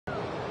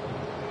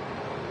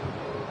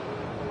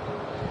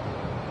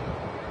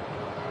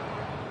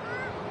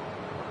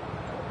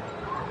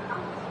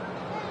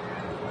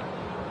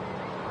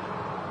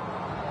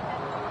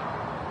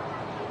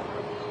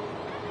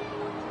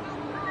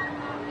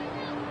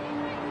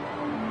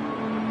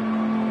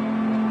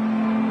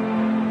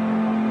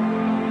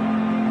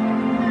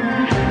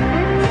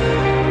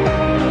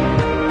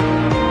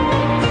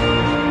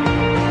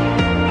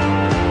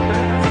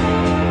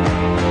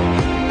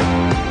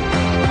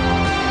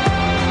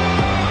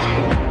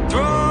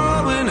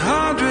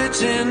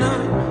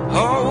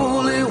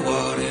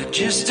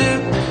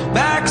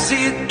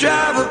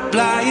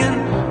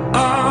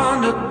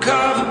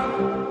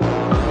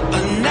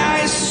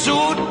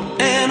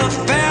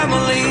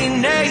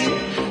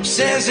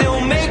says he'll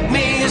make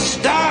me a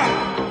star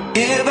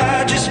if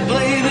I just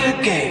play the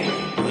game.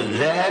 But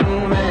that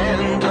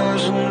man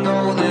doesn't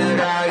know that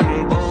I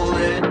am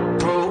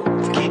bulletproof.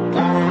 Keep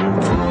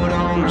one foot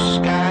on the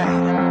sky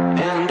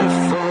and a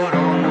foot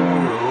on the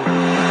roof.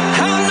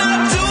 I'm not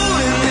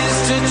doing this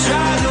to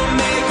try to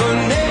make a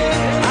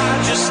name. I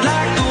just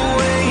like the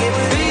way it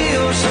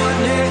feels on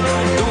it,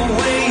 the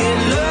way it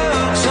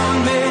looks on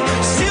me.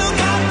 Still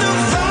got the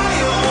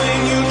fire when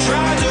you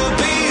try to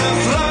be a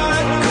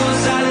flood,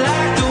 'cause I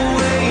like the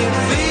way it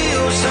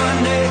feels on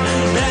it.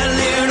 That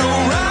little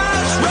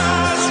rush,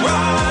 rush,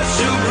 rush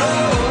of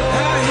blood.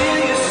 I hear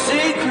your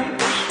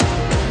secrets,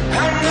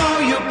 I know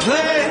your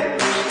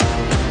plans.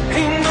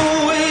 Ain't no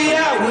way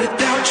out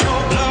without your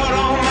blood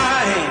on my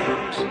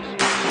hands.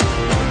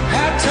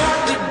 I talk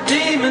to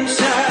demons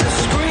how to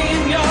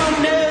scream your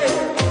name.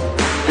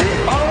 They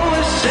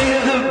always say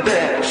the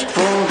best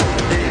for the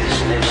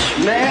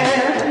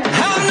businessman.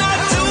 I'm not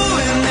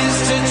doing this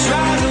to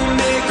try to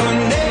make a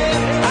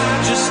name. I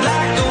just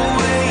like the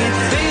way it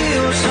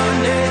feels on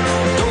it,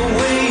 the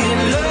way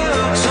it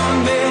looks on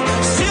me.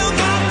 Still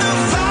got the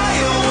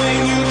fire when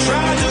you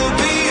try to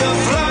be a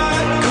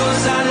flood,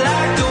 'cause I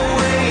like the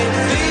way it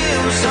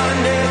feels on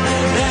it.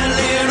 That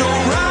little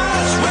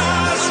rush,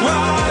 rush,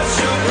 rush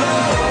of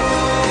blood.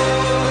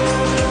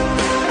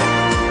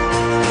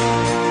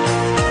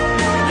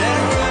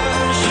 That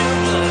rush of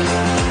blood,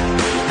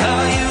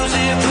 I'll use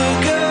it for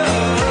good.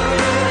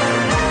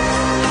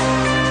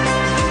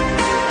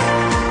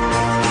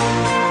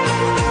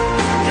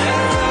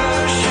 That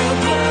rush of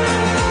blood,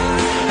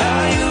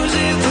 I'll use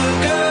it for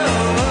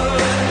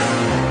good.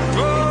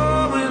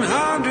 Throwing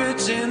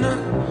hundreds in the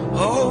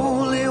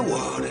holy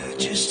water,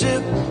 just a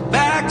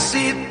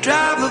backseat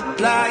driver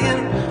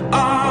flying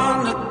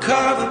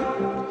undercover.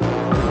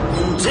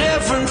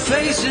 Different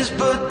faces,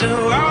 but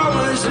they're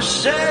always the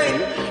same.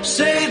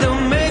 Say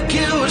they'll make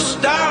you a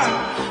star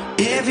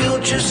if you'll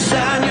just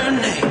sign your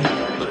name.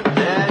 But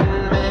that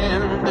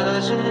man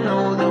doesn't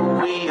know that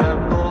we are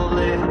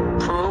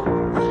bulletproof.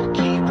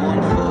 Keep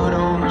one foot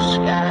on the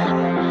sky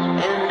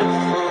and a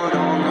foot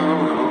on the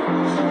roof.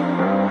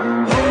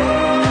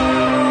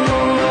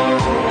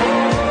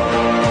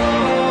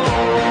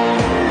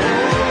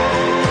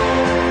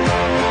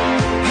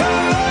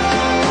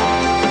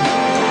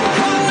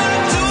 I'm not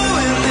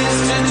doing this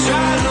to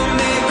try to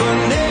make a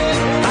name.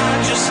 I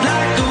just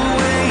like the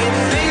way it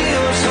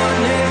feels on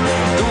it,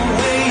 the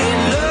way it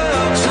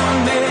looks on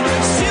me.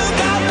 Still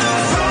got the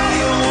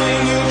fire when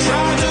you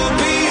try to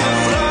be a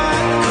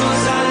flood,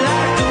 'cause I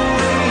like the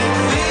way it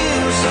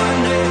feels on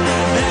it.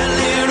 That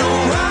little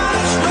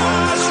rush,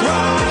 rush,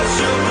 rush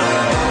of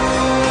blood.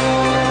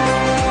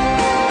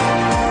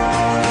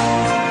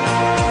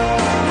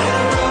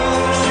 That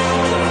rush of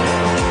blood,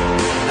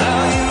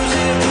 I'll use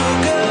it for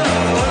good.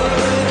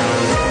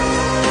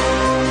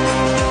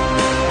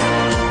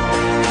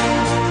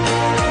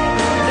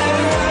 That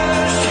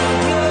rush of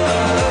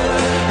blood,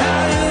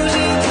 I'll use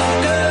it for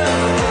good.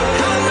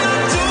 I'm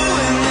not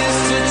doing this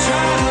to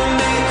try to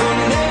make a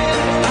name.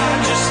 I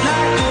just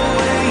like the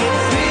way it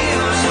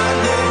feels on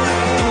it,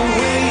 the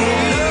way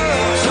it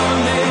looks on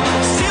me.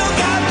 Still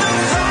got the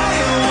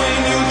fire when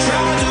you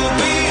try to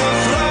be a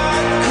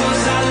flood,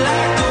 'cause I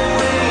like the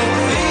way it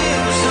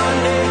feels on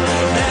it.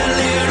 That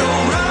little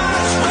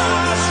rush,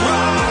 rush,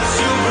 rush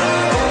of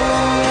blood.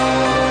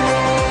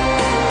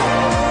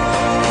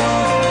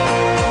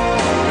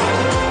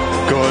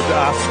 Good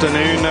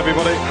afternoon,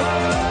 everybody.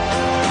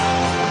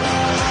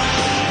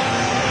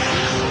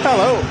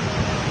 Hello.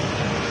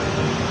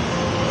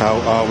 How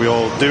are we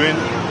all doing?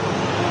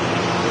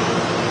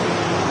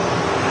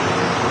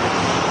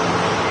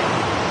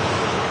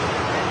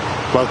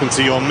 Welcome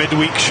to your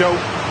midweek show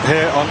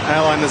here on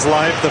Airliners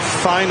Live, the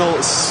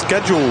final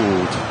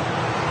scheduled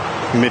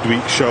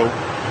midweek show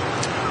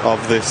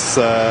of this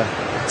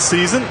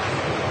season.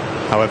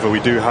 However, we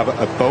do have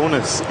a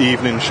bonus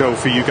evening show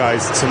for you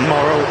guys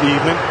tomorrow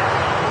evening,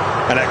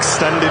 an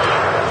extended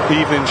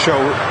evening show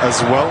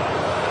as well,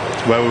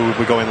 where we will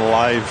be going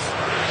live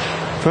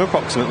from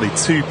approximately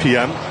 2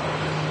 p.m.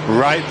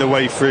 right the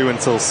way through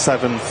until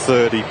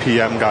 7:30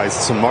 p.m.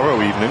 guys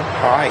tomorrow evening.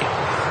 Hi.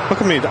 Look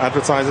at me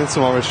advertising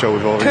tomorrow's show.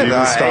 We've already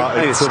even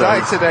started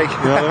today.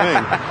 You know what I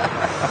mean?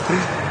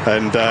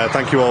 And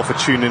thank you all for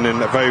tuning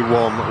in. A very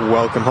warm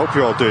welcome. Hope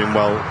you're all doing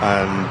well,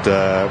 and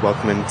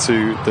welcome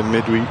into the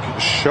midweek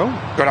show.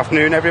 Good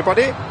afternoon,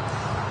 everybody.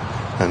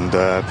 And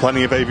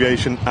plenty of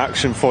aviation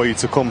action for you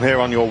to come here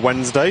on your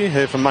Wednesday,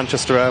 here from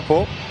Manchester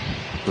Airport.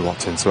 You're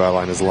locked into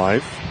Airliners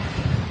Live.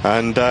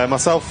 And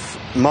myself,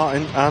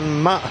 Martin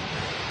and Matt,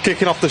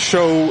 kicking off the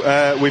show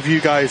with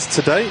you guys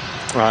today.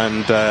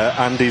 And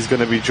Andy's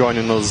going to be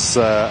joining us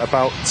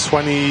about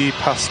 20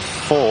 past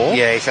 4.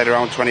 Yeah, he said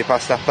around 20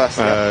 past that past.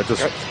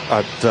 Just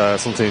had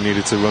something he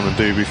needed to run and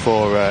do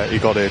before he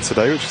got here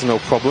today, which is no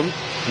problem.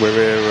 We're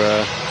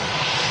here.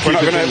 We're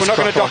not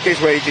going to dock his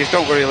wages.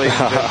 Don't worry, ladies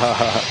and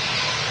gentlemen.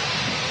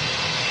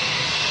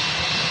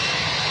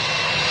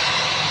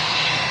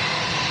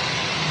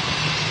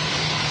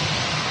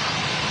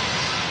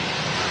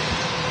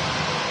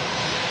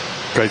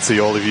 Great to see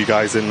all of you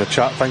guys in the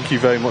chat. Thank you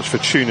very much for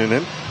tuning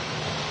in.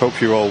 Hope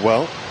you're all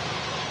well.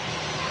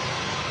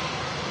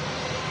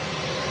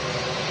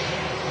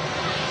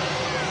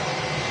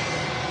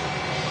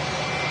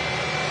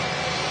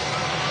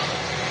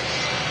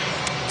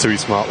 TUI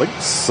Smart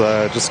Links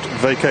just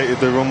vacated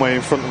the runway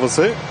in front of us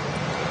here.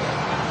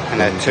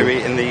 And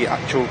TUI in the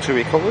actual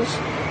TUI colours.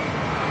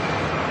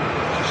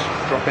 Just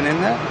dropping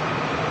in there.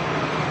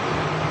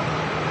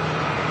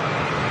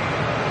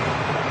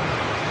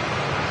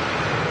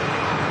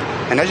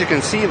 And as you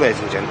can see, ladies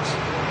and gents,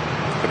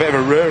 a bit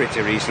of a rarity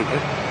recently,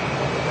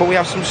 but we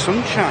have some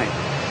sunshine.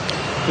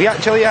 We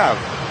actually have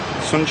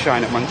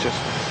sunshine at Manchester.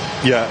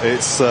 Yeah,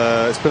 it's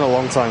been a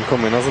long time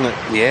coming, hasn't it?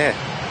 Yeah.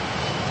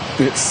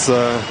 It's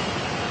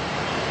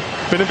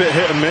been a bit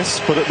hit and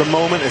miss, but at the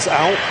moment it's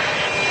out,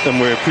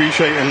 and we're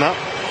appreciating that.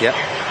 Yeah.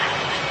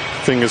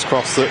 Fingers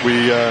crossed that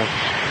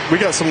we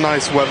get some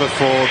nice weather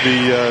for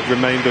the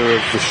remainder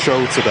of the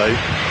show today.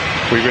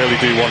 We really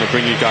do want to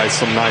bring you guys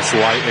some nice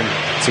lighting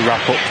to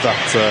wrap up that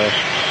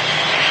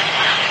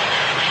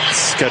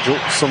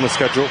summer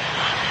schedule.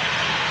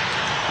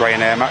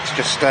 Ryanair Max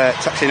just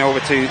taxiing over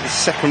to the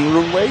second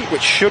runway,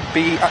 which should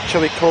be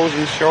actually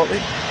closing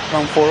shortly,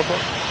 around 4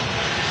 o'clock.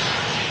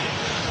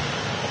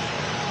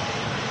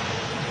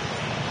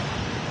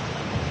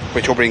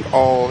 Which will bring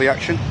all the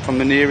action from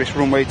the nearest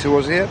runway to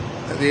us here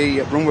at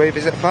the runway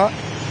visit park.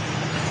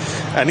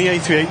 Any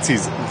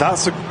A380s?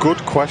 That's a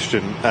good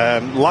question.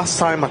 Last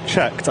time I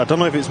checked, I don't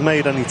know if it's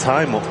made any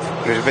time up.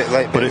 It was a bit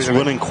late, but it's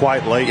running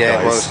quite late,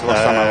 yeah, guys. It was,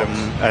 last time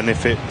and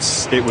if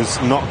it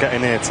was not getting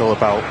here till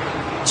about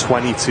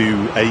 20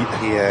 to 8,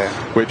 yeah,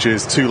 which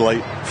is too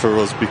late for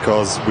us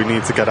because we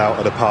need to get out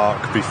of the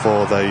park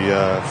before they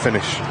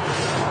finish.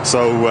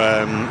 So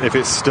if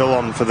it's still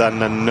on for then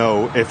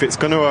no. If it's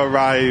going to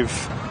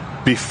arrive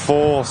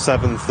before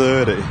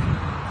 7:30,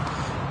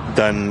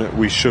 then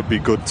we should be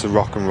good to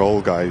rock and roll,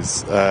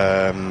 guys.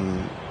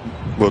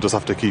 We'll just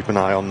have to keep an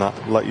eye on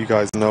that, let you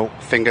guys know.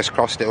 Fingers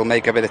crossed it'll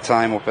make a bit of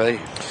time up, eh?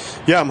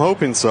 Yeah, I'm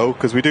hoping so,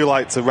 because we do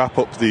like to wrap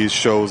up these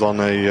shows on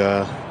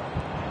a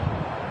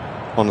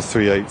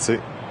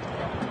 380.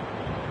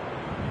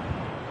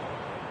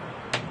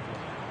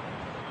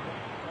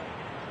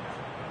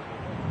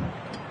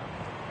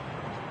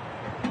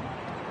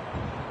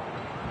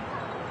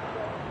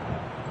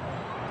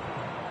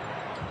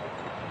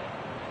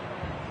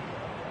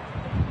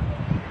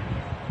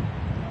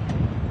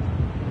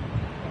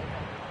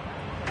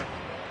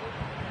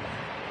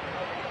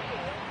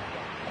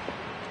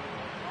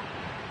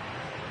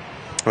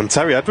 And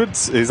Terry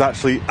Edwards is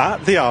actually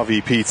at the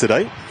RVP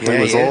today. Yeah,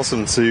 it was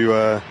awesome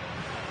to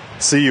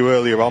see you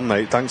earlier on,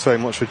 mate. Thanks very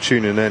much for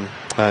tuning in.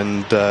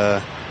 And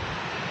yeah,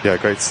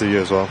 great to see you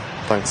as well.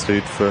 Thanks,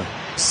 dude, for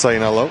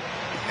saying hello.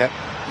 Yep.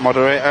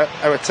 Moderator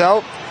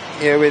Hotel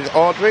here with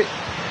Audrey.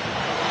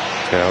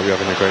 Yeah, I'll be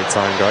having a great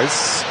time,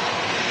 guys.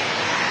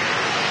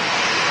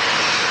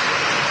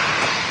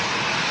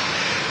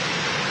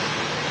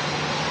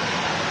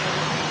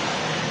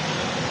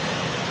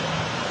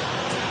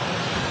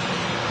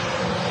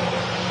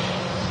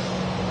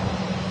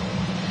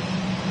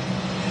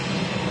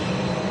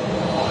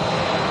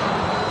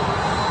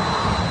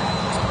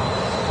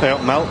 Hey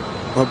up, Mel.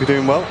 Hope you're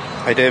doing well.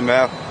 How you doing,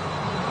 Mel?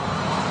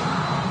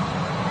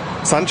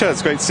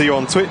 Sanchez, great to see you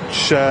on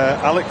Twitch.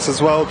 Alex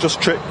as well. Just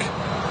Trick,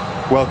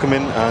 welcome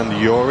in.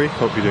 And Yori,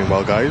 hope you're doing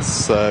well,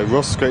 guys.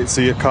 Russ, great to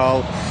see you.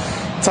 Carl,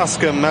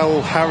 Tasker,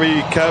 Mel,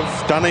 Harry,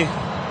 Kev, Danny.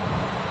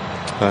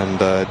 And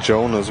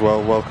Joan as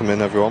well. Welcome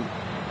in, everyone.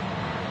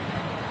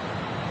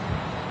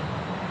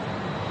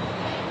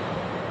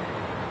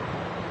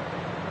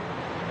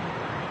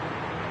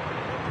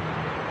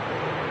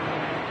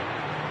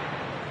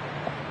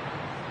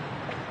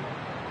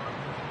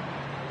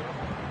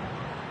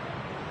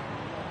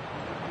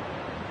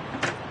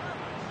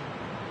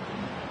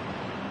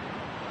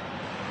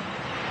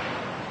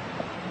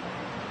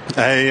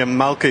 Hey,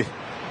 Malky,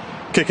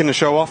 kicking the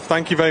show off.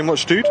 Thank you very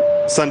much, dude.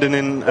 Sending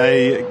in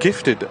a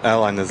gifted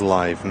Airliners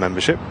Live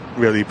membership.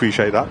 Really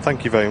appreciate that.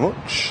 Thank you very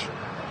much.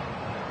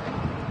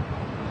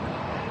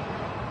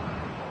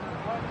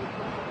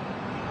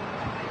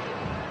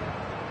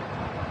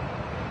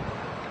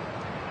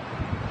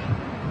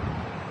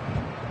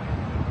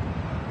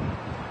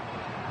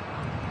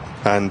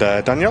 And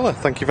Daniela,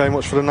 thank you very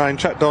much for the 9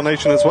 chat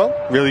donation as well.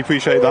 Really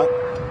appreciate that.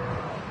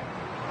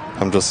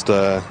 I'm just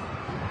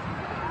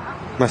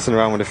messing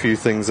around with a few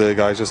things here,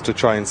 guys, just to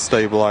try and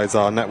stabilise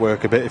our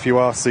network a bit. If you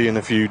are seeing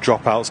a few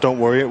dropouts, don't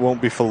worry, it won't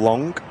be for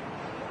long.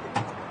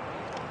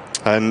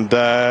 And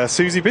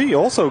Susie B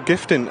also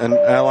gifting an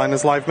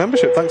Airliners Live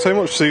membership. Thanks very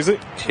much, Susie.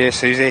 Cheers,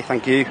 Susie.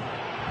 Thank you.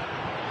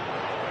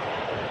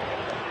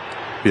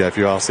 Yeah, if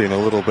you are seeing a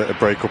little bit of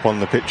breakup on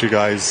the picture,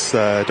 guys,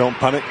 don't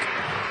panic.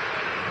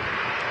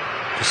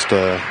 Just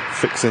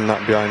fixing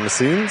that behind the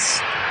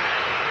scenes.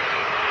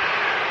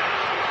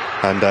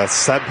 And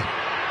Seb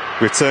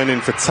returning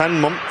for 10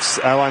 months,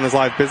 Airliners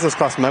Live business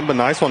class member.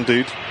 Nice one,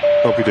 dude.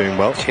 Hope you're doing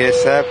well. Cheers,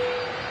 Seb.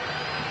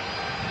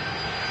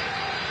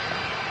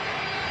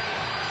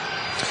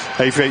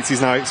 A380 is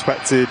now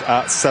expected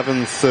at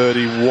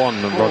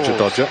 7:31 and Roger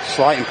Dodger.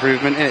 Slight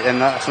improvement in it, and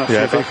that's not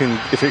Yeah, too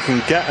if it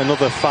can get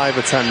another 5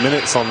 or 10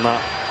 minutes on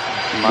that,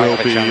 we'll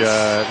be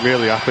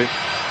really happy.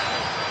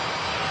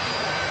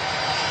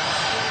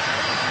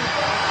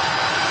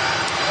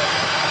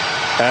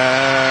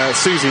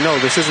 Susie, no,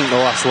 this isn't the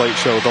last late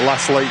show. The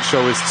last late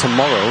show is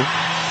tomorrow.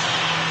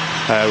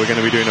 We're going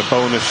to be doing a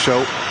bonus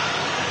show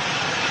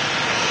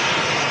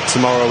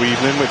tomorrow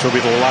evening, which will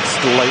be the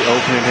last late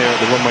opening here at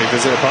the Runway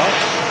Visitor Park.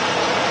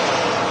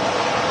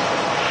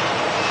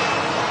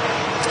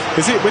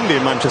 Is it windy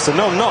in Manchester?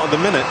 No, not at the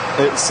minute.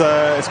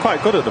 It's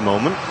quite good at the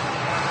moment.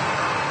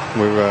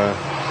 We're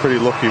pretty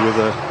lucky with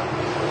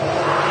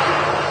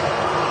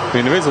I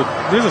mean, there is a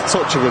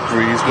touch of a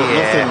breeze, but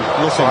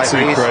nothing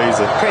too breeze.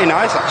 Crazy. Pretty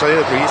nice, actually,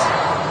 the breeze.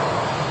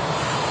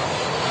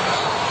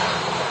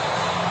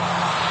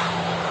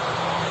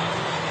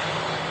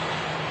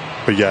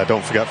 But yeah,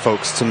 don't forget,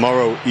 folks,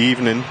 tomorrow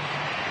evening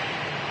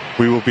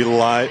we will be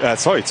live.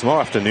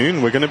 Tomorrow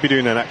afternoon we're going to be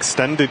doing an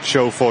extended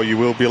show for you.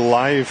 We'll be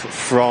live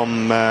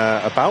from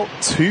about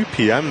 2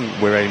 p.m.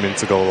 We're aiming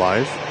to go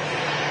live,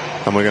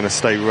 and we're going to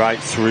stay right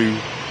through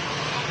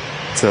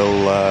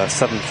till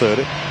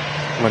 7:30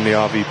 when the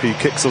RVP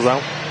kicks us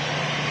out.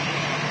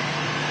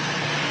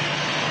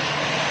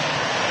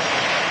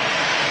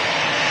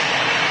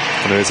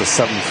 And there is a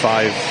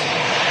 7.5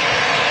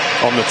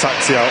 on the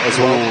taxi out as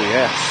well. Oh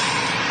yes.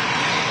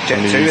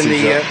 Jet 2 in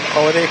the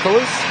holiday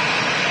colours.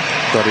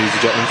 Got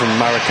EasyJet in from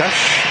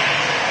Marrakesh.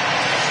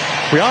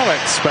 We are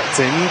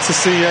expecting to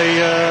see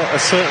a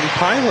certain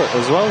pilot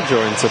as well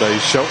during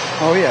today's show.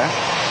 Oh yeah.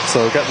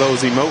 So get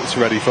those emotes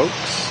ready,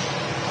 folks.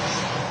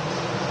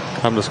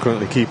 I'm just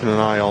currently keeping an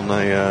eye on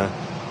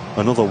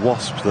another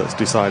wasp that's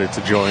decided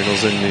to join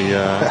us in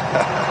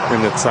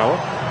the tower.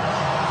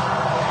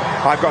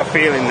 I've got a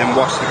feeling them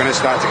wasps are going to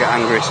start to get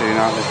angry soon,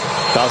 aren't they?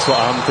 That's what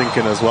I'm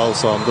thinking as well.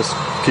 So I'm just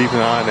keeping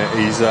an eye on it.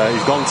 He's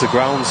gone to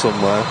ground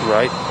somewhere.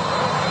 Right.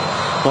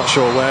 Not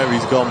sure where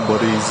he's gone, but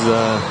he's...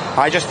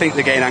 I just think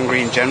they're getting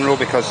angry in general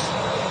because,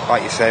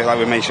 like you say, like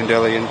we mentioned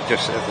earlier,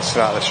 just at the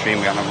start of the stream,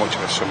 we haven't had much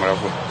of a summer,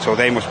 have we? So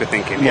they must be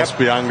thinking... Must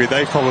be angry.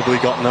 They've probably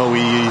got no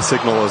EE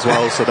signal as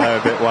well, so they're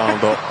a bit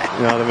wound up.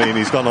 You know what I mean?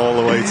 He's gone all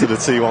the way to the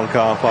T1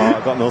 car park.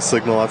 I've got no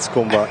signal. I had to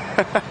come back.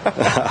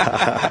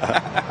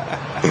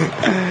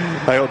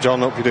 Hey, John.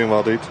 Hope you're doing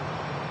well, dude.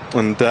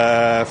 And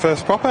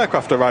first prop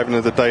aircraft arriving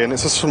of the day, and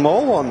it's a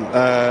small one.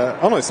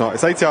 Oh, no, it's not.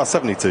 It's ATR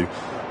 72.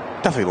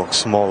 Definitely looks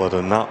smaller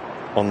than that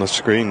on the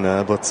screen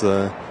there, but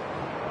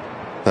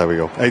there we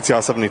go.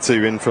 ATR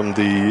 72 in from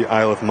the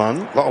Isle of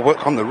Man. A lot of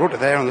work on the rudder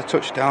there on the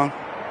touchdown.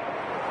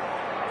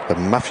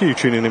 And Matthew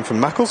tuning in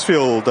from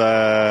Macclesfield,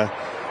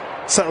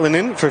 settling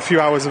in for a few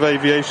hours of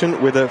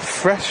aviation with a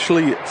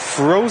freshly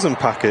frozen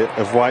packet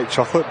of white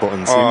chocolate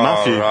buttons. See,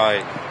 Matthew,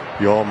 right.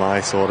 You're my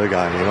sort of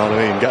guy, you know what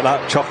I mean? Get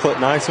that chocolate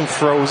nice and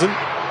frozen.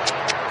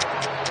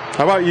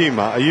 How about you,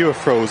 Matt? Are you a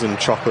frozen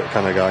chocolate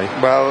kind of guy?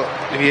 Well,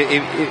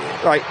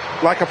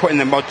 like I put in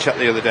the mod chat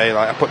the other day,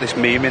 like I put this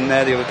meme in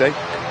there the other day,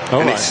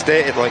 and it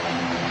stated like,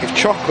 if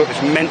chocolate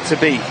was meant to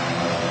be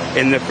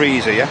in the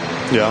freezer, yeah.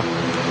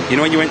 You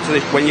know when you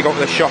when you go to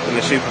the shop and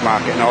the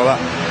supermarket and all that,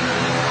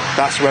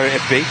 that's where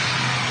it'd be.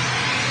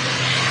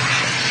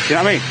 You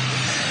know what I mean?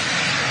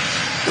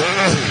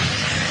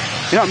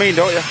 You know what I mean,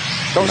 don't you?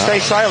 Don't stay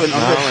silent on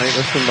this. No, mate,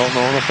 listen, don't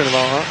know nothing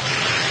about that.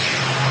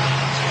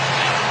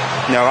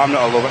 No, I'm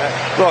not a lover.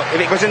 Look,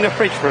 if it goes in the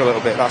fridge for a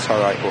little bit, that's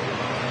alright, but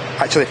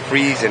actually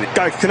freezing it.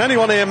 Guys, can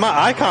anyone hear Matt?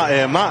 I can't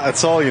hear Matt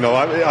at all, you know.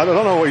 I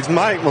don't know, his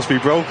mic must be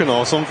broken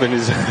or something.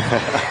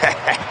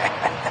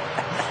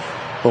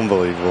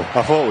 Unbelievable.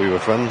 I thought we were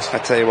friends. I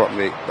tell you what,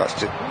 mate, that's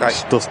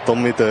just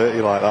done me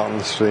dirty like that on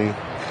the stream.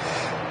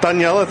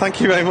 Daniela,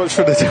 thank you very much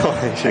for the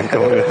donation.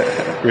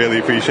 Really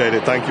appreciate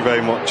it. Thank you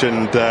very much.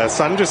 And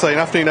Sandra saying,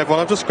 afternoon everyone,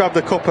 I've just grabbed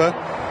a cuppa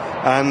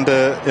and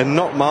a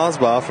Not Mars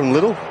bar from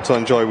Lidl to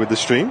enjoy with the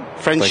stream.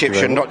 Friendship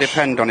should not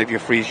depend on if you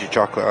freeze your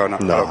chocolate or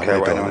not. No,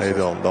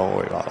 don't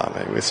worry about that,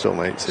 mate. We're still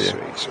mates here.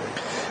 Sweet.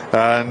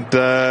 And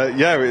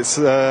yeah, it's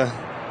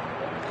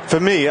for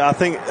me, I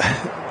think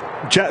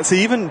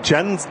even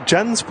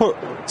Jen's put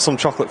some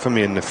chocolate for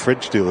me in the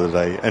fridge the other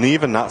day, and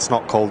even that's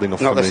not cold enough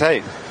for me. Not the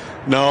same?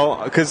 No,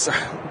 because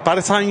by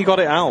the time you got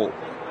it out,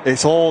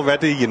 it's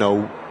already, you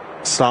know,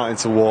 starting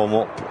to warm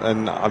up,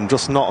 and I'm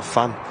just not a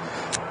fan.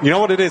 You know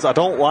what it is? I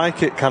don't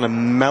like it kind of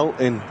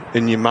melting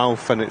in your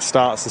mouth and it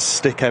starts to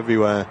stick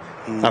everywhere.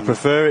 I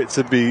prefer it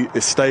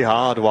to stay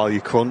hard while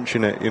you're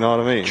crunching it, you know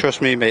what I mean?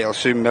 Trust me, mate, it'll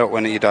soon melt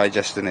when you're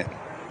digesting it.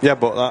 Yeah,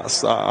 but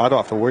I don't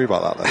have to worry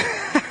about that then.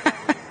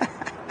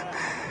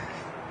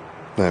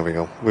 There we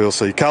go. We'll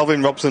see.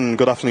 Calvin Robson,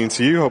 good afternoon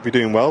to you. Hope you're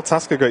doing well.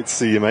 Tasker, great to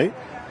see you, mate.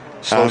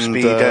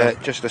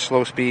 Just a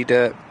slow speed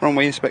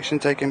runway inspection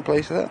taking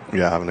place there.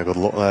 Yeah, having a good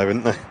look there,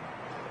 isn't they?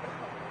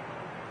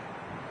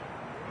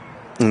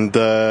 And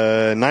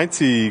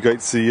 90, great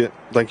to see you.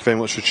 Thank you very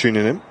much for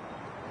tuning in.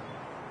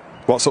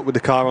 What's up with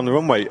the car on the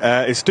runway?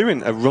 It's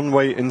doing a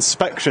runway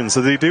inspection,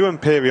 so they do them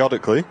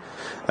periodically,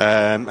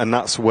 and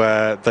that's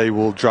where they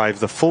will drive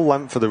the full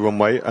length of the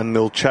runway, and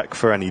they'll check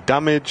for any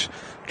damage,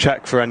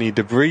 check for any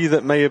debris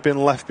that may have been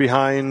left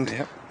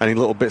behind, any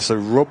little bits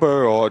of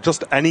rubber or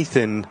just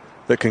anything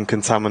that can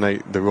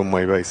contaminate the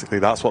runway, basically.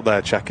 That's what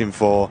they're checking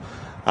for,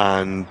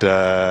 and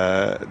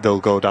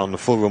they'll go down the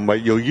full runway.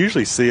 You'll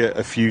usually see it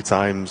a few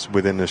times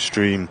within a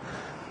stream,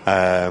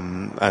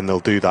 and they'll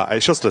do that.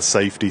 It's just a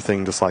safety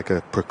thing, just like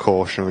a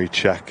precautionary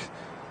check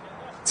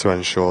to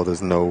ensure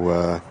there's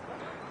no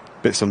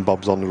bits and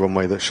bobs on the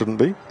runway that shouldn't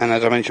be. And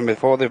as I mentioned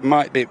before, they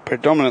might be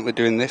predominantly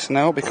doing this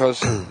now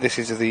because this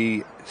is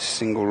the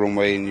single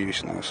runway in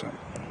use now. So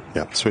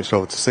yeah, switched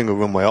over to single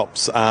runway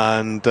ops,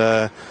 and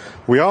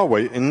we are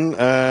waiting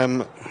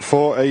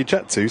for a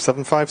Jet 2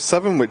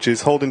 757, which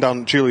is holding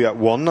down Juliet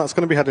 1. That's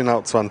going to be heading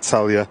out to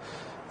Antalya.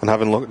 And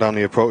having looked down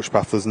the approach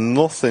path, there's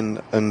nothing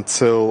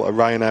until a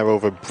Ryanair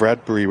over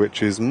Bredbury,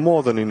 which is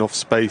more than enough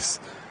space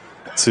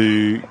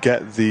to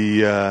get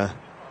the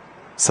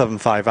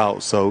 75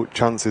 out. So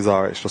chances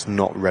are it's just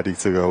not ready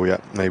to go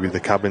yet. Maybe the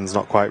cabin's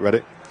not quite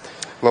ready.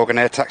 Logan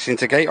Air taxiing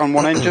to gate on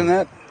one engine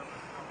there.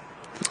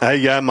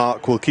 Yeah,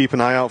 Mark, we'll keep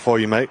an eye out for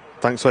you, mate.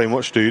 Thanks very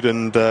much, dude.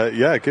 And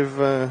yeah, give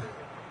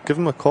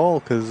them a call,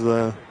 because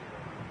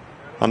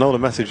I know the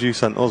message you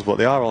sent us, but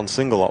they are on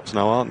single ops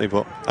now, aren't they?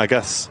 But I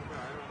guess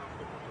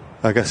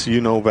you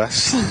know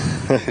best.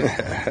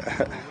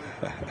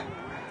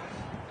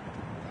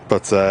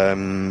 But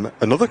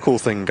another cool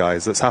thing,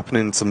 guys, that's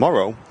happening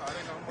tomorrow,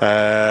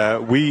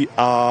 we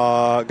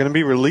are going to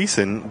be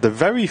releasing the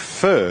very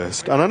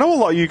first, and I know a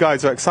lot of you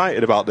guys are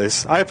excited about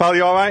this. Hi, pal,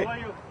 you all right? How are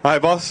you? Hi,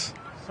 boss.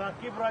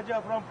 Saqib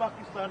Raja from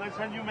Pakistan. I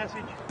send you a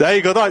message. There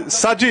you go.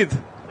 Sajid.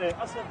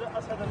 Asad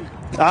Ali.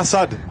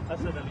 Asad.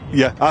 Asad Ali.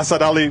 Yeah,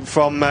 Asad Ali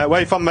from, where are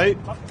you from, mate?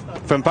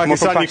 From From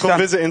Pakistan. Pakistan. You come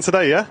visiting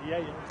today, yeah? Yeah,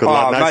 yeah. Good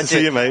luck. Nice magic. to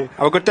see you, mate.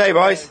 Have a good day,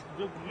 boys.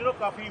 You know,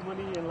 coffee,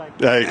 money, and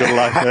like. Hey, good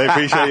luck. I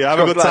appreciate you. Have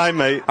a Good good lad. time,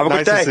 mate. Have a nice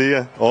good day. to see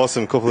you.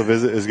 Awesome. Couple of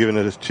visitors giving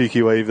a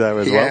cheeky wave there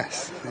as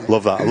Yes. well.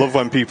 Love that. I love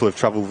when people have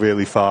travelled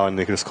really far and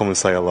they can just come and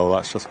say hello.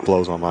 That just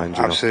blows my mind.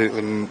 You know?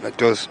 Absolutely. It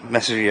does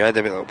mess with your head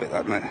a little bit,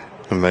 that, mate.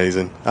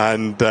 Amazing.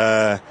 And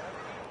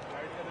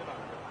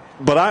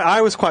but I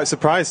was quite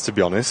surprised, to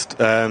be honest,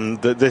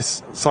 that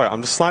this... Sorry,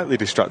 I'm just slightly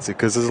distracted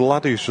because there's a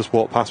lad who's just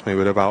walked past me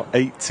with about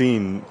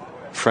 18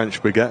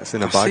 French baguettes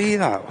in a bag. See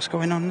that? What's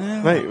going on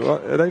there? Mate,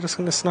 what, are they just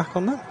going to snack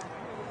on that?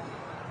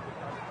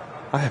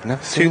 I have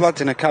never seen... Two lads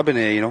in a cabin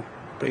here, you know.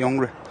 Pretty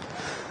hungry.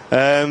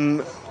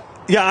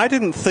 Yeah, I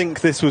didn't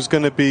think this was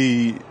going to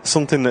be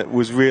something that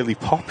was really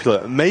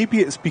popular. Maybe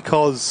it's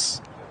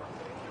because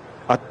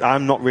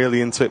I'm not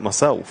really into it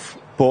myself,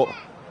 but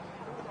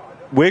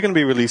we're going to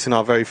be releasing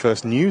our very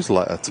first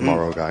newsletter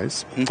tomorrow,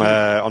 guys, on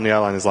the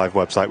Airliners Live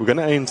website. We're going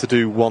to aim to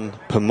do one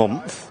per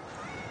month,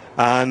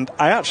 and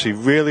I actually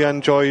really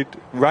enjoyed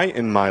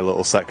writing my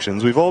little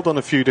sections. We've all done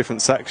a few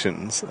different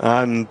sections,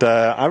 and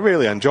I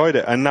really enjoyed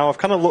it. And now I've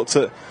kind of looked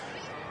at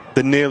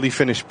the nearly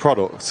finished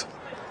product,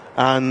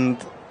 and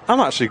I'm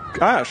actually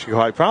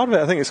quite proud of it.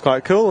 I think it's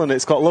quite cool, and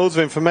it's got loads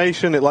of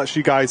information. It lets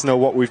you guys know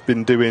what we've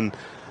been doing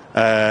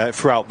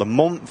throughout the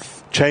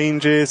month,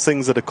 changes,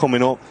 things that are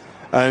coming up.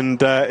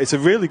 And it's a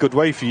really good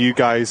way for you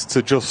guys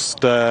to just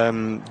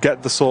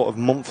get the sort of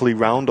monthly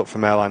roundup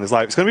from Airliners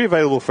Live. It's going to be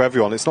available for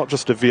everyone. It's not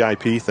just a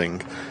VIP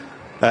thing.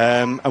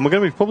 And we're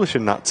going to be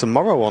publishing that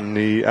tomorrow on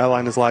the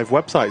Airliners Live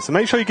website. So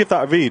make sure you give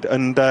that a read.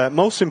 And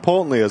most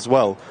importantly as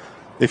well,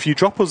 if you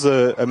drop us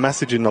a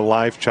message in the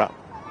live chat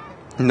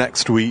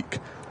next week,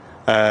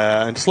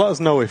 and just let us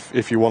know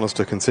if you want us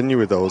to continue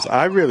with those.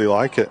 I really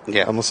like it,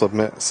 Yeah. I must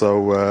admit.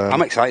 So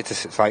I'm excited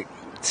to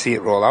see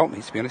it roll out,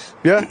 mate, to be honest.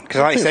 Yeah. Because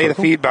like I say, the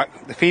feedback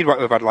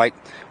we've had, like,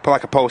 put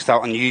like a post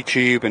out on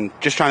YouTube and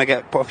just trying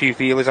to put a few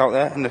feelers out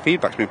there, and the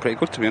feedback's been pretty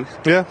good, to be honest.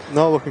 Yeah,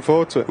 no, looking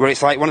forward to it. Where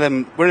it's like one of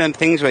them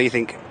things where you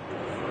think,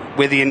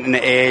 with the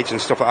internet age and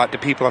stuff like that,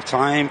 do people have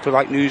time for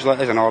like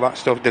newsletters and all that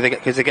stuff?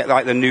 Because they get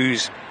like the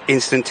news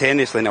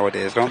instantaneously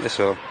nowadays, don't they?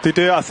 So They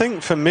do. I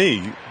think for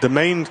me, the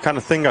main kind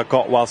of thing I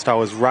got whilst I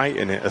was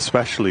writing it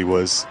especially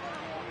was,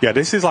 yeah,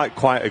 this is like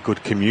quite a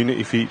good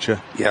community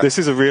feature. Yeah. This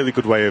is a really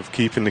good way of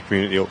keeping the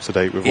community up to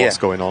date with what's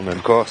going on. And,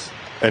 of course.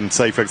 And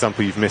say, for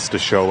example, you've missed a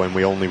show and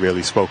we only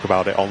really spoke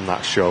about it on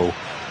that show,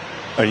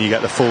 and you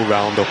get the full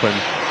roundup. And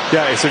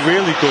yeah, it's a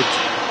really good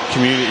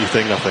community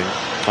thing, I think.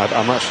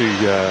 I'm actually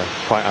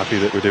quite happy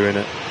that we're doing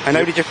it. And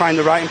how did you find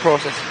the writing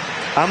process?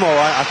 I'm all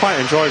right. I quite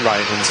enjoy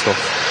writing and stuff,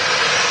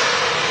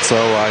 so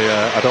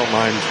I don't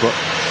mind. But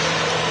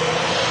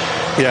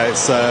yeah,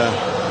 it's.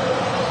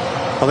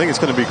 I think it's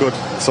going to be good.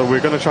 So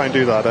we're going to try and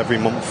do that every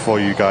month for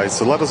you guys.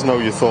 So let us know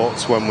your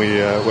thoughts when we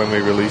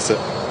release it.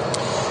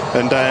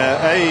 And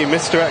hey,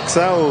 Mr.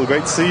 XL,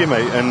 great to see you,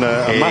 mate. And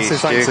a massive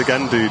thanks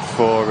again, dude,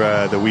 for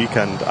the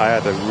weekend. I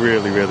had a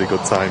really, really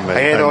good time, mate.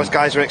 I hear those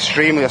guys are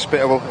extremely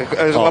hospitable.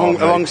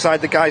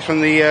 Alongside the guys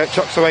from the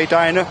Chucks Away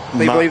Diner,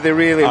 they believe they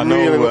really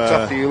looked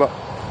after you lot.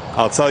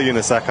 I'll tell you in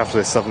a sec after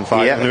this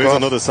 7.5. Yeah, and there is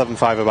another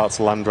 7.5 about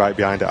to land right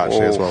behind it,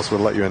 actually, as well. So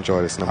we'll let you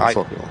enjoy this, and then we'll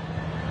talk about it.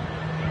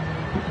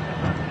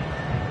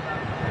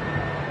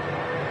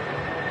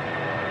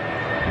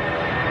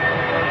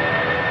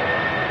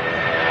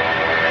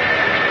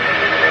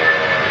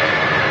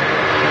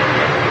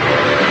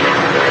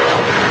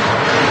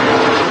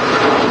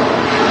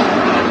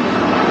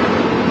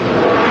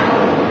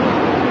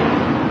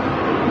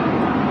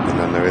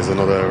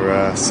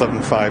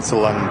 7.5 to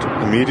land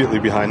immediately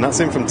behind. That's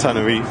in from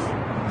Tenerife.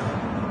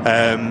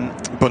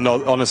 But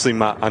no, honestly,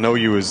 Matt, I know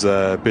you was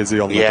busy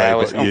on the day. Yeah, I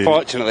was,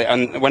 unfortunately.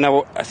 And when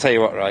I tell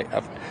you what, right,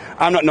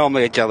 I'm not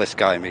normally a jealous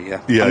guy, me.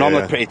 Yeah, I'm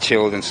normally pretty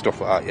chilled and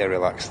stuff like that. Yeah,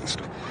 relaxed and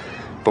stuff.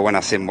 But when I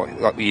seen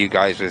what you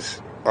guys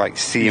was like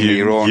seeing with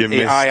your own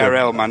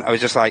IRL, man, I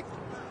was just like.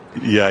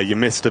 Yeah, you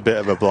missed a bit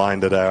of a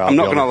blinder there. I'm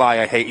not going to lie,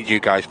 I hated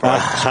you guys for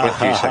like a split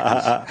few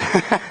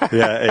seconds.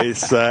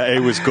 Yeah,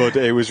 it was good.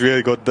 It was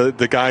really good.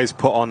 The guys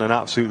put on an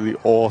absolutely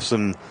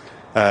awesome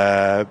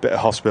bit of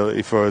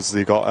hospitality for us.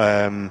 They got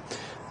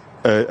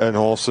an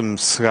awesome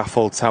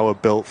scaffold tower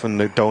built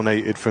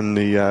donated from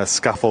the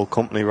scaffold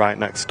company right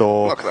next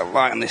door. Look at that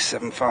light on this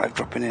 7.5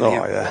 dropping in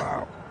here. Yeah.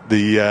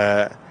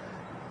 Wow.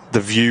 The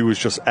view was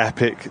just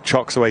epic.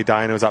 Chocks Away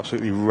Diner was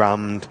absolutely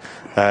rammed.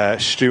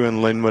 Stu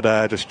and Lynn were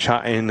there just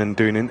chatting and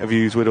doing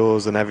interviews with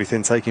us and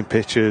everything, taking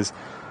pictures.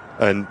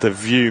 And the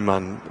view,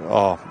 man,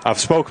 I've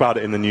spoke about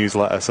it in the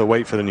newsletter, so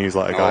wait for the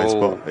newsletter, guys.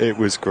 But it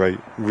was great.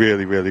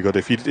 Really, really good.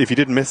 If you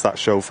did miss that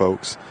show,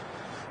 folks,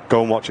 go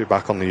and watch it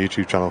back on the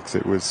YouTube channel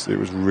because it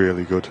was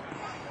really good.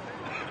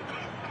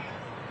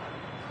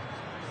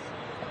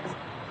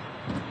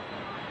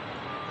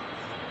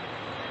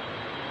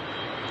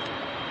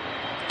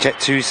 Jet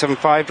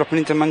 275 dropping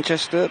into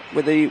Manchester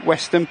with the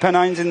Western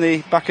Pennines in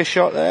the backer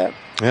shot there.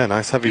 Yeah,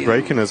 nice heavy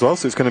braking as well.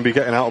 So it's going to be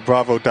getting out of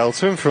Bravo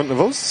Delta in front of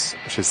us,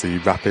 which is the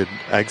rapid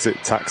exit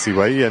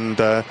taxiway. And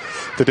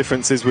the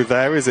difference is with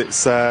there is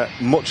it's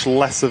much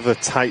less of a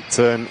tight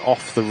turn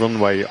off the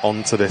runway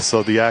onto this,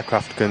 so the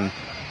aircraft can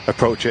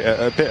approach it at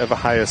a bit of a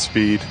higher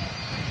speed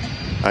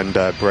and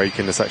brake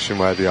in the section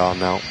where they are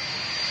now.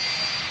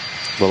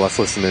 Well, let's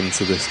listen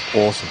into this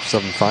awesome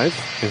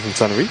 7.5 in from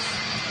Tenerife.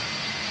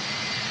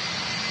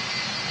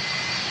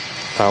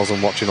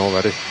 1,000 watching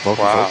already.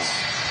 Welcome, folks.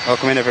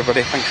 Welcome in,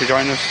 everybody. Thanks for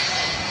joining us.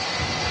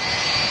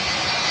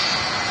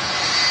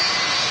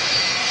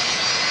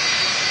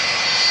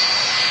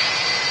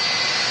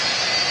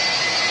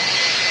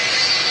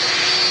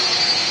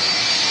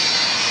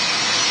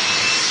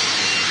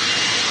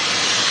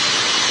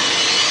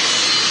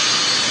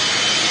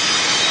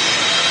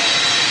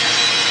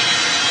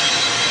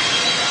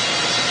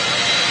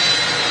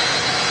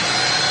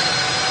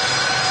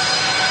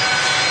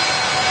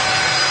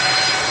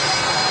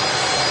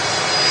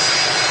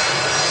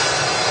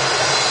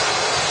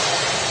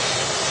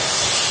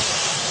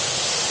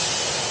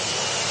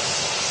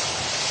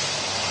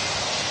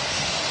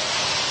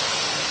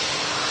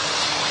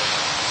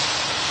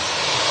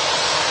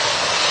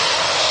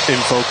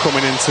 Info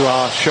coming into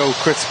our show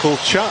critical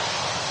chat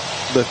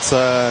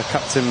that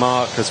Captain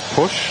Mark has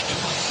pushed.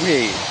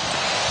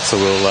 So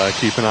we'll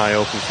keep an eye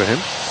open for him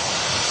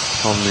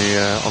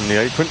on the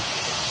apron.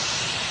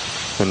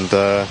 And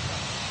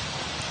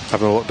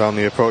having a look down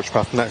the approach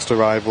path, next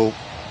arrival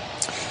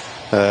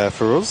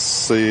for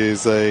us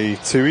is a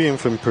TUI in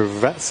from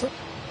Provezza,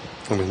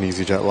 and with an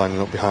EasyJet lining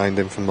up behind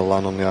him from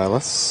Milan on the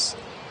ILS.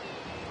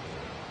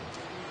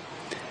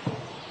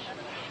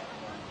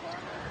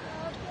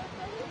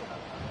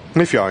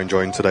 And if you are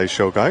enjoying today's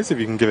show, guys, if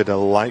you can give it a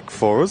like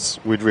for us,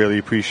 we'd really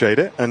appreciate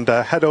it. And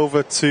head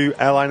over to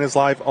Airliners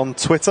Live on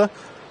Twitter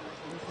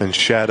and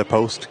share the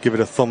post. Give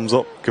it a thumbs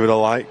up, give it a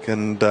like,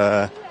 and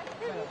get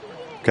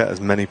as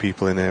many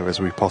people in here as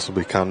we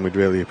possibly can. We'd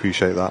really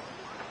appreciate that.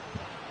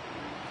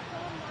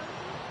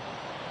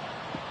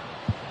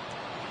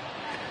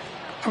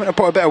 I mean, I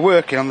put a bit of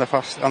work in on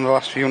the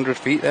last few hundred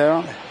feet there,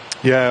 aren't they?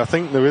 Yeah, I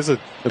think there is a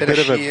bit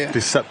of a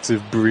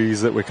deceptive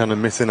breeze that we're kind of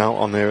missing out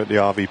on here at the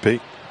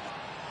RVP.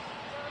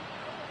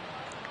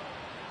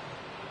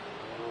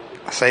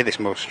 I say this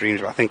most streams,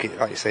 but I think,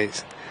 like you say,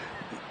 it's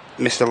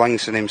Mr.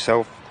 Langston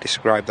himself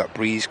described that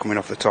breeze coming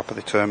off the top of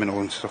the terminal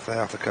and stuff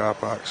there off the car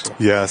park. So.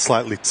 Yeah,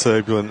 slightly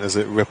turbulent as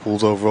it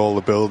ripples over all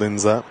the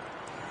buildings there.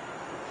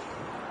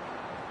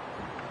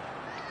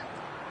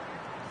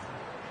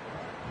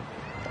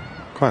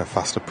 Quite a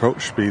fast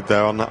approach speed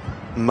there on that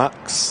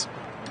max.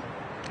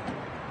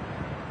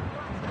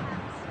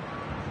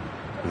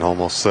 And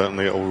almost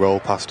certainly it'll roll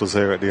past us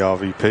here at the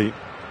RVP.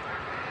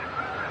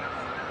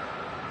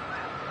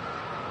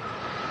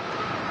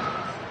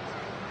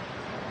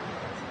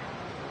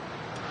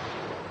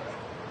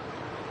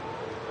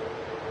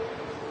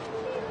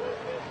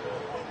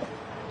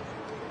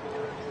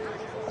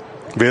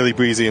 Really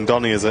breezy and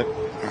Donny, is it?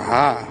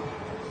 Aha.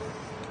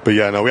 But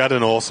yeah, no, we had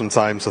an awesome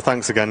time. So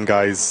thanks again,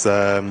 guys,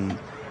 for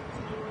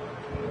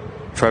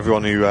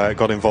everyone who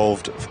got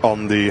involved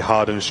on the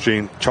Harden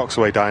stream. Chocks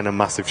Away Diner,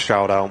 massive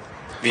shout out.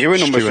 Viewing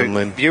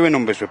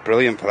numbers were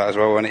brilliant for that as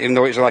well, and even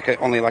though it's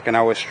only like an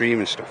hour stream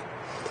and stuff.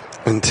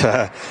 And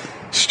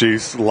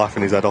Stu's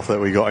laughing his head off that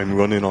we got him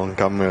running on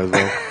camera as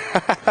well.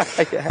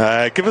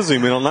 Yeah. Give a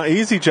zoom in on that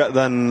EasyJet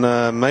then,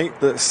 mate,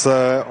 that's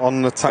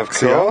on the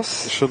taxi out.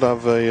 Should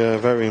have a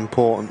very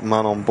important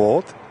man on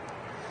board.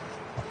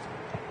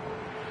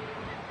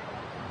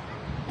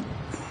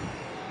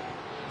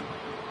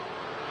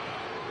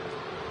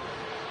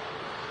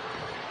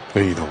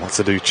 You know what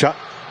to do, chat.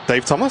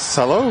 Dave Thomas,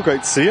 hello,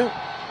 great to see you.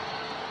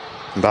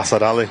 And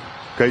Basad Ali,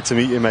 Great to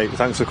meet you, mate.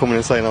 Thanks for coming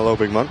and saying hello,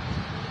 big man.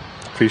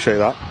 Appreciate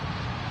that.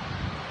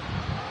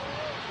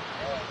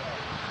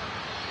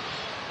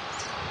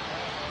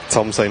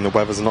 Tom saying the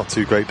weather's not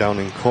too great down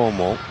in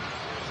Cornwall.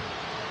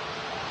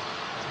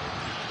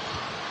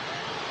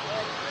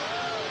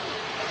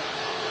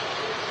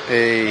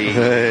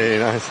 Hey,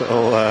 nice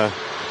little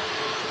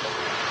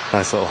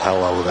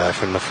hello there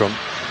from the front.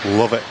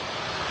 Love it.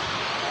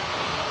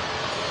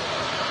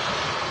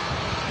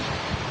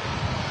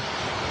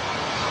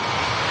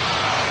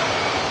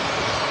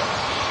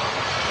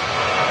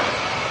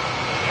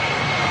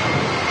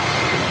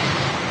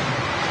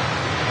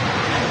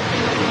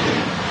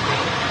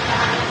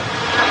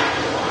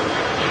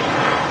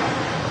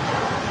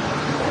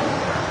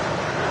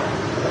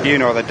 You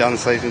know the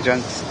dance, ladies and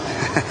gents.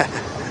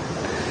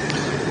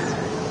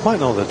 Might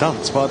know the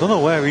dance, but I don't know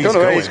where he's going.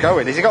 Don't know where he's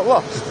going. Has he got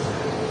lost?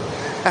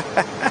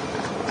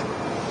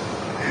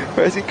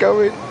 Where's he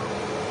going?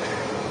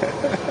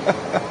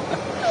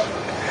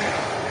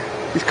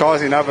 He's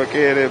causing havoc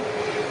here, him.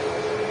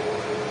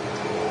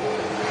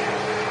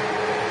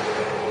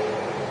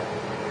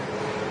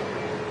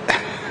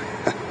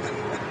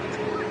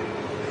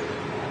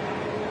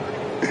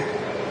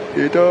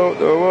 You don't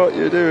know what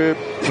you're doing.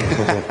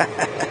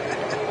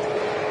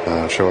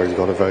 I'm sure he's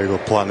got a very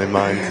good plan in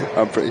mind.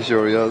 I'm pretty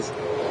sure he has.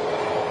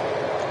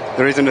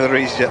 There is another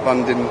EasyJet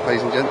landing,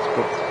 ladies and gents,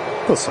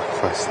 but we'll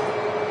sacrifice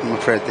that. I'm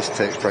afraid this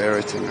takes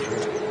priority, I'm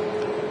afraid.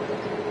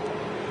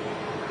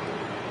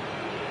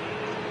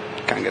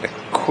 Can't get a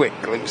quick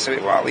glimpse of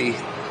it while he...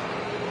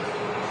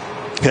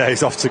 Yeah,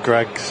 he's off to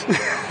Greg's.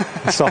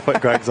 Stop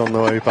at Greg's on the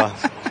way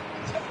past.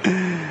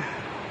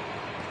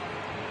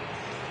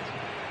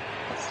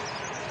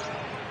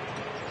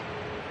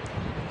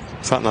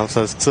 Satnav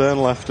says turn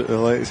left at the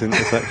latest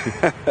intersection.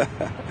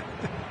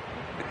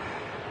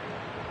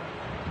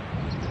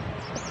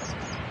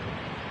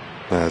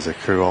 There's a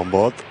crew on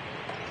board.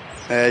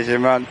 There's your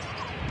man.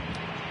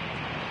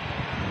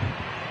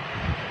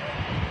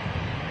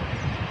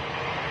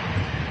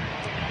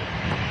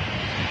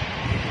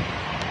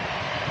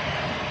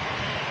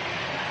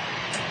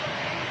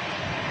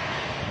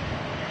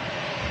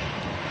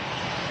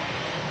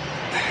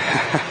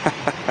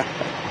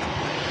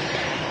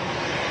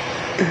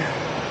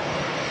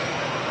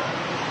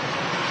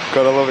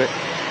 Gotta love it.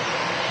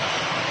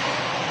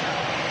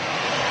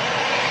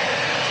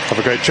 Have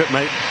a great trip,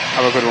 mate.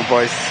 Have a good one,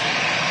 boys.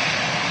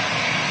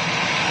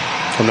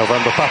 A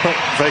November Papa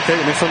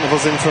vacating in front of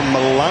us in from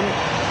Milan.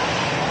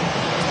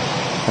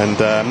 And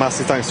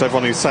massive thanks to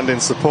everyone who's sending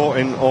support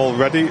in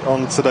already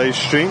on today's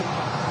stream.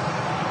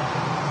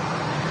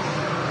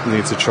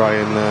 Need to try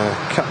and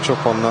catch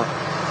up on that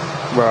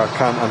where I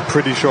can. I'm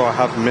pretty sure I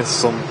have missed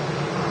some.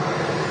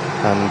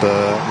 And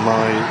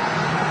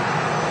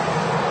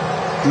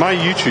my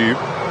YouTube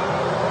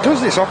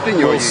does this often.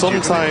 Your will YouTube,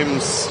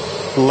 sometimes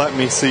let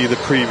me see the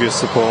previous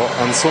support,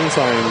 and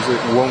sometimes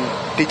it won't.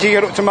 Did you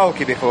get up to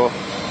Malky before?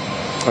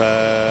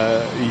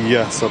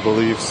 Yes, I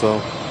believe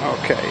so.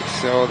 Okay,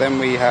 so then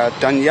we had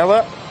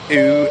Daniela,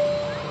 who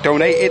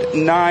donated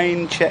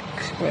 9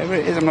 checks, whatever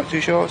it is, I'm not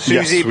too sure.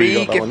 Susie Yes,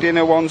 B gifting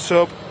her 1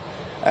 sub.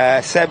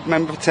 Seb,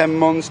 member for 10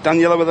 months.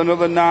 Daniela with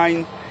another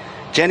 9.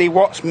 Jenny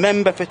Watts,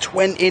 member for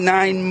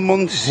 29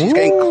 months. She's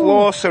getting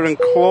closer and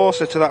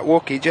closer to that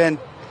Wookiee, Jen.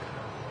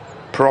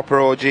 Proper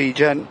OG,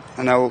 Jen.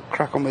 And I'll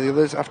crack on with the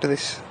others after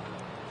this.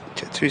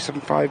 Jet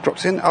 275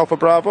 drops in. Alpha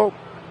Bravo.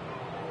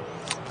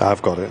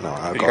 I've got it now.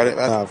 I've got it,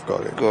 lad? I've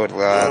got it. Good,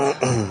 lad.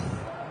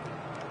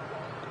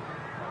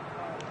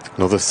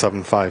 Another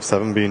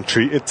 757 being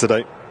treated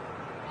today.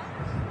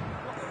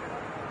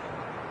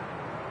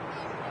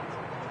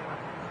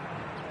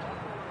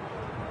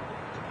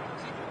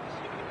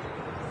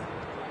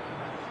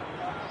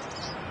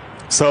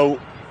 So,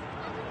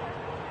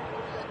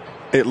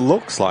 it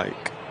looks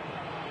like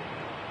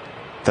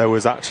there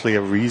was actually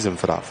a reason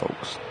for that,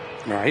 folks.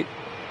 Right.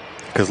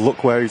 Because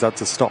look where he's had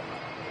to stop.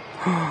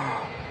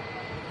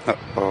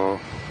 Uh-oh.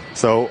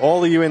 So,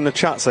 all of you in the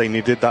chat saying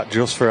he did that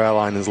just for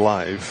Airliners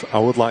Live, I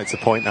would like to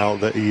point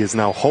out that he is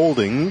now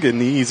holding in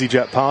the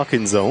EasyJet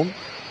parking zone.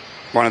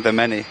 One of the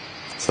many.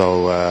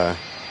 So,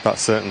 that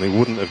certainly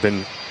wouldn't have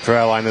been for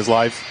Airliners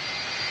Live.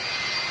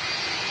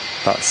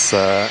 That's...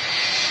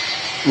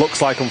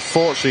 looks like,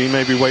 unfortunately, he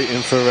may be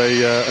waiting for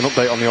an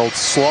update on the old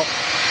slot.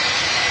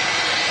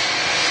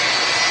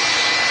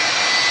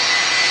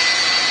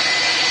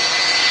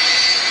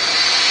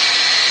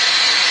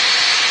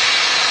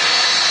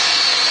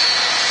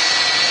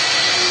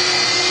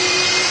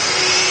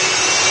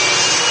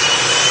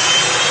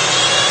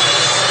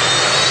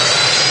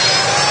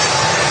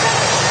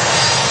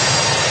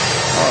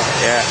 Oh,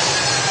 yeah.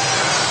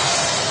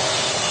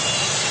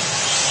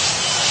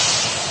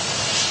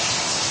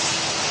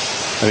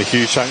 And a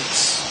huge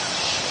thanks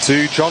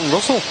to John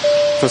Russell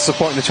for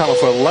supporting the channel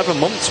for 11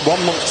 months.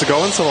 1 month to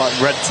go until that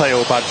red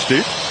tail badge,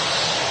 dude.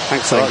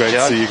 Thanks a lot, great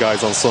John. to see you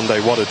guys on Sunday.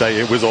 What a day.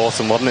 It was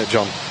awesome, wasn't it,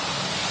 John?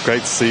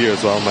 Great to see you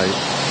as well, mate.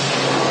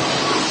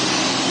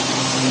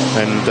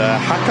 And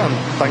Hakan,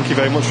 thank you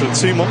very much for the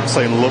 2 months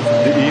saying love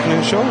the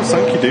evening shows.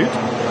 Thank you, dude.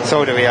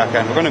 So do we,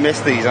 Ken. We're going to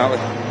miss these, aren't we?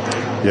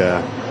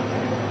 Yeah,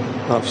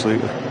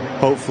 absolutely.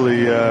 Hopefully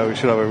we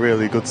should have a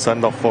really good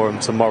send-off for him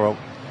tomorrow.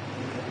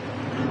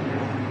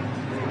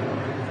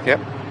 Yep.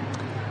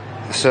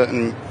 A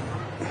certain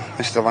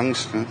Mr.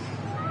 Langston.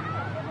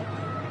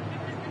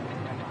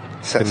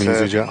 In the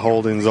EasyJet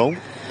holding zone.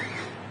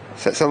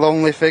 Sets a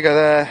lonely figure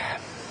there.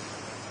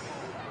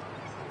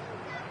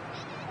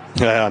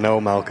 Yeah, I know,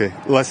 Malky.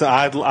 Listen,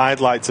 I'd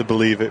like to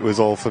believe it was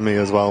all for me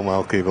as well,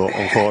 Malky, but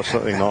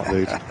unfortunately not,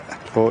 dude.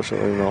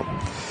 Unfortunately not.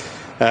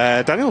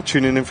 Daniel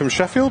tuning in from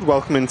Sheffield,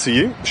 welcome into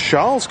you.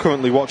 Charles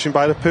currently watching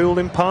by the pool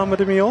in Palma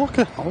de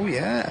Mallorca. Oh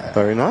yeah.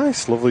 Very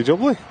nice, lovely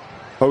jubbly.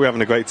 Hope we're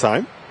having a great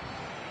time.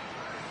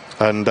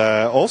 And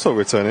also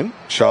returning,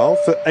 Charles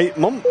for 8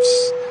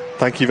 months.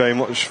 Thank you very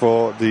much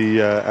for the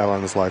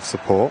Airliners Live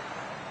support.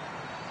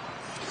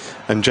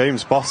 And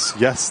James Boss,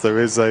 yes, there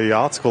is a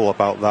article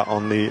about that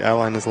on the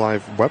Airliners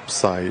Live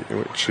website,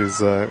 which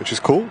is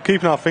cool.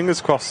 Keeping our fingers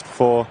crossed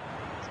for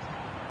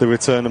the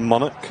return of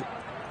Monarch.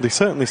 They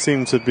certainly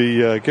seem to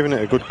be giving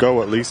it a good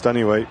go, at least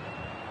anyway.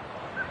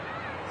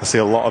 I see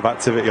a lot of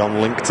activity on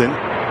LinkedIn.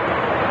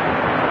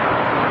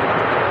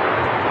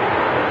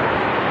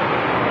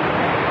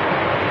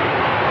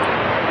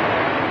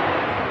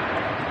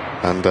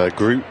 And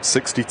Groot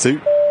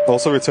 62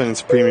 also returning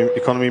to Premium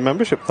Economy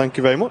membership. Thank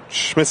you very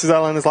much. Mrs.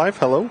 Airliners Live,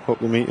 hello. Hope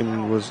the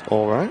meeting was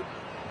alright.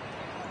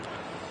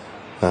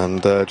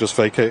 And just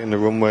vacating the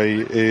runway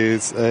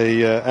is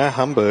a Air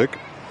Hamburg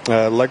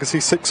Legacy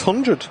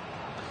 600.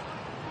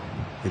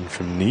 In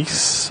from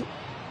Nice.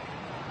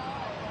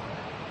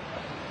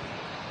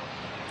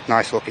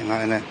 Nice looking,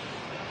 that, isn't it?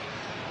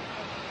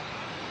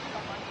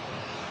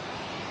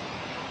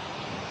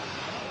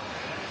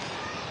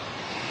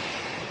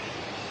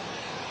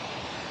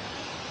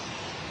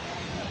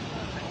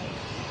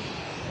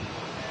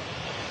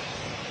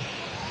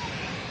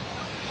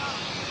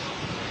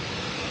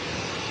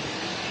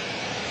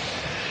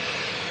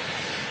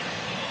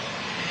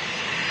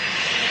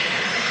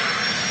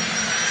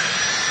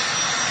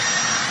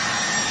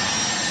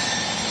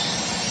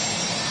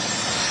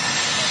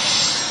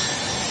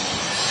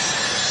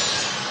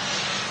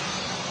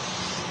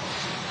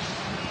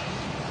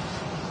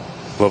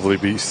 Lovely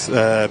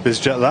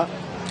bizjet that.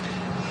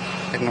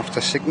 Heading off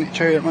to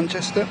Signature here at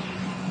Manchester.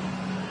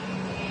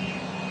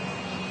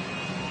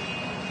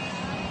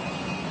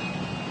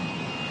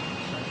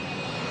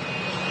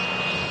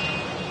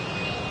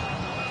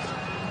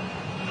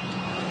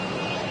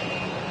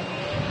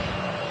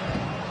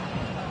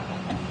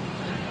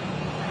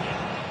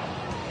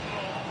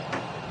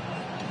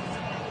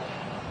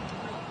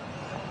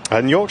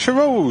 And Yorkshire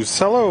Rose,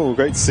 hello,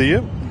 great to see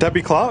you.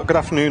 Debbie Clark, good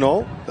afternoon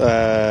all.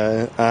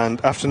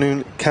 And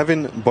afternoon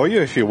Kevin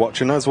Boyer, if you're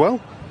watching as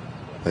well.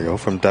 There you go,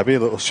 from Debbie, a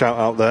little shout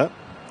out there.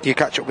 Do you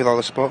catch up with all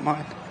the sport,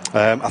 Martin?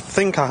 I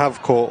think I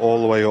have caught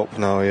all the way up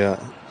now, yeah.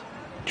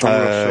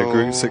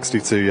 Group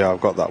 62, yeah,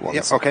 I've got that one.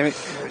 Yep,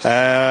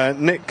 okay.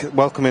 Nick,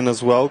 welcome in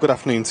as well, good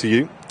afternoon to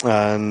you.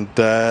 And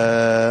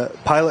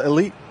Pilot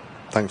Elite,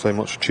 thanks very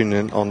much for tuning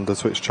in on the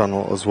Twitch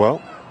channel as well.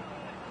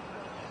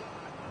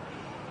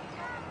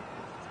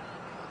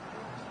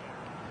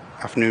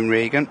 Afternoon,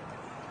 Regan.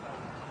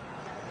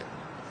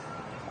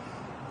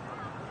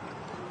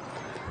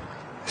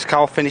 Has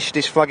Carl finished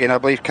his flagging? I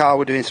believe Carl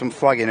were doing some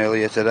flagging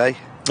earlier today.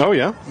 Oh,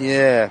 yeah?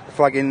 Yeah,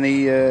 flagging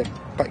the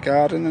back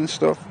garden and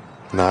stuff.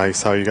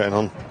 Nice, how are you getting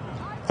on?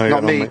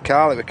 Not me,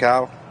 Carl, it was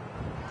Carl.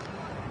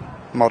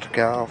 Mod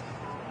Carl.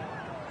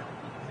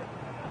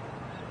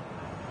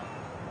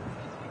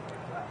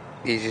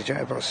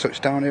 EasyJet about to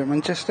touch down here at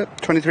Manchester.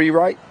 23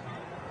 right.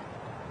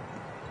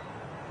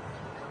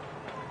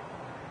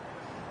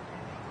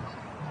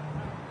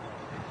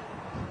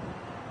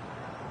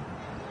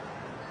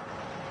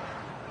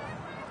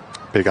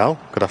 Big Al,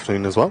 good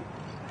afternoon as well.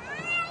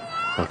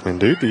 Welcome in,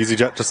 dude. The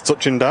EasyJet just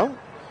touching down.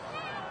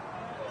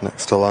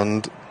 Next to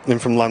land in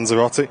from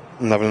Lanzarote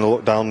and having a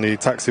look down the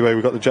taxiway.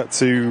 We've got the Jet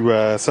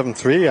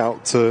 273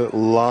 out to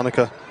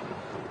Larnaca,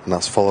 and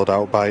that's followed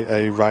out by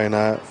a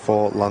Ryanair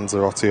for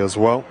Lanzarote as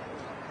well.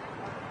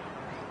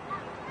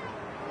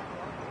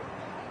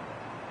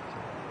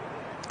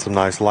 Some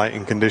nice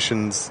lighting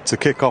conditions to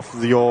kick off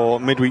your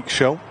midweek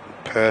show.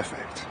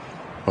 Perfect.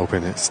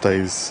 Hoping it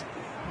stays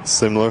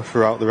similar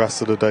throughout the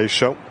rest of the day's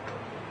show.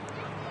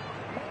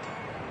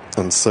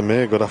 And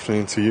Samir, good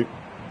afternoon to you.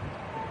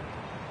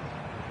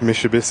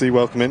 Mishabisi,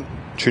 welcome in.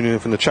 Tuning in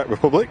from the Czech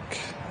Republic.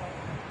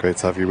 Great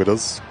to have you with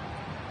us.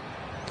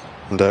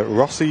 And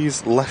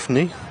Rossi's left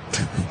knee.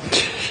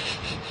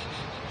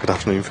 Good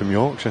afternoon from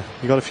Yorkshire.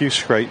 You got a few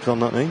scrapes on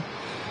that knee?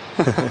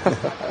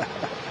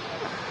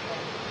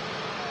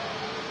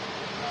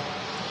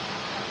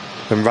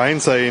 And Ryan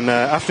saying,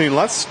 afternoon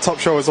lads, top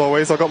show as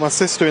always. I got my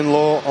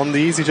sister-in-law on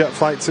the EasyJet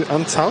flight to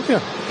Antalya.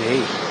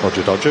 Hey.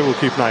 Roger Dodger, we'll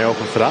keep an eye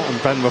open for that.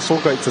 And Ben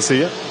Russell, great to see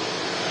you.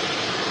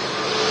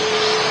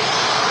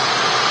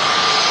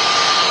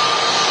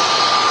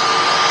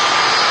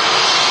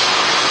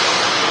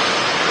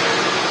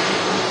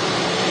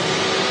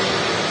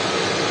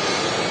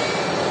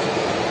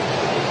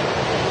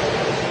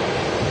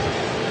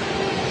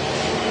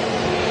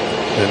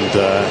 And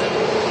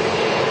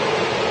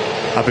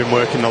I've been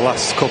working the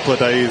last couple of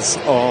days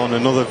on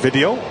another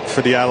video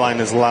for the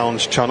Airliners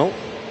Lounge channel,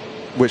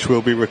 which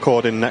we'll be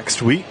recording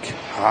next week.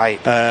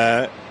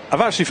 I've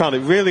actually found it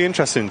really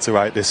interesting to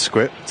write this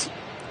script,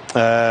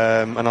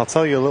 and I'll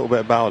tell you a little bit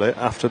about it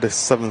after this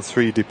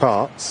 7-3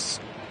 departs.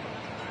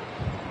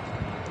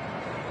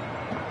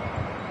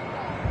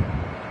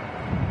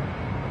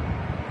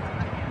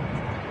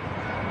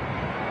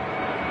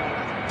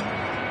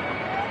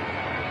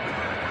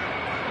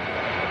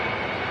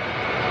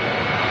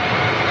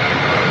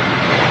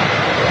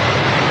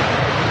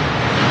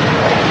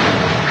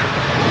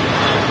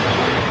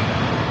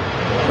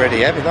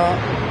 Pretty heavy,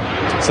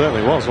 that. It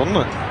certainly was, wasn't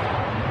it?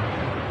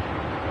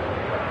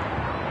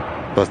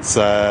 But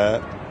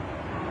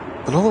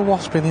another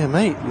wasp in here,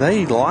 mate.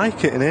 They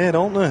like it in here,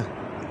 don't they?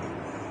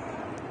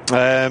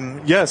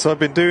 Yeah, so I've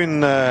been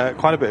doing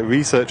quite a bit of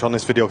research on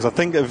this video, because I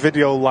think a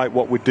video like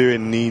what we're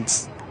doing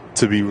needs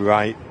to be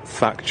right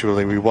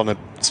factually. We want to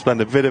spend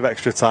a bit of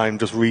extra time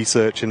just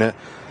researching it.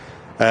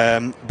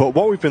 But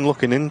what we've been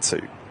looking into,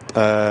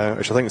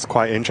 which I think is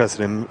quite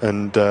interesting,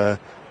 and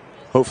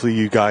hopefully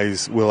you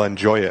guys will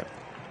enjoy it,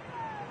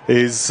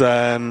 is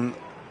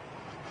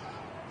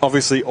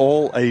obviously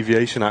all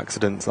aviation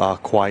accidents are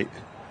quite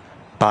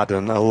bad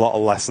and a lot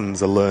of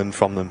lessons are learned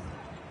from them.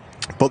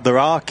 But there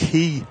are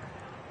key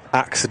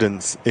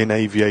accidents in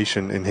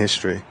aviation in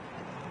history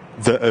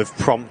that have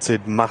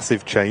prompted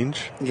massive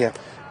change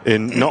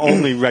in not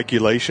only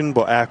regulation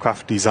but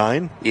aircraft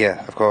design.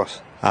 Yeah, of course.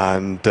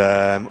 And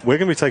we're going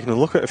to be taking a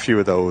look at a few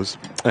of those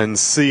and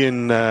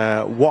seeing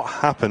what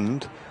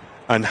happened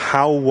and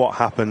how what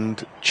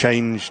happened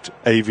changed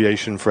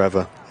aviation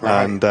forever.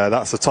 Right. And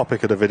that's the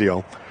topic of the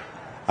video.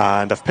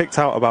 And I've picked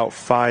out about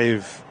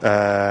 5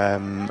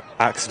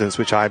 accidents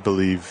which I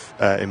believe,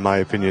 in my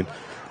opinion,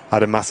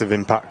 had a massive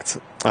impact.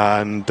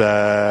 And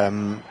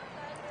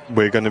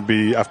we're going to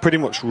be... I've pretty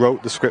much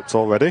wrote the script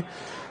already.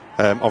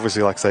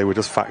 Obviously, like I say, we're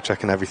just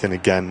fact-checking everything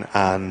again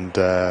and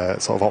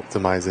sort of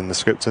optimising the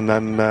script. And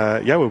then,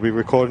 yeah, we'll be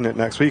recording it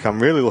next week.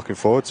 I'm really looking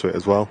forward to it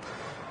as well.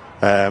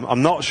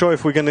 I'm not sure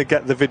if we're going to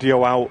get the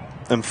video out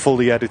and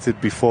fully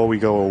edited before we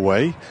go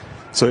away.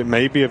 So it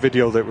may be a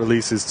video that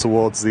releases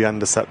towards the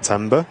end of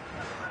September.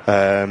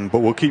 But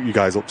we'll keep you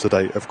guys up to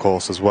date, of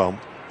course, as well.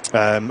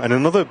 And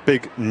another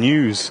big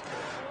news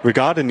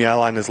regarding the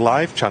Airliners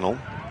Live channel,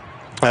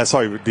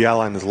 sorry, the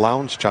Airliners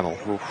Lounge channel,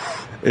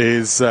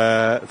 is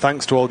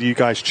thanks to all you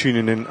guys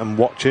tuning in and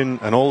watching,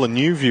 and all the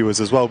new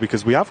viewers as well,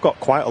 because we have got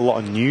quite a lot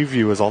of new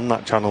viewers on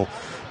that channel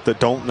that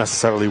don't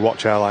necessarily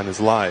watch Airliners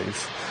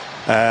Live.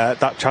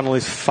 That channel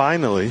is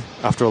finally,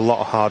 after a lot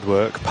of hard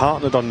work,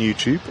 partnered on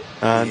YouTube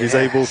and is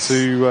able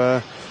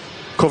to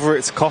cover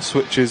its costs,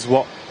 which is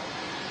what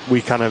we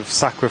kind of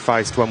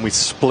sacrificed when we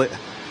split.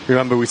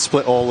 Remember, we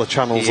split all the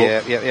channels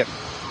up.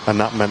 And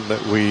that meant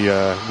that we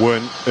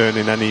weren't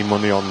earning any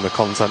money on the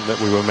content that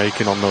we were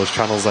making on those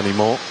channels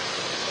anymore.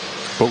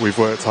 But we've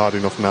worked hard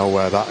enough now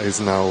where that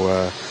is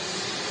now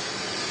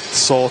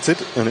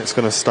sorted, and it's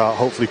going to start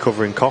hopefully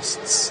covering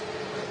costs.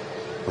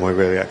 And we're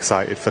really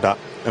excited for that.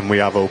 And we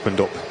have opened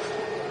up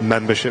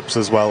memberships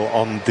as well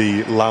on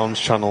the Lounge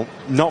channel.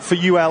 Not for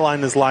you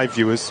Airliners Live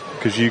viewers,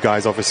 because you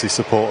guys obviously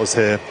support us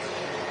here,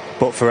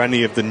 but for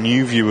any of the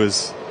new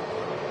viewers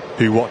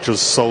who watch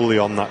us solely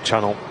on that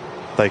channel,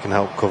 they can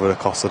help cover the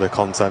cost of the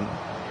content.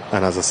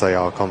 And as I say,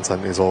 our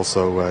content is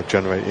also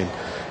generating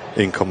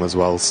income as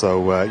well.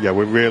 So yeah,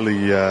 we're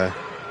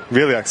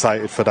really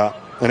excited for that.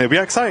 And it'll be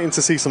exciting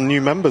to see some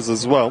new members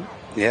as well.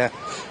 Yeah.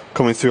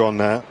 Coming through on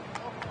there.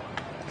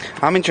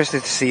 I'm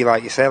interested to see,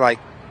 like you say, like,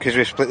 because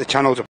we've split the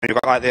channels up, and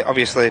you've got like the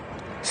obviously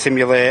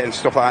simulate and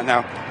stuff like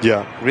that now.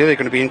 Yeah. Really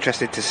going to be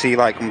interested to see,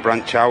 like, and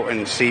branch out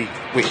and see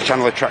which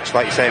channel attracts,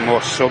 like you say,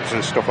 more subs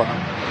and stuff like that.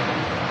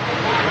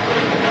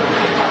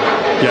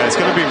 Yeah, it's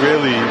going to be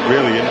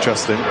really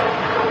interesting,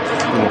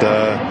 and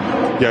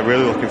yeah,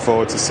 really looking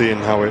forward to seeing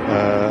how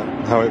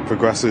it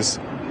progresses.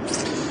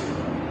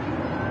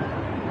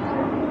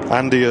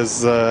 Andy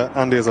has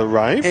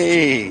arrived.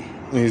 Hey.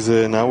 He's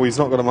here now. He's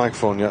not got a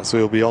microphone yet, so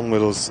he'll be on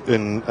with us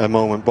in a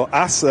moment. But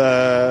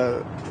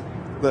Asad,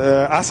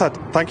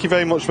 thank you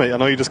very much, mate. I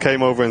know you just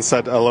came over and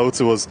said hello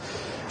to us,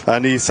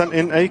 and he sent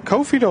in a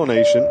Ko-fi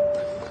donation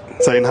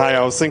saying, "Hi,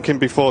 I was thinking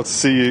before to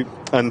see you,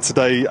 and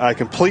today I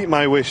complete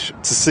my wish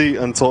to see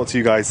and talk to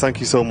you guys.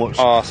 Thank you so much."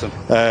 Awesome.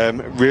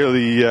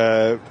 Really,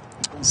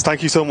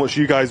 thank you so much.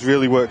 You guys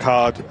really work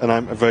hard, and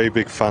I'm a very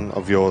big fan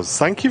of yours.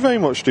 Thank you very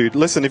much, dude.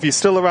 Listen, if you're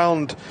still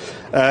around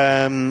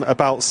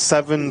about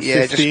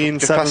 7:15,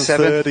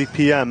 7:30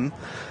 p.m.,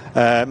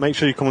 make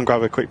sure you come and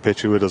grab a quick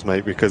picture with us,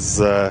 mate, because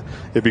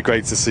it'd be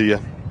great to see you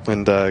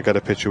and get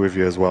a picture with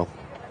you as well.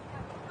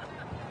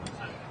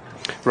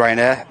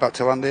 Ryanair, about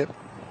to land here.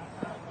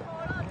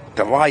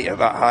 The light at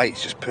that height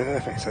is just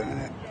perfect, isn't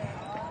it?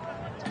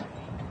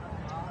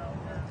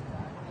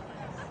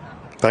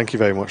 Thank you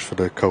very much for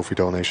the Ko-fi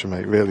donation,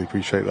 mate. Really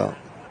appreciate that.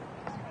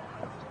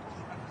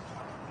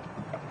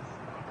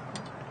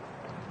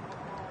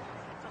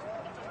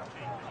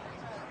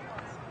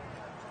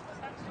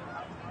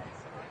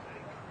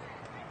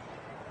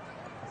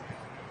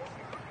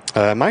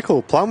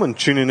 Michael Plowman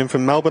tuning in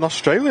from Melbourne,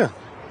 Australia.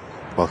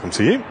 Welcome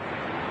to you.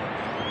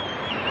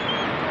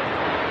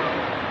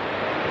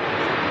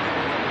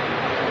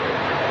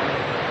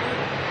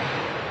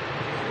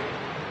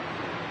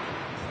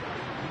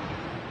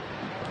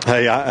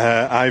 Hey,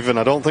 Ivan,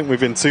 I don't think we've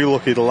been too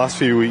lucky the last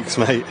few weeks,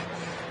 mate.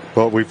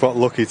 But we've got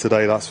lucky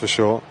today, that's for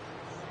sure.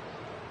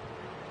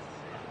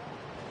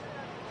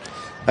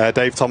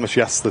 Dave Thomas,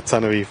 yes, the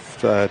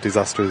Tenerife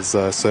disaster is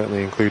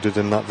certainly included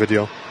in that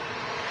video.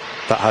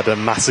 That had a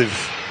massive,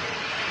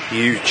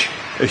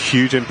 a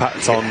huge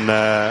impact on,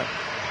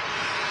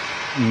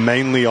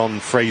 mainly on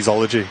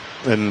phraseology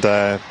and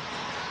how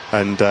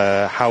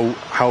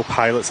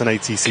pilots and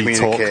ATC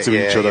talk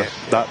to each other.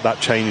 Yeah. That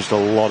changed a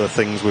lot of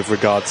things with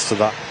regards to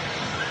that.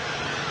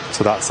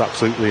 So that's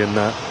absolutely in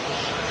there.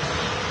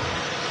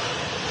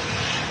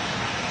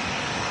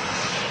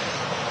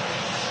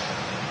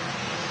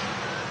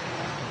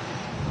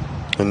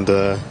 And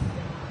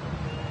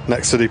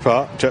next to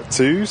depart, Jet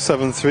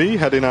 273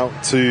 heading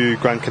out to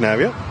Gran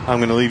Canaria. I'm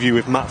going to leave you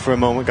with Matt for a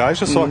moment, guys,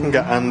 just so I can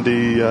get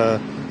Andy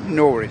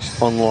Norris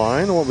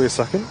online. It won't be a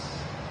second.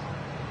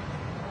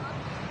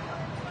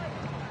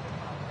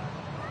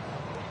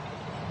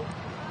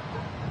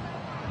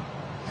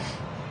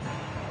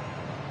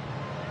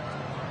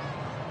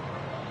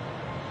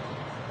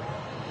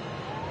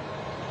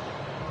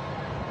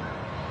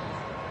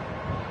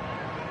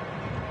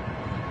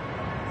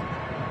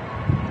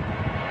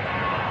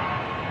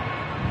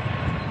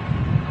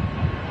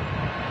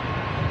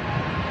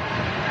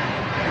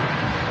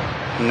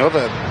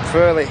 Another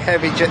fairly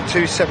heavy Jet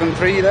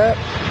 273 there.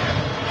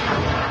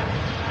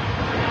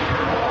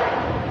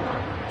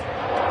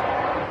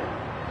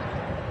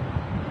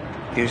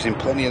 Using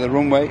plenty of the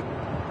runway.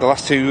 The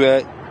last two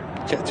Jet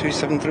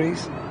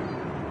 273s.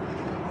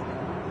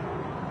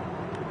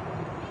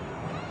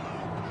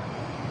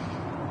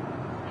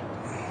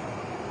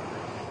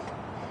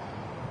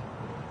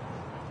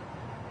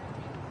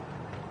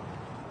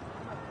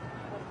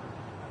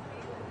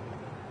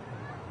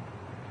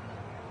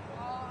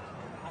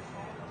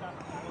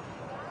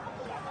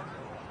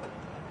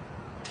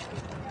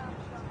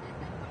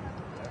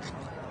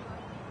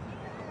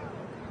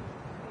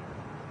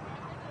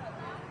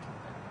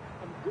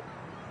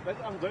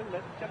 I'm going.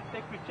 Let's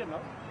take picture now.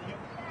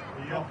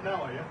 Are you off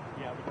now, are you?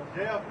 Yeah.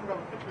 Yeah, I can grab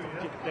a picture,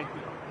 yeah. Thank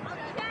you.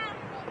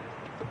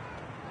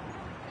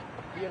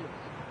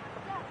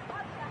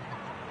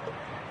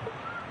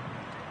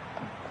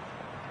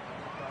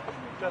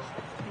 Just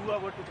 2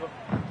 hours to go.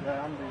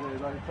 Yeah, Andy,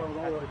 they told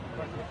all those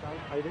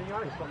I think I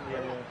some of the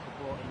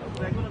support.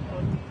 They're going to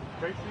put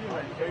KC,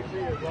 mate. KC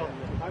as well.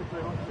 Thanks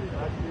very much, Steve.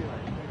 Nice to see you,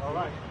 mate. All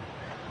right.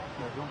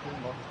 No, don't think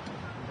much.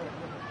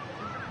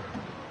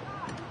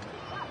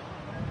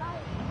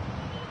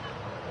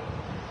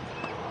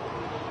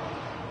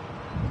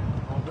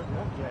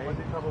 Yeah, when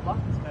did you travel back?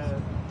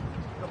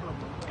 Couple of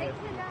months.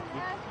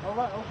 Oh,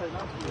 right, okay,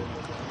 nice to see you.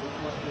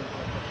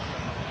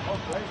 Oh,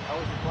 great. How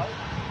was your flight?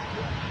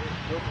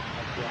 Good.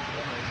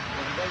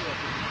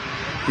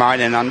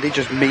 Mine and Andy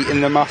just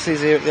meeting the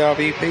masses here at the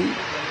RVP.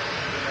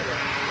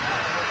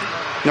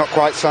 Not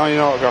quite signing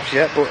autographs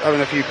yet, but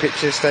having a few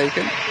pictures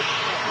taken.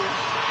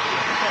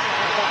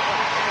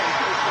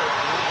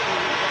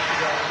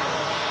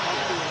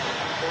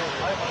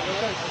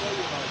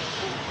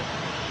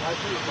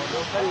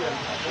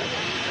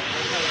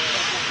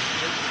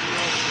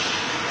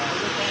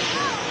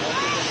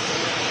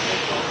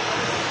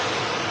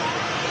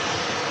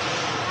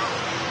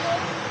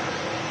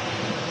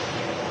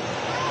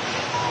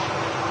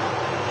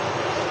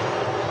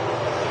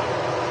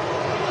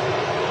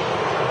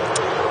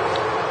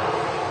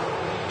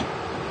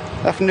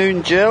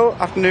 Afternoon, Jill.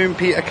 Afternoon,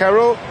 Peter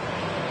Carroll.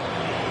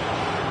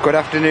 Good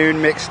afternoon,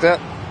 Mixter.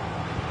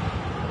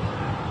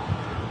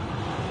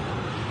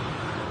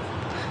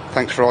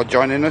 Thanks for all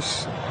joining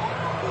us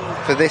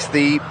for this,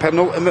 the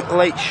penultimate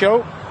late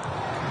show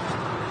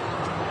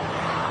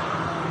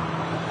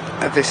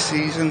of this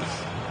season.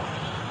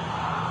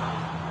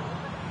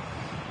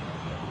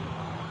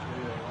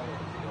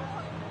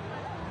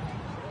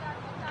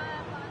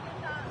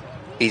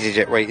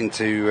 EasyJet waiting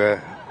to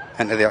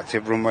enter the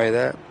active runway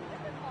there.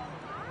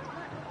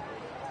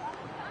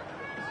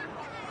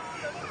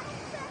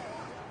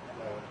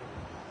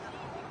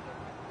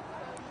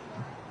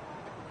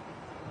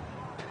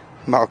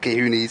 Malky,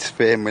 who needs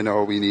fame when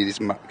all we need is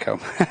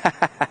Matcom?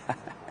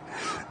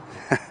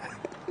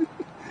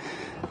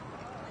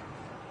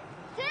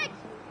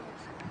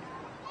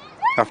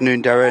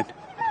 Afternoon, Darren.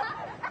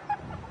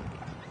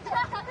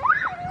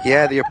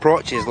 Yeah, the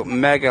approaches look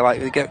mega, like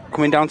they get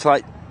coming down to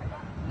like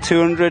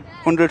 200,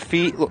 100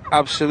 feet, look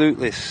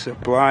absolutely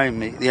sublime.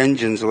 The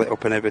engines are lit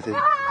up and everything.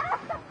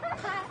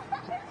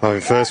 Oh,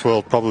 first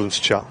world problems,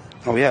 chat.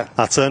 Oh yeah.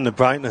 I turned the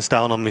brightness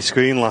down on my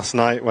screen last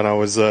night when I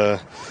was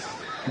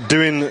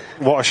doing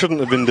what I shouldn't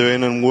have been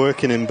doing and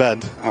working in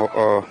bed.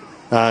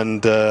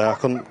 And I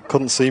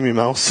couldn't see me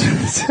mouse.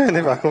 Turn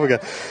it back up again.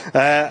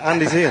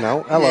 Andy's here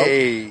now. Hello.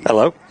 Yay.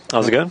 Hello.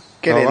 How's it going?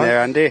 Get in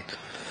there, Andy.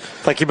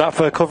 Thank you, Matt,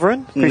 for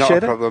covering. Appreciate Not a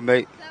it. problem,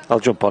 mate. I'll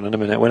jump on in a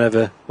minute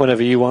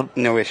whenever you want.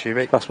 No issue,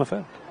 mate. That's my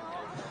phone.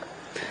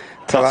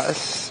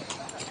 That's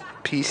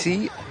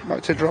PC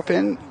about to drop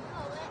in.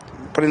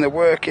 Putting the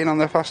work in on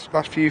the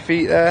last few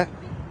feet there.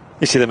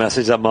 You see the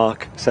message that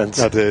Mark sent?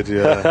 I did,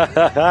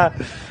 yeah.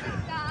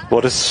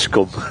 What a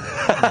scum.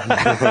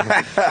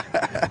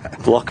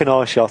 Blocking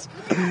our shot.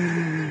 Look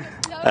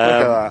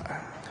at that.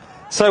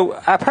 So,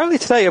 apparently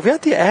today, have we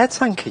had the air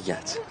tanker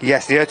yet?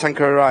 Yes, the air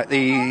tanker arrived.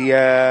 The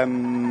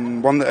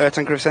one that air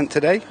tanker have sent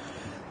today.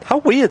 How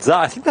weird is that?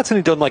 I think that's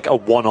only done like a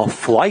one-off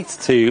flight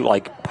to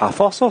like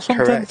Paphos or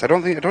something. Correct. I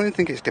don't even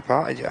think it's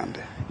departed yet,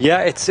 Andy.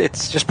 Yeah, it's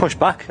just pushed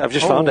back. I've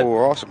just found it. Oh,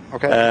 awesome.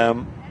 Okay.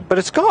 But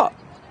it's got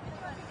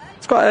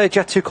a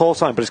Jet 2 call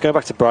sign, but it's going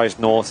back to Bryce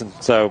Norton,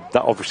 so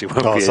that obviously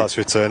won't be. So that's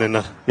returning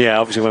now. Yeah,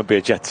 obviously won't be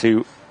a Jet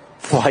 2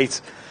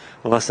 flight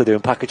unless they're doing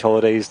package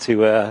holidays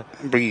to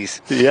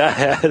Breeze.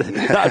 Yeah,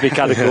 that'd be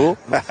kind of cool.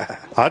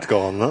 I'd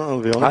go on that.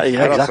 I'll be honest.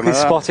 Yeah, exactly.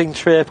 Spotting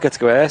trip, get to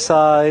go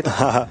airside.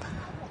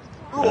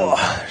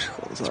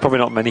 There's probably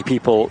not many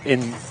people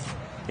in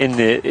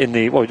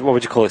the what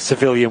would you call it,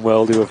 civilian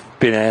world who have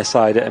been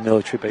airside at a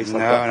military base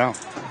like that. No.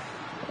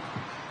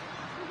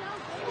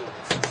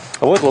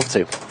 I would love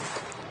to.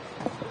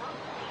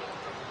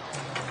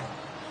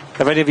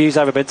 Have any of you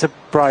ever been to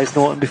Bryce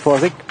Norton before? I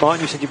think,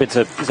 Martin, you said you've been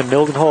to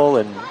Mildenhall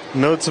and...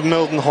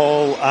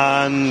 Mildenhall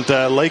and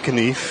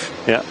Lakenheath.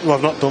 Yeah. Well,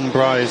 I've not done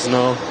Bryce,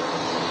 no.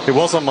 It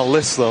was on my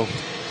list, though.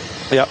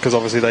 Yeah. Because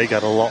obviously they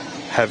get a lot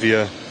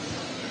heavier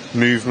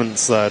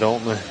movements there,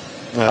 don't they?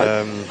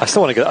 I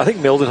still want to go. I think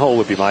Mildenhall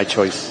would be my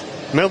choice.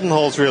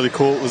 Mildenhall's really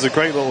cool. There's a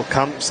great little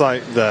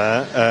campsite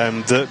there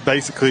that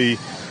basically,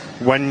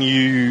 when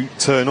you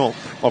turn up,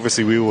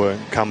 obviously we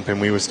weren't camping,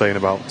 we were staying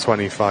about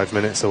 25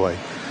 minutes away.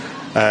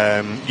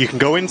 You can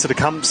go into the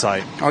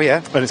campsite. Oh,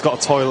 yeah. And it's got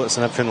toilets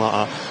and everything like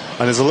that.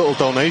 And there's a little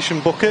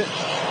donation bucket.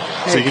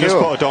 So you can just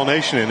put a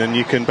donation in and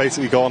you can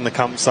basically go on the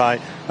campsite,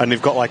 and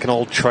they've got like an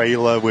old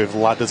trailer with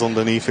ladders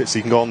underneath it, so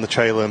you can go on the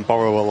trailer and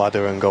borrow a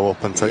ladder and go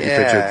up and take your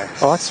picture.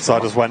 Oh, that's so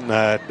I just went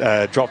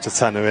there, dropped a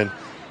tenner in,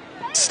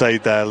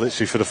 stayed there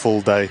literally for the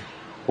full day.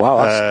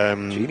 Wow,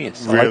 that's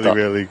genius. I like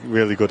that.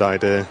 Really good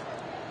idea.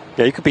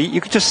 Yeah,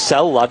 you could just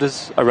sell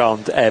ladders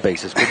around air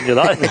bases, couldn't you?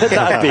 That'd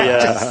be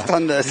just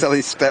stand there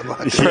selling step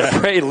ladders. Yeah.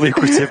 Pretty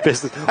lucrative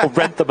business. Or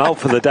rent them out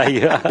for the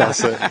day.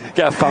 That's it.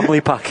 Get a family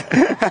pack.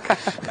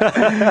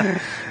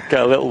 Get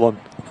a little one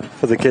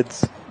for the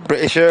kids.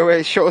 British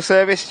Airways shuttle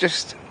service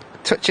just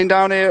touching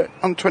down here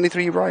on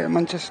 23 right at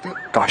Manchester.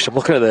 Gosh, I'm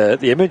looking at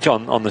the image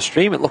on the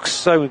stream. It looks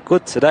so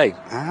good today.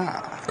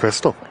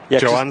 Crystal. Yeah,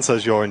 Joanne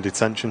says you're in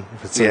detention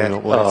for turning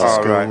up late Oh, to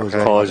school. right,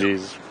 okay.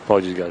 Apologies,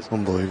 guys.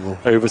 Unbelievable.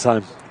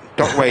 Overtime.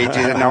 Got wages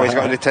and now he's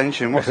got a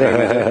detention. What's going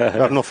on? I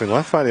have nothing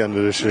left by the end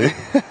of this year.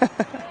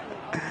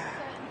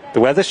 The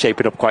weather's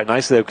shaping up quite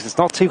nicely though, because it's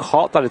not too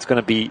hot that it's going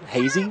to be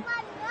hazy.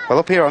 Well,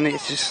 up here on it,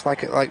 it's just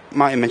like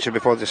Martin mentioned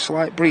before, there's a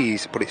slight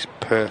breeze, but it's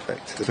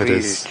perfect. The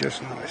breeze is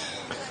just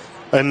nice.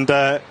 And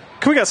can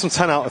we get some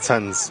 10 out of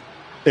 10s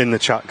in the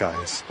chat,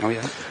 guys? Oh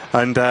yeah.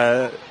 And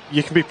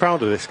you can be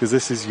proud of this because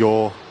this is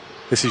your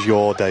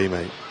day,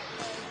 mate.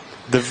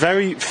 The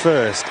very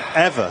first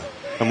ever,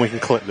 and we can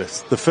clip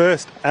this, the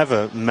first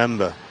ever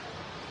member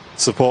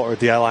supporter of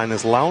the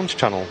Airliners Lounge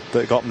channel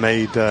that got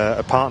made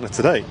a partner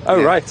today.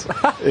 Oh, right.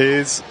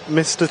 is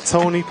Mr.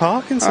 Tony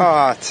Parkinson.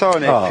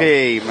 Tony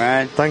P,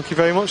 man. Thank you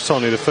very much,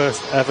 Tony, the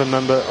first ever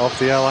member of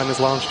the Airliners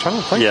Lounge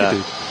channel. Thank you,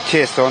 dude.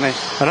 Cheers, Tony.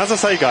 And as I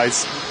say,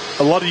 guys,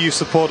 a lot of you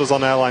support us on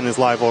Airliners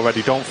Live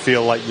already. Don't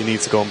feel like you need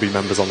to go and be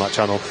members on that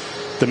channel.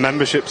 The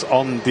memberships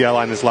on the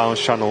Airliners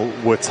Lounge channel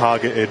were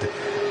targeted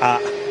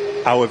at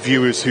our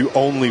viewers who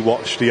only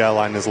watch the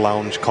Airliners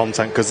Lounge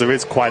content, because there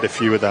is quite a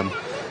few of them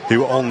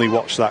who only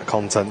watch that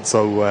content.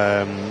 So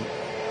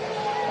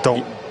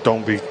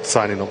don't be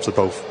signing up to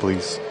both,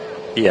 please.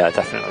 Yeah,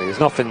 definitely. There's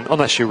nothing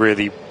unless you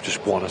really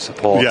just want to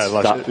support.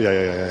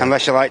 Yeah,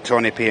 unless you like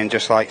Tony P and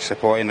just like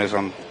supporting us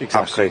on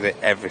absolutely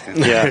everything.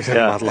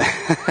 Yeah.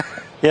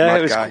 Yeah,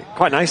 it was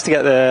quite nice to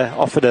get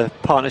offered a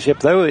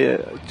partnership though,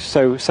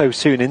 so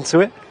soon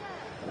into it,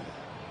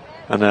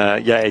 and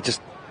it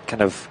just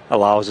kind of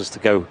allows us to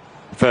go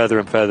further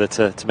and further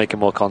to making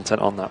more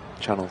content on that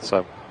channel.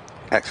 So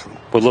excellent,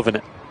 we're loving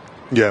it.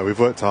 Yeah, we've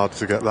worked hard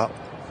to get that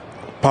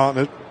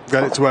partnered,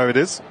 get it to where it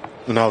is.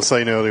 And I was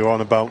saying earlier on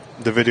about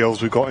the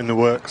videos we've got in the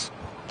works.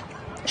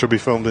 Should be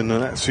filmed in the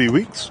next few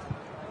weeks.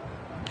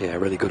 Yeah,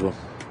 really good one.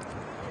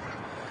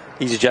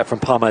 EasyJet from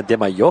Palma de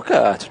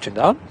Mallorca touching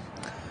down.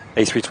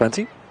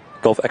 A320,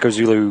 Golf Echo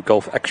Zulu,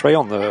 Golf X-Ray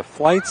on the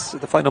flights.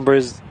 The flight number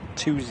is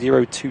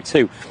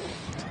 2022.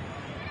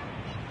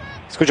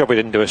 It's a good job we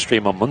didn't do a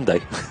stream on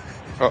Monday.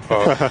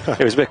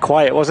 It was a bit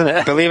quiet, wasn't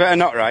it? Believe it or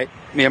not, right,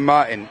 me and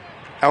Martin,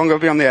 how long have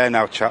we been on the air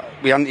now, chat?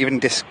 We haven't even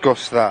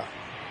discussed that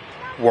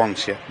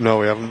once yet. No,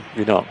 we haven't.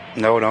 You're not?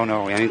 No,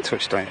 we haven't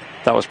touched on it.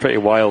 That was pretty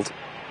wild.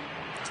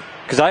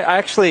 Because I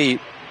actually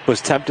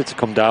was tempted to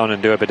come down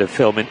and do a bit of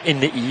filming in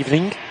the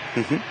evening.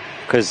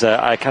 Because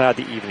I kind of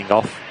had the evening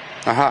off.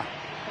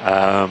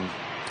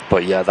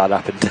 But yeah, that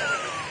happened.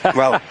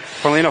 Well,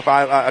 funnily enough,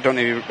 I don't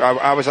know.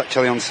 I was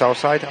actually on the south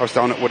side. I was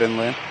down at Wooden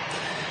Lane,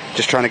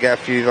 just trying to get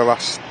a few of the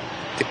last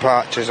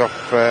departures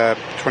off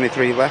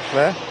 23 left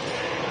there.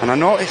 And I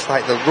noticed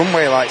like the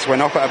runway lights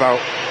went off at about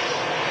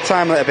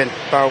time that had been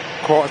about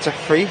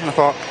 2:45, and I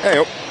thought, hey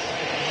up,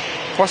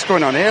 what's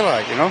going on here,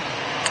 like, you know?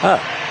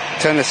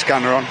 Turn the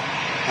scanner on,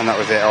 and that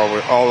was it.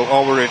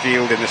 All were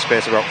revealed in the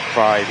space of about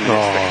 5 minutes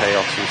of the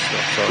chaos and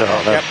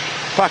stuff. So yep,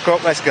 pack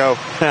up, let's go.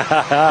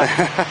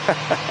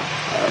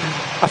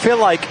 I feel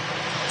like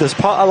there's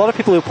a lot of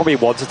people who probably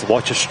wanted to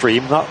watch a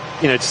stream that,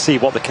 you know, to see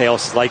what the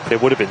chaos is like, but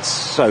it would have been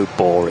so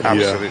boring.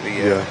 Absolutely,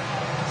 yeah.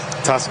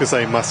 Tasker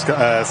saying my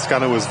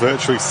scanner was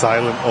virtually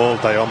silent all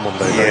day on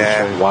Monday.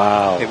 Yeah,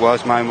 wow. It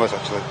was, mine was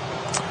actually.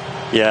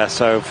 Yeah,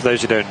 so for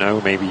those who don't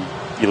know, maybe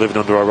you're living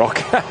under a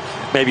rock.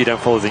 Maybe you don't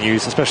follow the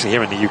news, especially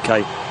here in the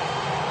UK.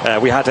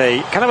 We had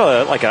a kind of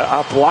a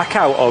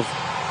blackout of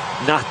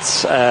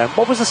NATS.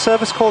 What was the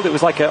service called? It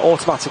was like an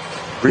automatic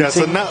routing. Yeah,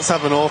 so NATS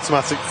have an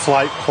automatic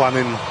flight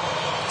planning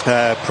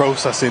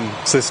processing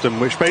system,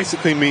 which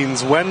basically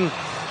means when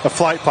a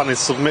flight plan is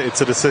submitted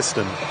to the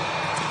system,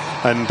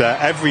 and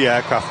every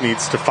aircraft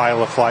needs to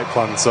file a flight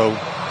plan, so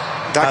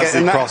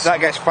that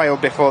gets filed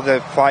before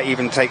the flight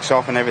even takes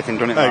off and everything,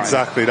 doesn't it?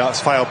 Exactly, that's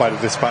filed by the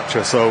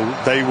dispatcher, so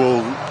they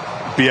will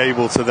be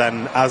able to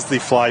then, as they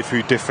fly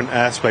through different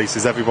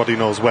airspaces, everybody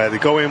knows where they're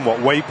going, what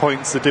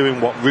waypoints they're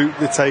doing, what route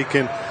they're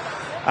taking,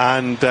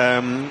 and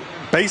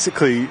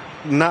basically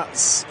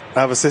NATS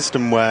have a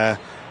system where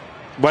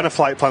when a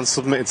flight plan's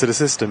submitted to the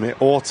system,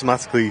 it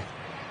automatically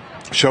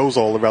shows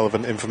all the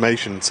relevant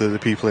information to the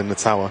people in the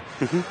tower.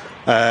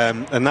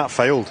 And that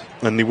failed,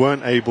 and they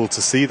weren't able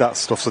to see that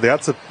stuff, so they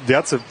had to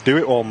do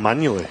it all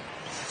manually.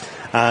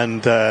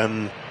 And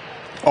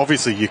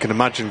obviously you can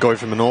imagine going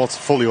from a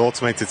fully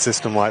automated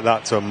system like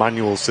that to a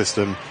manual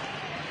system,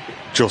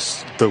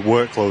 just the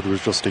workload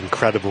was just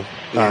incredible.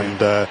 And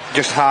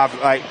just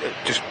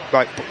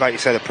like you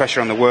said, the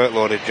pressure on the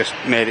workload had just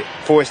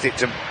forced it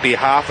to be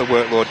half the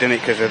workload,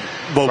 didn't it?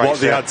 What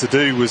they had to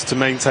do was, to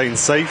maintain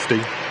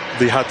safety,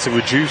 they had to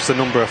reduce the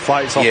number of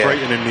flights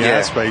operating in the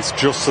airspace,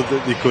 just so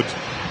that they could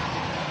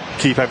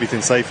keep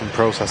everything safe and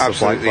process the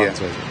flight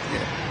plans.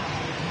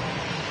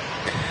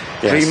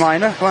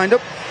 Dreamliner lined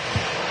up.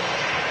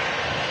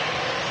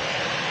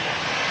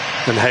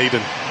 And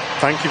Hayden,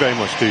 thank you very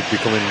much, dude,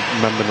 becoming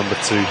member number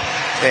 2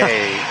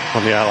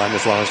 on the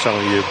Airliners Lounge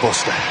channel. You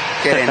Buster.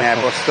 Get in there,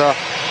 Buster.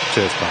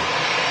 Cheers, pal.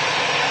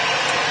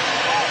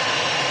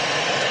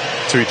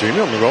 Tui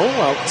Junior on the roll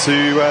out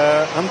to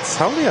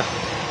Antalya.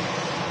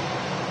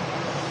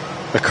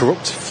 A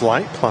corrupt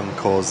flight plan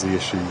caused the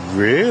issue.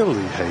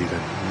 Really, Hayden?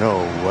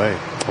 No way.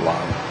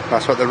 Wow.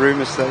 That's what the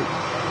rumours say.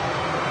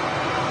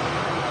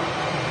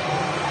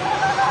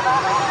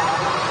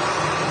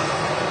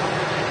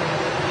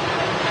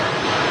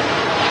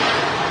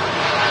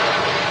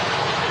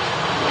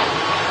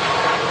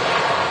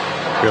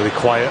 Really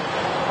quiet.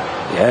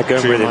 Yeah,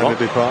 going really long.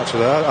 Departure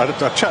there. I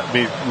checked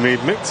me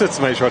mixer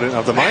to make sure I didn't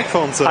have the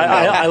microphone turned on.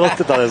 I looked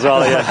at that as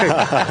well,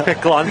 yeah. Quick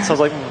glance, I was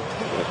like,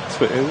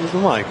 is the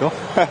mic off?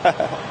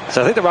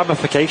 So I think the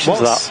ramifications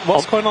of that.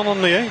 What's going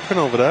on the apron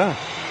over there?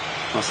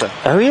 What's that?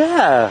 Oh,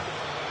 yeah.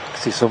 I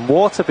see some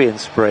water being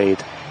sprayed.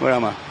 Where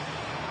am I?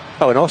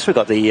 Oh, and also we've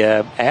got the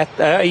air.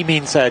 He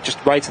means just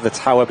right in the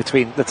tower,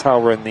 between the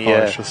tower and the.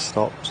 It's just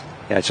stopped.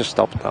 Yeah, it's just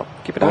stopped now.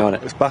 Keep an eye on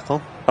it. It's back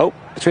on. Oh,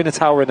 between the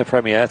tower and the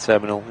Premier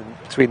terminal,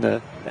 between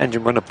the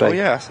engine run-up bay. Oh,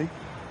 yeah, I see.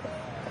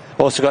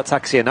 Also got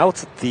taxiing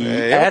out the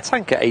air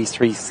tanker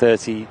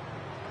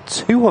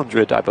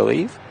A330-200, I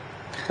believe.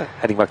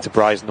 Heading back to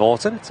Bryce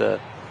Norton. It's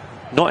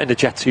not in the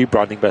Jet 2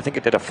 branding, but I think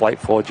it did a Flight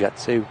 4 Jet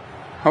 2.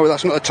 Oh,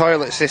 that's not a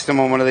toilet system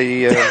on one of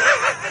the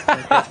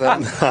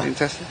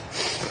interesting.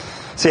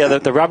 So yeah,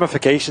 the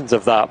ramifications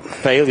of that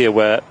failure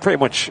were pretty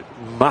much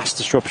mass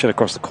disruption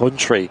across the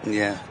country.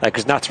 Yeah.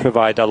 Because NATS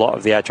provide a lot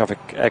of the air traffic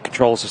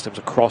control systems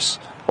across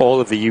all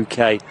of the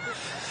UK.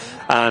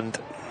 And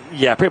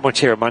yeah, pretty much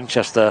here in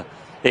Manchester,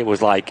 it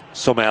was like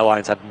some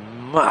airlines had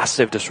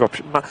massive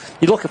disruption.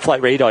 You look at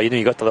flight radar, you know,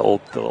 you got the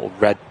little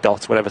red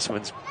dot whenever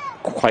someone's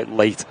quite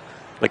late.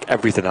 Like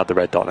everything had the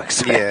red dot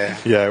next to it.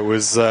 Yeah, it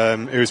was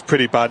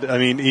pretty bad. I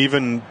mean,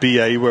 even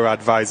BA were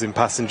advising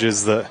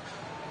passengers that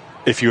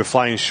if you were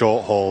flying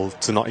short haul,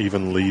 to not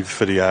even leave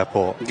for the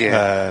airport.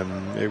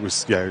 It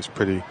was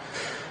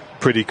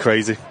pretty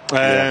crazy.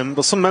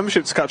 But some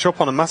membership to catch up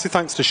on. A massive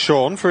thanks to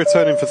Sean for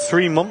returning for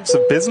 3 months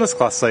of business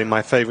class, saying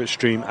my favourite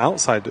stream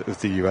outside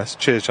of the US.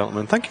 Cheers,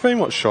 gentlemen. Thank you very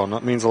much, Sean.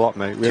 That means a lot,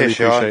 mate. Really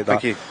appreciate that.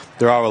 Thank you.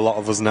 There are a lot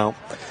of us now.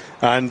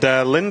 And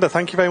Linda,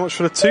 thank you very much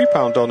for the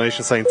 £2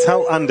 donation, saying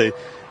tell Andy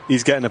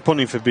he's getting a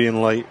punny for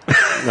being late.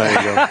 There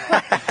you go.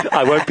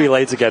 I won't be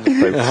late again,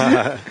 folks.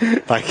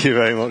 Thank you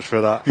very much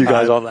for that. You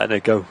guys aren't letting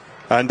it go.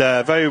 And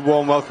very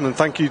warm welcome and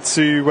thank you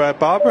to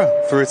Barbara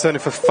for returning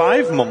for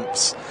 5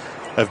 months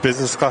of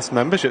business class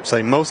membership,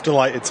 saying most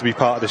delighted to be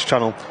part of this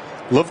channel.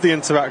 Love the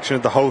interaction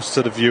of the hosts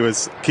to the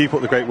viewers. Keep up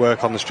the great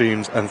work on the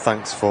streams, and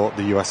thanks for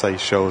the USA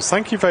shows.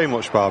 Thank you very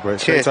much, Barbara.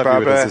 It's great to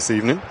have you with us this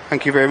evening.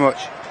 Thank you very much.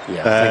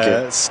 Yeah, thank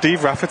you.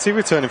 Steve Rafferty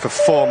returning for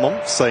 4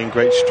 months, saying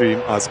great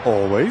stream as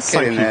always.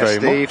 Thank you very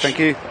much. Thank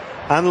you.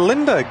 And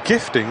Linda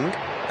gifting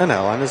an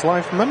Airliners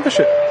Live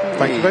membership.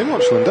 Thank you very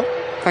much, Linda.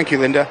 Thank you,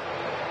 Linda.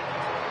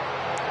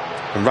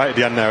 And right at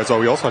the end there as well,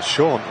 we also had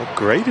Sean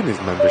upgrading his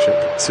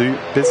membership to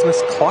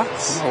business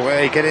class. Oh,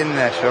 way, get in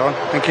there, Sean.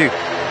 Thank you.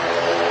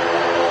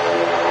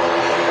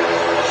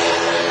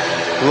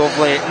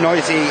 Lovely,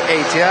 noisy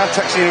ATR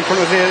taxiing in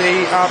front of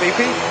the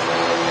RBP.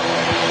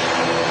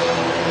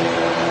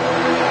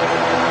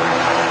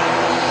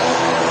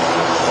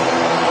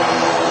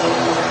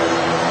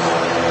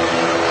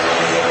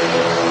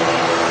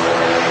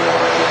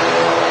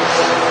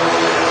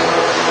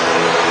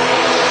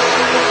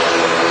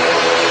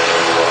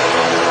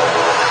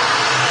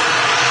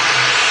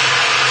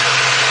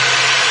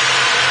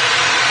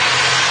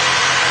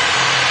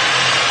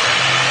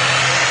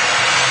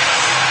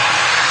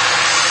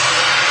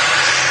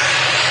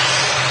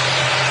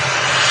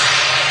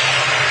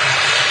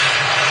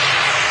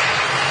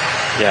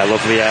 Yeah,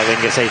 lovely Aer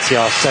Lingus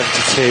ATR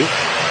 72.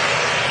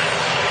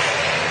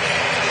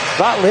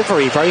 That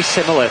livery, very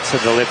similar to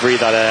the livery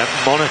that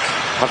Monarch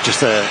have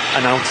just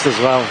announced as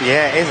well.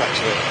 Yeah, it is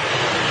actually.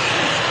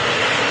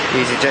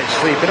 EasyJet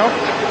sleeping off.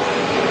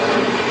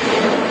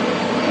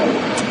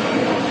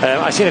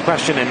 I seen a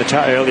question in the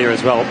chat earlier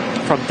as well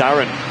from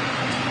Darren,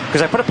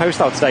 because I put a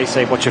post out today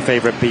saying, what's your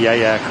favourite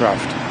BA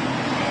aircraft?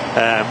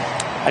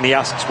 And he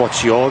asks,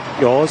 what's your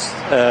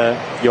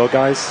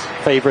guys'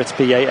 favourite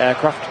BA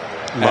aircraft?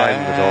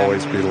 Mine would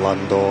always be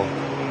Landor.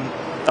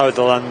 Oh,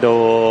 the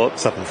Landor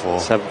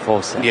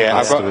 747. Yeah,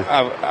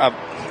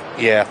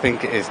 I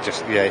think it is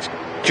just. Yeah, it's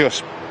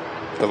just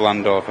the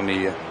Landor for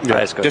me. Yeah,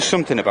 it's good. Just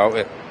something about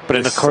it. But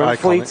in the current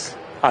fleet,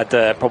 I'd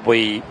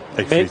probably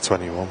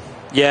A321.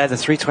 Yeah, the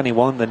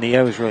 321, the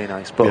Neo is really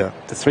nice, but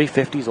the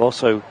 350 is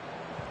also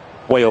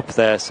way up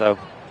there. So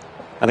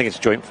I think it's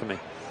joint for me.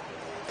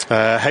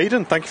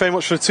 Hayden, thank you very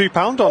much for the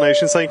 £2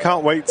 donation, saying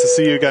can't wait to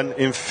see you again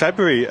in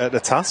February at the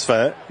TAS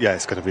Fair. Yeah,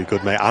 it's going to be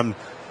good, mate. I'm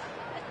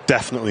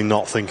definitely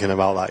not thinking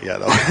about that yet,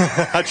 though.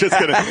 I'm just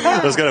going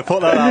to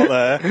put that out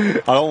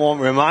there. I don't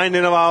want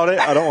reminding about it.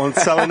 I don't want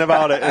telling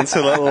about it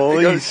until at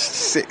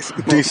least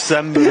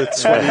December the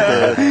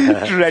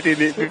 23rd.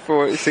 Dreading it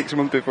before 6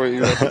 months before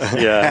you.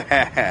 Yeah.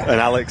 And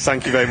Alex,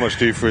 thank you very much,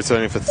 dude, for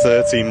returning for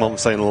 13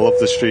 months, saying love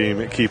the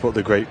stream. Keep up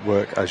the great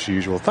work as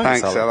usual.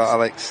 Thanks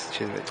Alex.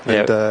 Cheers.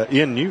 And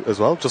Ian Newt as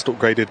well, just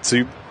upgraded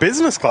to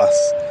business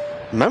class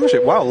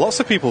membership. Wow, lots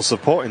of people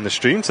supporting the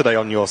stream today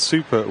on your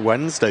Super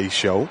Wednesday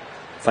show.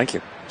 Thank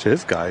you.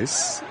 Cheers,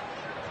 guys.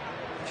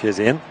 Cheers,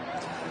 Ian.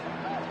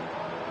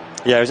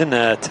 Yeah, I was in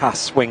the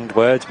TAS Winged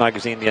Words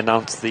magazine. They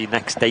announced the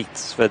next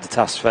dates for the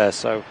TAS Fair,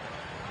 so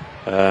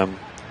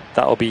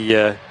that'll be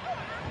in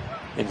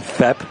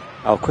Feb.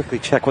 I'll quickly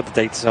check what the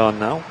dates are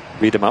now.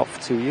 Read them out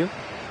to you.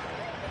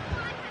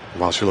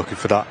 Whilst you're looking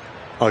for that,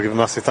 I'll give a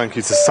massive thank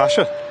you to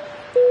Sasha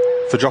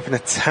for dropping a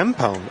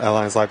 £10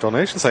 Airlines Live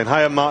donation, saying,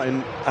 hiya,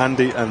 Martin,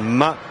 Andy and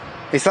Matt.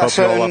 Is that hope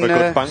you all have a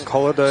good bank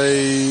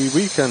holiday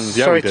weekend.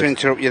 Yeah, sorry to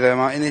interrupt you there,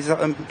 Martin. Is that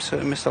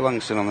certain Mr.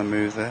 Langston on the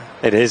move there?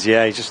 It is,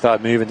 yeah. He just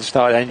started moving, just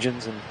started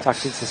engines and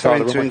taxis to start.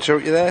 Sorry to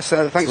interrupt you there.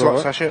 So thanks a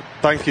lot, Sasha.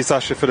 Thank you,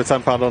 Sasha, for the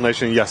 £10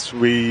 donation. Yes,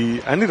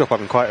 we ended up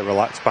having quite a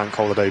relaxed bank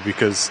holiday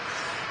because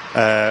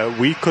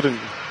we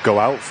couldn't go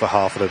out for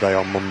half of the day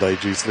on Monday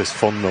due to this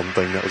fun run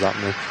thing that was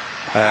happening.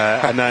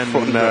 And then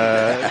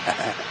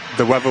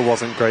the weather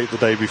wasn't great the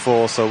day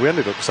before, so we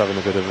ended up just having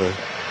a bit of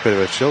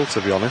a chill,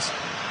 to be honest.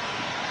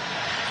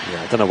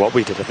 Yeah, I don't know what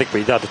we did. I think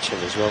we had a chill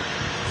as well.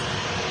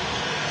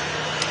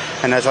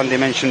 And as Andy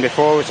mentioned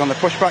before, it's on the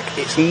pushback.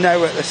 It's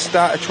now at the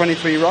start of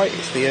 23 right.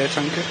 It's the air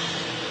tanker.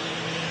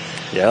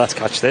 Yeah, let's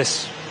catch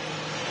this.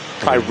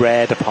 Quite a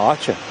rare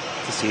departure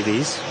to see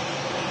these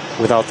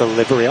without the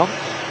livery on.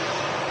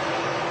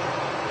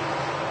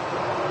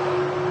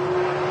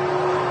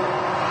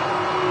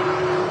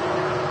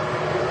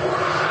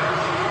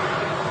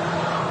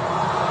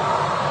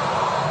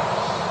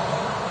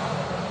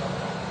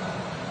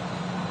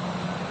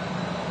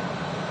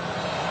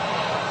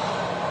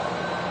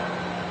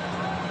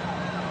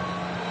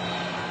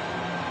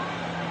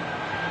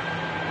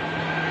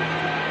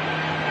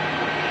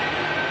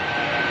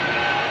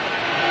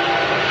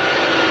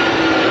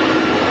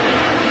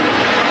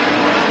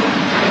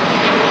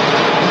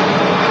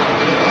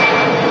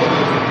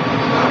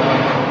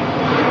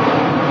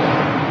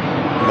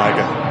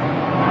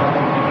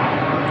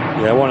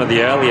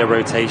 The earlier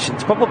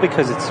rotations, probably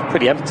because it's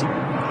pretty empty.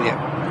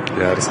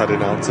 Yeah, just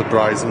heading out to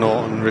Bryce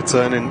Norton,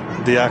 returning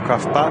the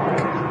aircraft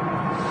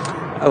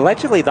back.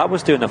 Allegedly, that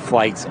was doing a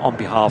flight on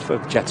behalf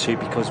of Jet2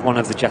 because one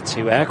of the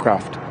Jet2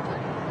 aircraft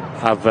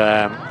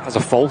has a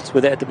fault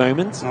with it at the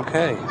moment.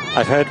 Okay.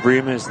 I've heard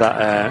rumours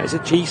that is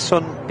it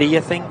G-Sun B,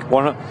 I think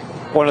one of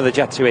the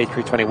Jet2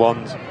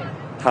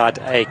 A321s had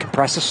a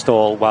compressor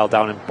stall while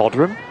down in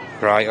Bodrum.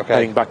 Right. Okay.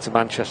 Heading back to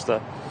Manchester,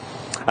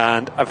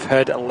 and I've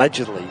heard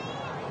allegedly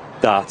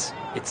that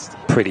it's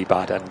pretty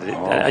bad and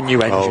a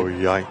new engine. Oh,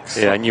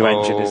 yikes. Yeah, a new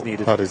engine is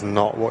needed. That is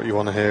not what you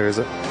want to hear, is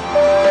it?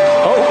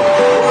 Oh!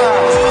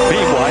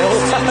 being wild.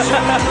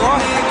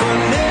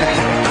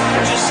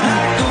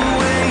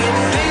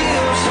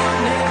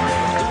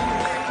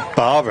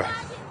 Barbara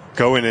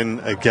going in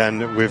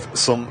again with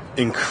some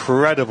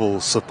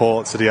incredible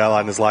support to the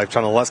Airliners Live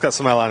channel. Let's get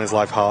some Airliners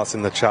Live hearts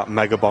in the chat.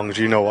 Mega bongs,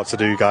 you know what to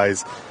do,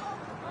 guys.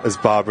 As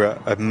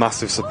Barbara, a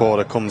massive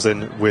supporter, comes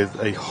in with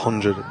a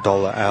 $100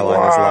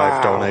 Airliners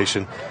Live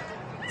donation.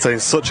 Saying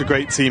such a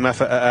great team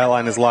effort at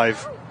Airliners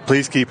Live.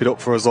 Please keep it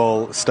up for us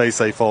all. Stay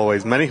safe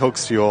always. Many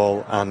hugs to you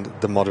all and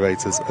the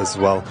moderators as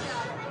well.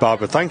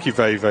 Barbara, thank you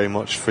very, very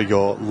much for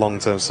your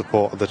long-term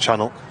support of the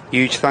channel.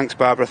 Huge thanks,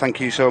 Barbara. Thank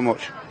you so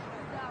much.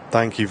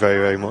 Thank you very,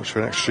 very much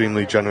for an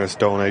extremely generous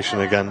donation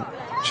again.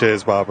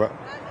 Cheers, Barbara.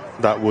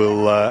 That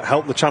will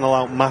help the channel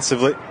out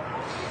massively.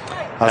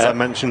 As I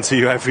mentioned to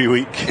you every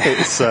week,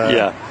 it's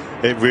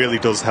it really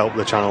does help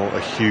the channel a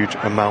huge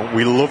amount.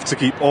 We love to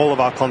keep all of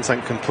our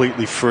content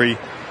completely free.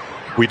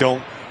 We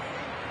don't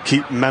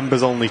keep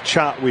members-only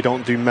chat. We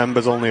don't do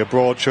members-only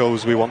abroad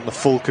shows. We want the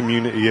full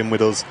community in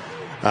with us.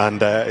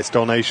 And it's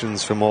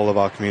donations from all of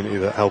our community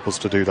that help us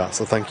to do that.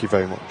 So thank you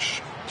very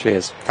much.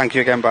 Cheers. Thank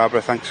you again,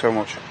 Barbara. Thanks so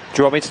much. Do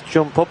you want me to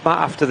jump up, Matt,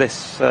 after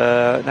this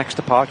next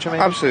departure,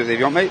 maybe? Absolutely, if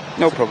you want, mate.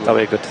 No problem.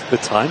 That'll be a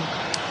good time.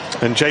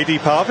 And JD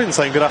Parvin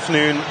saying, good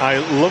afternoon. I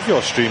love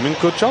your streaming.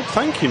 Good job.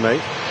 Thank you,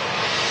 mate.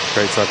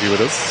 Great to have you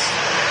with us.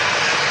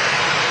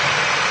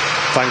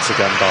 Thanks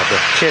again, Barbara.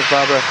 Cheers,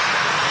 Barbara.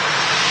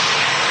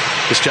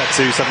 This Jet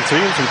 273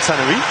 from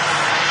Tenerife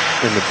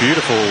in the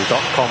beautiful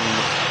 .com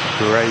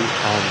grey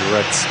and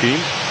red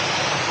scheme.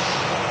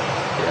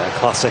 Yeah,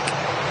 classic.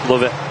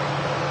 Love it.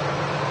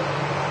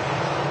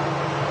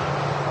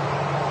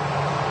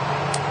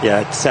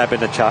 Yeah, Seb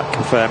in the chat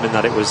confirming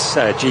that it was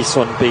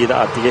G-Sun B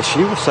that had the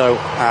issue. So,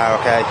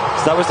 okay.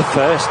 So that was the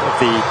first of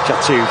the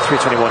Jet 2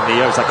 321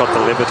 Neos that got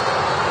delivered.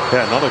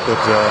 Yeah, not a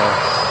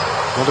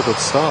good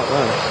start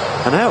there.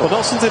 I know. Well,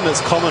 not something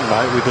that's common,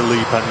 right, with the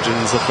LEAP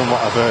engines, from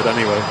what I've heard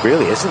anyway.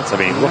 Really isn't. I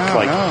mean, look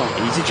like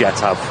EasyJet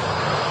have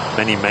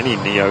many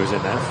Neos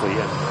in their fleet,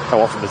 and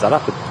how often does that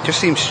happen? Just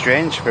seems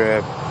strange for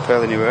a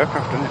fairly new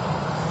aircraft, doesn't it?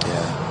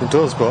 Yeah, it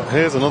does. But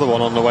here's another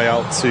one on the way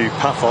out to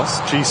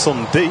Paphos.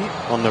 G-Sun D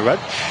on the reg.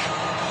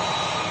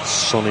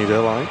 Sunny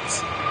delight.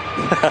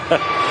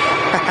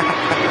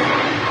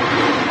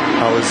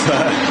 I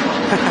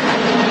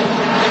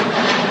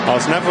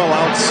was never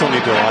allowed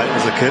Sunny delight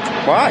as a kid.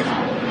 Why?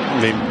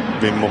 I mean,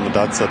 my mum and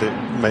dad said it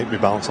made me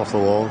bounce off the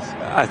walls.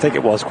 I think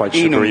it was quite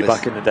sugary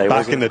back in the day.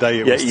 Back in the day,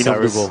 it was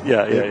terrible.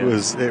 It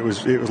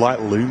was like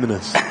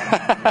luminous.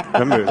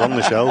 Remember, it was on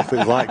the shelf. It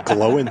was like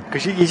glowing.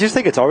 Because you just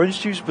think it's orange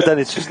juice, but then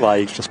it's just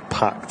like it's just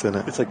packed in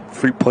it. It's like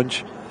fruit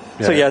punch.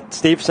 Yeah. So yeah,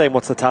 Steve's saying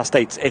what's the task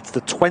dates? It's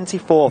the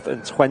 24th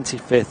and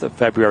 25th of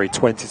February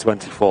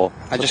 2024.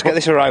 I just get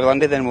this arrival,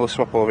 Andy, then we'll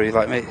swap over. You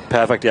like me?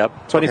 Perfect. Yeah,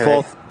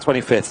 24th,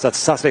 25th. So that's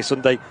Saturday,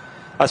 Sunday.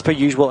 As per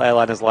usual,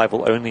 Airliners Live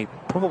will only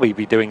probably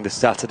be doing this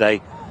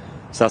Saturday.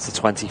 So that's the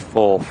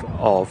 24th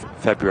of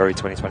February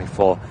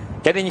 2024.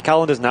 Get in your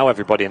calendars now,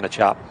 everybody in the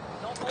chat.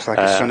 Looks like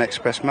a Sun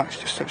Express Max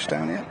just touched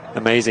down here.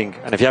 Amazing.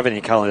 And if you have it in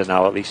your calendar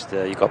now, at least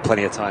you've got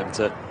plenty of time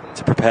to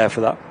prepare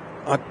for that.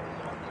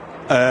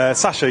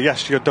 Sasha,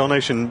 yes, your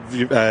donation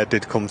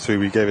did come through.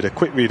 We gave it a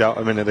quick readout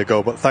a minute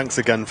ago, but thanks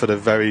again for the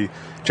very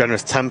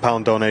generous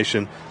 £10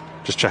 donation.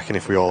 Just checking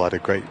if we all had a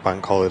great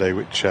bank holiday,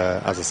 which,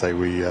 as I say,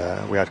 we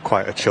had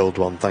quite a chilled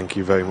one. Thank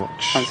you very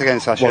much. Thanks again,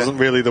 Sasha. Wasn't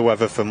really the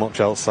weather for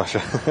much else,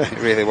 Sasha. It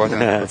really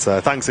wasn't.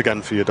 But, thanks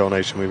again for your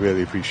donation. We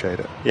really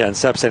appreciate it. Yeah, and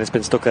Seb saying it's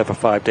been stuck there for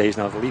 5 days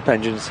now. The LEAP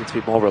engines seem to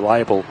be more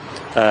reliable,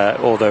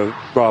 although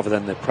rather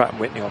than the Pratt &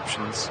 Whitney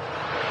options.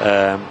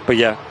 But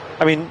yeah,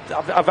 I mean,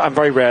 I'm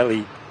very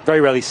rarely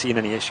seen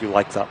any issue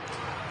like that.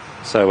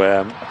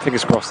 So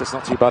fingers crossed it's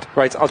not too bad.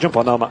 Right, I'll jump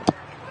on now, Matt.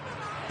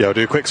 Yeah, I'll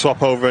do a quick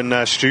swap over,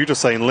 and Stu just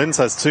saying, Lynn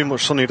says too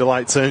much Sunny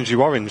Delight turns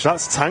you orange.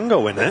 That's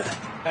Tango, isn't it?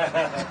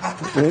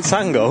 It's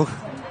Tango.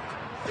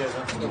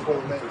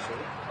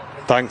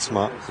 Thanks,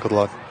 Matt. Good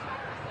lad.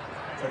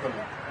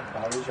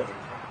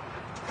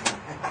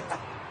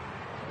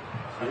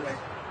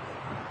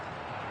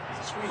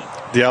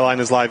 The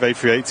Airliners Live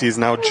A380 is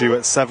now due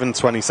at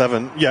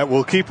 7:27. Yeah,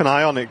 we'll keep an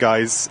eye on it,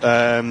 guys.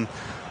 As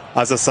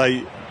I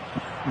say,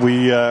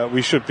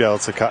 we should be able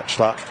to catch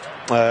that.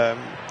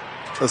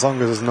 As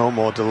long as there's no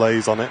more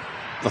delays on it.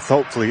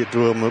 Hopefully it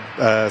will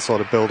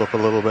sort of build up a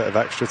little bit of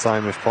extra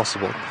time if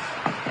possible.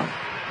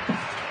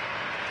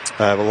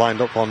 We're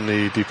lined up on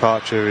the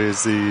departure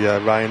is the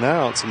Ryanair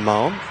out to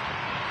Marne.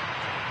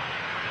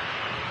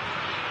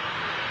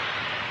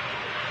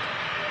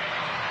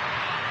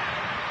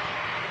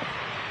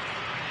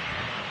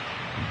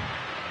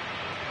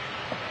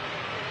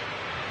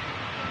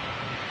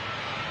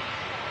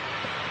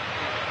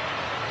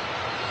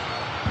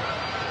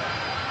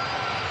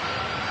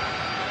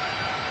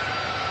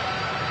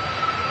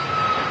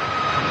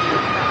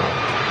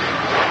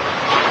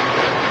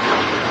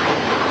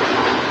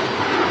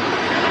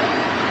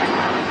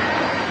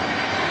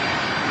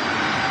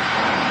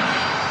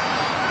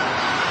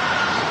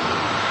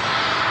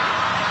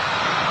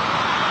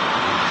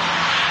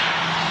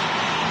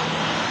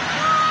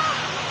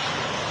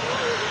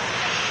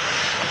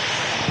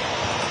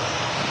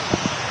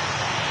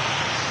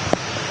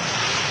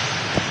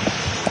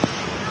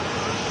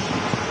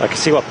 I can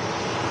see what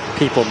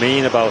people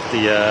mean about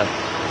the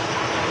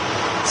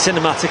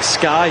cinematic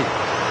sky.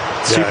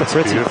 Super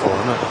pretty. Beautiful,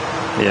 isn't it?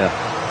 Yeah.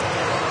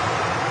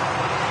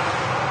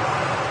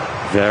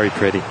 Very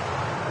pretty.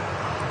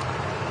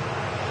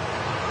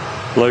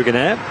 Logan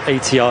Air,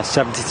 ATR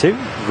 72,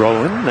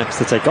 rolling next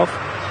to take off.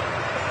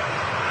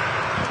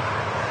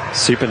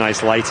 Super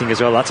nice lighting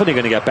as well. That's only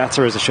going to get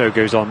better as the show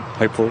goes on,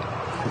 hopefully.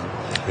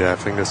 Yeah,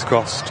 fingers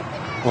crossed.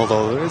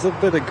 Although there is a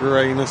bit of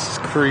greyness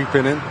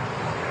creeping in.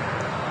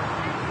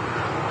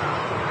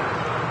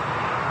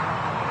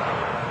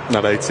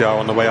 That ATR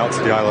on the way out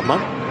to the Isle of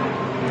Man.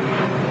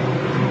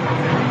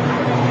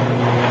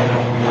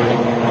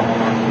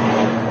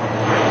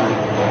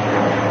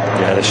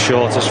 Yeah, the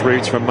shortest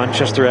route from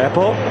Manchester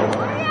Airport.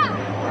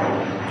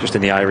 Just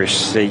in the Irish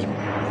Sea.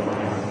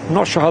 I'm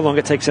not sure how long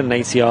it takes in an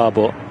ATR,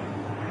 but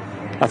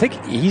I think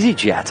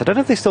EasyJet, I don't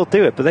know if they still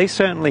do it, but they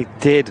certainly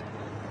did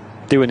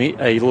do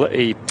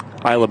a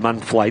Isle of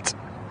Man flight.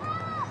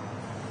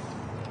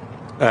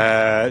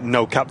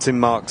 No, Captain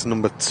Mark's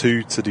number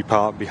 2 to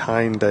depart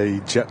behind a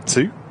Jet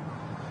 2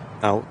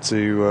 out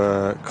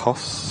to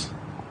Kos.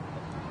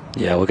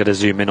 Yeah, we're going to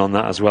zoom in on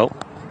that as well.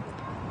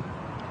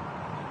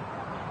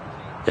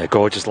 Yeah,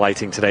 gorgeous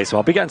lighting today, so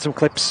I'll be getting some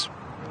clips.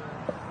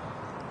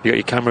 You got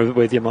your camera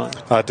with you,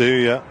 Mark? I do,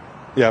 yeah.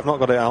 Yeah, I've not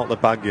got it out the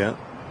bag yet.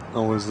 I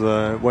was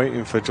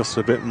waiting for just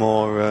a bit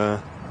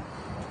more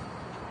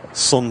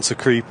sun to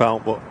creep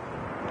out, but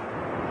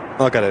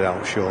I'll get it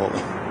out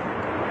shortly.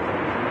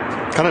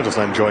 Kind of just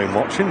enjoying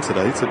watching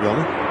today, to be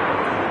honest.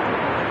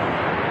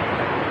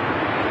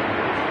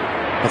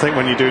 I think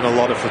when you're doing a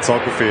lot of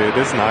photography, it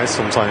is nice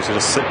sometimes to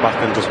just sit back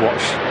and just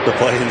watch the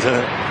planes, isn't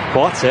it?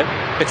 Well, that's it.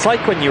 It's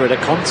like when you're at a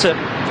concert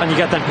and you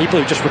get them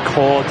people who just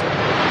record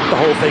the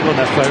whole thing on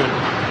their phone.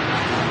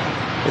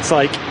 It's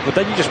like, but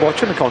then you're just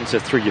watching the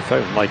concert through your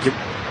phone. Like, you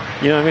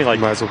know what I mean? Like,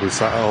 you might as well be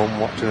sat at home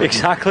watching it.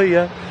 Exactly,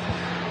 yeah.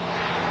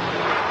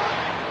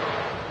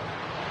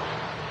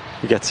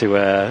 You get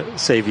to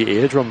save your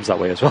eardrums that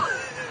way as well.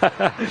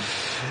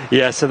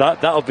 Yeah, so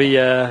that'll be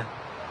the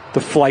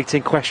flight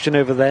in question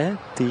over there,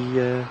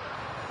 the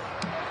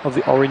of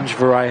the orange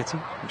variety.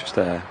 Just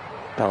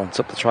balance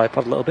up the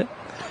tripod a little bit.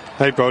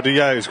 Hey Brody,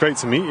 yeah, it was great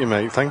to meet you,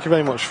 mate. Thank you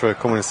very much for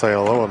coming to say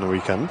hello on the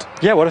weekend.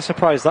 Yeah, what a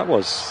surprise that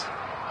was.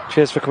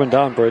 Cheers for coming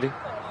down, Brody.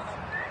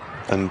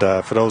 And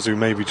for those who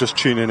may be just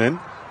tuning in,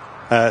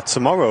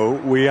 tomorrow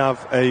we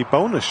have a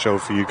bonus show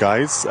for you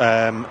guys,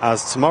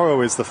 as tomorrow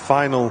is the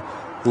final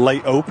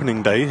late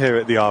opening day here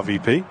at the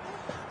RVP.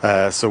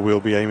 So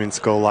we'll be aiming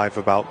to go live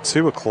about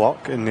 2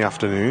 o'clock in the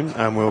afternoon,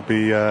 and we'll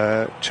be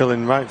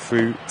chilling right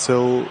through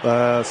till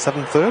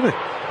 7:30,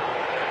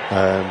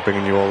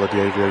 bringing you all of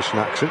the aviation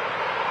action.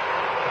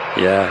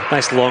 Yeah,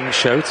 nice long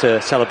show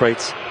to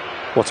celebrate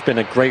what's been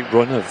a great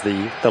run of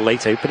the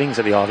late openings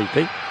at the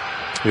RVP.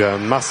 Yeah,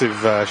 massive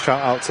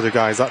shout out to the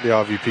guys at the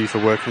RVP for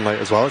working late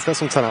as well. Let's get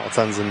some 10 out of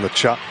 10s in the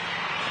chat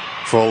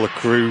for all the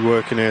crew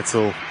working here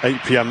till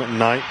 8 PM at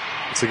night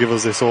to give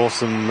us this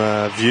awesome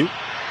view.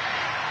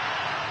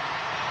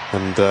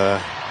 And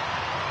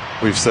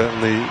we've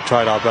certainly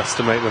tried our best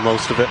to make the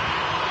most of it.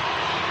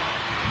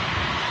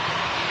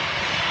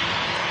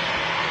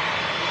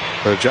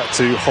 The Jet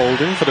 2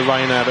 holding for the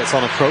Ryanair that's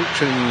on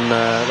approach, and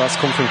that's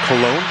come from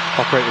Cologne,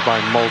 operated by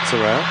Malta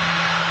Air.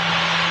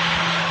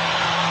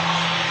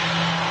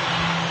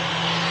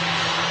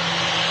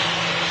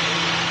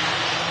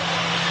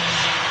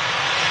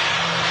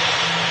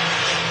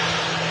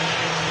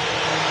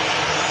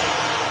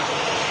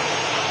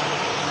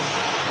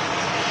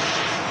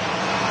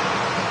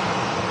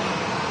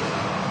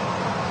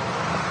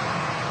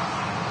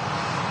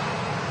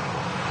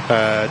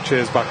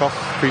 Cheers back off,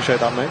 appreciate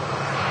that, mate.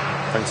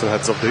 Thanks for the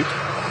heads up, dude.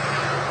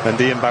 And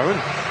Ian Barron,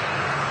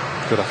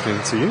 good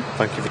afternoon to you.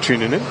 Thank you for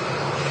tuning in.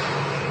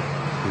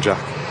 And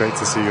Jack, great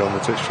to see you on the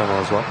Twitch channel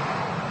as well.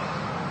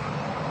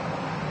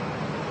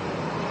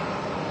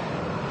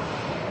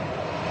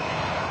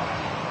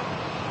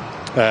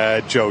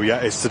 Joe,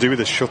 yeah, it's to do with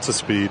the shutter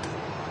speed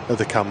of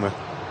the camera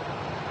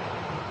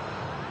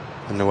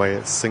and the way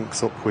it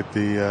syncs up with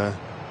the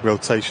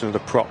rotation of the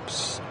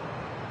props.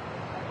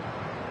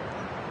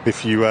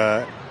 If you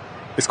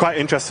it's quite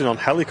interesting on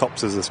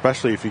helicopters,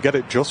 especially if you get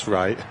it just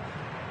right.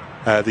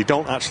 They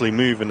don't actually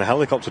move, and the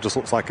helicopter just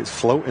looks like it's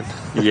floating.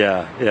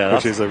 Yeah,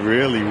 which is a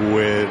really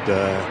weird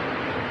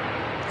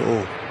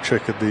little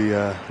trick of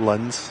the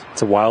lens.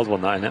 It's a wild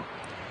one, that, isn't it?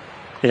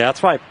 Yeah,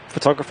 that's why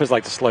photographers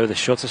like to slow the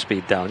shutter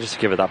speed down, just to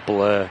give it that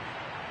blur.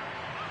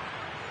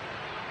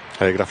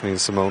 Hey, good afternoon,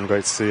 Simone.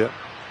 Great to see you.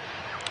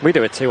 We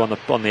do it too on the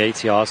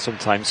ATRs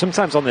sometimes.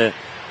 Sometimes on the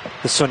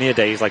sunnier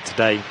days like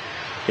today,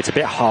 it's a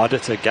bit harder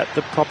to get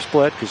the props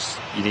blurred because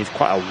you need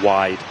quite a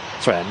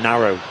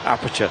narrow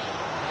aperture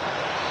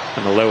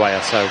and a low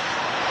ISO.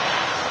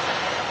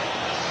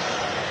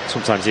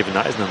 Sometimes even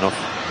that isn't enough.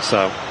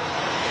 So,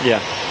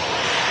 yeah.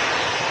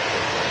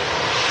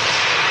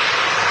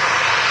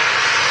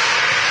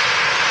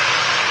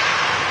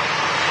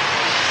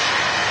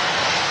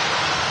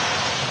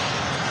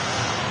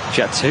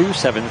 Jet 2,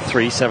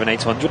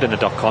 737-800 in a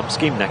 .com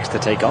scheme next to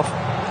take off.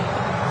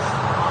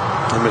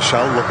 And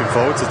Michelle looking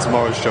forward to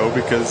tomorrow's show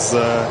because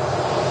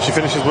she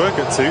finishes work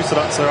at 2, so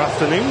that's her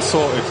afternoon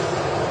sorted.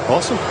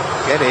 Awesome.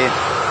 Get in.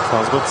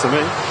 Sounds good to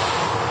me.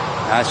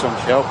 Nice one,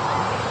 Michelle.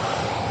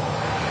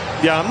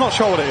 Yeah, I'm not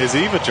sure what it is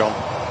either, John.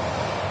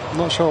 I'm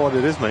not sure what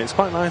it is, mate. It's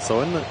quite nice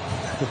though, isn't it?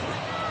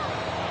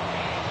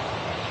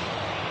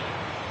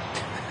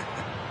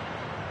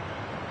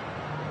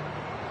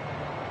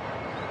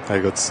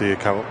 Very good to see you,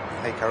 Carol.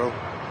 Hey, Carol.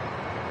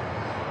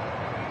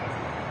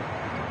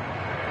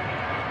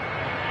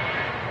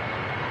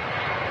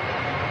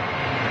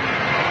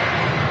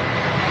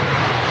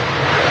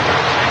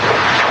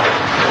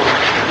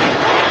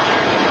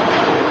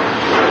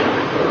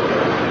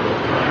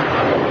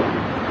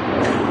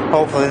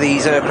 Hopefully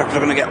these aircraft are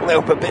going to get lit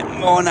up a bit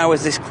more now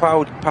as this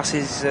cloud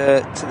passes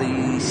to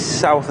the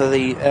south of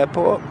the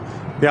airport.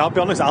 Yeah, I'll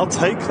be honest, I'll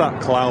take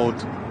that cloud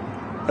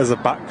as a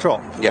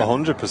backdrop,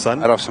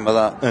 100%. I'd have some of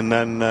that. And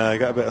then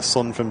get a bit of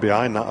sun from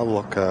behind. That'll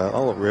look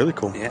really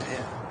cool. Yeah.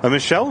 And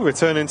Michelle,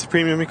 returning to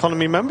Premium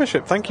Economy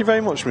membership. Thank you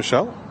very much,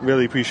 Michelle.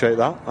 Really appreciate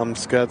that. I'm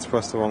scared to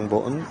press the wrong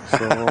button. So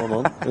hold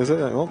on. Is it?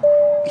 Hold on.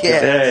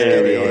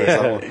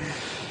 Yeah.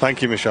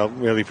 Thank you, Michelle.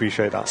 Really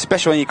appreciate that.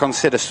 Especially when you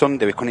consider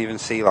Sunday, we couldn't even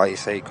see, like you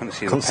say, you couldn't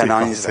see the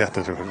Pennines there.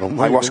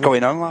 Like, what's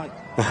going on, like?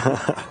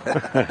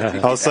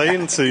 I was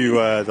saying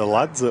to the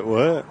lads at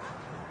work,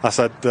 I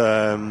said,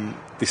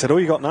 he said, oh,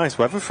 you got nice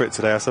weather for it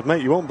today. I said,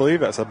 mate, you won't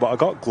believe it. I said, but I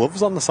got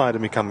gloves on the side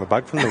of my camera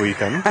bag from the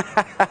weekend.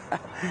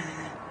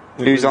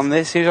 Who's on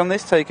this? Who's on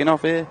this taking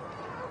off here?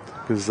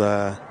 Because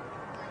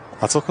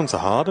I took them to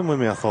Harden with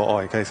me. I thought,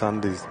 in case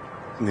Andy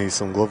needs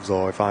some gloves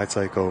or if I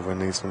take over and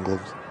need some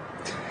gloves.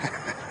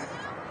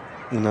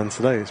 And then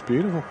today it's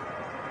beautiful.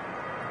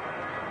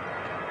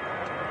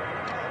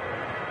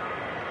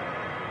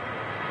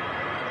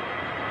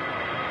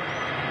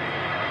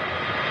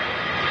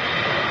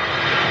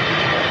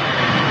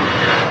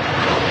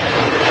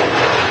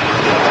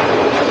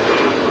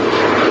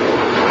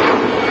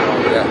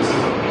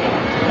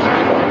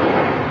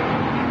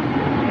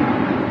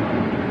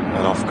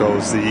 And off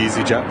goes the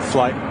EasyJet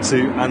flight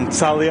to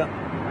Antalya.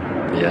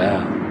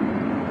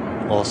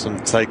 Yeah. Awesome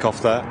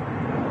takeoff there.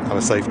 Have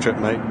a safe trip,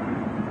 mate.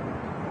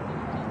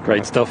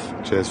 Great stuff.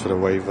 Cheers for the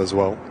wave as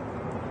well.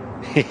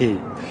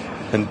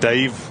 And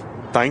Dave,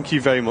 thank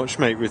you very much,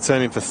 mate.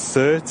 Returning for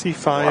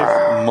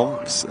 35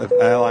 months of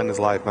Airliners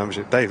Live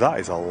membership. Dave, that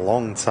is a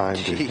long time,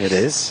 dude. It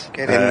is.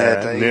 Get in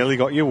there, Dave. Nearly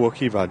got your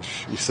Wookiee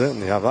badge. You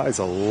certainly have. That is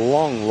a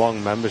long,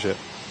 long membership.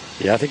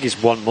 Yeah, I think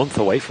he's 1 month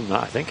away from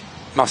that, I think.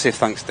 Massive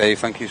thanks, Dave.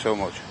 Thank you so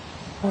much.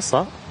 What's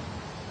that?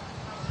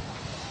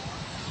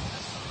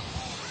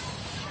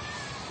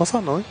 What's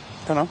that noise?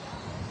 Don't know.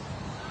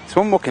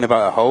 Someone mucking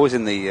about a hose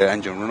in the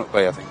engine run-up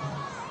bay, I think.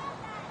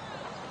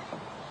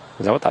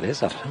 Is that what that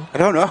is? I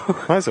don't know.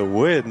 That's a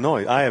weird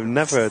noise. I have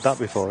never heard that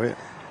before. Yeah.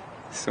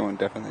 Someone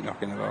definitely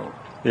knocking about.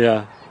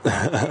 Yeah.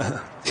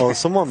 Well,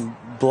 someone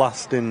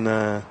blasting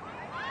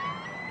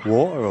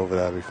water over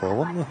there before,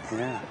 wasn't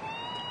there?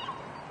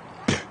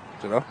 Yeah.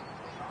 Don't know.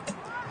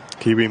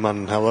 Kiwi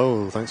man,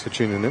 hello. Thanks for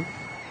tuning in.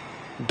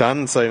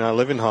 Dan saying I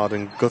live in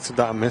Harden. Gutted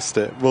that I missed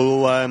it.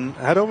 We'll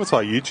head over to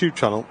our YouTube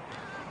channel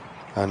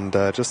and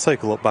just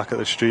take a look back at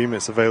the stream.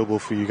 It's available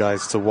for you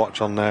guys to watch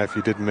on there if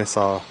you did miss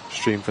our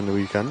stream from the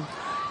weekend.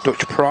 Dutch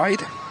Pride,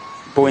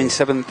 Boeing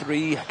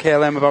 73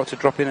 KLM about to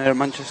drop in at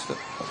Manchester.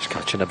 Just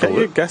catching a Get your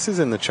balloon. guesses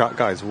in the chat,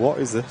 guys. What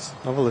is this?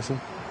 Have a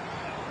listen.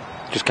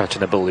 Just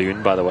catching a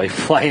balloon, by the way,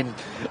 flying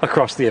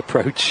across the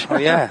approach. Oh,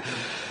 yeah.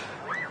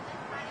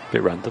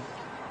 Bit random.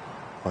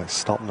 Right,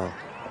 stop now.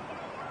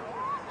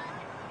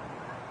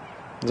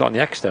 Is that on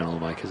the external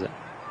mic, is it?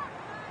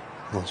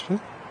 Must be.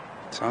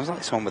 Sounds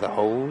like someone with a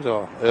hose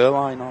or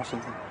airline or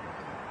something.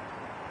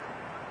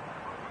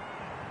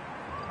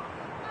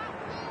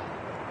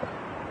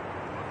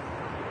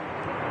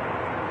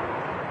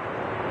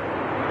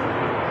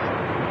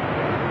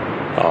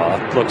 Oh,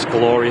 that looks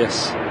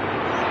glorious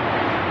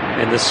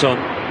in the sun.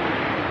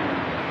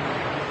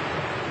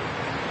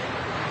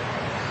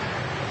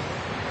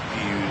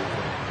 Beautiful.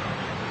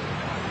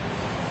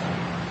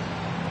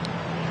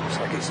 Looks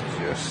like it's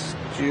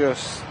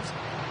just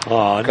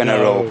gonna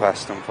roll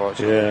past,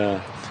 unfortunately.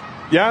 Yeah.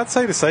 Yeah, I'd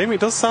say the same. It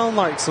does sound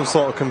like some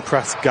sort of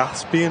compressed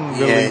gas being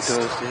released. Yeah,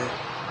 it does, yeah.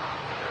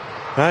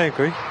 I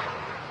agree.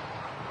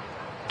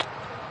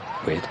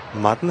 Weird.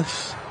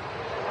 Madness.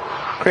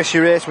 Chris,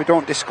 you race, we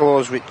don't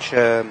disclose which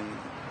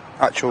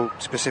actual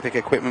specific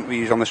equipment we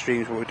use on the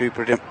streams, but we do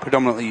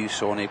predominantly use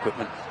Sony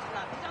equipment.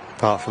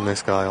 Apart from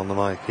this guy on the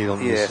mic, he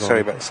don't use Sony.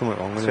 Sorry about that. Something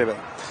wrong with Sorry him.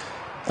 about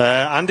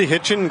that. Andy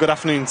Hitchin, good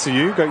afternoon to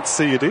you. Great to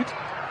see you, dude.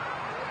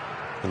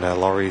 And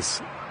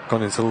Laurie's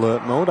gone into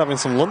alert mode, having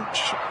some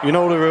lunch. You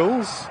know the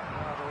rules.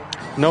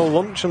 No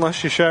lunch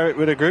unless you share it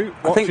with a group.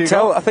 What I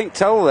think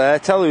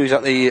tell who's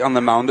on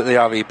the mound at the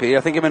RVP.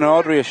 I think him and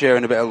Audrey are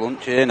sharing a bit of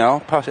lunch here now.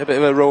 Pass a bit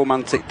of a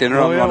romantic dinner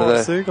on one of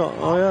the.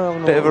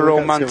 Bit of a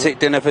romantic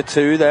dinner for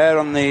two there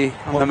on the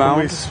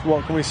mound.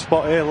 What can we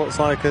spot here? Looks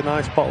like a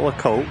nice bottle of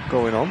Coke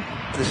going on.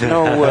 There's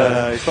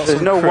no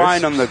there's no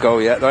wine on the go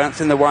yet. I haven't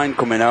seen the wine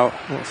coming out.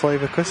 What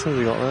flavour crisps has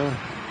he got there?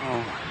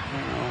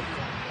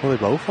 Well, they're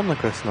both on the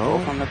crisp now.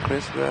 Both on the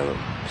crisp there, look.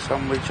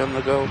 Sandwich on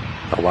the go.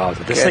 Oh wow,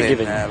 did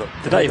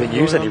not even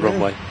use any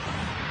runway.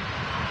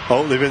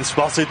 Oh, they've been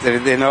spotted.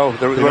 They know.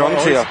 We're on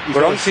to you.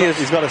 We're on to you.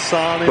 He's got a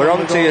sarnie. We're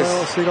on to you.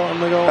 What's he got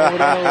on the go?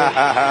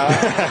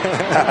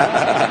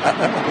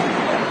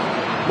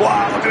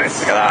 Wow, look at this.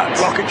 Look at that.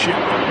 Rocket ship.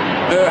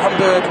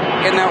 Hamburg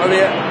getting out of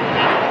there.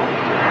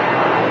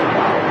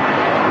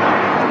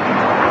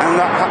 And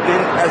that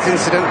happening as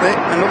incidentally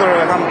another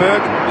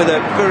Hamburg with a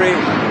very,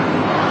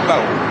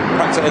 well,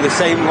 practically the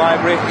same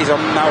library. He's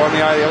now on the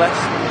ILS.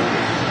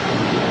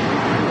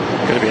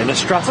 Going to be in the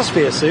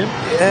stratosphere soon.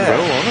 Yeah.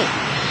 Well, on it.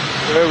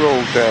 Her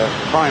old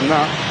climb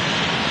that.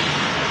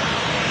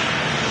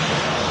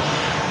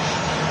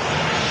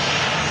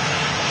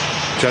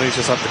 Jenny's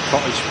just had the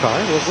cottage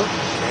pie, was it?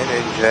 Get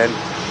in, Jen.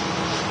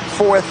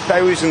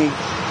 4,000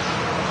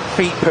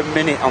 feet per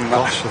minute on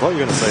that. Gosh, I thought you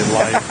were going to say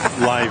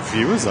live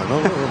viewers then.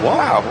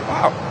 Wow.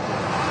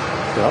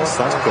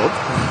 That's good.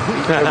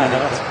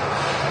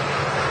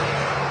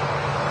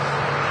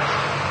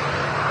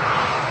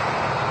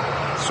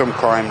 Some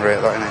climb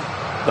rate, that, isn't it?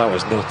 That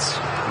was nuts.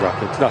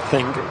 Rapid. That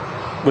thing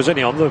was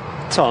only on the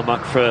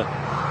tarmac for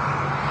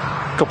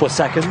a couple of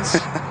seconds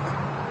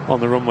on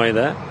the runway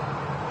there.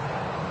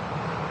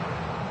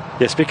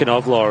 Yeah, speaking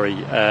of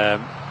Laurie,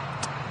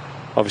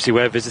 obviously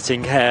we're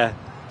visiting her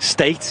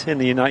state in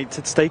the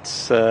United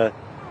States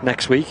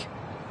next week,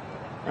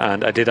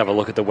 and I did have a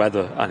look at the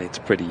weather, and it's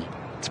pretty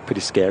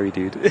scary,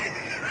 dude.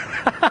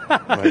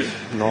 Mate,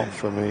 not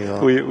for me.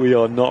 That. We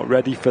are not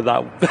ready for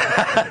that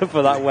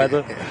for that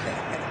weather.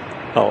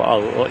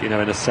 I'll let you know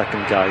in a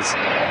second, guys.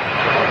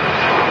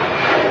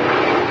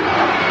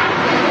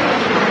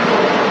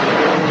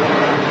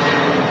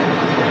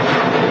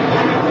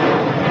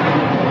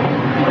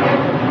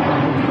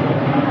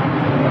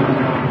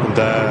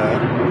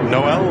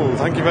 Noel,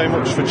 thank you very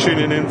much for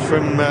tuning in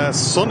from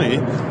sunny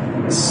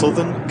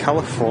Southern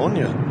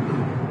California.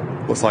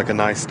 Looks like a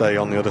nice day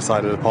on the other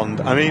side of the pond.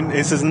 I mean,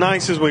 it's as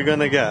nice as we're going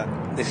to get.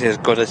 This is as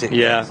good as it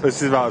gets.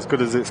 This is about as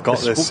good as it's got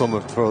this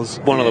summer for us.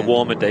 One of the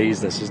warmer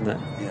days, this, isn't it?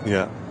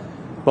 Yeah.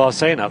 Well, I was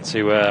saying that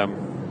to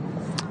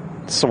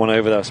someone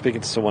over there. I was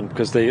speaking to someone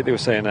because they were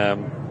saying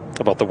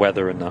about the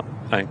weather and that.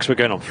 And because we're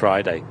going on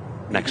Friday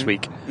next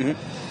week.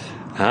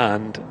 Mm-hmm.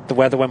 And the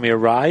weather when we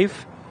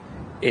arrive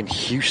in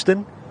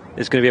Houston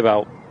is going to be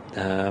about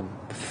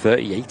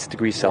 38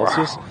 degrees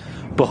Celsius. Wow.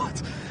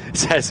 But it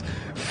says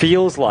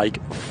feels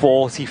like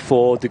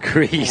 44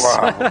 degrees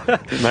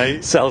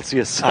mate,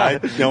 Celsius. You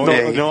know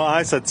what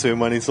I said to him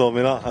when he told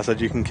me that? I said,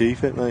 you can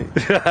keep it, mate.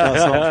 That's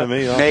not for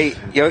me. That. Mate,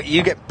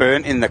 you get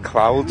burnt in the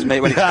clouds,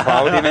 mate, when it's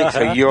cloudy, mate,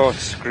 so you're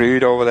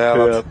screwed over there.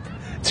 Yeah.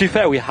 To be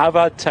fair, we have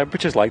had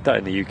temperatures like that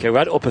in the UK. We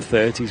had upper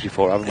 30s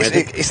before, haven't we?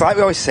 It's like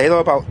we always say, though,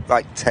 about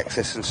like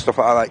Texas and stuff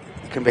like that. Like,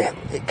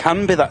 it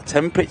can be that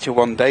temperature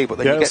one day, but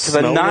then you get to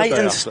the night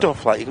and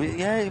stuff like even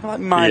like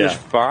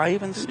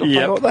 -5 and stuff.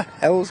 Like, what the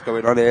hell's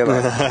going on here?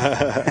 Like?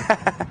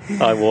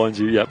 I warned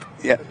you. Yep.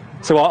 Yeah.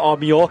 So our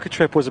Mallorca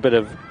trip was a bit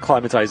of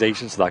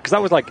climatization to that because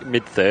that was like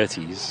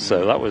mid-30s,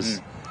 so that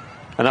was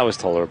and that was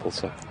tolerable.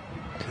 So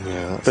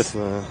yeah. The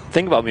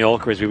thing about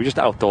Mallorca is we were just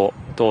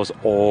outdoors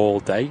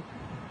all day,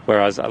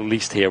 whereas at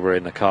least here we're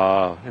in the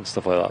car and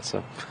stuff like that.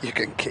 So you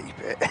can keep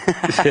it.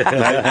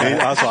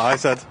 That's what I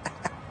said.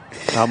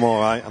 I'm all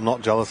right. I'm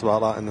not jealous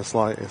about that in the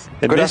slightest.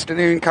 Good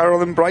afternoon,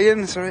 Carol and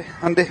Brian. Sorry,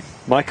 Andy.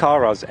 My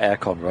car has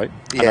aircon, right?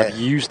 Yeah. And I've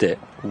used it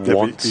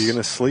once. Are you going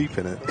to sleep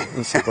in it?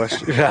 That's the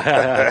question.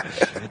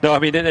 No, I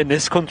mean, in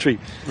this country,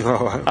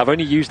 I've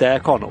only used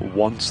aircon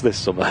once this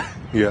summer.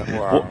 Yeah.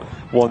 Wow.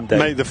 One day.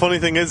 Mate, the funny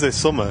thing is this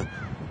summer,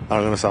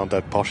 I'm going to sound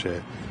dead posh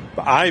here,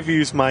 but I've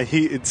used my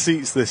heated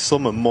seats this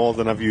summer more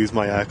than I've used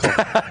my aircon.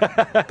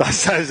 That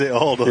says it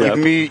all, doesn't it?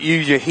 You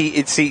use your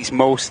heated seats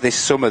most this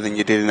summer than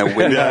you did in the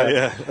winter.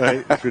 Yeah,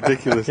 right, it's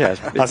ridiculous.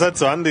 I said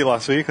to Andy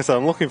last week, I said,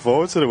 I'm looking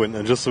forward to the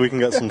winter just so we can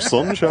get some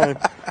sunshine.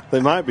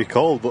 They might be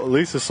cold, but at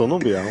least the sun will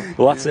be out.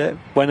 Well, that's it.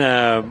 When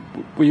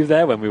were you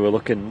there when we were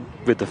looking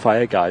with the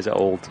fire guys at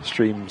Old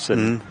Streams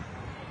and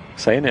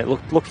saying it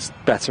looks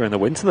better in the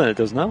winter than it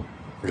does now?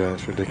 Yeah,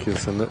 it's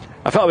ridiculous, isn't it?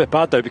 I felt a bit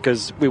bad though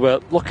because we were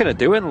looking at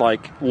doing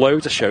like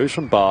loads of shows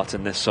from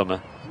Barton this summer,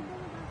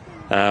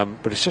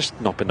 but it's just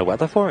not been the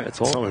weather for it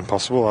at all. It's not been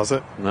possible, has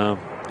it? No.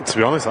 To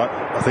be honest,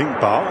 I think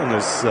Barton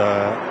has.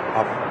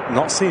 I've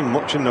not seen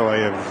much in the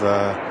way of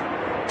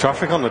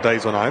traffic on the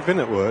days when I've been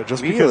at work,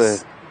 just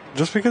because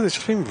it's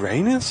just been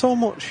raining so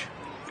much.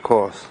 Of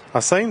course. I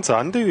was saying to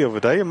Andy the other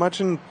day,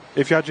 imagine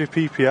if you had your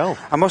PPL.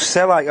 I must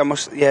say,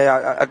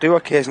 I do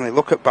occasionally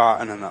look at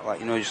Barton and that,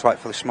 just like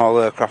for the small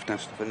aircraft and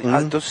stuff, and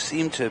it does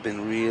seem to have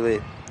been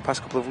really,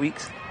 past couple of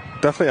weeks.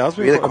 Definitely has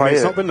been. Really quiet.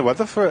 It's not been the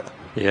weather for it.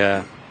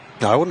 Yeah.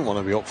 No, I wouldn't want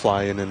to be up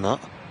flying in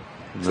that.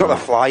 It's not the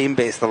flying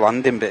bit, it's the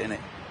landing bit, innit?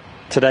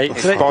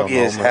 It's foggy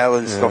as hell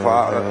and stuff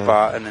like that at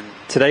Barton. And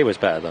today was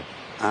better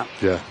though.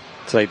 Yeah.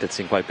 Today did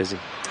seem quite busy.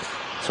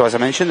 So as I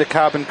mentioned, the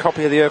carbon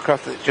copy of the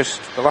aircraft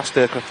the last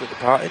aircraft that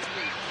departed,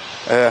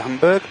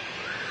 Hamburg.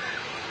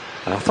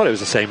 And I thought it was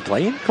the same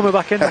plane coming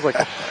back in. I was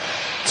like,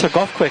 took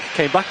off quick,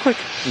 came back quick.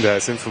 Yeah,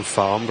 it's in from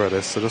Farnborough,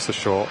 this, so just a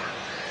short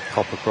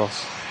hop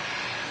across.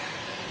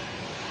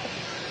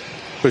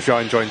 But if you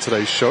are enjoying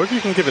today's show, if you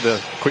can give it a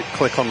quick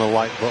click on the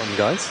like button,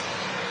 guys.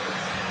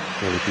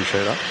 Really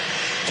appreciate that.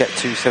 Jet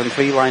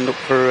 273 lined up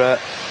for around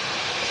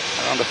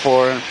a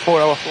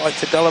 4-hour flight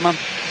to Delaman.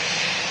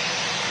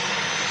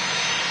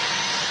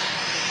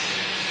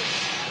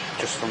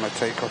 Just from a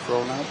takeoff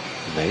roll now.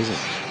 Amazing.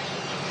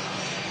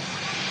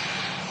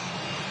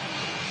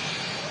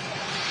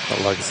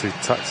 Got Legacy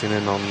taxiing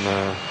in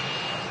on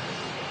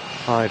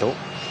idle.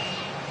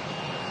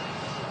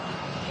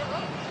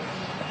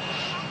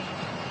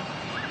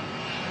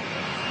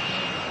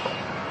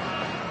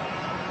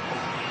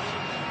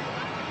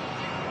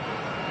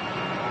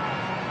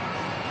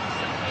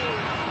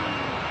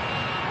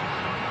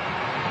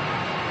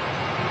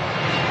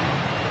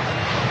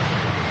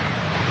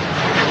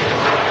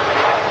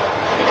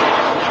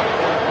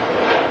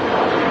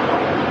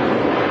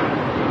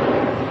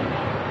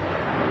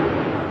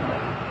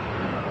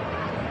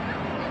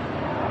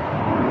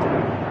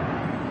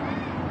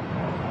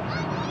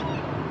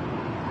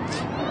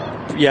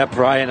 Yeah,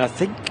 Brian, I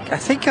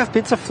think I've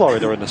been to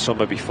Florida in the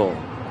summer before,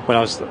 when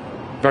I was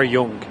very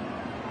young.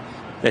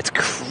 It's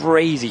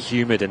crazy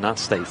humid in that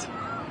state.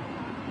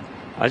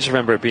 I just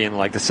remember it being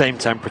like the same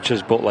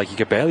temperatures, but like you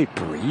could barely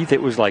breathe.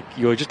 It was like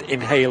you were just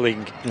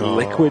inhaling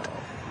liquid.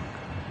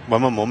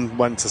 When my mum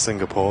went to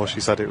Singapore, she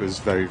said it was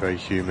very, very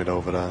humid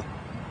over there.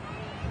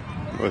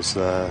 It was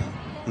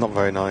not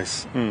very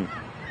nice.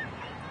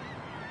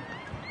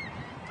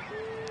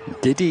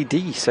 Diddy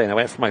D saying, I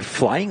went for my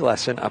flying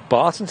lesson at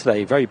Barton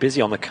today, very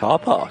busy on the car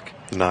park.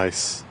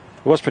 Nice.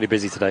 It was pretty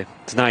busy today.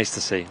 It's nice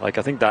to see. Like,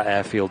 I think that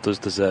airfield does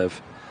deserve.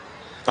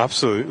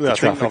 Absolutely. I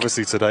think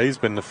obviously today's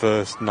been the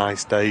first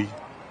nice day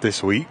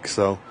this week,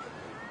 so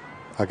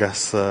I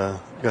guess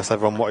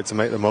everyone wanted to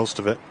make the most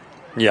of it.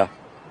 Yeah.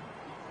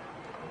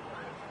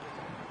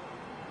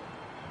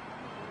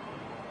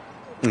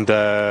 And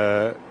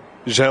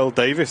Jael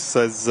Davis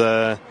says,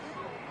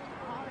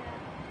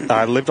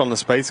 I lived on the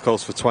Space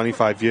Coast for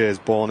 25 years,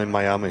 born in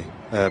Miami,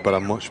 but I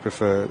much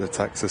prefer the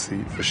Texas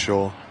heat for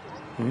sure.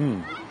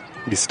 You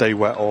stay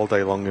wet all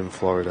day long in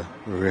Florida,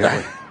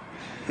 really.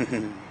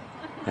 Yeah,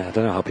 I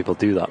don't know how people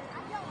do that.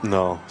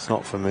 No, it's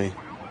not for me.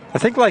 I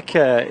think, like,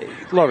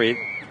 Laurie,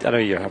 I know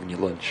you're having your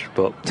lunch,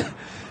 but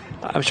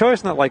I'm sure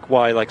it's not like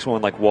why like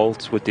someone like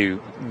Walt would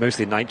do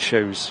mostly night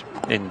shows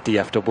in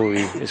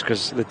DFW is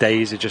because the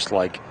days are just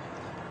like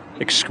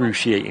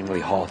excruciatingly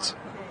hot.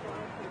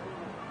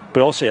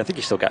 But also, I think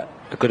you still get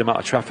a good amount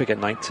of traffic at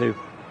night too.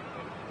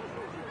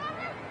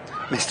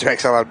 Mr.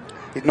 XL,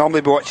 he'd normally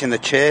be watching The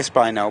Chase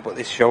by now, but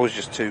this show is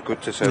just too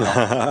good to sit on.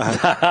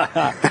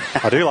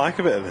 I do like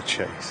a bit of The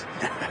Chase.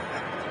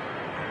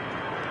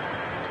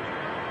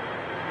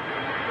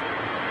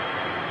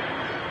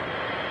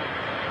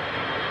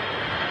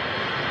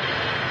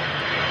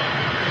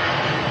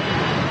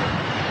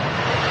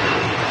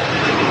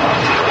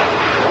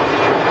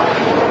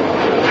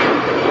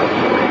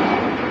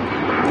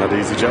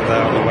 EasyJet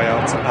there on the way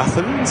out to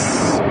Athens.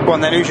 Go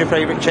on then, who's your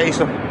favourite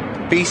chaser?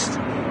 Beast?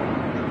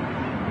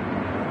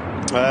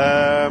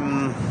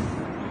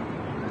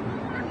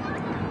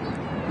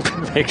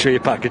 Make sure you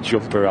pack a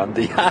jumper,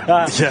 Andy.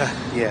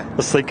 Yeah. I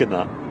was thinking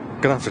that.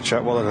 Gonna have to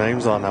check what the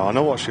names are now. I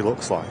know what she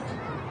looks like.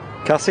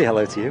 Cassie,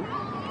 hello to you.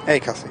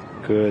 Hey, Cassie.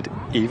 Good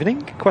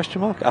evening?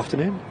 Question mark?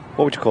 Afternoon?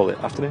 What would you call it?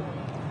 Afternoon?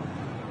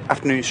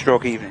 Afternoon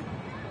stroke evening.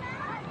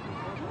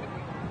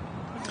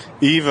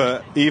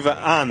 Either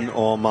Anne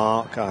or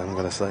Mark, I'm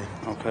going to say.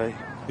 Okay.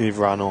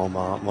 Either Anne or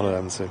Mark, one of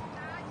them two.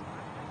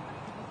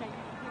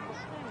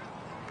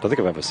 I don't think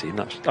I've ever seen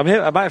that. I mean,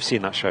 I might have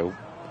seen that show.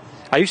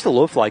 I used to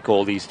love like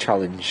all these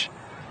challenge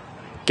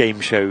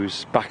game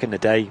shows back in the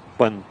day.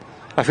 When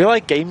I feel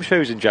like game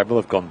shows in general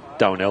have gone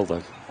downhill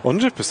though.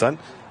 100%.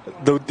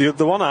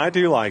 The one I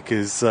do like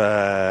is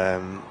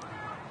the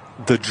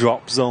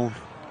Drop Zone.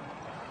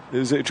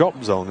 Is it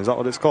Drop Zone? Is that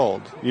what it's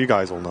called? You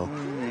guys will know.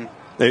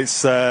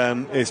 It's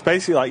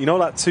basically like, you know,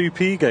 that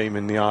 2p game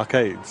in the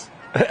arcades.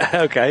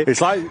 Okay.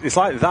 It's like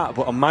that,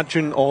 but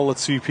imagine all the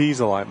 2ps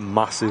are like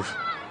massive.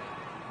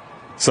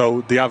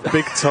 So they have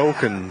big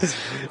tokens,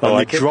 and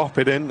they drop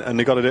it in, and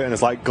they got to do it, and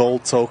there's like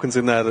gold tokens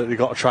in there that they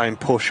got to try and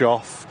push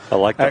off. I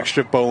like that.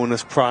 Extra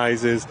bonus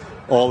prizes,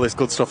 all this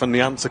good stuff, and they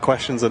answer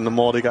questions, and the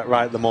more they get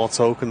right, the more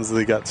tokens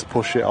they get to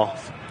push it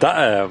off.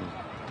 That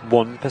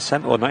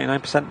 1% or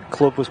 99%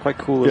 club was quite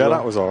cool as well. Yeah,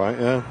 that was all right.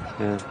 Yeah.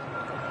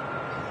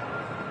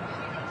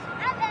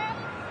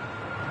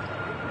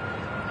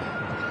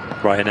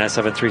 Ryanair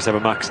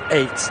 737 MAX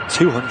 8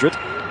 200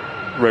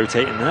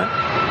 rotating there.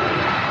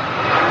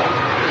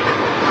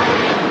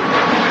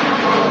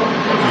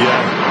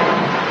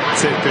 Yeah,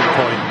 tipping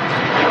point.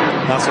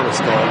 That's what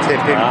it's called.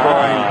 Tipping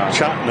point.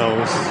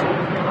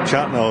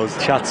 Chat knows.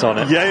 Chat's on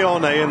it. Yay or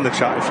nay in the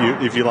chat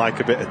if you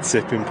like a bit of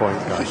tipping point,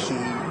 guys.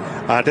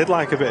 I did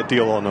like a bit of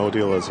deal or no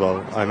deal as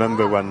well. I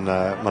remember when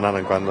my nan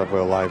and granddad were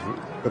alive,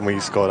 when we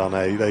used to go down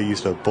there, they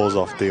used to buzz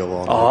off deal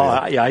or no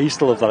deal. Yeah, I used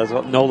to love that as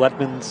well. No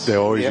Ledmans. They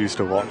always used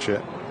to watch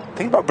it.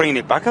 Think about bringing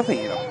it back, I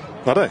think, you know.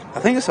 Are they? I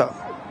think so.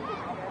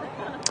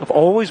 I've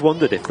always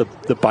wondered if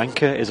the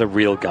banker is a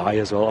real guy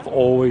as well. I've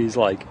always,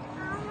 like,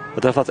 I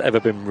don't know if that's ever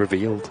been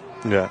revealed.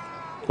 Yeah.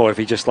 Or if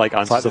he just, like,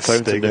 answers like the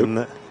phone Stig, to isn't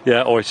it?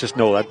 Yeah, or it's just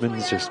Noel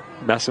Edmonds just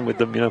messing with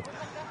them, you know.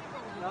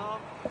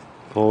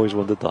 I've always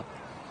wondered that.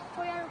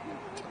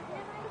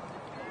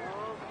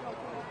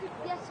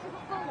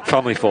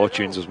 Family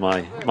Fortunes was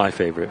my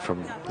favourite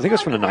from, I think it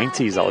was from the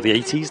 90s, or the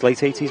 80s, late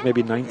 80s,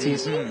 maybe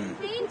 90s.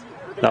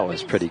 That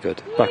was pretty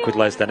good. Back with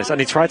Les Dennis. And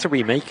he tried to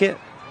remake it,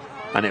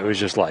 and it was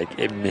just like,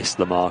 it missed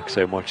the mark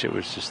so much, it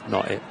was just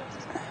not it.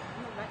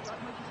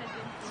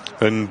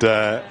 And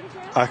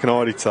I can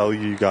already tell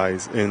you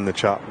guys in the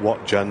chat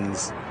what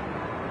Jen's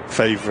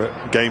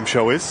favourite game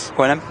show is.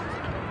 Go on,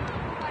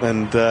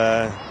 then. And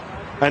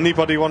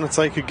anybody want to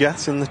take a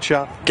guess in the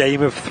chat?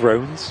 Game of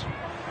Thrones.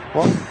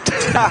 What?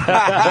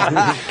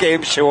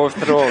 Game show of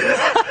Thrones.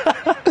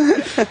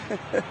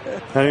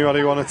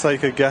 Anybody want to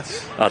take a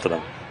guess? I don't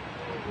know.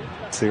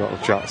 See what the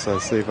chat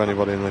says. See if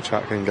anybody in the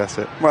chat can guess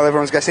it. Well,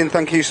 everyone's guessing.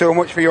 Thank you so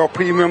much for your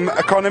premium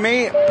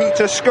economy,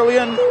 Peter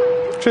Scullion.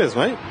 Cheers,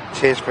 mate.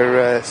 Cheers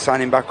for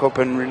signing back up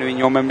and renewing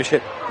your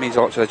membership. Means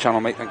a lot to the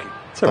channel, mate. Thank you.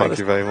 Thank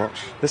you very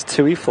much. This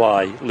TUI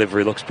Fly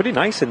livery looks pretty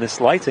nice in this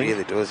lighting. It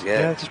really does, yeah.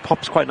 Yeah, it just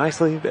pops quite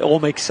nicely. It all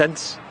makes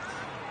sense.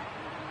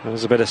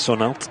 There's a bit of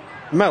sun out.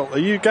 Mel, are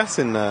you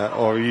guessing there,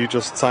 or are you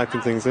just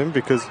typing things in?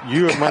 Because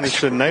you have managed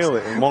to nail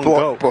it in one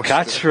go.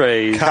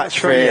 Catchphrase.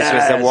 Catchphrase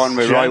was the one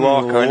with Roy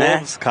Walker, isn't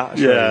it? Catchphrase.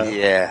 Yeah.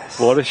 Yes.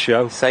 What a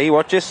show. Say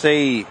what you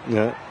see.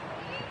 Yeah.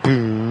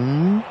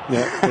 Boom.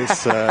 Yeah,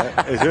 it's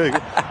really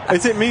good.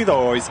 Is it me,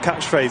 though, or is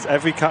catchphrase,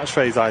 every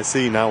catchphrase I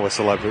see now a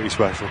celebrity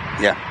special?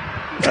 Yeah.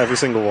 Every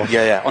single one.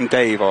 Yeah, yeah. On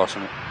Dave or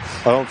something.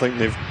 I don't think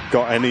they've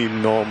got any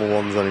normal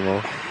ones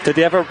anymore. Did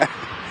they ever,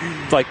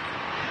 like,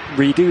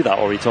 redo that,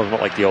 or are you talking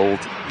about, like, the old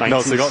 90s?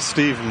 No, so they got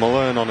Steve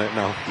Mullen on it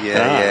now.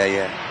 Yeah,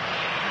 yeah.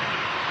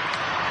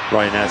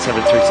 Ryanair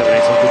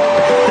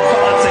 737-800.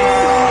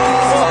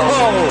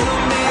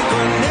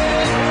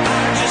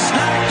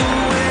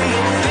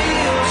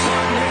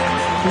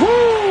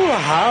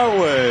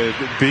 Howard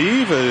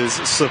Beavers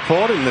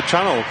supporting the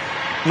channel.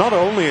 Not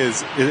only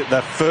is it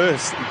their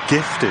first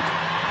gifted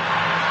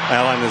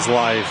Airliners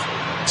Live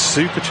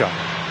super chat,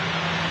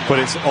 but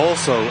it's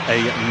also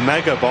a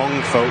mega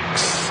bong,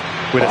 folks,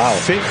 with a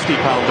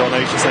 £50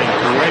 donation saying,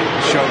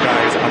 "Great show,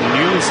 guys. I'm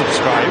newly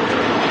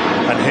subscribed.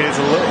 And here's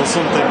a little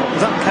something."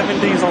 Is that Kevin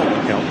D's old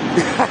account?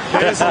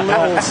 Here's a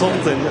little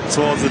something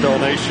towards the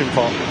donation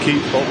pot.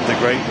 Keep up the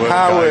great work,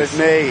 Howard, guys.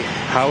 me.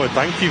 Howard,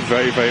 thank you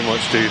very, very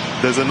much, dude.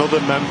 There's another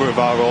member of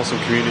our awesome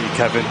community,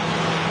 Kevin,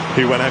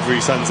 who whenever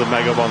he sends a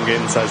mega bong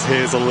in says,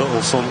 "Here's a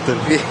little something."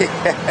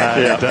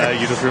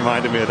 And you just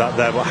reminded me of that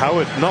there. But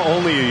Howard, not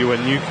only are you a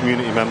new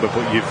community member,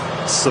 but you've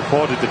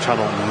supported the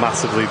channel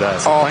massively there.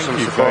 So awesome thank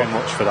you support. very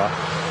much for that.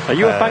 Are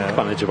you a bank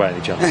manager by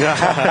any chance?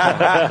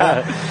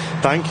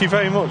 Thank you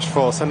very much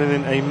for sending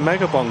in a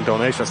mega bong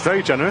donation. That's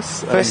very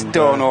generous. First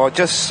donor,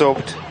 just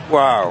subbed.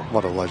 Wow.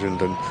 What a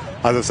legend. And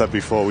as I said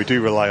before, we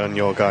do rely on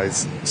your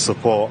guys'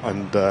 support.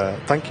 And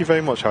thank you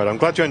very much, Howard. I'm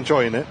glad you're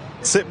enjoying it.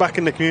 Sit back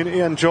in the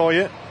community, enjoy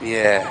it.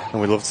 Yeah. And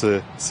we'd love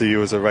to see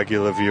you as a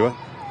regular viewer.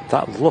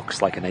 That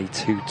looks like an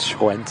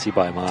A220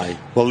 by my...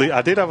 Well,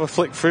 I did have a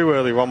flick through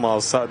earlier on while I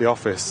was sat at the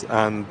office,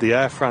 and the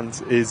Air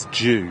France is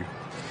due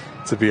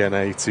to be an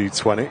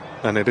A220,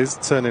 and it is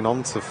turning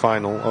on to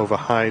final over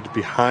Hyde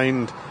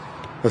behind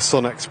the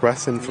Sun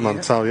Express in from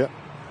Antalya.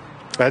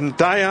 And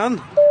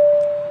Diane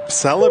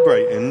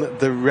celebrating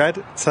the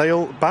red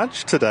tail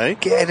badge today.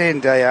 Get in,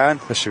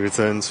 Diane. As she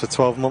returns for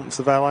 12 months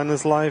of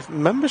Airliners Live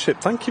membership.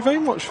 Thank you very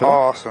much for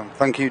awesome.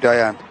 Thank you,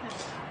 Diane.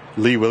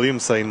 Lee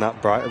Williams saying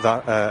that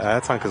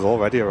air tank has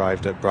already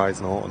arrived at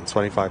Brighton Norton,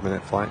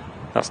 25-minute flight.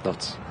 That's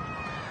nuts.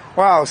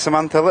 Wow,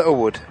 Samantha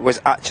Littlewood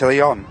was actually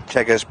on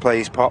Cheggers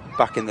Plays Pop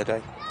back in the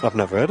day. I've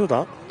never heard of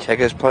that.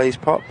 Cheggers Plays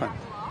Pop, man.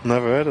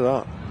 Never heard of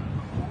that.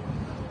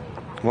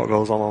 What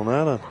goes on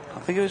there then? I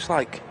think it was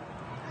like,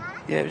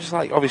 it was just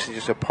like, obviously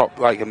just a pop,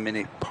 like a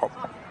mini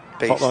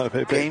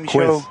pop-based game quiz.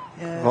 show.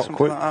 Yeah, Pop something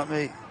quiz. like that,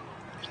 mate.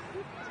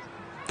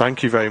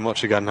 Thank you very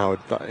much again,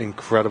 Howard. That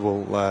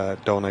incredible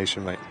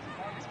donation, mate.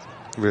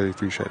 Really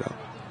appreciate that.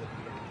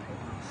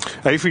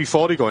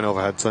 A340 going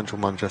overhead,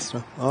 central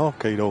Manchester.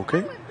 Okay.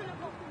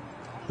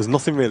 There's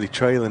nothing really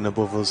trailing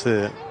above us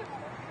here.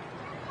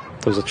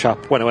 There was a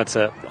chap, when I went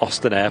to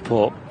Austin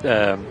Airport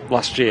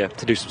last year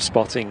to do some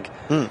spotting,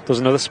 there was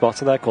another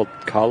spotter there called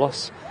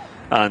Carlos,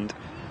 and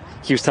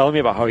he was telling me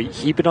about how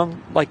he'd been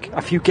on like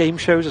a few game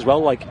shows as well,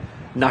 like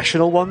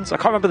national ones. I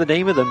can't remember the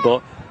name of them,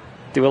 but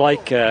they were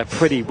like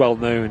pretty well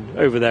known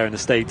over there in the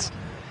States,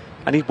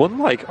 and he'd won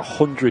like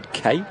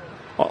 100k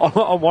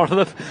on one of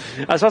them.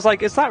 And so I was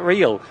like, is that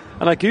real?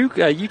 And I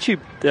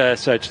YouTube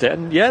searched it,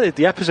 and yeah,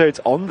 the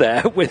episode's on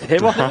there with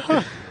him on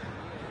it.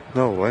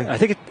 No way. I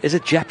think is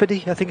it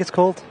Jeopardy? I think it's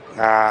called.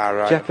 Ah,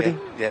 right. Jeopardy.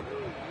 Okay. Yep.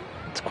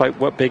 It's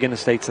quite big in the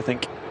States, I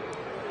think.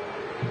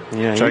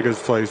 Yeah. Cheggers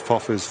plays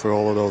Poffers for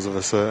all of those of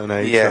a certain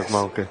age. Yes.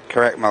 Malky.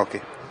 Correct,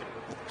 Malky.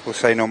 We'll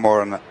say no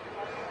more on that.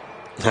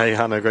 Hey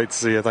Hannah, great to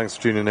see you. Thanks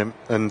for tuning in.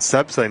 And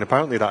Seb saying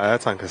apparently that air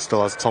tanker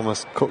still has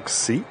Thomas Cook's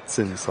seats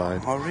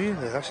inside. Oh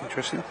really? That's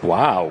interesting.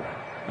 Wow.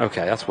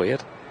 Okay, that's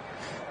weird.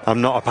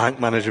 I'm not a bank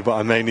manager, but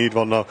I may need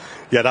one now.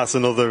 Yeah, that's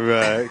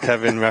another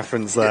Kevin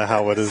reference there,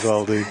 Howard, as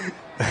well, dude.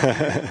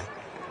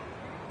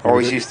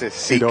 Always used to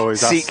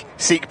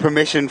seek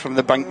permission from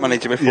the bank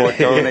manager before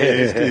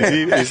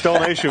donating. His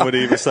donation would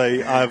either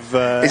say, I've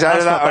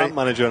asked my bank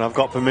manager and I've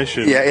got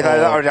permission. Yeah, either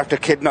that or I'd have to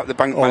kidnap the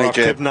bank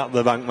manager. Kidnap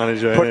the bank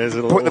manager.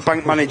 Put the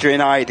bank manager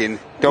in hiding,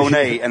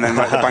 donate, and then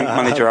let the bank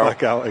manager out.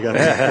 Back out again.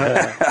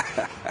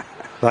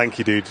 Thank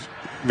you, dude.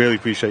 Really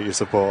appreciate your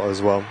support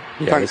as well.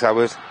 Yeah, thanks,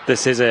 Howard.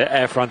 This is a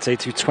Air France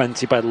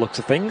A220 by the looks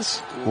of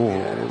things.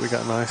 Oh, we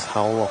got a nice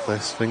howl off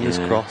this. Fingers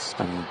crossed.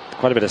 And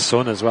quite a bit of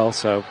sun as well,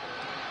 so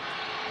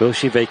will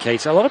she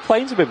vacate? A lot of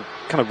planes have been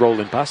kind of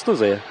rolling past us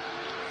here.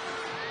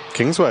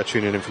 Kingswear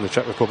tuning in from the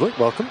Czech Republic,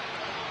 welcome.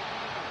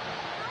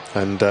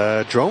 And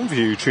Drone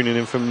View tuning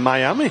in from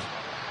Miami.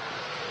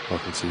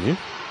 Welcome to you.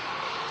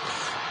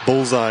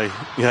 Bullseye,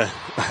 yeah.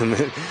 And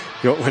you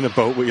don't win a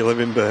boat, but you live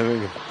in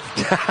Birmingham.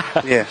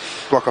 Yeah,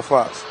 block of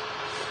flats.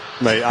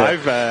 Mate,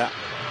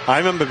 I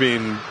remember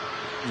being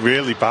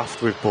really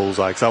baffed with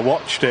Bullseye because I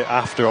watched it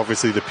after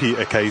obviously the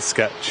Peter Kay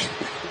sketch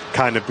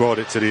kind of brought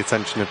it to the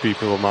attention of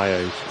people of my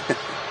age.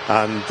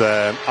 And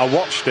I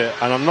watched it,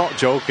 and I'm not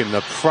joking,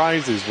 the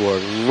prizes were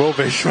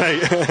rubbish,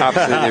 mate.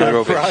 Absolutely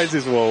rubbish. The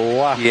prizes were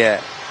whack.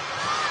 Yeah.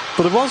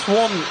 But there was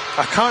one,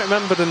 I can't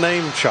remember the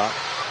name, chat.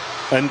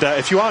 And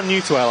if you are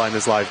new to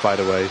Airliners Live, by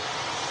the way,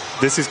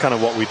 this is kind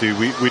of what we do.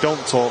 We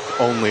don't talk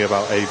only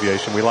about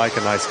aviation. We like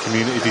a nice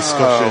community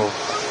discussion.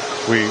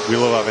 Oh. We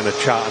love having a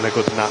chat and a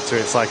good natter.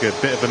 It's like a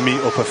bit of a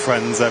meet-up of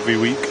friends every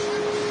week.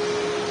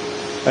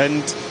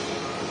 And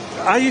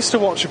I used to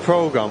watch a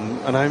programme,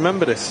 and I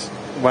remember this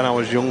when I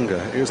was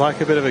younger. It was like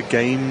a bit of a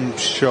game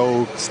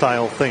show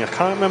style thing. I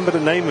can't remember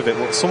the name of it,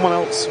 but someone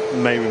else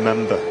may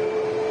remember.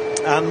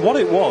 And what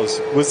it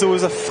was there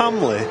was a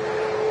family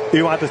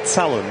who had a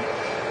talent,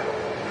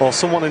 or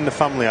someone in the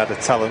family had a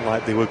talent,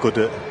 like they were good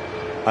at,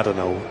 I don't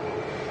know,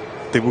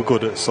 they were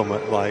good at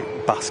something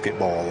like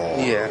basketball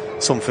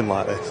or something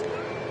like this.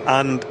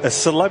 And a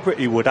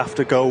celebrity would have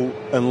to go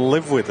and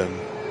live with them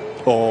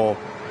or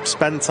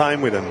spend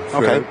time with them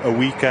for a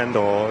weekend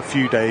or a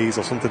few days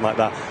or something like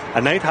that.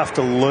 And they'd have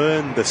to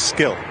learn the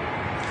skill.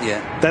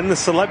 Yeah. Then the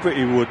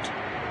celebrity would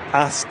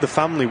ask the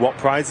family what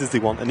prizes they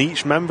want, and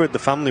each member of the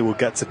family would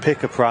get to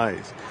pick a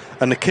prize.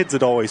 And the kids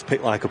would always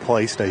pick like a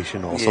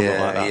PlayStation or something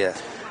like that. Yeah.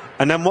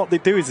 And then what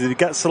they'd do is they'd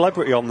get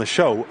celebrity on the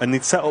show and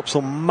they'd set up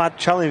some mad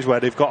challenge where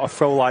they've got to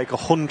throw like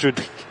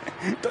 100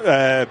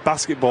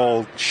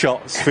 basketball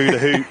shots through the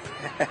hoop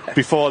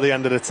before the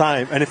end of the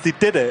time. And if they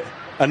did it,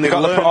 and they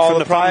got learned from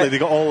the family, they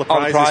got all the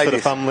prizes for the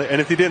family. And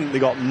if they didn't, they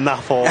got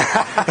naff all.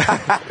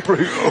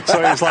 Brutal.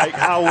 So it's like,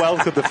 how well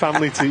could the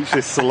family teach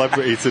this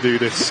celebrity to do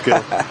this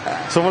skill?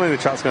 Someone in the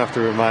chat's going to have to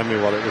remind me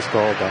what it was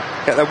called.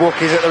 That. Get the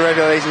Wookiees at the ready,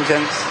 ladies and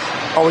gents.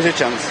 Always a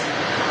chance.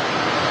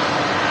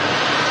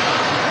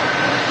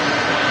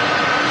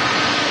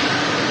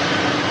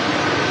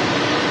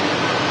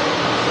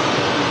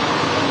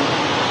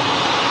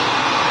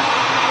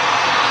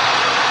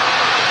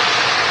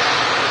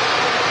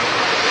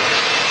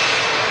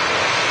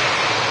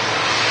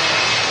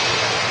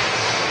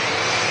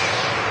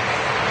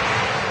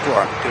 Go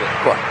on, do it.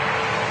 Go on.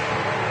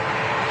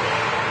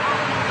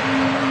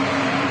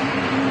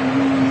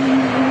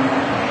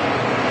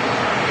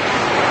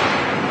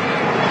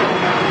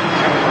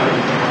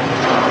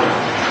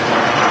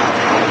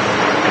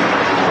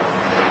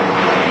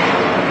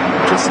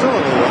 Just a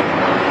little one.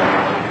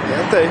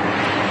 Yeah, do.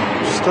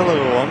 Just a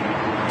little one.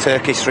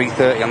 Turkish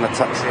 330 on the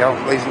taxi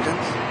out, ladies and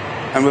gents.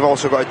 And we've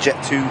also got a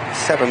Jet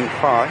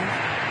 275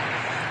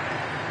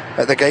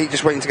 at the gate,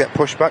 just waiting to get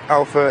pushed back.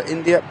 Alpha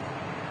India,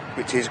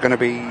 which is going to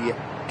be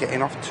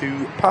getting off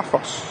to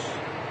Paphos.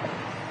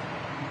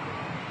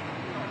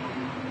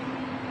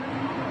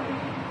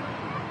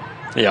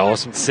 Yeah,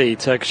 awesome to see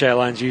Turkish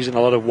Airlines using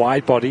a lot of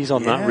wide bodies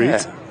on that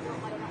route.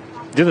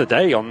 The other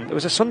day, it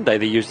was a Sunday,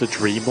 they used the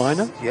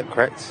Dreamliner. Yep,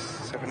 correct.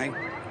 7-8.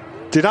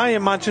 Did I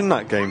imagine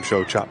that game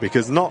show, chat?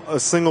 Because not a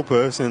single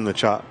person in the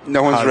chat.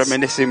 No one's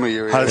reminiscing with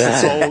you.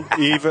 Has told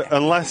either,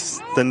 unless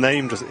the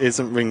name just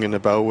isn't ringing a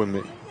bell with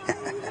me.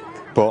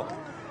 But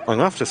I'm going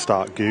to have to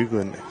start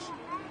Googling this.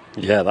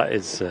 Yeah, that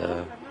is...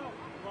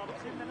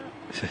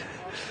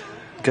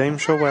 game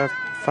show where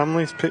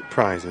families pick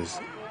prizes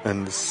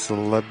and the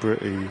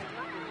celebrity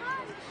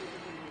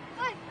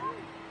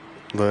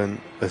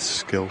learn a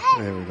skill.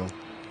 Here we go.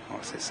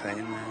 What's it saying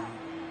now?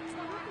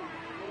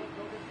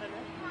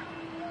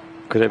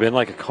 Could it have been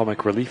like a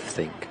comic relief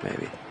thing,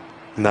 maybe?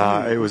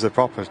 Nah, it was a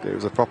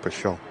proper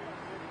show.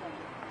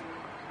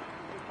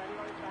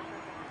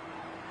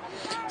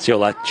 See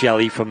all that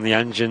jelly from the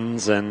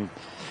engines and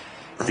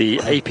the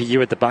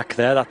APU at the back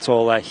there, that's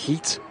all that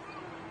heat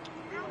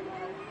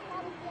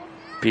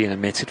being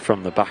emitted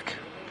from the back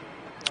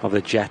of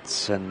the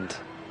jets and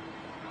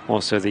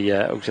also the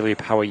auxiliary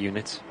power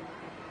unit.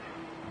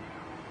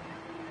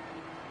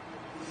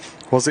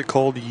 Was it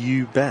called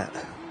You Bet?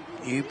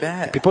 You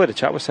bet. People in the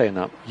chat were saying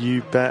that.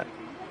 You Bet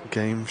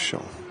game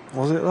show.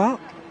 Was it that?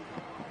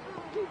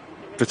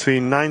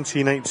 Between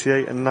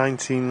 1988 and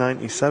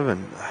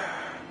 1997.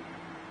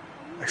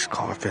 It's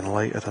got to have been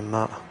later than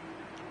that.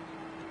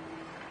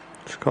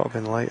 It's got to have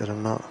been later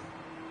than that.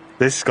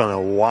 This is going to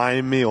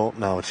wind me up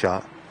now,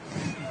 chat.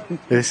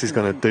 This is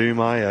going to do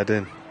my head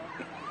in.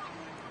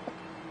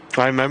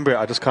 I remember it,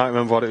 I just can't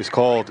remember what it was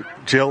called.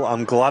 Jill,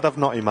 I'm glad I've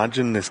not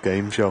imagined this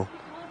game show.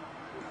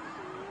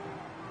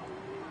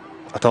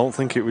 I don't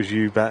think it was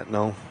You Bet,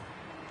 no.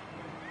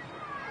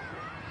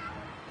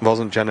 It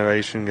wasn't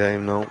Generation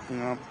Game, no.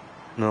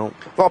 No.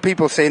 A lot of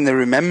people saying they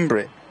remember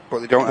it, but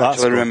they don't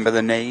actually remember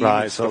the name.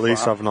 Right, so at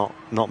least I've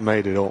not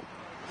made it up.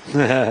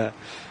 I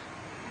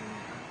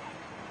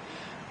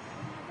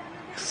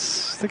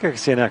think I can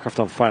see an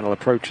aircraft on final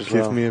approach as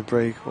well. Give me a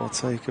break or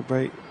take a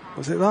break.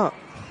 Was it that?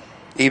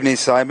 Evening,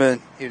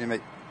 Simon. Evening,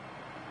 mate.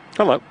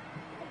 Hello.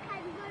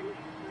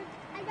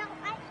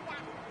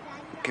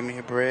 Give me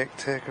a break,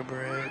 take a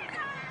break.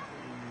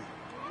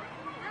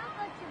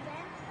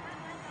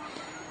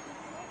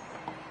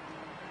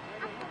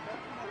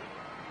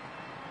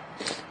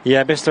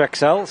 Yeah, Mr.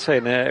 XL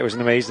saying it was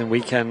an amazing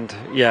weekend.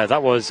 Yeah,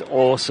 that was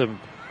awesome.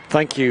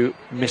 Thank you,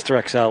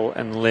 Mr. XL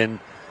and Lynn,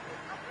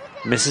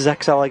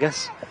 Mrs. XL, I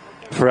guess,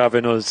 for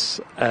having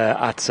us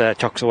at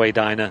Chocks Away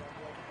Diner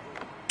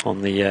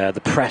on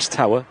the press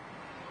tower,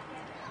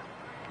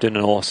 doing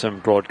an awesome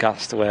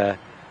broadcast where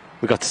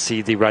we got to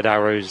see the Red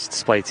Arrows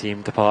display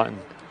team departing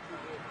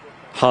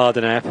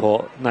Harden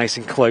Airport, nice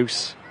and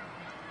close.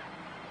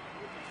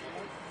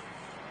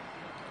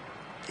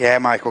 Yeah,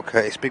 Michael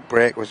Curtis, big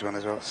break was one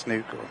as well,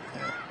 snooker.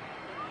 Yeah.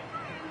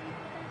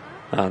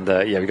 And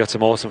yeah, we got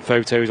some awesome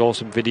photos,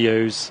 awesome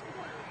videos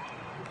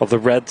of the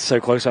Reds so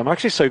close. I'm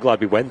actually so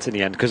glad we went in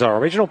the end, because our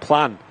original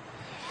plan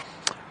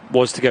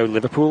was to go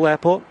Liverpool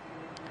Airport.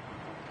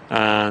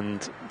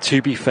 And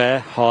to be fair,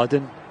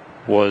 Harden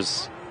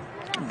was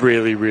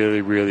really,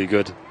 really, really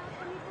good.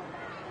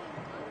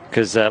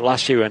 Because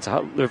last year we went to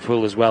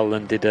Liverpool as well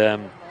and did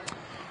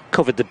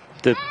covered the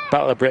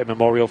Battle of Britain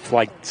Memorial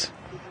Flight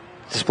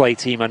display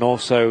team and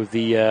also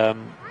the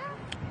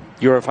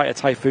Eurofighter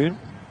Typhoon,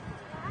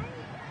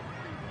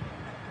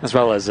 as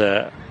well as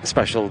a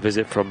special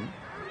visit from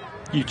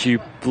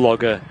YouTube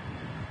blogger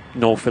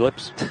Noel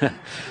Phillips.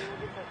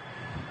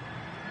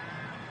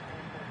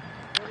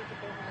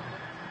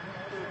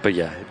 But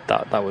yeah,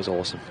 that was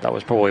awesome. That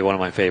was probably one of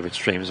my favourite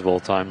streams of all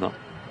time. That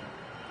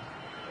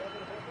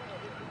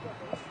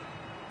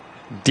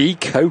D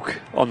Coke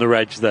on the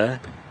reg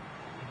there,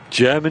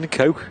 German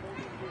Coke.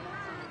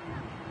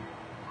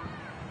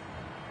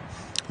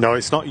 No,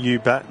 it's not You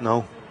Bet.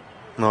 No,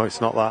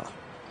 it's not that.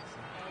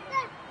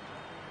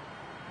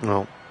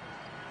 No,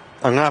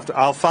 I'm gonna have to.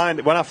 I'll find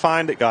it when I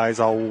find it,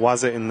 guys. I'll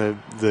waz it in the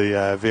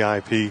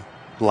VIP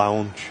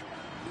lounge.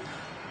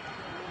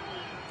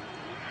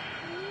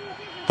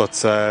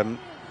 But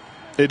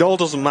it all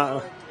doesn't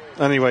matter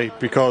anyway,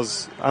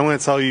 because I'm going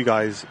to tell you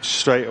guys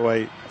straight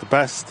away the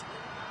best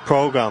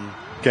program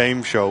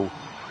game show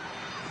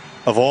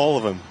of all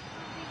of them.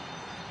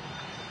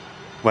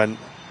 When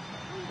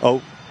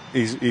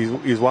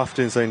he's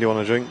wafting saying, "Do you want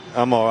a drink?"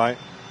 I'm all right.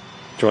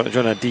 Do you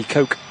want a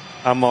D-Coke?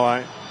 I'm all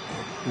right.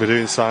 We're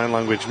doing sign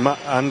language.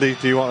 Andy,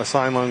 do you want a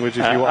sign language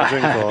if you want a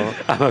drink? Or?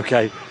 I'm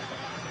okay.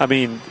 I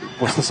mean,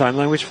 what's the sign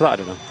language for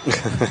that? I don't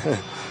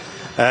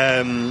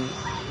know.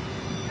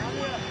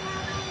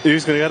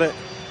 Who's going to get it?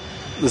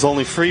 There's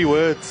only 3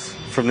 words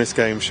from this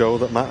game show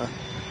that matter.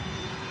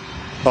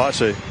 Oh,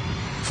 actually,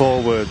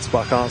 4 words,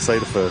 but I can't say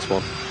the first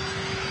one.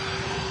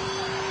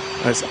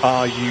 It's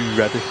 "Are you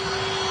ready?"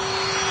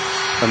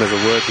 And there's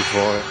a word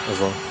before it as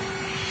well.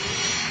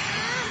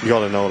 You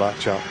got to know that,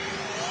 chap.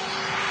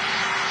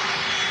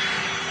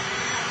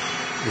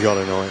 You got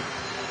to know it.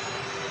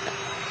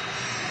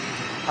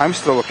 I'm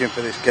still looking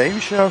for this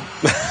game show.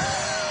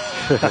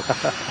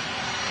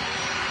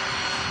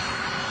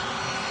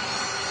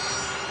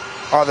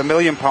 Oh, the £1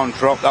 Million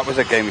Drop, that was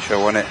a game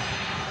show, wasn't it?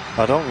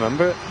 I don't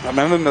remember it. I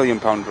remember $1 Million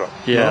Drop.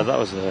 Yeah, No. that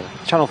was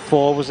Channel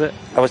 4, was it?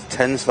 I was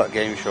tense, that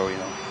game show, you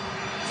know.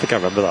 I think I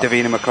remember that.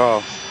 Davina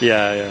McCall.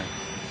 Yeah.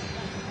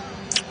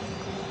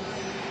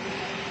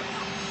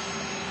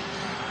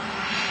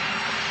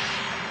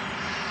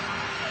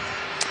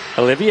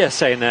 Olivia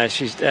saying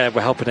she's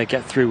we're helping her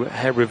get through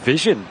her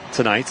revision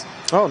tonight.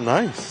 Oh,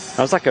 nice.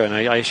 How's that going?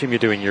 I assume you're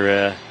doing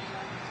your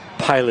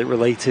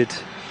pilot-related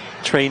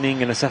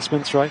training and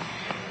assessments, right?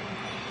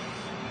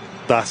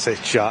 That's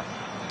it, chat.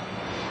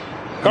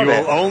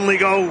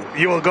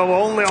 You will go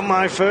only on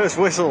my first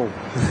whistle.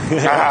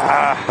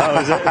 That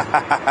was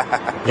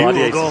it. You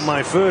will go on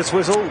my first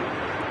whistle.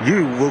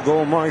 You will go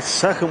on my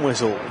second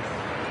whistle.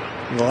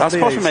 That's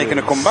possibly making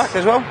a comeback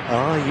as well.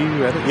 Are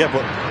you ready? Yeah,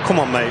 but come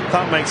on, mate. If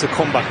that makes a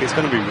comeback, it's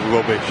going to be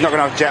rubbish. You're not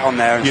going to have Jet on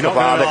there and You're stuff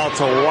not going like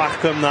to be able to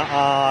whack them that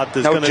hard.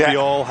 There's going to be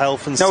all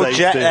health and safety. No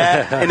Jet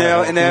there in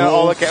there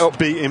all the get up.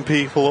 Beating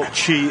people up,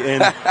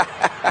 cheating.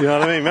 You know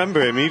what I mean?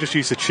 Remember him? He just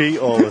used to cheat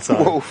all the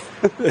time.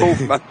 Wolf,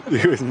 man.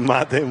 He was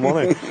mad, didn't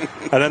want it.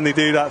 And then they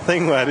do that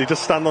thing where they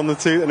just stand on the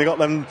 2 and they got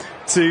them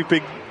 2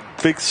 big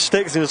big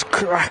sticks and just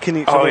cracking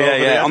each other. Oh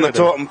yeah, on the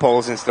totem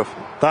poles and stuff.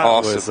 That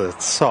awesome. was a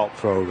top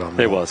program.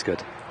 It was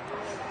good.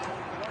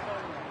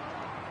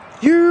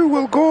 You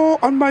will go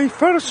on my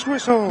first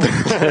whistle.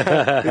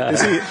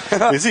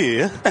 Is he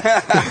here?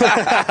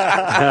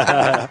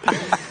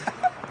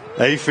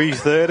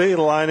 A330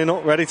 lining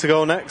up, ready to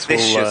go next.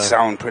 This should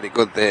sound pretty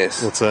good,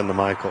 this. We'll turn the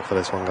mic up for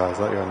this one, guys.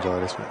 Let you enjoy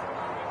this one.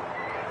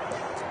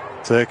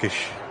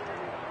 Turkish.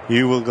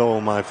 You will go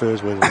on my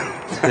first whistle.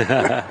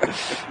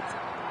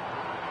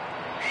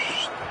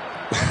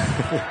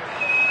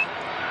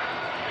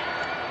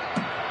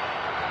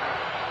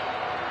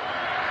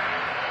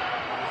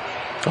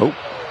 Oh.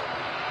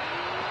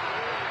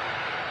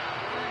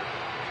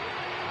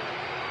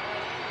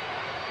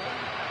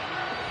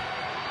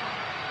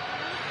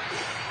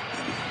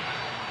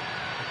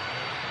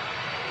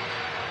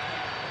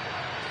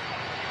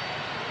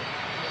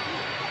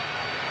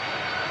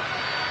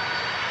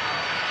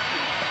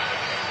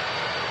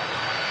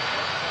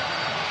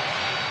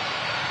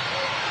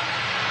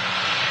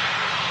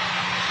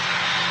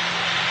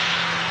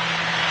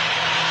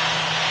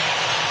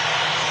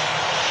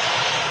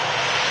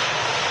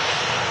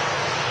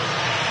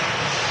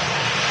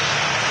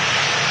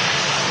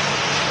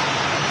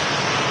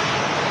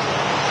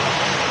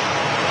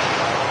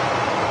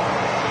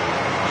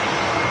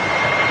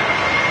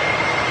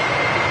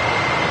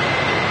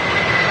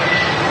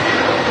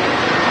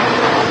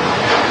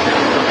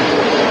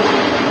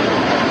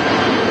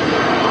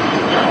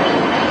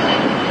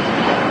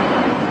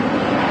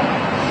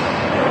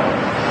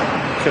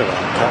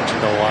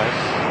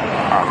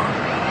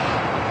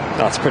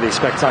 That's pretty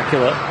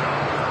spectacular.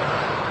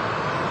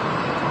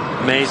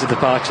 Amazing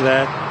departure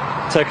there.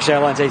 Turkish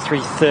Airlines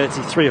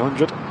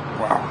A330-300.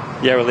 Wow.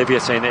 Yeah, Olivia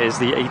saying it is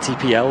the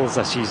ATPLs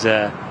that she's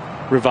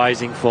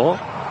revising for.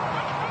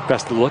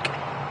 Best of luck.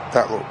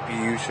 That looked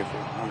beautiful.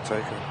 I'll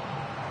take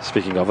it.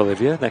 Speaking of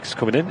Olivia, next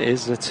coming in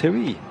is a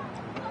TUI.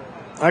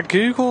 I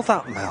googled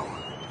that, Mel.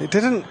 It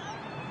didn't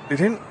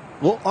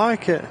look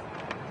like it.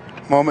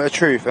 Moment of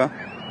truth, huh?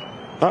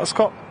 That's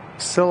got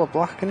Cilla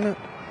Black in it.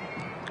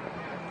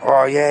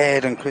 Oh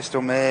yeah, and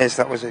Crystal Maze.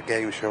 That was a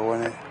game show,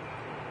 wasn't it?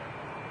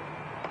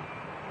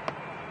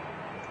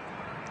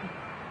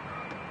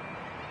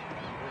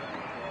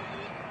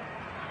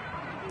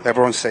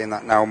 Everyone's saying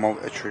that now.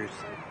 Moment of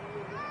truth.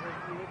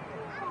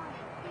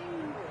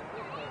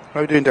 How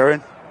are you doing,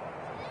 Darren?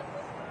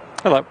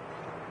 Hello.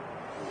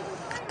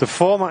 The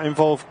format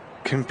involved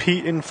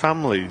competing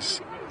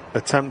families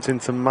attempting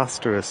to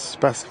master a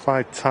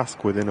specified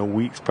task within a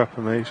week's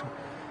preparation.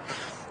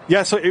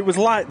 Yeah, so it was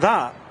like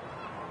that,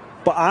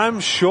 but I'm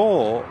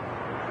sure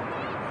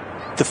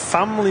the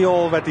family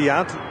already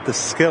had the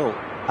skill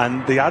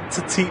and they had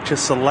to teach a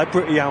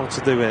celebrity how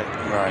to do it.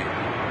 Right.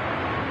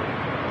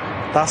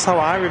 That's how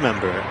I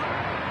remember it.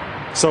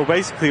 So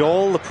basically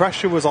all the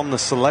pressure was on the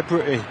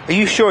celebrity. Are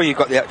you sure you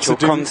got the actual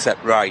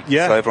concept right?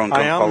 Yeah, so everyone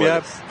can follow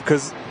this?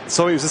 Because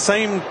so it was the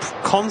same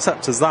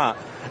concept as that,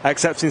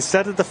 except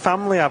instead of the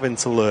family having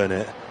to learn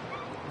it,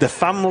 the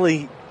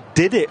family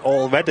did it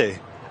already,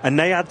 and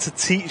they had to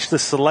teach the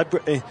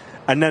celebrity,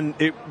 and then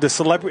the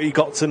celebrity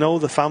got to know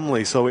the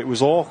family, so it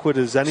was awkward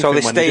as anything. So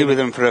they stayed with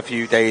them for a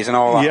few days and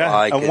all that.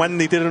 Yeah, and when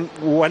they did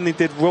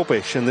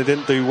rubbish and they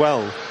didn't do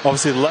well,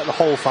 obviously they let the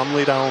whole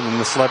family down, and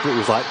the celebrity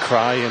was like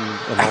crying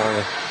and all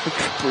that.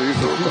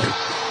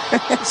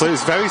 So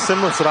it's very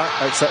similar to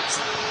that, except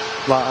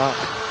like that.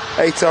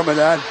 Hey Tom and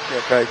Anne.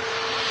 Okay.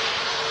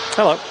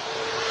 Hello.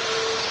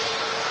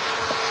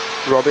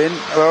 Robin,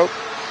 hello.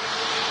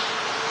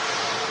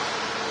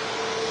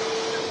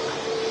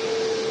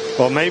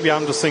 Well, maybe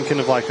I'm just thinking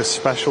of like a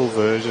special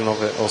version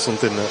of it or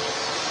something that.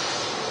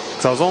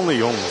 Because I was only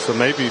young, so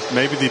maybe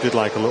they did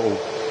like a little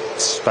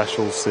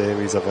special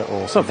series of it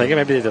or something.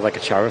 Maybe they did like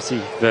a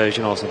charity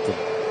version or something.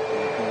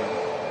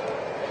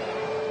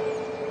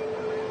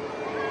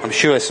 I'm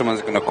sure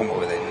someone's going to come up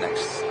with it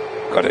next.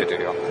 Got to do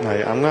it on that.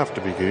 Mate, I'm going to have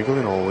to be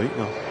Googling all week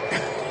now.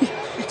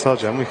 Tell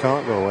Jen we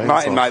can't go away.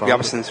 Martin might be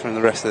absent from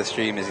the rest of the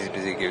stream as he's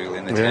busy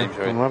Googling the game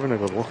show. I'm having a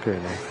good look here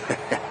now.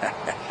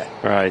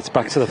 Right,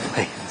 back to the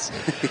planes.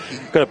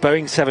 Got a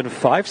Boeing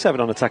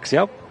 757 on a taxi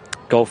out.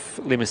 Golf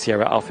Lima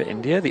Sierra Alpha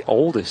India, the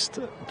oldest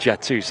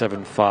Jet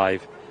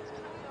 275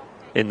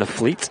 in the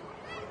fleet.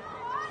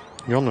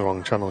 You're on the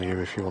wrong channel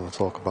here if you want to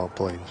talk about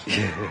planes.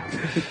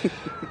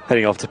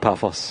 Heading off to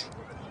Paphos.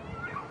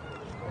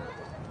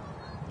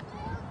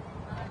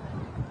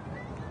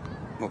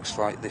 Looks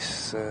like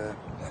this, I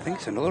think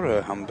it's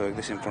another Hamburg,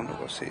 this in front of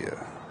us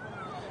here.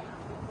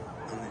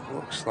 And it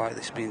looks like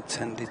this being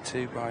tended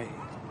to by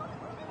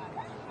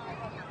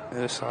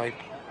Earthside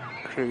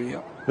crew,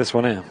 yeah. This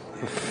one here,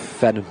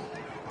 Venom.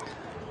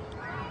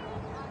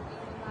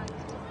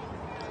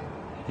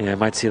 Yeah,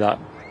 might see that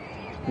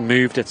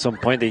moved at some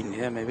point. They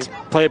maybe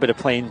play a bit of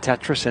plane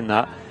Tetris in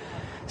that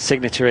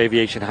signature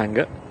aviation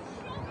hangar.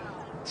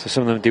 So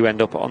some of them do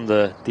end up on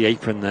the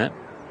apron there.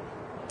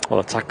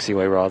 Or the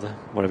taxiway, rather,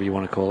 whatever you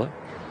want to call it.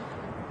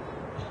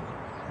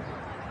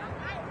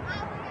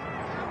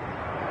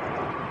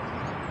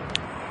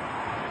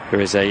 There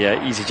is a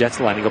EasyJet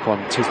lining up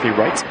on 23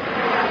 right.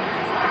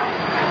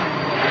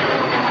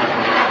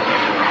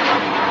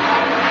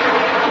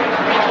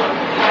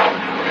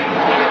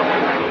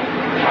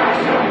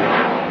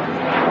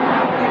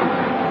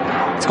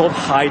 It's called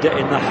Hider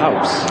in the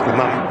House. I'm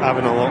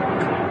having a look.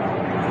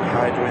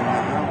 Hider in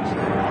the House.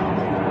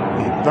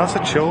 That's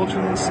a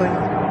children's thing.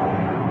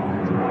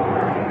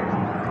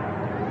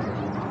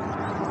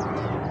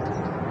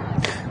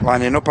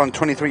 Lining up on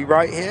 23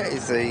 right here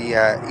is the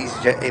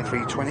EasyJet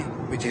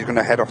A320, which is going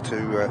to head off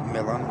to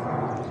Milan.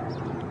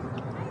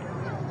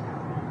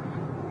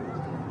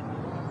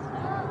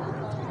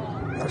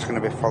 That's going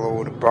to be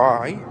followed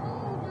by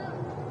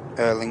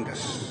Aer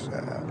Lingus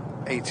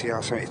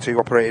ATR 72,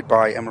 operated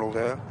by Emerald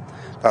Air.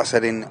 That's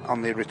heading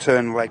on the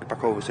return leg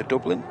back over to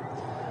Dublin.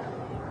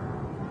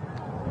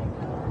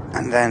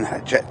 And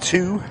then Jet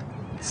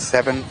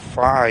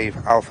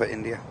 275 Alpha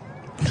India.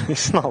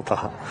 It's not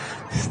that.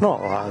 It's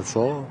not that at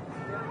all.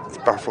 It's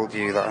baffled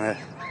you, that, innit?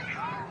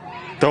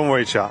 Don't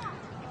worry, chat.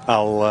 I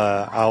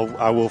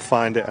will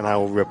find it and I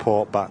will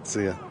report back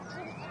to you.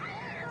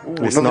 Ooh,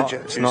 it's not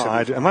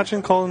Hider.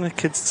 Imagine calling a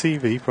kids'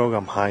 TV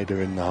program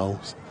Hider in the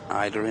House.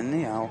 Hider in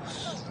the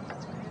House.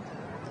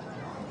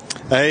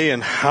 Hey,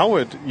 and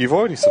Howard, you've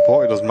already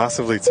supported us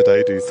massively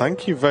today, dude.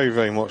 Thank you very,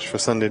 very much for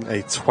sending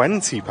a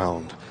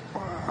 £20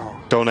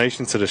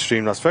 donation to the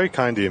stream. That's very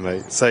kind of you,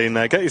 mate. Saying,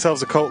 get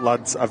yourselves a coat,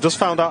 lads. I've just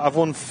found out I've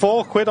won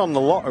 £4 on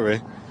the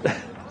lottery.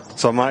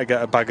 So I might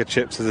get a bag of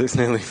chips as it's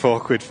nearly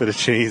 £4 for the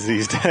cheese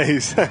these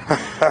days.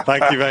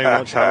 Thank you very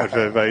much, Howard,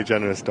 for a very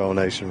generous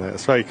donation, mate.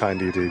 It's very kind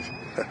of you, dude.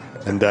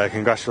 And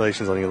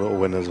congratulations on your little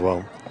win as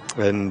well.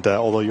 And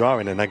although you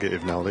are in a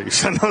negative now that you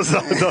sent us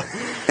that,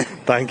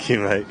 thank you,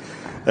 mate.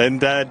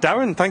 And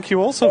Darren, thank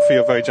you also for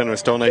your very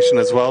generous donation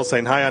as well,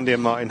 saying, hi, Andy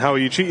and Martin. How are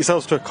you? Treat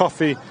yourselves to a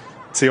coffee,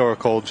 tea or a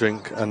cold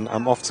drink, and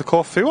I'm off to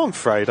Corfu on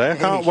Friday. I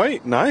can't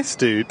wait. Nice,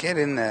 dude. Get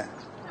in there.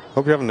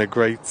 Hope you're having a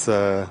great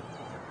time.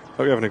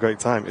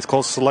 It's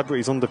called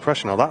Celebrities Under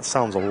Pressure. Now that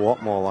sounds a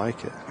lot more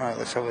like it. Right,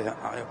 let's have a look at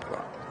that.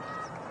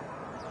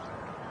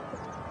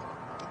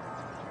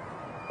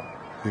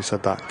 Who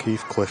said that?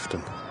 Keith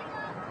Clifton.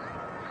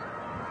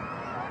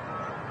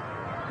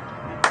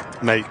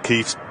 Mate,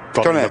 Keith's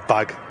got in the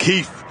bag.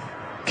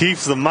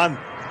 Keith's the man.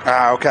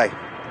 Ah, okay.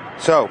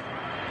 So,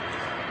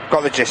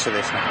 got the gist of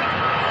this now.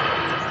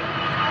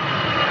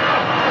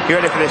 You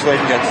ready for this,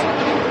 ladies and gents?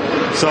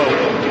 So,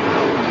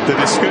 the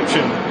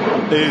description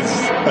is,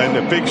 and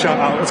a big shout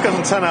out, let's get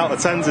some 10 out of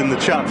 10s in the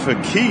chat for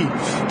Keith.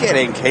 Get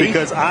in, Keith.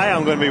 Because I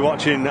am going to be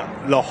watching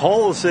the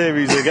whole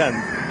series again.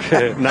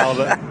 Now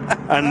that,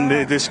 and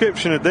the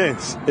description of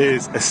this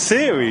is a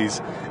series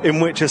in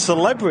which a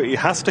celebrity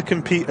has to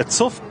compete a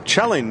tough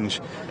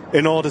challenge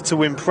in order to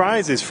win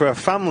prizes for a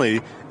family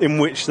in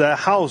which their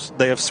house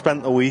they have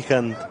spent the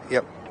weekend.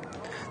 Yep.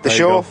 The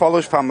show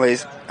follows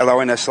families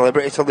allowing a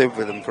celebrity to live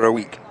with them for a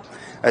week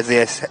as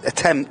they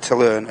attempt to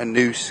learn a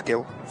new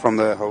skill from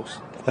their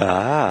host.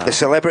 The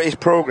celebrity's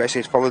progress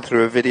is followed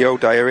through a video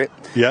diary.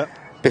 Yeah.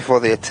 Before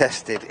they are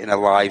tested in a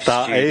live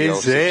studio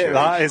situation.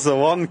 That is the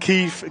one,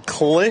 Keith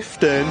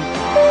Clifton. Woo!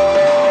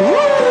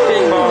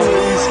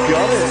 He's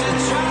got it.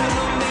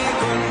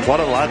 What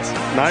a lad.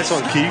 Nice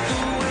one, Keith.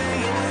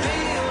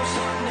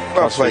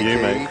 Well That's for you,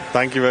 mate.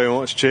 Thank you very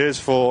much. Cheers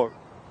for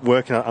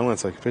working out. I'm going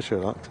to take a picture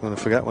of that. I'm going to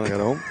forget when I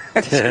get home.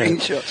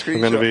 Screenshot. I'm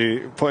going to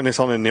be putting this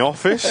on in the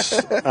office,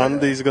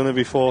 and these are going to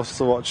be forced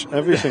to watch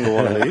every single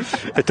one of these.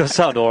 It does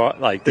sound all right,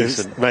 like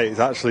decent. Mate, it's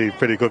actually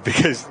pretty good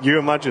because you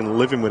imagine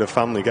living with a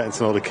family, getting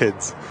to know the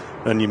kids,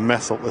 and you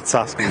mess up the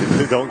task and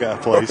they don't get a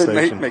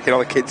PlayStation. Making all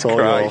the kids it's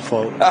cry. All your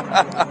fault.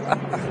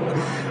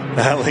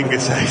 Aer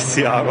Lingus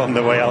ATR on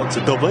the way out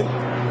to Dublin.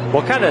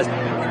 What kind of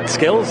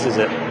skills is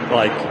it?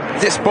 Like,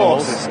 is it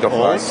sports and stuff?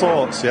 All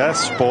sorts, yeah,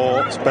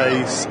 sports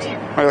based.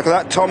 Right, look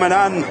at that, Tom and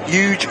Anne.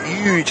 Huge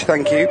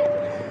thank you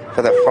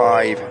for the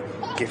 5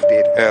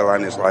 gifted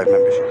Airliners Live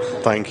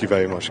memberships. Thank you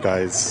very much,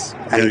 guys.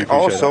 And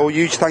also,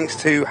 huge thanks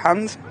to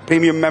Hans,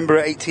 premium member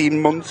at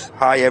 18 months.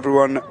 Hi,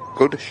 everyone.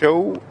 Good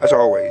show, as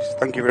always.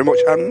 Thank you very much,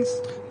 Hans.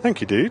 Thank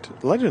you, dude.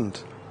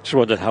 Legend. Just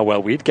wondered how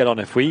well we'd get on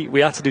if we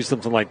had to do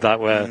something like that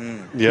where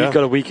you've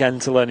got a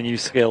weekend to learn a new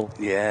skill.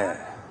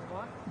 Yeah.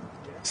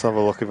 Let's have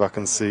a look if I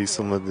can see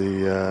some of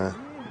the...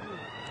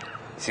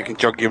 so you can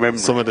jog your memory.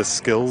 Some of the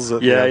skills that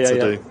they had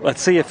to do.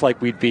 Let's see if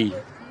we'd be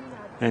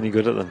any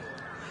good at them.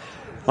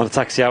 On the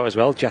taxi out as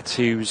well, Jet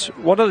 2's.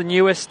 What are the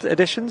newest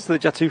additions to the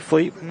Jet 2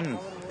 fleet?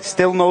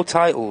 Still no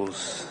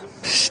titles.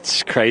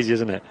 It's crazy,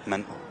 isn't it?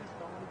 Mental.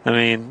 I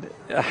mean,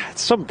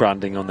 some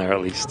branding on there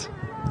at least.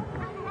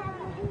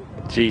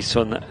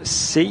 G-Sun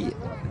C,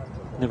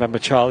 November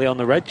Charlie on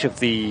the reg of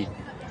the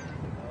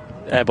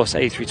Airbus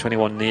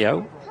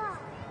A321neo.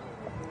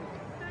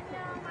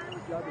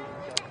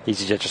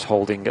 EasyJet just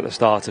holding at the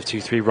start of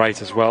 2-3 right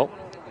as well.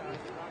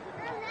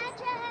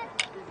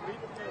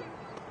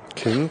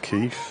 King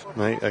Keith,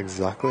 mate,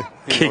 exactly.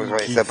 He knows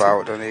what it's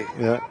about, doesn't he?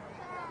 Yeah.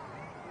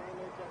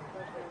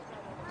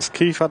 Has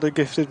Keith had a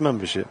gifted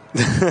membership?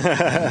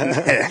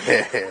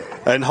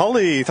 And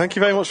Holly, thank you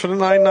very much for the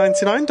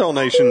 $9.99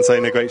 donation,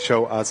 saying a great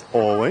show as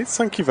always.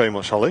 Thank you very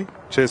much, Holly.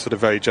 Cheers for the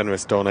very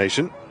generous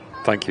donation.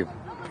 Thank you.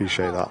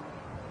 Appreciate that.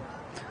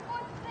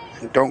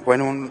 Don't go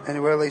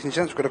anywhere, ladies and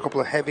gents. We've got a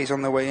couple of heavies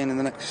on their way in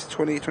the next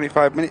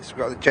 20-25 minutes. We've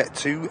got the Jet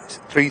 2, it's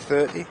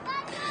 3:30.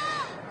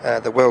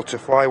 the World to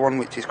Fly one,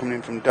 which is coming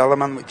in from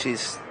Delaman, which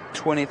is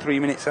 23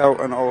 minutes out,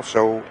 and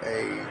also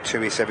a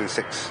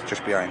 2E76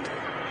 just behind.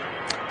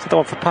 Is it the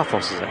one for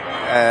Paphos, is it?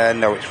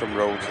 No, it's from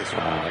Rhodes, this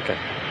one. Ah, okay.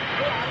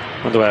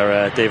 Wonder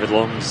where David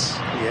Long's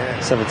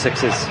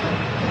 7.6 is.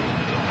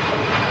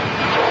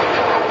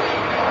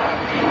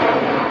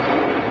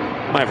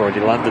 Might have already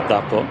landed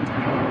that, but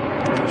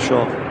not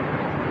sure.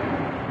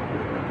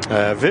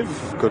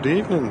 Viv, good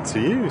evening to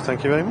you.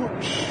 Thank you very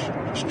much.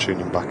 Just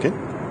tuning back in.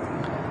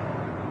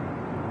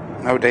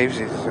 No, Dave's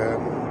is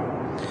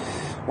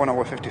 1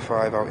 hour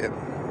 55 out yet.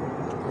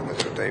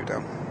 Let's put Dave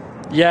down.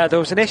 Yeah, there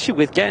was an issue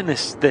with getting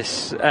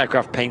this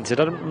aircraft painted.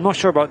 I'm not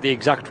sure about the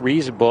exact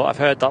reason, but I've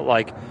heard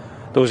that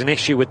there was an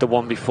issue with the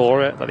one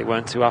before it that they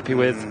weren't too happy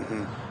with.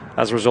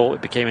 As a result,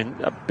 it became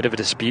a bit of a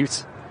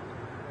dispute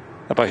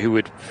about who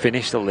would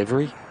finish the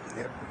livery.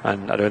 Yep.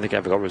 And I don't think it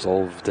ever got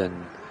resolved.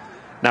 And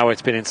now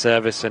it's been in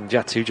service, and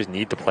Jet2 just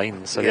need the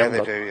planes. So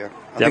they do, yeah.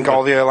 I think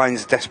all the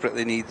airlines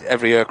desperately need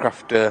every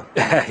aircraft in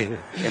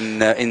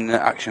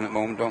action at the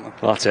moment, don't they?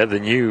 Well, that's it. The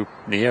new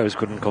Neos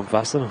couldn't come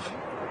fast enough.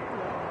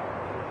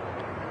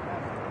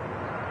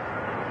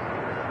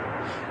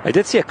 I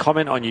did see a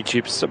comment on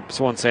YouTube,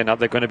 someone saying that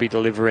they're going to be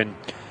delivering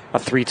a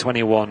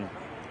 321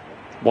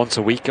 once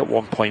a week at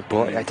one point,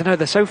 but I don't know,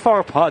 they're so far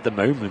apart at the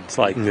moment. It's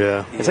like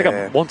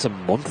once a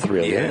month,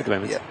 really, at the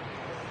moment. Yeah.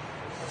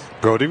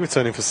 Brody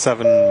returning for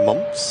 7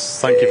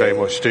 months. Thank you very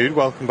much, dude.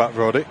 Welcome back,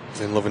 Brody.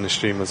 Been loving the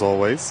stream as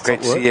always.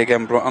 Great to see you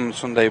again on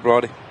Sunday,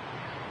 Brody.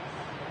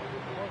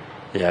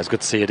 Yeah, it's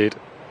good to see you, dude.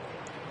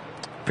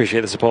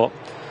 Appreciate the support.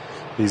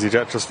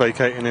 EasyJet just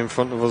vacating in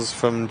front of us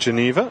from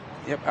Geneva.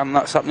 Yep, and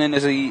that's happening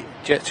as the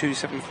Jet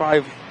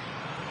 275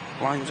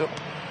 lines up.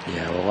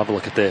 Yeah, we'll have a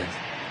look at the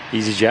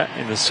EasyJet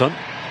in the sun.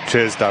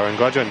 Cheers, Darren.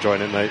 Glad you're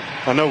enjoying it, mate.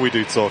 I know we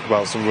do talk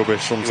about some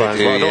rubbish sometimes,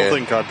 but I don't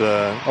think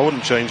I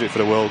wouldn't change it for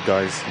the world,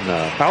 guys.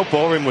 No. How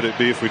boring would it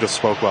be if we just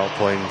spoke about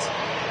planes?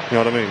 You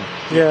know what I mean?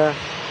 Yeah.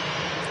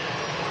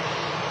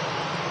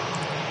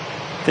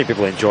 I think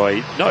people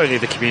enjoy not only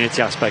the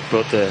community aspect,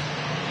 but the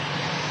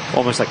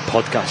almost like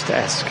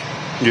podcast-esque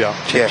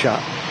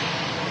chit-chat.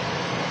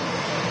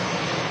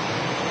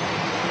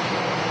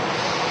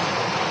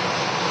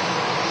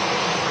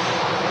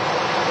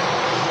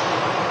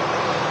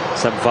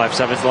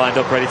 757's lined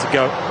up, ready to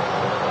go.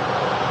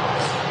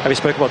 Have you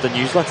spoken about the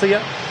newsletter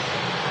yet?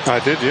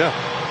 I did, yeah.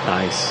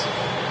 Nice.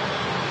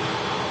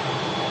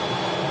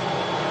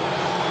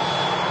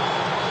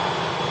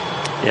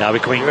 Yeah, I'll be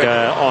coming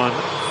on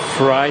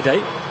Friday,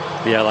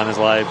 the Airliners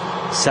Live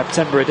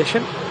September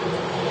edition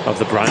of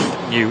the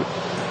brand new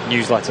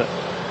newsletter.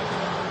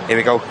 Here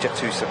we go, Jet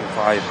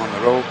 275 on the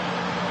roll.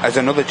 As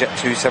another Jet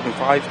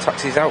 275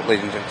 taxis out,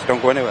 ladies and gents.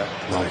 Don't go anywhere.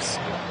 Nice.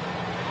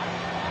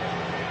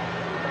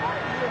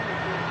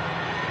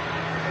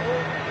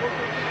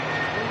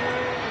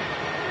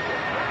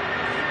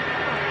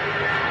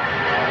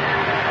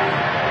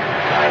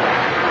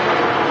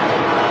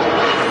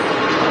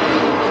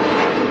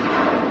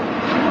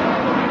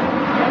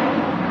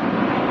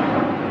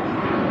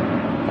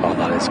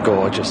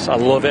 Gorgeous. I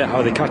love it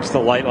how they catch the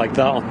light like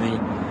that on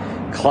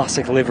the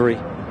classic livery.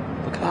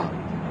 Look at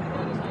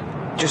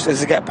that. Just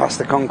as they get past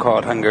the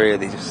Concorde hangar here,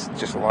 they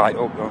just light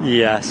up.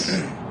 Yes.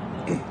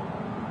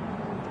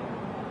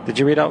 Did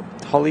you read out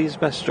Holly's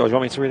message, or do you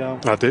want me to read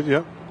out? I did,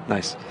 yeah.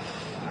 Nice.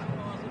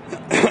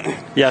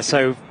 Yeah,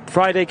 so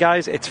Friday,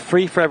 guys, it's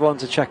free for everyone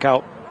to check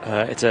out.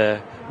 It's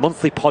a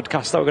monthly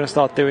podcast that we're going to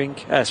start doing.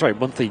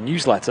 Monthly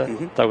newsletter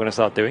that we're going to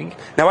start doing.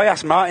 Now, I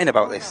asked Martin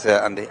about this,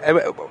 Andy.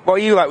 What are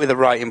you like with the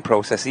writing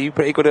process? Are you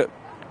pretty good at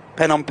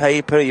pen on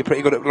paper? Are you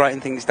pretty good at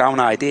writing things down,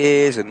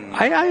 ideas? And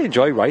I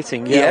enjoy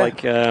writing. Yeah.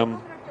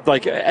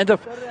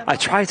 I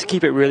try to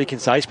keep it really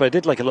concise, but I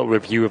did like a little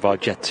review of our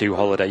Jet 2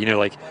 holiday. You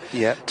know,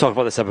 talking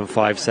about the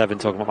 757,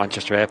 talking about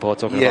Manchester Airport,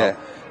 talking about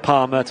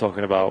Palma,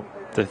 talking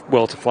about the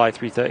World to Fly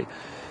 330.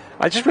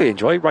 I just really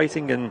enjoy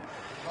writing, and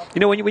you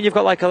know, when you've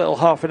got like a little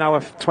half an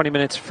hour, 20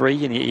 minutes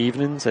free in your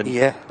evenings, and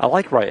I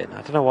like writing.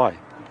 I don't know why.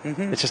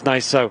 It's just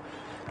nice. So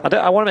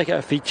I want to make it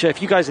a feature.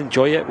 If you guys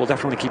enjoy it, we'll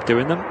definitely keep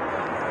doing them.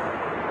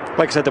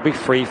 Like I said, they'll be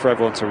free for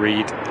everyone to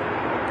read,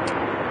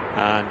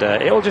 and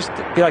it'll just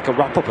be like a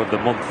wrap up of the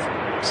month.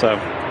 So.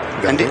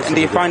 And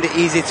do you find it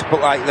easy to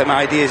put like them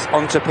ideas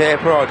onto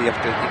paper, or do you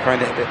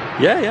find it a bit?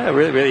 Yeah,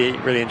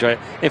 really enjoy it.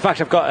 In fact,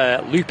 I've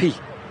got Loopy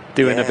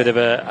doing a bit of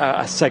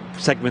a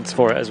segments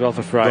for it as well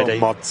for Friday.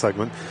 Mod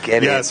segment.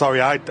 Sorry,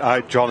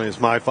 John, it's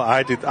my fault.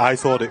 I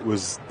thought it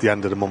was the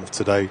end of the month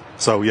today.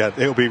 So yeah,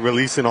 it'll be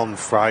releasing on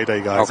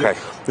Friday, guys. Okay.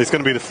 It's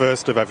going to be the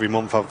first of every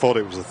month. I thought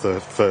it was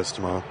the first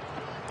tomorrow.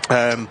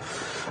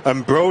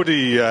 And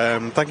Brody,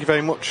 thank you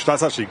very much.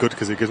 That's actually good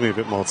because it gives me a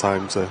bit more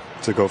time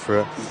to go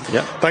through it.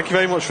 Yeah. Thank you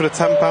very much for the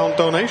 £10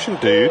 donation,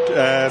 dude.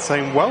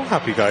 Saying, well,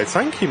 happy guys.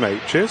 Thank you,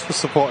 mate. Cheers for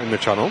supporting the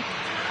channel.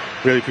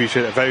 Really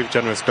appreciate it. A very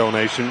generous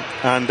donation.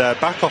 And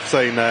back off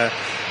saying,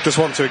 just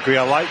want to agree,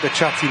 I like the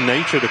chatty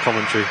nature of the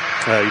commentary.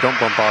 You don't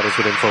bombard us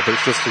with info, but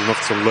it's just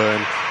enough to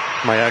learn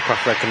my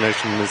aircraft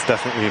recognition has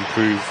definitely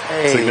improved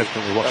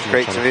significantly watching that's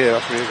great the to channel. hear.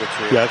 That's really good to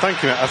hear. Yeah,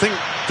 thank you, mate. I think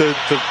the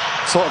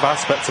sort of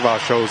aspects of our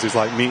shows is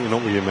like meeting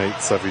up with your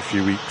mates every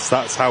few weeks.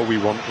 That's how we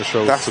want the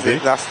shows to be.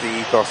 That's the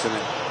ethos, isn't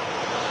it?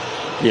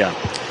 Yeah.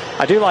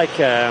 I do like,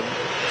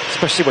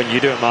 especially when you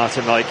do it,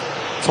 Martin, like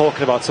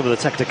talking about some of the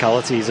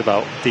technicalities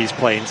about these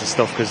planes and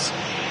stuff, because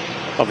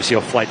obviously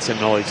your flight sim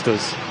knowledge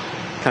does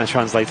kind of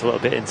translate a little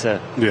bit into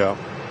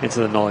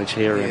the knowledge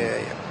here.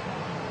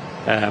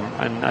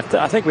 And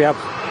I think we have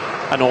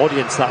an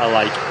audience that are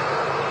like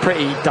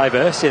pretty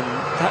diverse in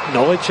that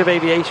knowledge of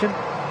aviation.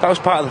 That was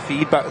part of the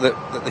feedback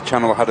that the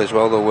channel had as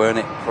well, though, weren't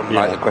it? From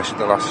like the question,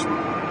 the last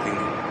thing.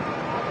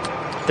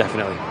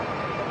 Definitely.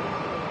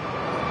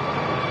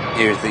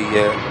 Here's the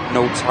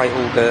no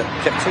titled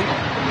jet team.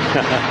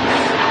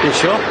 You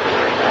sure?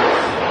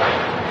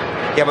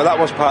 Yeah, but that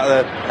was part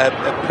of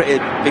a pretty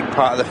big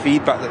part of the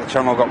feedback that the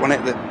channel got,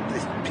 wasn't it?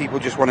 That people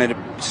just wanted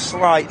a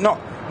slight, not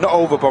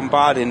over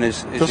bombarding,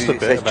 as just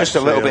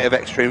a little bit of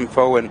extra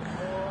info, and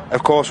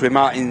of course with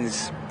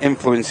Martin's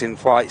influence in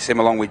flight sim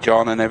along with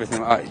John and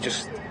everything like that, it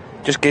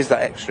just gives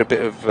that extra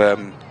bit of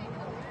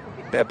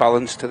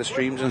balance to the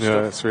streams and stuff.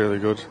 Yeah, it's really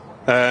good.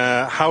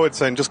 Howard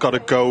saying, just got to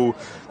go.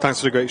 Thanks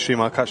for the great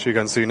stream. I'll catch you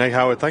again soon. Hey,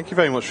 Howard, thank you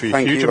very much for your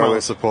huge amount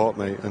of support,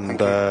 mate. And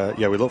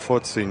yeah, we look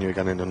forward to seeing you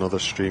again in another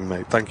stream,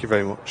 mate. Thank you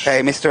very much.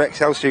 Hey, Mr.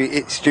 XL,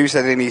 Stu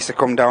said he needs to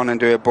come down and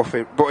do a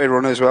butty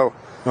run as well.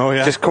 Oh,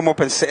 yeah. Just come up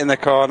and sit in the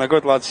corner.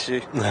 Good lad,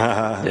 Stu.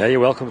 Yeah, you're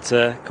welcome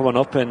to come on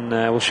up and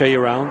we'll show you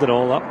around and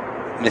all that.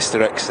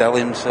 Mr. XL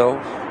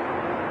himself.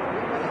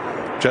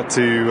 Jet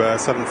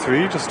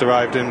 273 just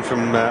arrived in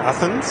from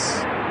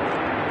Athens.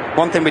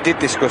 One thing we did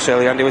discuss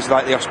earlier, Andy, was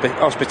like the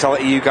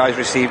hospitality you guys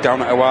received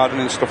down at Hawarden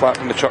and stuff like that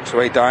from the Chocks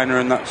Away Diner,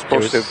 and that's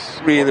supposed to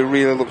have really,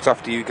 really looked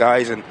after you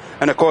guys, and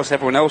of course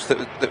everyone else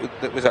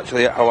that was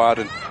actually at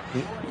Hawarden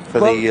for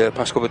the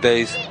past couple of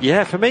days.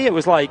 Yeah, for me it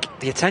was like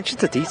the attention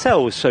to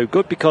detail was so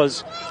good,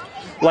 because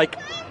like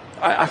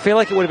I feel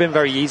like it would have been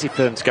very easy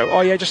for them to go,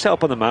 oh yeah, just set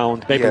up on the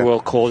mound, maybe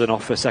we'll cordon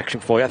off a section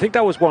for you. I think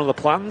that was one of the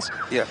plans.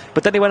 Yeah.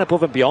 But then they went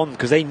above and beyond,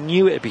 because they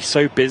knew it'd be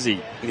so busy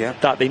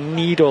that they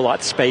need all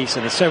that space,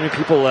 and there's so many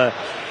people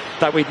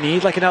that we'd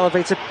need like an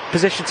elevator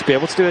position to be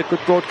able to do a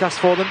good broadcast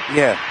for them.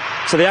 Yeah.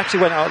 So they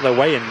actually went out of their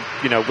way, and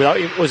without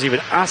us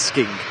even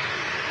asking,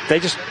 they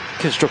just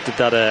constructed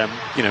that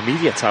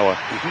media tower.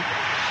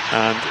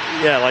 And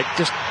yeah, like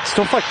just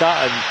stuff like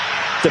that,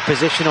 and the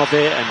position of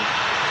it, and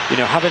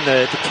having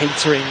the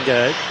catering,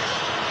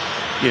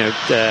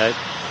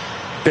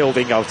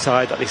 building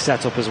outside that they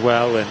set up as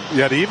well. And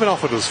yeah, they even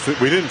offered us food.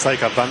 We didn't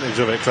take advantage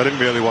of it because I didn't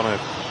really want to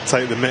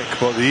take the mick,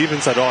 but they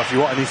even said, oh, if you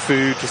want any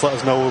food, just let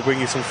us know, we'll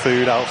bring you some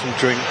food out, some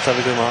drinks,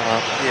 everything like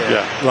that.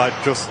 Yeah. Like,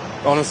 just,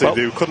 honestly,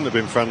 they couldn't have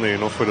been friendly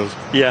enough with us.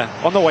 Yeah,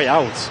 on the way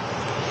out,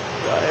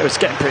 it was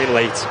getting pretty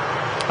late,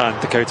 and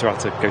Dakota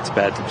had to go to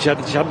bed. She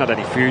hadn't had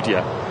any food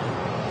yet.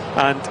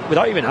 And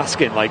without even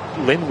asking, like,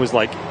 Lynn was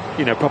like,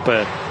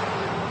 proper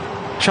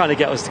trying to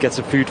get us to get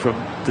some food from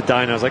the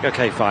diner. I was like,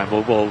 okay, fine,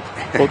 we'll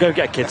go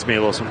get a kid's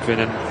meal or something.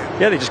 And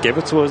yeah, they just gave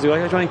it to us. They were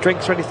like, do you want any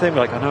drinks or anything? We're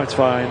like, oh no, it's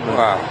fine. And,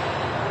 wow.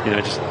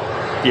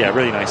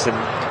 Really nice.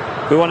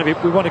 And we want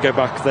to go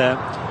back there.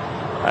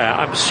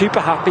 I'm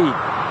super happy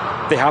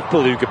they have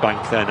Beluga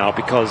Bank there now,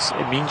 because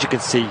it means you can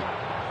see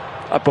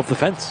above the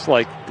fence.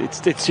 Like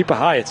it's super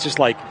high. It's just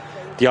like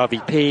the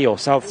RVP or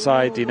South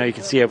Side. You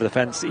can see over the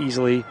fence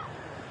easily.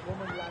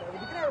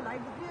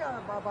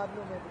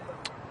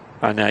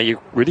 And you're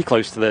really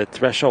close to the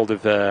threshold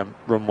of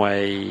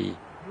runway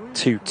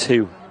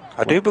 22.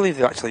 I do believe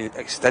they actually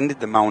extended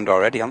the mound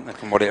already, haven't they,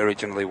 from what it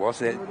originally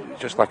was. It's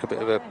just like a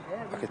bit of a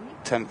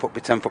 10-foot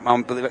by 10-foot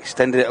mound, but they've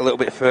extended it a little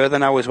bit further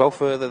now as well,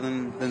 further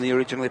than they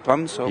originally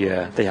planned. So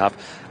yeah, they have.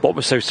 What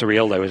was so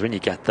surreal though is when you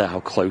get there, how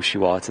close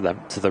you are to them,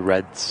 to the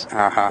Reds.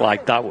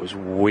 Like that was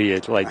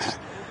weird. Like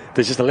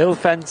there's just a little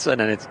fence,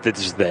 and then they're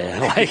just there.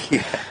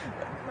 Like.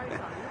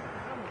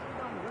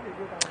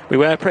 We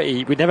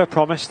never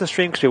promised the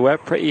stream, because we were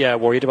pretty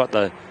worried about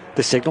the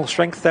signal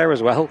strength there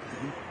as well,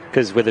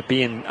 because with it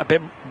being a bit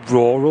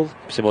rural,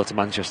 similar to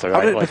Manchester.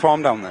 How did it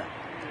perform down there?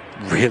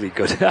 Really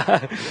good.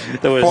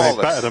 It was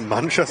better than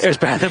Manchester. It was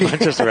better than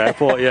Manchester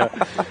Airport, yeah.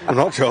 I'm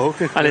not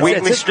joking. And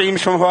weekly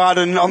streams from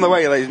Hawarden on the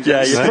way, ladies and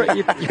gentlemen.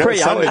 Yeah, you're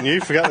pretty out.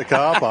 You forget the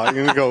car park,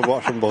 you're going to go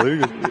watch some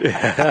belugas.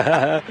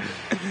 Yeah.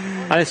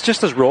 And it's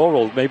just as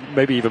rural,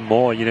 maybe even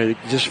more. You're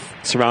just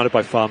surrounded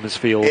by farmers'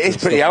 fields. It is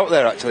pretty out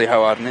there, actually,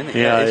 Hawarden, isn't it?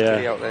 Yeah, it is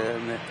pretty out there,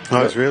 isn't it?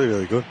 No, it's really,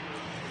 really good.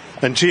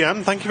 And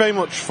GM, thank you very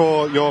much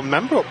for your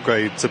member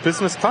upgrade to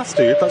business class,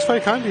 dude. That's very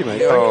kind of you,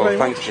 mate. Thank you very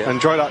much. Yeah.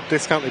 Enjoy that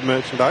discounted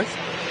merchandise.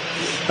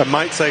 And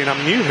Mike saying,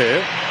 I'm new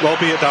here,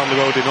 albeit down the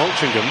road in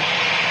Altrincham,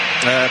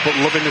 but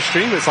loving the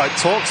stream. It's like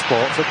talk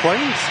sport for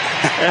planes.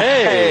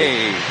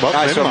 Hey!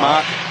 Nice one,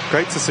 Mark.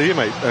 Great to see you,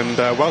 mate. And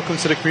welcome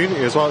to the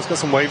community as well. Let's get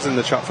some waves in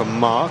the chat from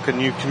Mark, a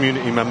new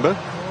community member.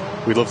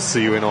 We'd love to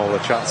see you in all the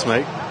chats,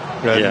 mate.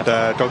 And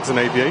Dogs and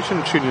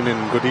Aviation tuning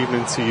in. Good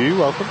evening to you.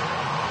 Welcome.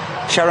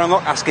 Sharon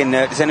Locke asking,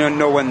 does anyone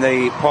know when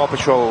the Paw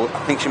Patrol,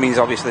 I think she means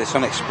obviously the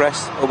Sun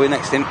Express, will be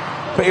next in?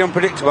 pretty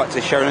unpredictable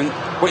actually, Sharon.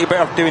 What you're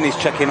better off doing is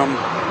checking on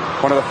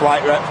one of the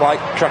flight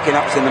tracking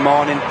apps in the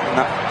morning, and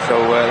that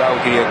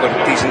will give you a good,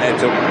 decent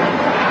heads up.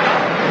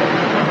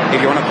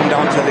 If you want to come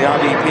down to the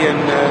RVP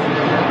and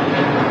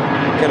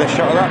get a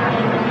shot of that.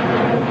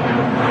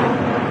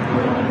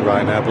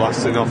 Ryanair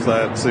blasting off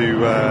there to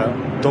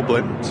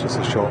Dublin. It's just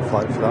a short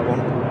flight for that one.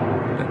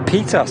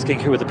 Pete asking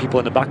who are the people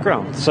in the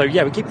background. So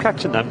yeah, we keep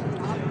catching them.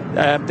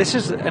 This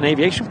is an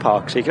aviation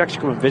park, so you can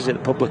actually come and visit. The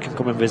public can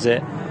come and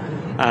visit,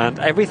 and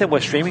everything we're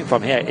streaming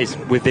from here is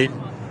within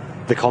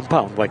the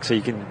compound. Like, so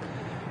you can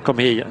come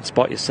here and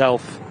spot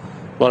yourself.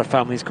 A lot of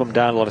families come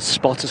down. A lot of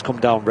spotters come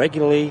down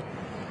regularly.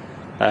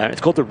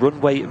 It's called the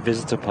Runway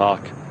Visitor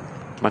Park,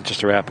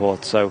 Manchester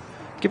Airport. So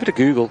give it a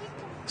Google.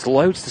 There's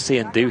loads to see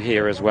and do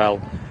here as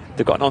well.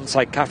 They've got an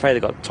on-site cafe.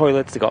 They've got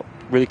toilets. They've got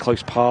really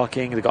close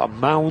parking. They've got a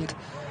mound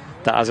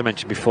that, as I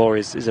mentioned before,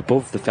 is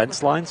above the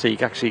fence line, so you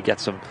can actually get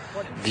some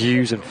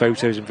views and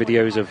photos and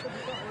videos of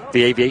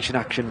the aviation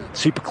action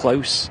super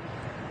close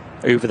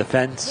over the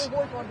fence.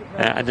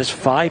 And there's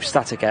 5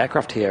 static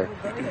aircraft here.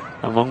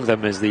 Among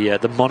them is the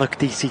Monarch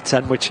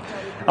DC-10, which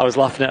I was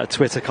laughing at a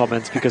Twitter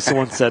comment because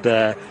someone said,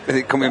 are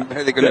they going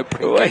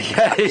to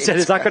yeah, he said,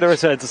 is that going to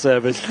return to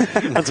service?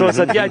 And someone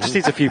said, yeah, it just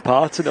needs a few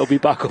parts and it'll be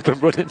back up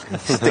and running.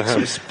 Stick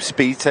some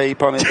speed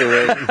tape on it.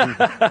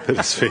 Bit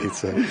of speed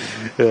tape.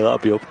 Yeah, that'll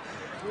be up.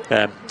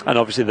 And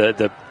obviously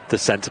the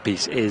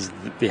centrepiece is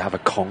they have a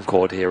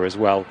Concorde here as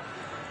well.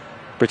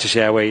 British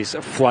Airways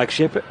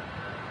flagship,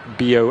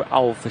 BO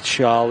Alpha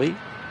Charlie.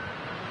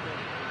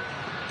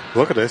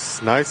 Look at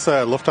this. Nice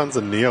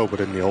Lufthansa Neo, but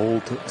in the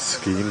old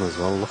scheme as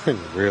well. Looking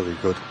really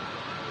good.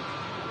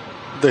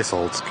 This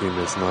old scheme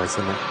is nice,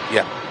 isn't it?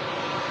 Yeah.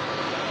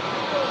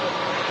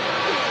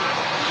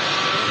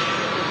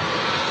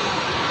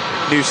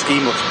 New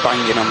scheme looks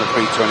banging on the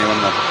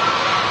 321 though.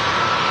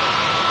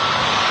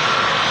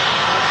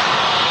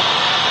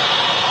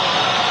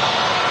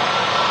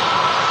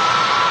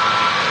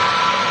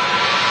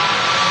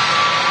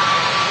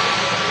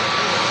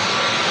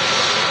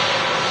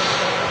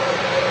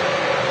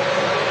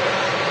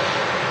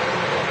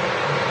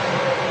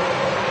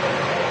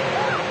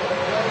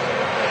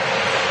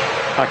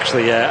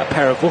 Actually, a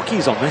pair of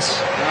bookies on this.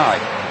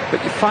 Right.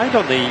 But you find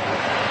on the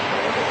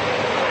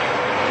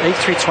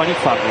A320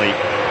 family,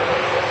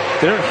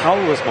 they don't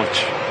howl as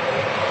much.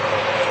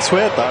 It's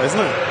weird, that, isn't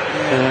it?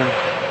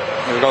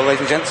 Yeah. Here we go,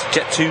 ladies and gents.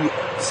 Jet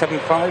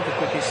 275, the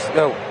quickest.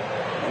 Oh,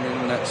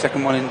 and then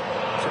second one in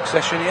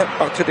succession. Yep,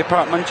 back to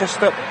depart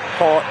Manchester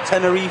for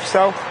Tenerife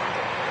South.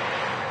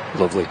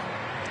 Lovely.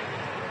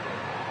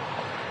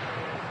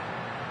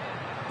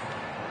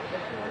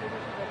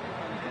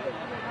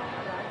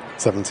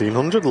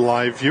 $1,700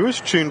 live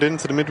viewers tuned in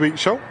to the midweek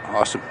show.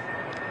 Awesome.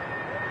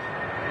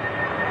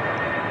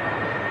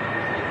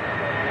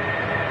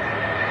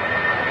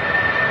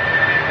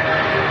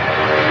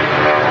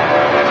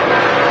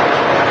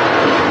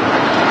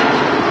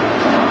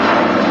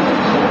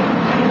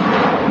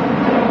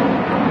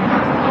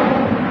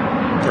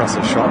 That's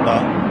a shot,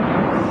 that.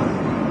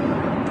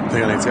 I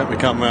think I need to get my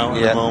camera out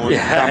at the moment.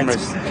 Yeah,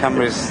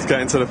 cameras it's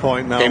getting to the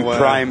point now in where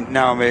prime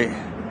now, mate.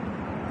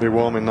 They're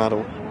warming that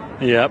up.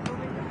 Yep.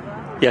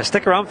 Yeah,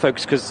 stick around,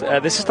 folks, because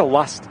this is the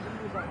last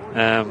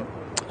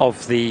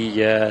of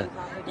the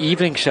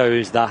evening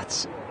shows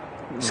that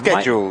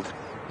scheduled.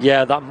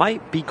 That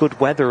might be good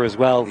weather as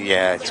well.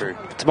 Yeah, true.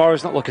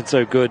 Tomorrow's not looking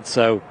so good,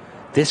 so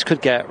this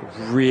could get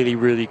really,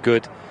 really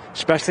good,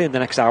 especially in the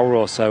next hour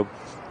or so.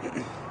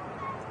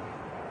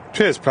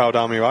 Cheers, Proud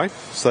Army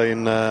Wife,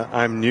 saying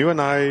I'm new and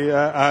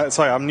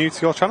I'm new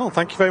to your channel.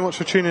 Thank you very much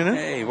for tuning in.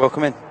 Hey,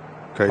 welcome in.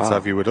 Great to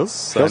have you with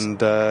us. Cheers. And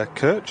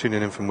Kurt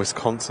tuning in from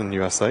Wisconsin,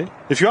 USA.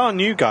 If you are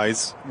new,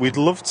 guys, we'd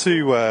love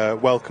to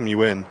welcome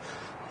you in.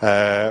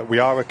 We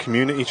are a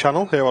community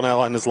channel here on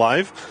Airliners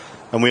Live,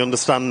 and we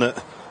understand that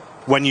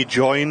when you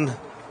join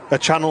a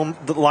channel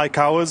like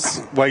ours,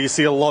 where you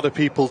see a lot of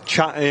people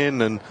chatting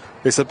and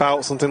it's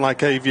about something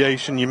like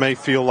aviation, you may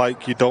feel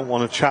like you don't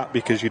want to chat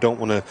because you don't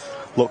want to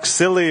look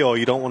silly, or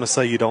you don't want to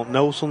say you don't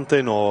know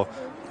something, or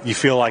you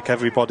feel like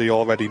everybody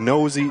already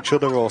knows each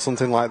other or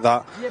something like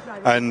that.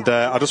 And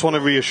I just want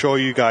to reassure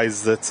you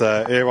guys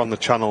that here on the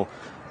channel,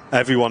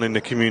 everyone in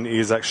the community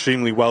is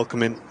extremely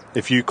welcoming.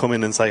 If you come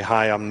in and say,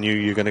 hi, I'm new,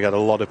 you're going to get a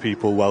lot of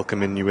people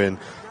welcoming you in,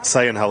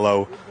 saying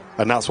hello.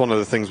 And that's one of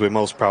the things we're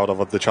most proud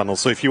of the channel.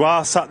 So if you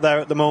are sat there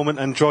at the moment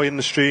enjoying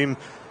the stream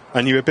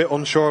and you're a bit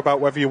unsure about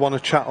whether you want to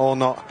chat or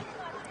not,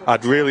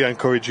 I'd really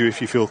encourage you, if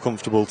you feel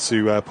comfortable,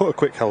 to put a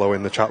quick hello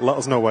in the chat. Let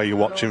us know where you're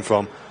watching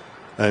from,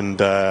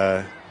 and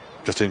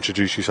just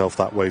introduce yourself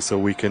that way so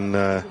we can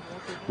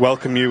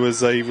welcome you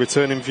as a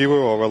returning viewer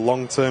or a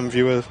long-term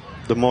viewer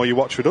the more you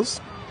watch with us.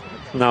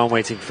 Now I'm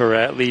waiting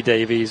for Lee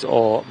Davies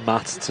or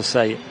Matt to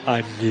say,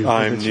 I'm new.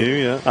 I'm new,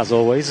 yeah. As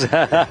always.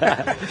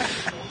 I'm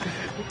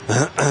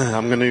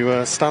going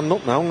to stand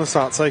up now. I'm going to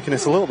start taking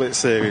this a little bit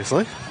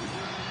seriously.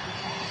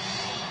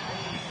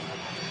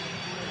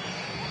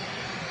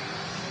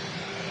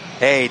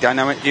 Hey,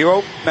 Dynamic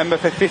Duo, member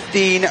for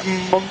 15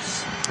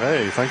 months.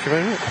 Hey, thank you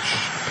very much.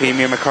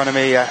 Premium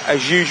economy,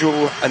 as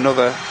usual,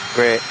 another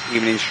great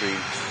evening stream.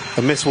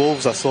 And Miss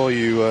Wolves, I saw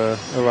you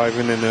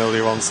arriving in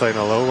earlier on saying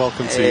hello.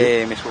 Welcome to you.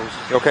 Hey, Miss Wolves.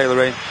 You okay,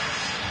 Lorraine?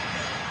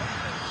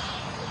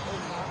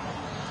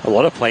 A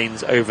lot of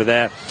planes over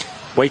there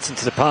waiting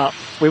to depart.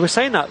 We were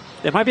saying that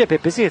it might be a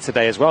bit busier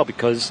today as well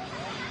because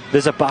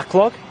there's a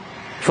backlog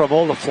from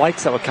all the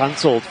flights that were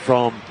cancelled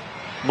from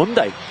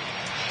Monday.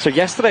 So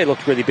yesterday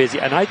looked really busy,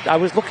 and I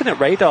was looking at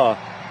radar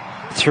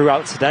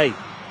throughout today,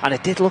 and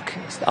it did look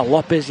a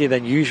lot busier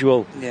than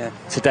usual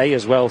today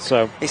as well.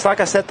 So it's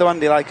like I said though,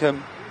 Andy, like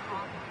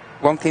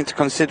one thing to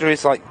consider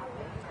is like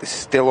there's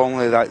still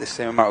only like the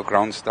same amount of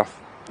ground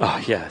staff.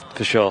 Oh yeah,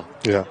 for sure.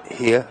 Yeah.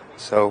 Here,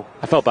 so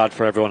I felt bad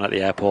for everyone at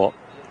the airport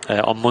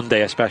on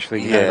Monday,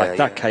 especially. You know,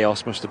 that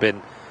chaos must have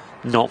been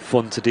not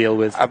fun to deal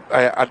with.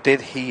 I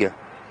did hear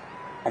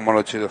on one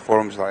or two of the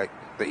forums like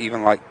that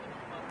even like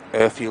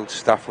airfield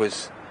staff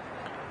was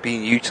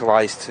being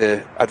utilised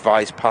to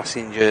advise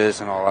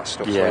passengers and all that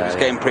stuff. So it was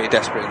getting pretty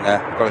desperate in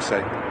there, I've got to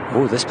say.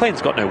 Oh, this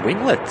plane's got no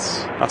winglets.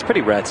 That's pretty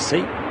rare to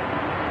see.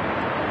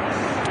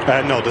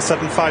 No, the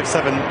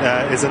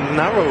 757 is a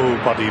narrow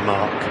body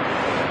mark.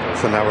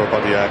 It's a narrow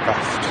body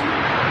aircraft.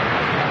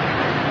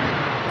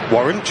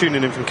 Warren,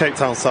 tuning in from Cape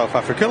Town, South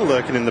Africa,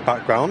 lurking in the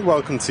background.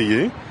 Welcome to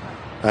you.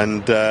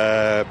 And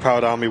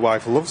Proud Army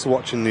Wife loves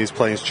watching these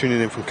planes,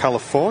 tuning in from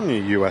California,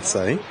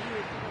 USA.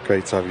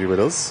 Great to have you with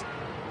us.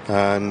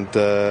 And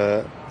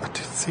I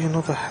did see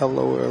another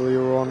hello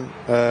earlier on.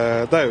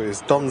 There it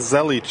is, Don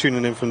Zelli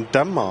tuning in from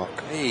Denmark.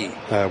 Hey.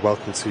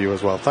 Welcome to you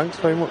as well. Thanks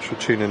very much for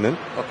tuning in.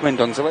 Welcome in,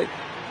 Don Zelli.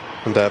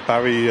 And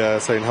Barry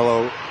saying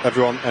hello,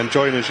 everyone.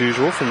 Enjoying as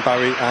usual from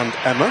Barry and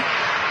Emma.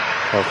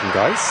 Welcome,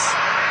 guys.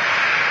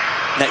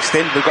 Next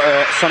in, we've got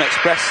a Sun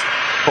Express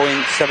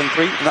Boeing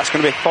 73, and that's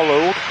going to be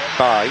followed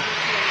by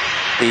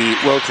the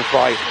World to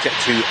Fly Jet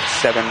 2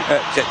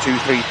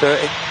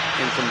 330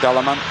 in from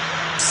Dalaman.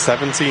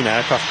 17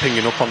 aircraft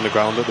pinging up on the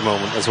ground at the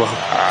moment as well.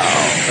 Wow.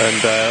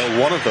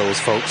 And one of those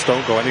folks,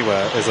 don't go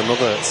anywhere, is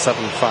another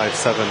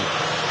 757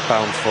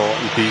 bound for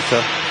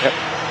Ibiza. Yep.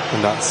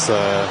 And that's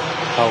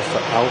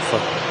Alpha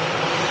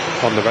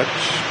on the reg.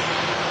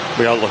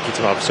 We are lucky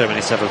to have so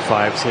many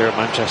 75s here at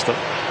Manchester.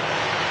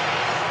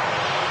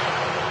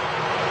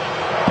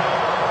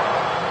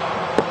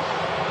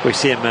 We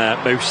see him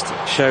most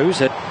shows.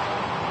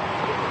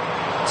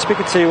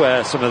 Speaking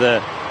to some of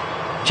the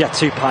Jet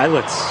 2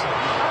 pilots,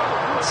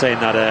 saying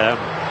that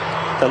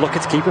they're looking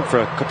to keep him for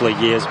a couple of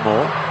years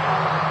more.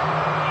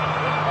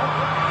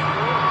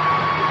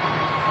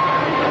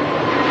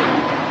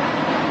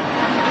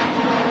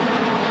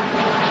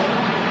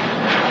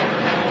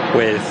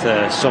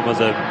 With some of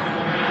them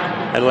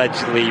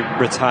allegedly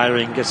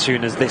retiring as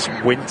soon as this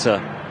winter,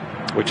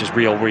 which is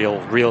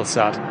real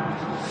sad.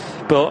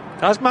 But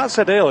as Matt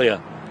said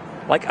earlier,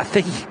 like I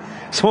think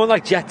someone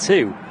like Jet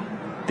 2,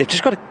 they've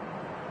just got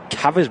to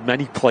have as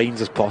many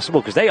planes as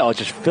possible because they are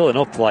just filling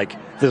up like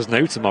there's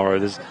no tomorrow.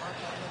 There's,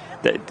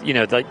 you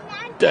know, like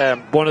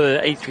one of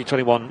the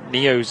A321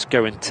 Neos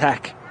going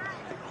tech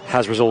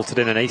has resulted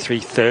in an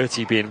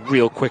A330 being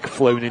real quick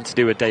flown in to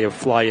do a day of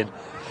flying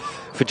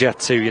for Jet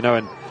 2, you know,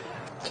 and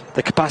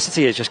the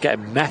capacity is just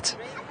getting met.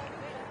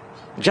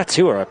 Jet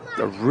 2 are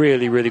a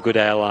really good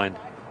airline,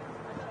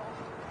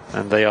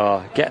 and they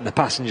are getting the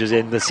passengers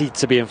in, the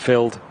seats are being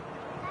filled.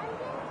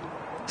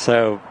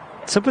 So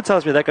something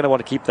tells me they're going to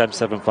want to keep them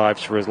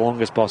 7.5s for as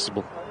long as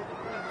possible.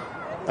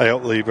 Hey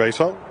up, Lee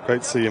Bracewell.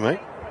 Great to see you, mate.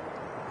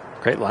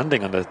 Great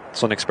landing on the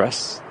Sun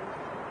Express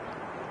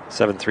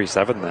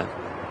 737 there.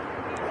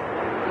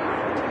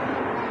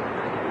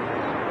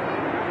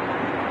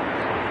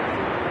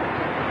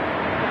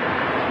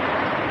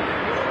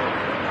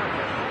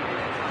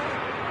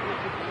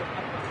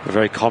 A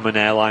very common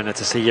airliner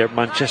to see here at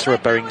Manchester, a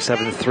Boeing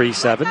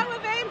 737.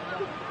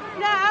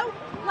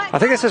 I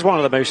think this is one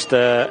of the most,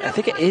 I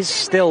think it is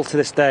still to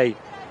this day,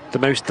 the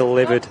most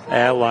delivered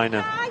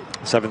airliner,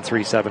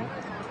 737.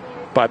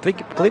 But I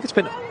believe it's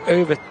been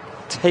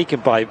overtaken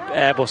by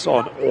Airbus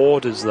on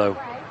orders, though.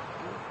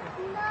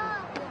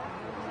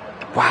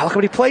 Wow, look how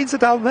many planes are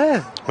down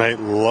there. Mate,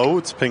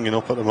 loads pinging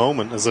up at the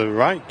moment. There's a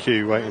right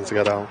queue waiting to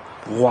get out.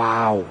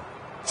 Wow.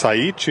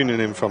 Saeed tuning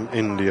in from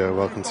India.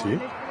 Welcome to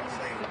you.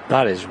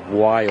 That is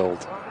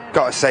wild.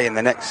 Got to say, in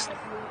the next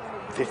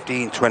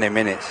 15-20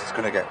 minutes, it's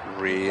going to get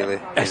really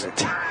busy.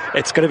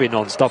 It's going to be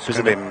non-stop,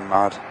 isn't it? It's going to be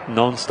mad.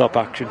 Non-stop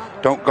action.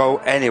 Don't go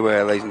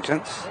anywhere, ladies and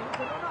gents.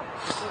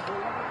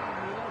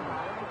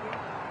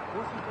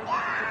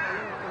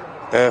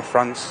 Air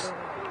France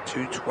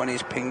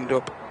 220s pinged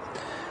up.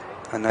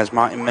 And as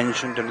Martin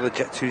mentioned, another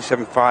Jet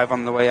 275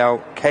 on the way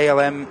out.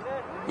 KLM,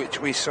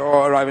 which we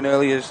saw arriving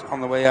earlier, is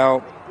on the way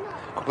out.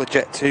 A couple of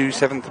Jet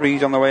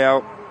 273s on the way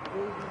out.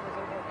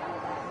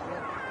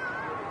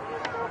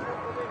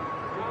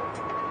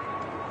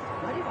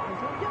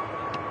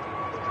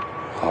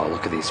 Oh,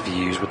 look at these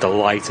views with the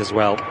light as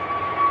well.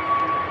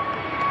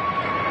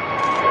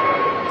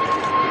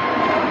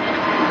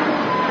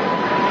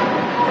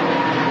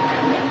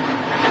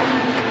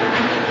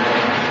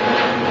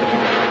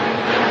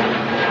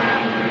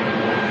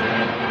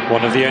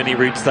 One of the only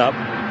routes that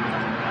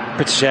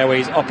British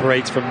Airways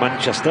operates from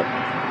Manchester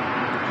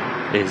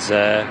is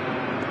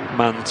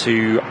manned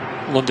to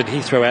London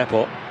Heathrow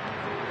Airport.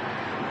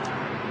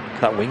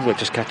 That winglet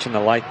just catching the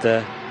light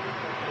there.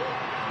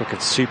 Looking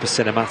super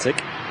cinematic.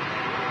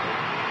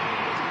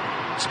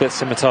 Split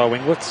scimitar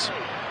winglets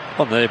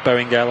on the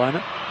Boeing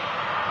airliner.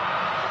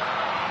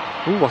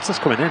 Ooh, what's this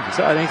coming in? Is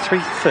that an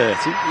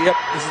A330? Yep,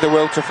 this is the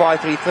World to Fly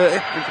 330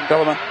 from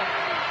Delaware.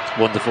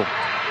 Wonderful.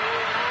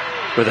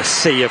 With a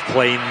sea of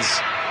planes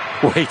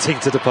waiting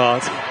to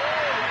depart.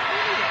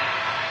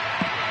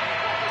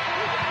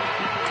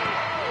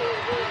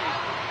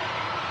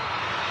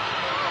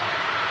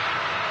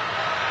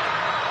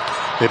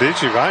 It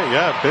is, you're right,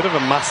 yeah. A bit of a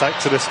mass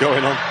exodus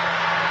going on.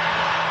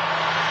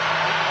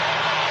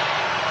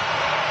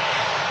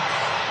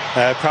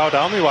 Proud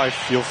Army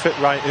wife, you'll fit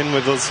right in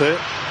with us here.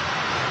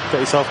 Get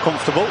yourself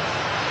comfortable.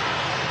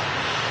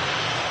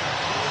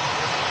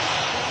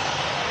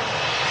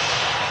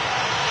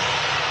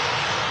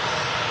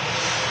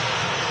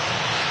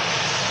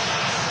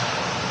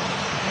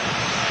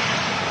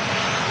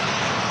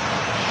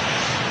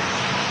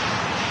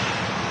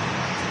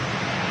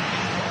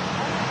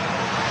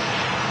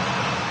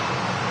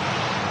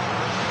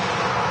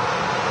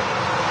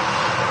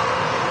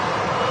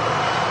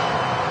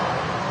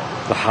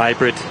 The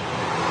hybrid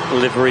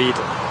liveried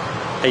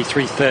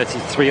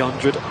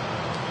A330-300.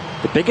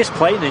 The biggest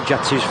plane in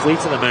Jet2's fleet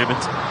at the moment.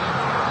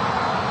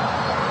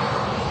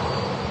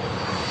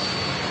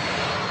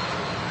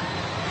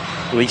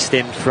 Leased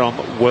in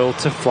from World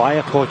to Fly,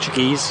 a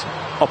Portuguese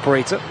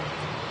operator.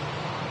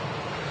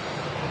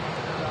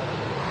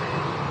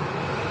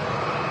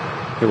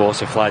 Who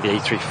also fly the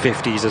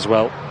A350s as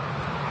well.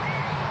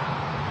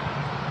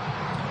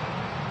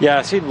 Yeah,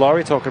 I've seen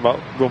Laurie talking about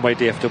runway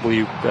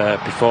DFW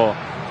before.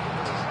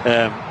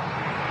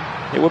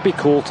 It would be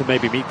cool to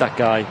maybe meet that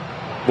guy,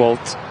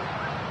 Walt,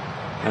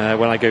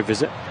 when I go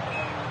visit.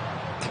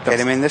 Get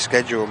him in the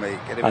schedule, mate.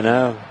 Get him I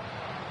know.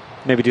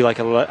 Maybe do like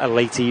a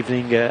late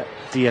evening at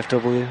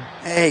DFW.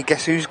 Hey,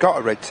 guess who's got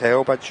a red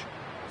tail badge?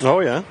 Oh,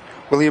 yeah.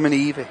 William and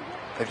Evie.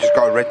 They've just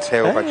got a red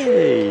tail badge.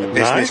 Hey,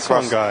 Business nice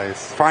class. one,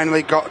 guys.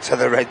 Finally got to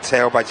the red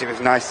tail badge. It was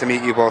nice to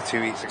meet you both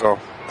 2 weeks ago.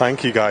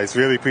 Thank you, guys.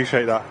 Really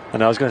appreciate that.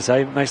 And I was going to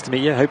say, nice to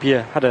meet you. Hope you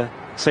had a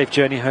safe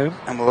journey home.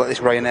 And we'll let this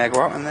Ryanair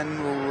go out and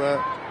then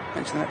we'll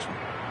mention the next one.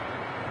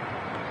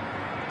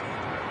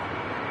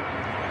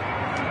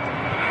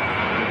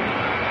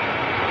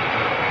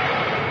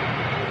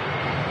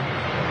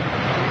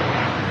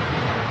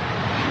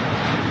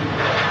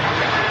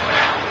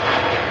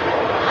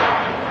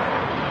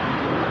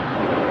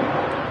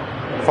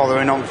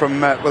 Following on from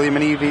William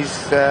and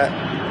Evie's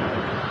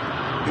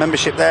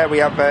membership there, we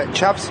have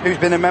Chavs, who's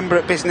been a member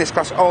at business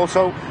class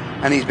also,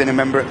 and he's been a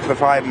member for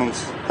 5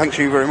 months. Thanks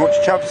you very much,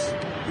 Chavs.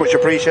 Much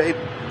appreciated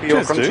for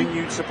your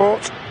continued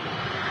support.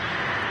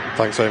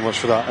 Thanks very much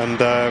for that. And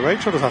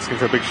Rachel was asking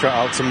for a big shout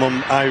out to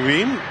Mum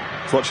Irene,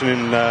 who's watching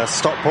in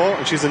Stockport,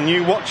 and she's a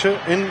new watcher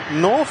in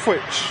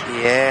Northwich.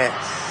 Yes.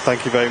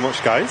 Thank you very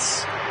much,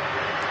 guys.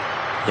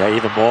 Yeah,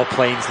 even more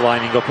planes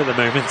lining up at the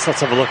moment. Let's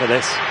have a look at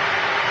this.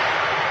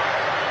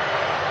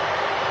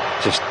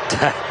 Just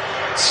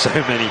so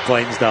many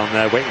planes down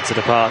there waiting to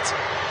depart.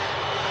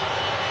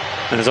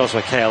 And there's also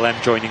a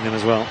KLM joining them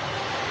as well.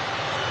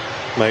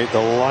 Mate, the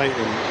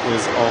lighting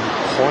is on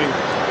point.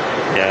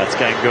 Yeah, it's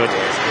getting good.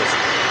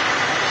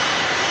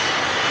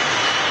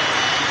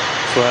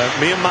 So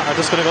me and Matt are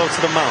just going to go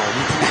to the mound.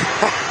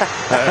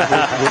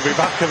 We'll be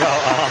back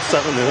about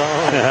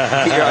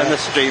 7:30. You got in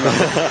the stream.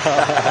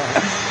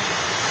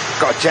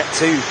 Got a Jet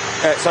 2.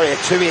 Sorry, a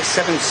TUI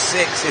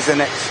 76 is the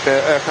next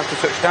aircraft to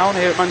touch down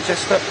here at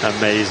Manchester.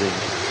 Amazing.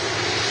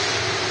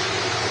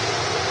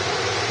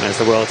 There's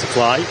the World to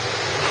Fly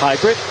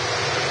hybrid.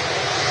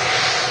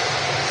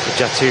 The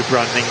Jet 2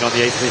 branding on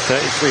the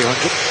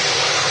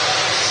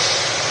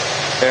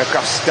A330-300.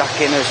 Aircraft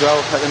stacking as well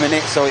at the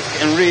minute, so it's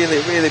getting really,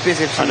 really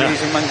busy for some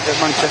reason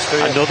at Manchester.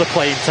 Here. Another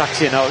plane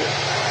taxiing out.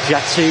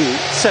 Jet 2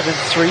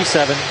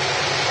 737.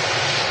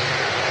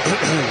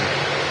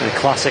 In the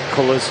classic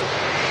colours.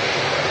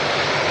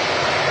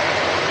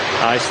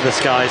 Eyes to the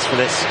skies for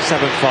this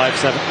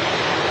 757.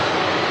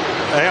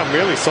 Hey, I'm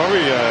really sorry,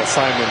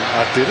 Simon.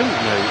 I didn't,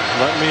 mate.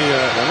 Let me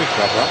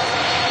grab that.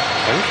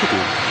 Thank you,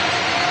 dude.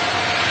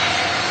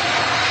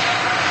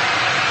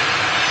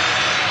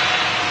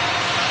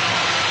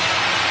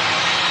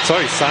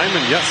 Sorry, Simon.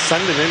 Yes,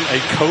 sending in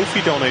a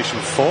Ko-fi donation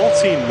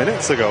 14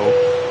 minutes ago,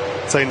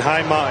 saying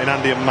hi, Martin,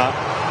 Andy, and Matt.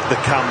 The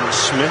Cam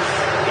Smith.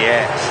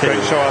 Yes.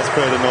 Great show as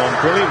per the norm.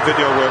 Brilliant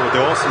video work with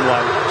the awesome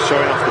light,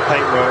 showing off the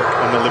paintwork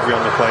and the livery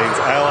on the planes.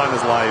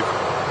 Airliners Live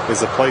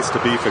is a place to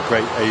be for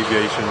great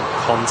aviation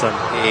content.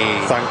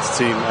 Hey. Thanks,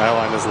 Team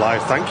Airliners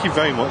Live. Thank you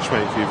very much,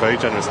 mate, for your very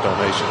generous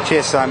donation.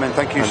 Cheers, Simon.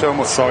 Thank you so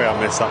much. Sorry I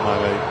missed that, my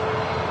mate.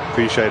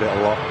 Appreciate it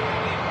a lot.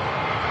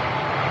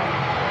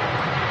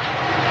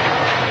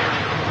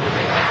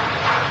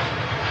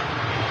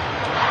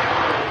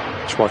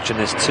 Just watching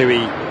this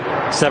TUI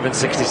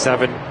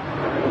 767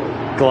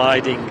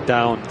 gliding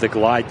down the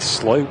glide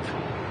slope.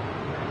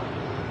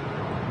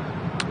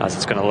 as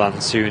it's going to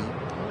land soon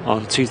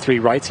on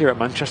 2-3 right here at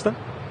Manchester.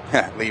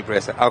 Yeah, Lee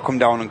Bracer. I'll come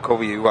down and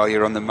cover you while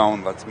you're on the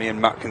mound, lads. Me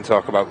and Matt can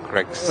talk about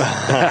Greg's.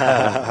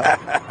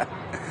 I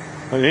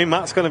mean,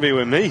 Matt's going to be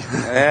with me.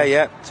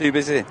 Yeah, too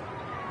busy.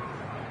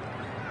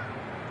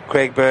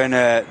 Craig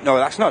Burner. No,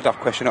 that's not a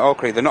daft question at all,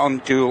 Craig. They're not on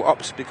dual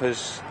ops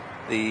because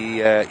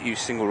they use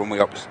single runway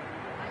ops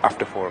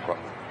after 4 o'clock.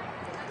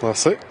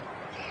 That's it.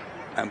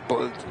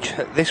 But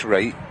at this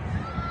rate,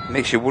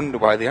 makes you wonder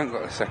why they haven't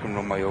got a second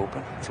runway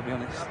open, to be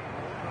honest.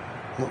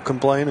 Not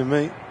complaining,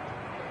 mate.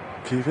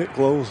 Keep it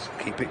closed.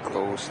 Keep it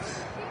closed.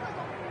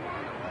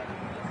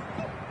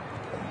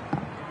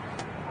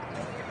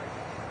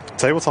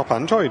 Tabletop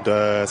Android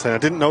saying, I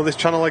didn't know this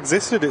channel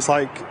existed. It's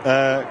like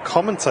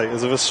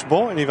commentators of a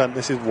sporting event.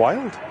 This is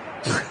wild.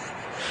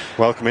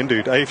 Welcome in,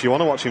 dude. Hey, if you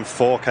want to watch in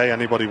 4K,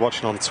 anybody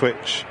watching on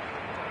Twitch,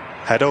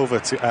 head over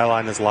to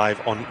Airliners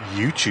Live on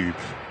YouTube.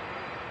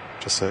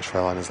 Just search for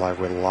Airliners Live.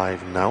 We're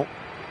live now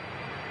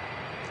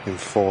in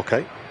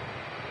 4K.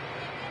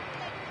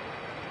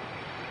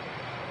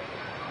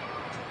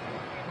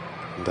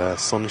 And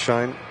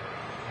sunshine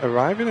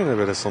arriving, in a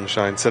bit of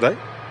sunshine today.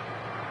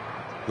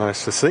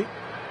 Nice to see.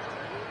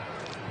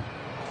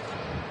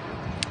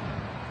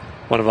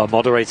 One of our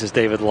moderators,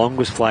 David Long,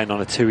 was flying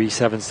on a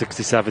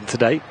 2E767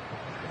 today.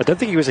 I don't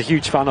think he was a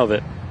huge fan of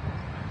it.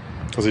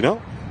 Was he not?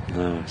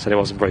 No, said it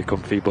wasn't very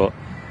comfy, but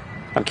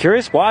I'm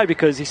curious why,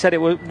 because he said it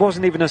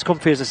wasn't even as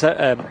comfy as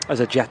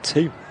a Jet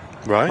 2.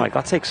 Right. Like,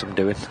 that takes some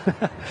doing.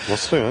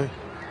 Must do, eh?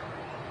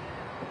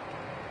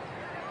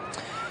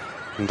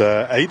 And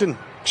Aidan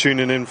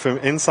tuning in from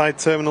inside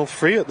Terminal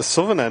 3 at the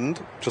southern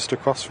end, just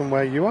across from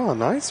where you are.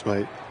 Nice,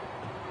 mate.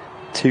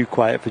 Too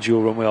quiet for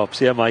dual runway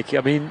ops. Yeah, Mikey.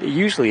 I mean, it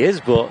usually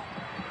is, but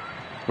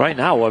right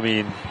now, I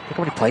mean, look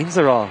how many planes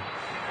there are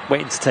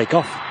waiting to take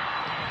off.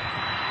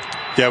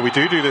 Yeah, we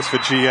do this for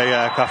GA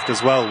aircraft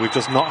as well. We've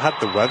just not had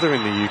the weather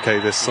in the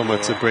UK this summer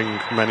to bring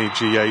many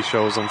GA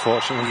shows,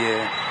 unfortunately.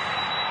 Yeah.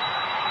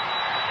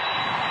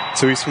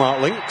 TUI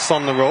Smart Links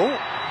on the roll.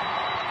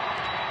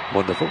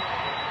 Wonderful.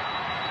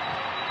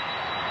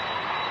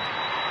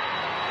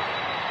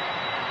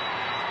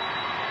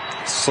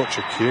 Such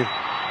a queue.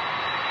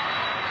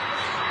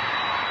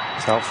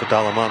 It's out for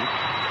Dalaman.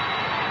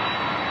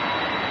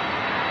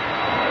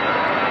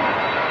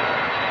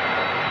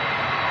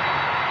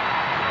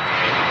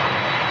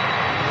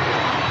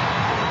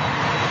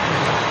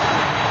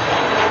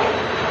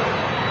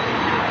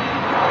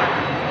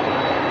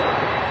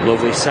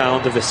 Lovely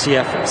sound of the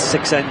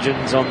CF6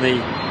 engines on the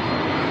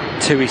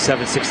TUI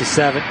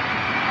 767.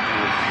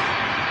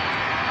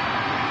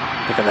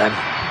 Look at them.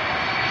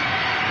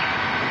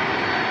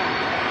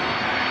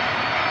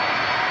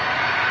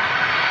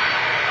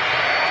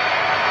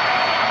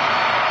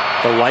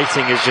 The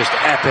lighting is just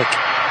epic.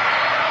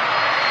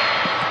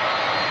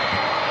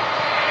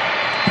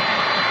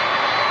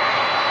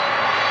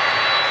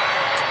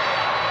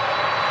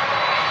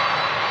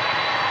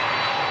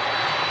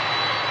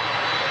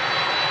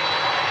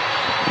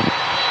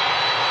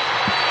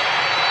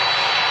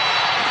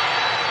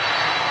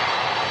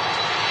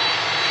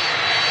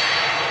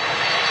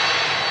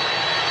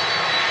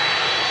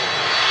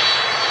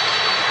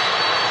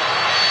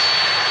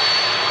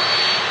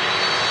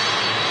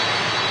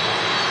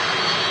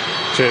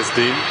 Cheers,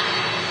 Dean.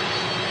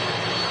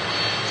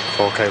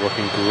 4K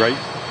looking great.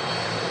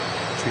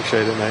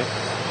 Appreciate it, mate.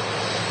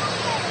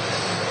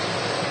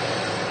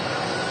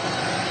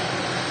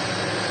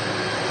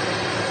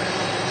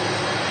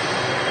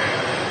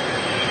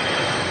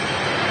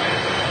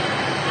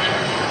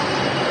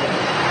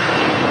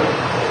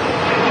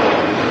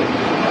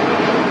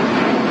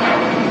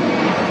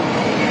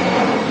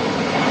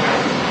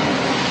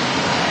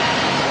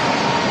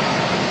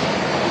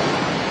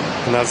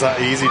 And as that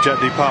EasyJet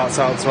departs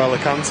out to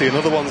Alicante,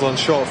 another one's on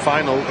short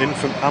final in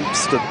from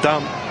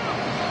Amsterdam.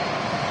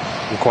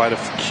 And quite a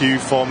queue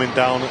forming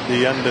down at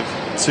the end of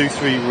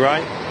 2-3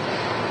 right,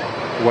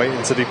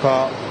 waiting to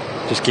depart.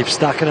 Just keep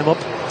stacking them up.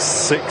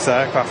 6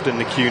 aircraft in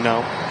the queue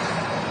now.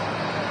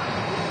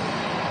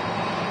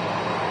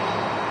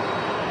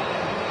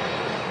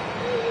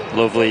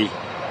 Lovely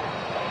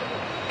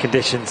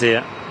conditions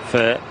here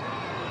for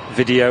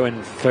video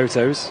and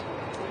photos.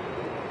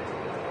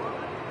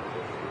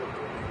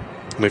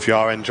 And if you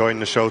are enjoying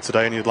the show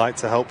today and you'd like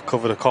to help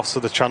cover the costs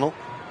of the channel,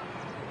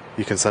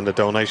 you can send a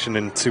donation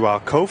into our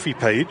Ko-fi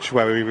page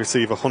where we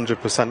receive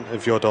 100%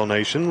 of your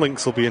donation.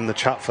 Links will be in the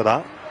chat for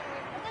that.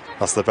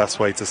 That's the best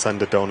way to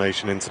send a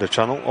donation into the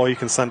channel. Or you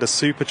can send a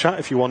super chat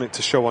if you want it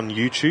to show on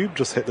YouTube.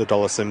 Just hit the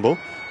dollar symbol.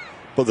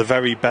 But the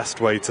very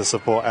best way to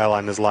support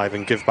Airliners Live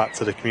and give back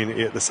to the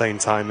community at the same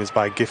time is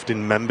by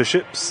gifting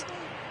memberships.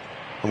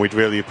 And we'd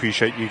really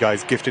appreciate you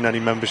guys gifting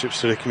any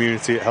memberships to the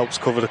community. It helps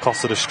cover the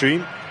cost of the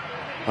stream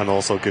and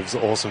also gives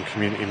awesome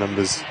community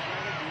members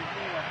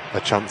a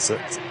chance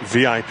at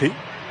VIP.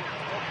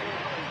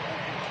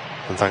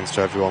 And thanks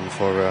to everyone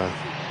for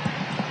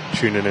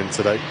tuning in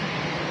today.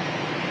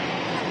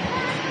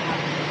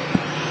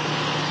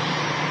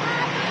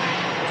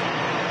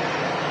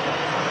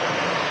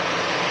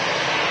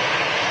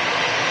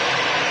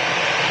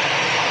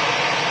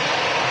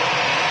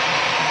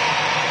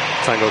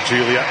 Tango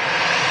Juliet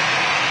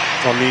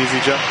on the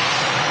EasyJet.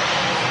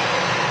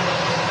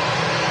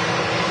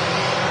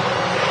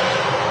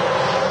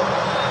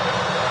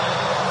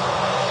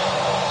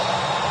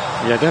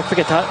 Yeah, don't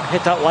forget to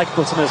hit that like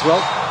button as well.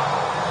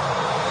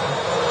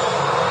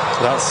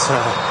 That's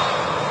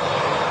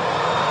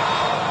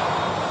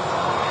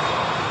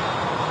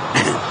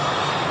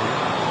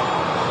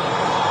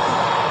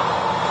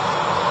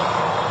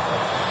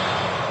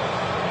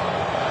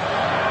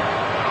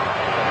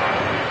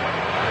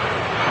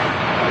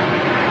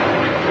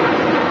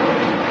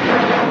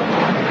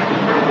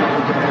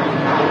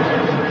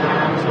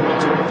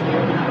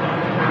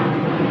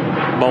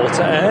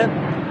Malta Air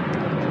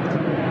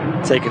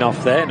taking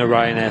off there in a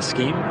Ryanair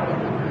scheme.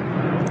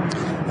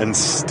 And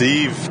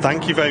Steve,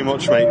 thank you very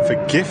much, mate, for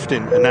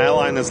gifting an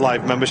Airliners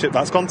Live membership.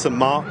 That's gone to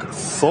Mark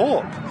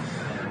Thorpe.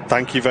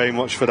 Thank you very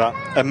much for that.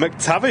 And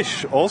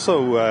McTavish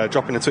also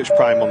dropping a Twitch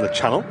Prime on the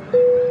channel.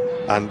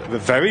 And a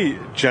very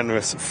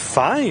generous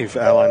 5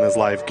 Airliners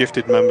Live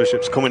gifted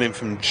memberships coming in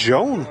from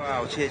Joan.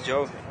 Wow, cheers,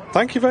 Joan.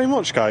 Thank you very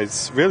much,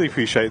 guys. Really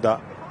appreciate that.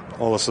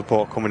 All the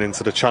support coming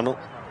into the channel.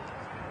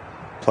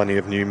 Plenty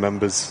of new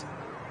members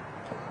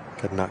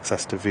getting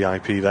access to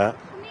VIP there.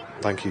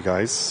 Thank you,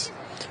 guys.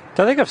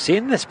 Don't think I've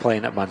seen this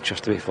plane at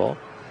Manchester before.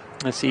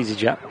 It's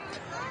EasyJet.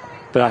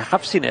 But I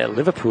have seen it at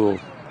Liverpool.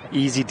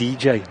 Easy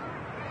DJ.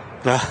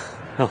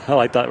 I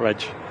like that,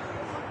 Reg.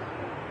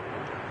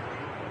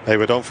 Hey,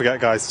 but don't forget,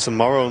 guys,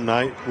 tomorrow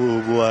night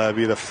will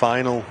be the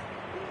final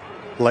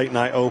late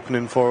night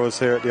opening for us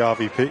here at the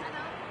RVP.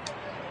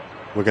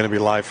 We're going to be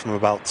live from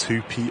about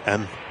 2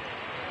 p.m.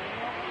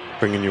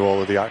 bringing you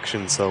all of the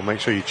action, so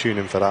make sure you tune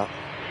in for that.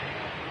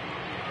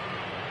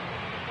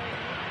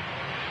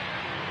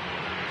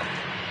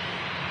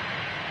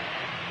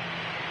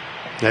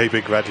 Hey,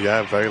 Big Red,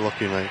 yeah, very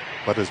lucky, mate.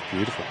 Weather's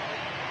beautiful.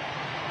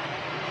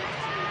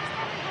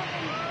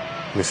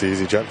 Miss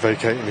EasyJet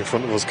vacating in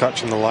front of us,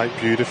 catching the light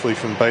beautifully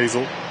from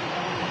Basel.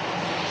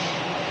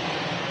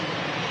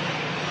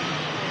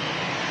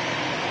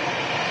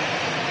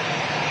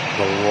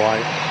 The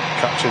light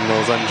catching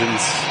those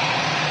engines.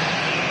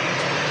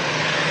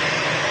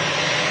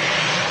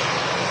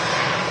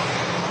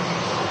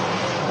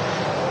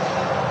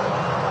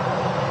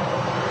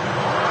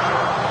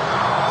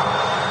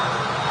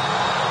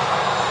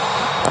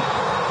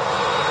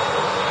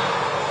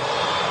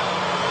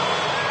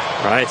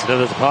 Right,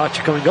 another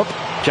departure coming up.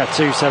 Jet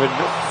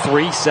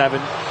 2737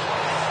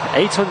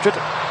 800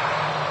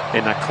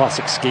 in that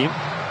classic scheme.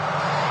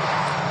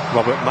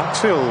 Robert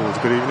Maxfield,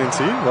 good evening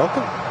to you.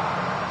 Welcome.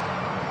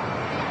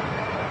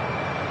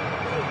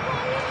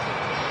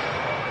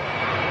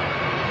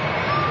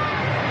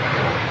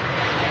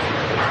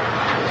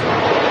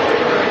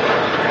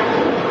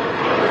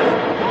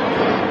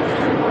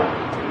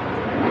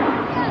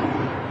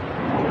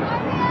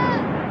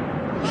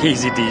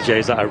 Easy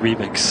DJs at a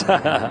remix.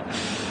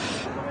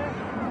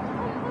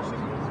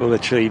 We're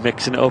literally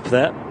mixing it up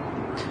there.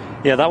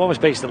 Yeah, that one was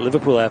based at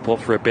Liverpool Airport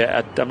for a bit.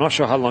 I'm not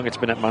sure how long it's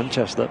been at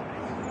Manchester.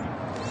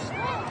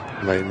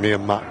 Mate, me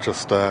and Matt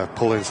just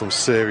pulling some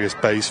serious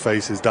bass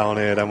faces down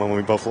here then when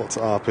we both looked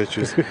at our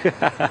pictures.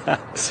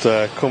 Just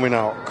coming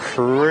out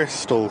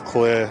crystal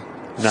clear.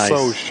 Nice.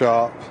 So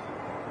sharp.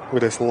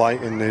 With this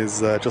lighting is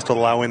just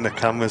allowing the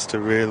cameras to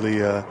really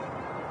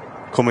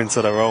come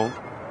into their own.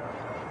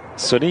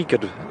 Sunny,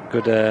 good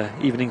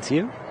evening to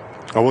you.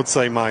 I would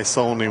say my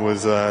Sony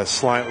was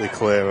slightly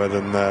clearer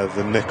than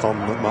the Nikon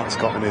that Matt's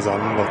got in his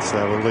hand, but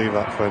we'll leave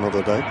that for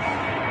another day.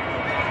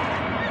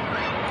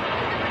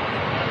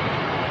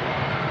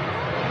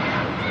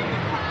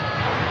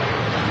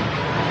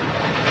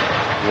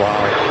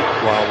 Wow.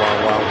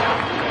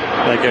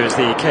 There goes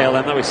the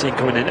KLM that we've seen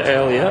coming in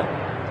earlier.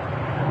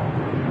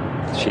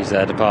 She's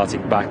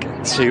departing back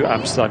to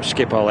Amsterdam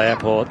Schiphol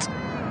Airport.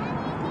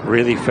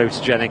 Really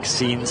photogenic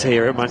scenes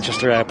here at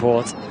Manchester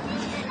Airport.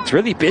 It's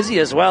really busy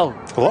as well.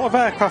 A lot of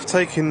aircraft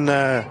taking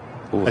a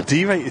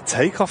D-rated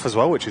takeoff as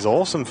well, which is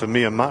awesome for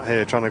me and Matt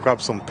here trying to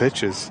grab some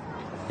pictures.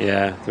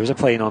 Yeah, there was a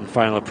plane on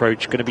final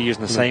approach, going to be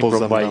using the same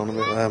runway.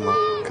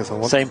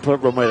 Same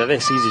runway that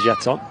this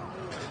EasyJet's on.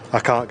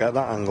 I can't get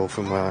that angle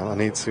from where I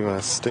need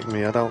to stick my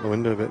head out the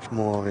window a bit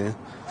more here.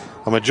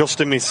 I'm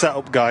adjusting my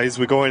setup, guys.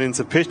 We're going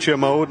into picture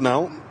mode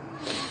now.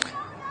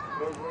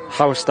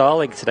 How's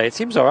Starlink today? It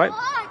seems alright.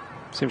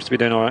 Seems to be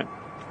doing alright.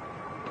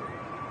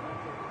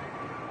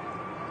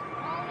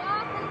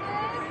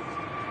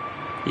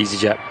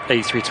 EasyJet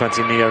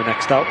A320neo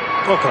next out.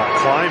 Look at that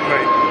climb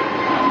rate.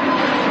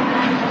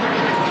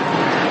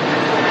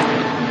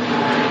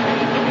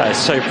 That is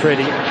so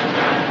pretty.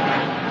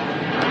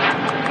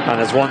 And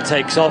as one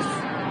takes off,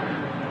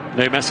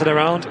 no messing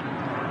around.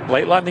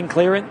 Late landing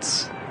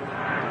clearance.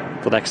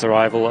 The next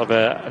arrival of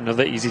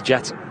another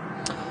EasyJet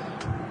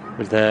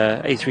with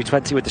the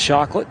A320 with the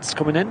sharklets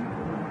coming in.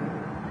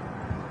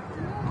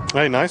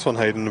 Hey, nice one,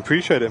 Hayden.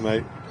 Appreciate it,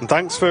 mate. And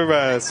thanks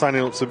for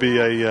signing up to be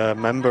a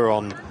member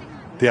on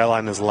the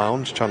Airliners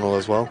Lounge channel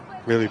as well.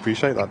 Really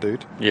appreciate that,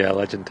 dude. Yeah,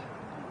 legend.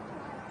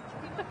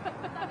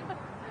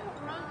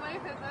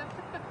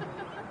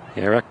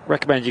 Yeah,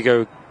 recommend you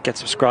go get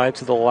subscribed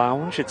to the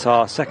Lounge. It's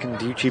our second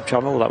YouTube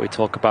channel that we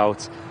talk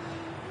about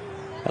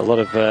a lot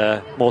of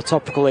more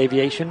topical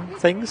aviation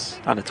things,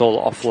 and it's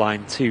all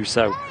offline too,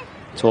 so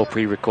it's all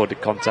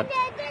pre-recorded content.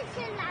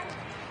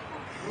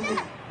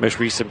 Most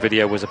recent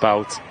video was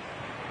about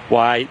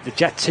why the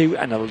Jet 2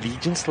 and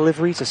Allegiance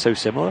liveries are so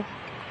similar.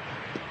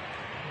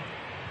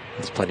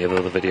 There's plenty of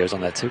other videos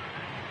on there too.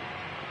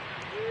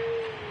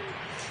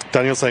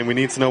 Daniel's saying we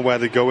need to know where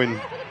they're going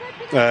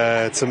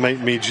to make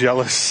me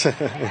jealous.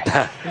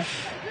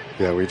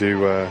 Yeah, we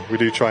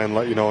do try and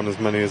let you know on as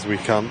many as we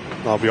can.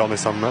 I'll be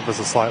honest, I'm ever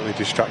so slightly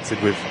distracted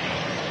with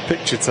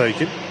picture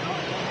taking.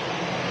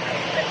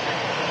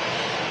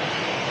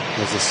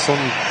 As the sun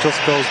just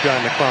goes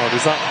behind the cloud.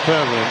 Is that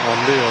permanent,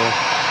 Andy, or?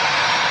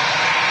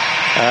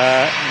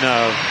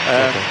 No,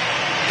 Okay.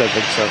 don't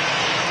think so.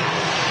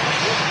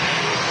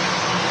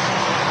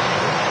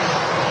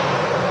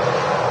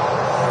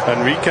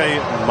 Enrique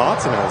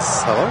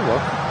Martinez, hello,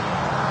 welcome.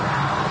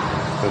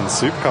 And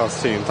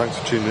Supercars team, thanks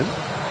for tuning in.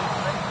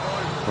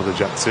 Another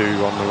Jet 2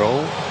 on the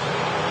roll.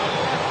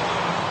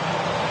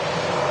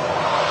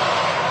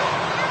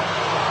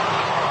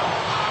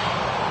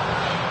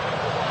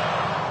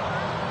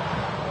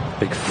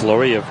 Big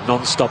flurry of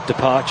non-stop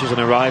departures and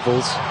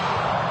arrivals.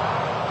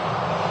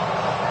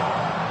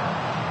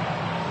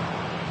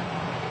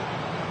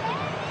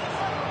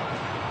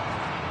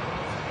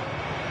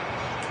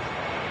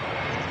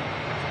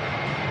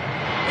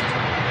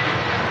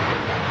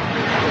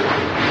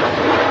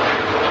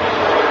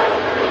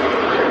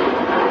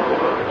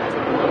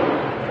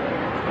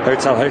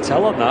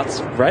 Hotel on that.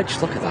 Reg,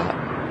 look at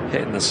that.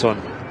 Hitting the sun.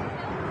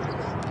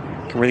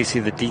 You can really see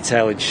the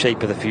detail and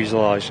shape of the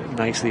fuselage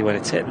nicely when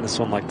it's hitting the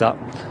sun like that.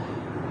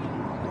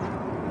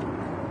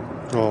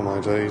 Oh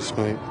my days,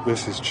 mate.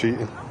 This is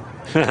cheating.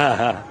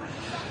 We're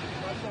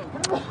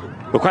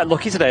quite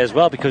lucky today as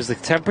well because the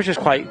temperature's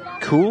quite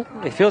cool.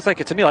 It feels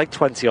like it's only like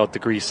 20 odd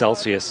degrees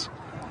Celsius.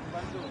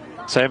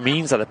 So it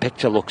means that the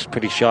picture looks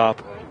pretty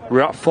sharp.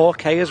 We're at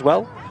 4K as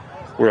well.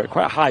 We're at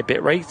quite a high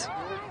bit rate.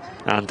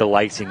 And the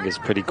lighting is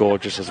pretty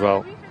gorgeous as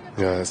well.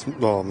 Yeah,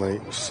 oh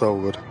mate, so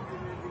good.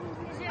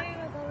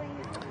 Yeah,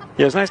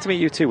 it was nice to meet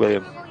you too,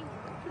 William.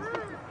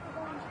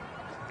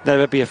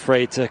 Never be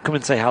afraid to come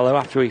and say hello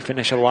after we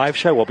finish a live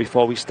show or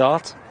before we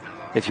start,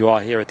 if you are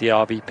here at the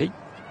RVP.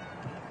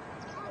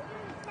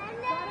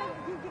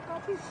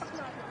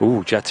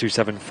 Ooh, Jet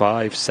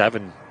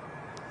 2757.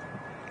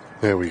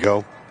 There we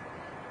go.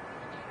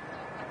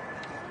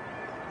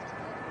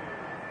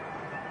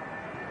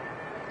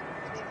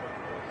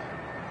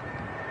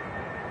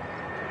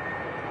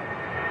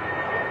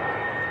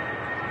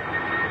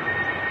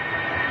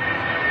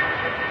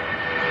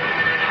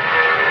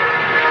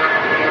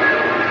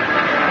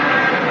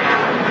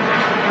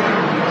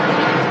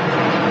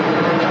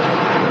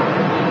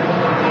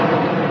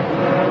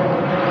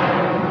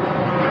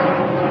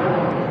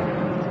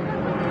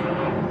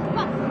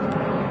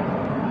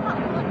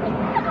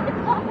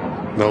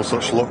 No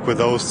such luck with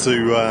those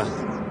two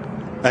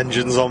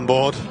engines on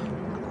board.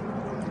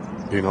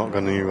 You're not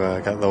going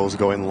to get those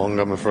going long,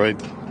 I'm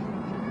afraid.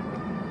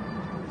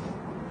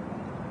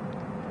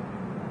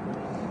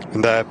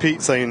 And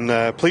Pete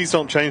saying, please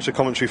don't change the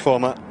commentary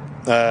format.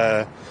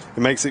 It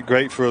makes it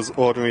great for us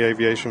ordinary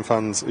aviation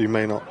fans who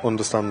may not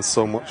understand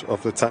so much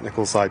of the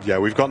technical side. Yeah,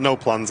 we've got no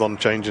plans on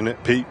changing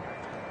it, Pete.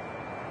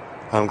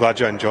 I'm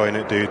glad you're enjoying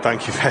it, dude.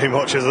 Thank you very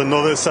much. As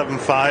another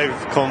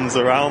 7.5 comes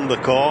around the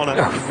corner.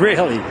 Oh,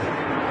 really?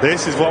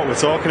 This is what we're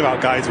talking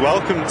about, guys.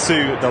 Welcome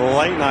to the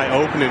late night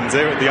openings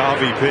here at the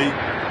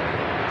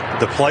RVP.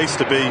 The place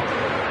to be.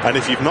 And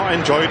if you've not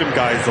enjoyed them,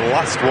 guys, the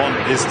last one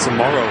is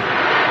tomorrow.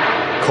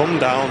 Come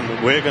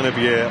down. We're going to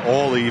be here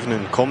all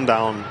evening. Come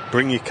down,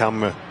 bring your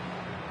camera,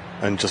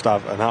 and just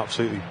have an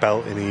absolutely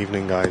belting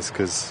evening, guys,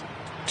 because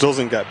it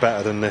doesn't get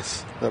better than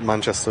this at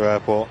Manchester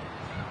Airport.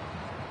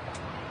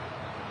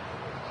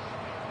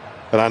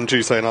 And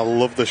Andrew saying, I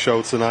love the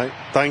show tonight.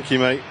 Thank you,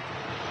 mate.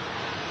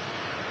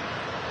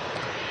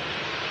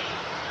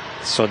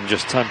 Sun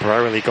just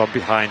temporarily gone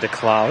behind a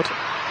cloud.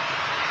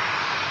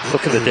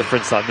 Look at the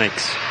difference that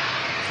makes.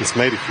 It's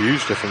made a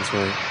huge difference,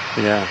 mate.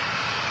 Yeah.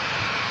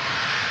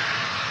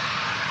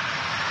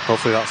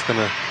 Hopefully that's going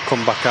to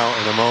come back out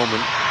in a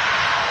moment.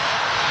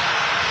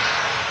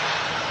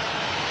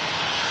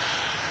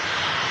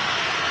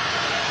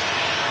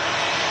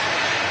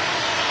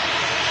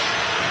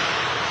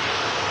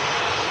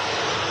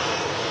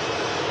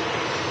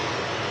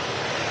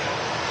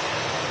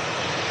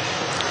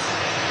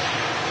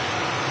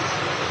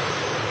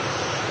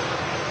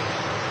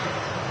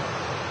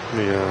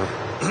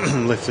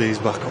 Lift these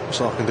back up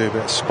so I can do a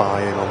bit of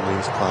spying on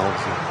these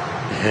clouds.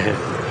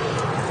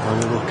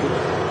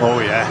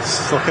 Oh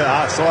yes, look at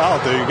that. So I'll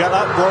do, get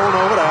that blown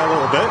over there a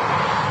little bit.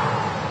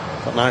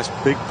 Got a nice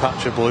big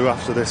patch of blue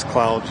after this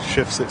cloud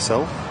shifts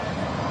itself.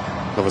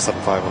 Another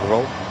 7.5 on the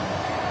roll.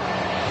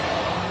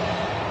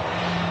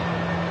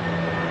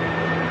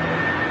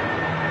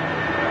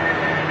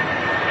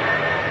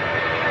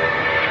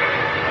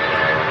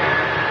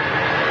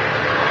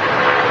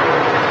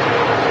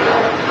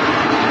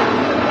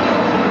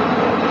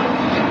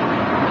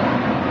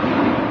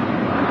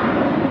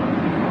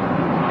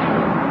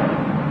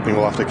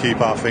 definitely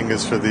keep our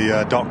fingers for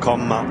the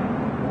 .com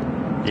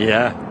map.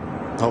 Yeah.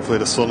 Hopefully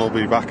the sun will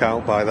be back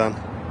out by then.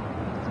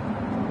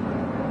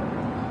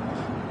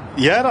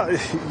 Yeah,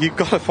 you've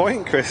got a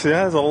point, Chris.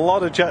 Yeah, there's a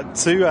lot of Jet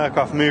 2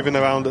 aircraft moving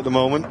around at the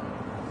moment.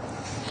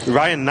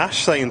 Ryan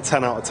Nash saying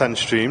 10 out of 10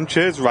 stream.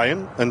 Cheers,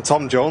 Ryan. And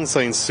Tom Jones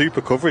saying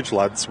super coverage,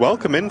 lads.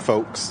 Welcome in,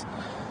 folks.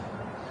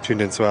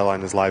 Tuned into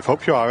Airliners Live.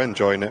 Hope you are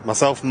enjoying it.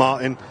 Myself,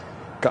 Martin,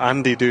 got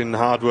Andy doing the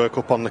hard work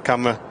up on the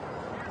camera,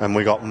 and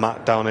we got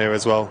Matt down here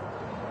as well.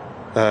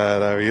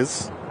 There he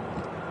is.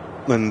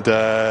 And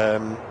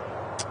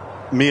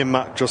me and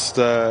Matt just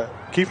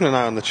keeping an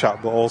eye on the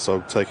chat, but also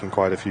taking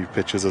quite a few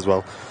pictures as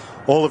well.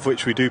 All of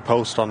which we do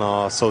post on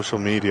our social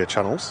media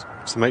channels.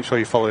 So make sure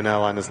you're following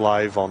Airliners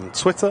Live on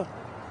Twitter.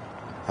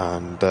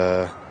 And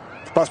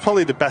that's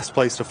probably the best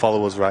place to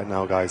follow us right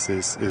now, guys,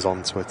 is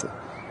on Twitter.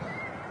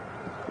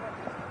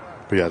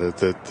 But yeah,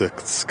 the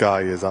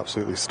sky is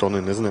absolutely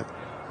stunning, isn't it?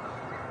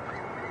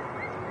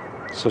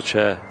 Such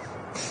a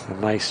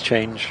nice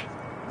change.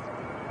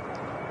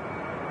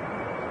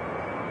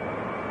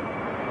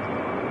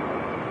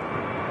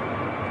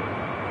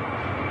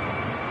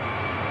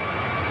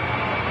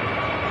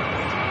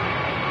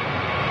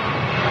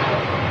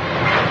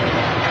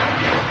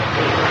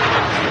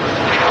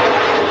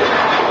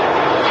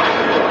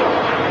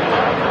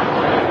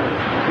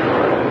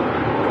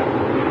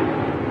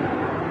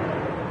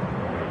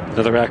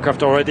 Another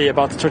aircraft already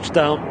about to touch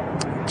down.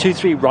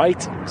 23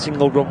 right,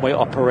 single runway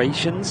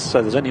operations. So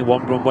there's only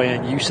one runway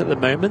in use at the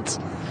moment.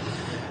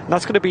 And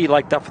that's going to be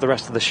like that for the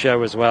rest of the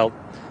show as well.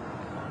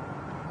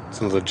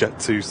 It's another Jet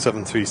 2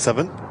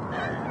 737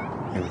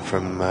 in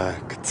from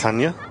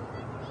Catania.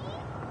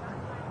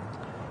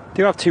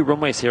 Do have 2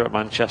 runways here at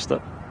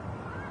Manchester.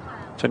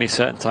 It's only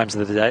certain times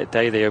of the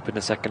day they open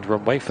a second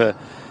runway for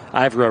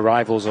either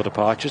arrivals or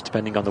departures,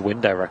 depending on the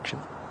wind direction.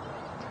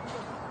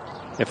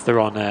 If they're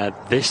on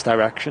this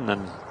direction,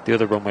 then the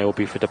other runway will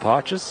be for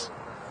departures.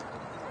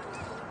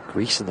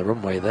 Grease in the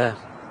runway there.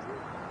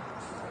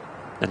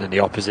 And then the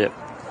opposite,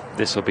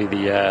 this will be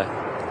the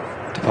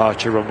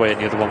departure runway,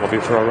 and the other one will be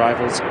for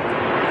arrivals.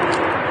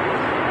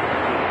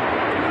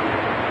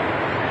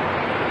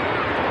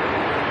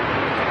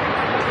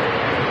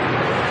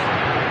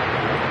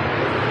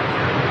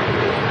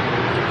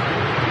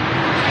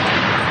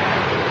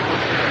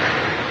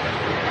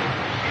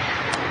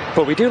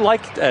 But we do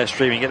like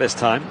streaming at this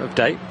time of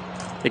day.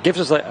 It gives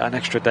us like an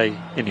extra day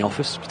in the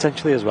office,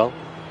 potentially, as well.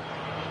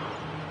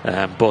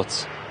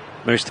 But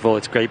most of all,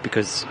 it's great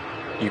because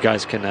you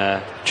guys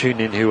can tune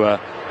in who are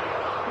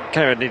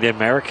kind of in the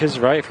Americas,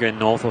 right? If you're in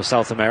North or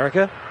South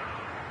America,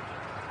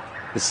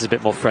 this is a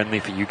bit more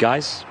friendly for you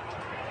guys.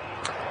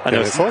 I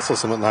know it's also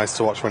something nice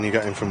to watch when you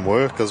get in from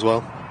work as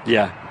well.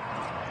 Yeah,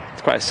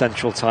 it's quite a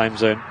central time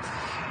zone.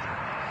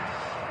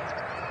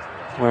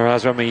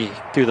 Whereas when we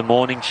do the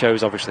morning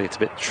shows, obviously it's a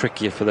bit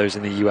trickier for those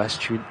in the US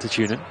to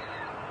tune in.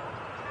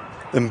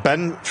 And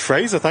Ben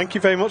Fraser, thank you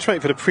very much,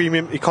 mate, for the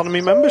premium economy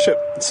membership,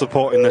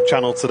 supporting the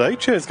channel today.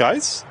 Cheers,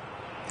 guys.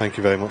 Thank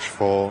you very much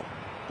for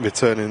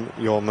returning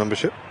your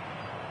membership.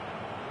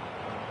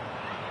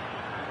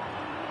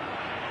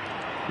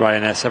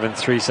 Ryanair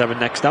 737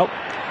 next up.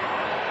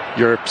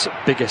 Europe's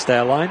biggest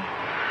airline.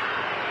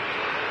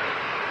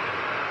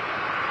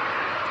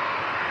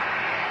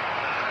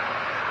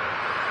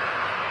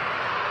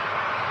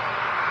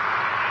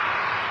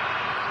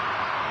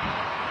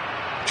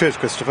 Cheers,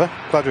 Christopher.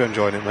 Glad you're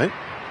enjoying it, mate.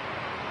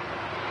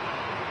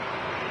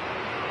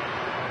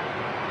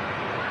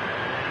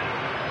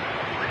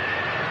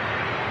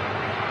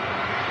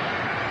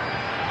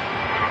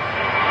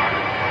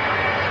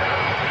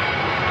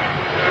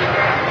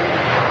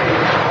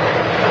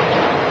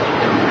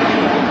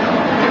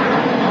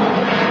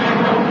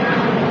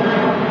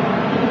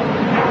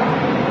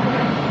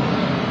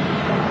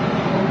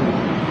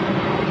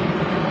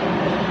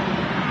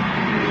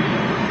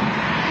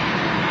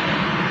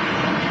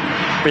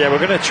 But yeah,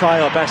 we're going to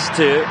try our best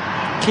to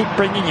keep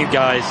bringing you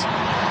guys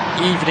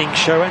evening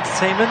show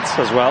entertainment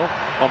as well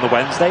on the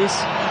Wednesdays.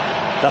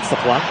 That's the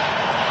plan.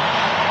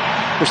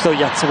 We're still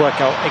yet to work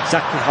out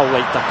exactly how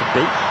late that can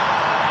be.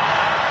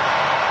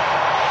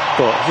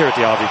 But here at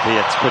the RVP,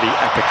 it's pretty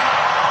epic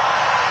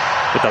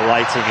with the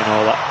lighting and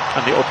all that,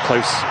 and the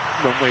up-close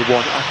runway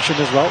 1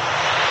 action as well.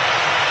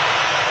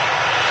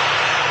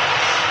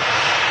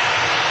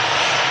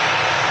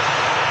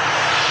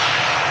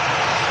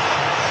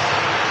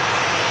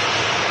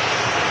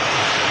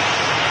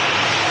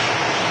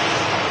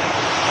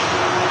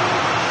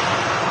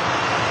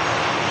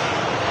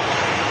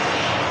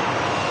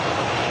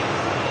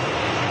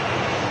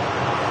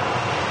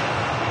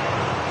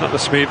 Not the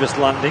smoothest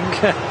landing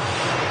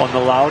on the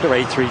Lauda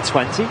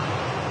A320.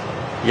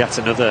 Yet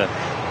another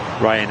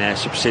Ryanair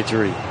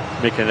subsidiary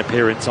making an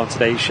appearance on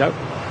today's show.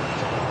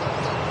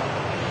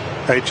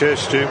 Hey, cheers,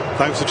 Stu.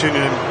 Thanks for tuning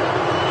in.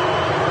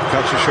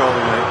 Catch you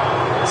shortly,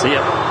 mate. See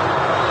ya.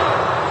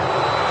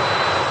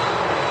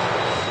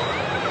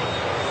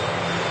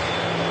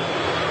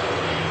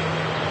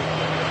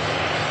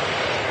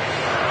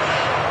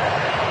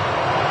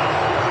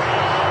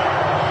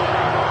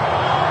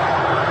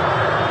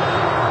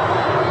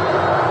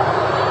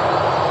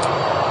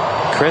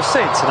 Chris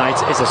saying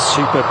tonight is a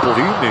super blue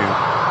moon.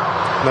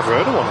 Never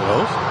heard of one of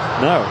those.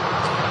 No.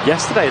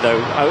 Yesterday, though,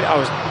 I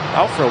was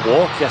out for a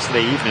walk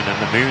yesterday evening,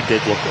 and the moon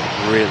did look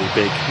really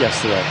big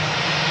yesterday.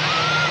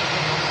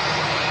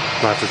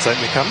 Might have to take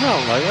my camera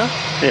out later.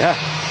 Yeah.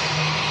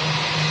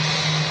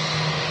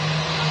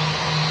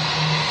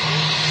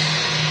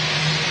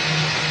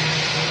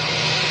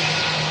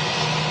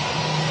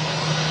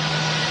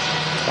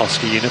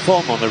 Oscar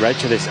uniform on the reg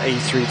of this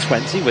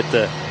A320 with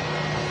the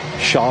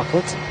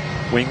sharklet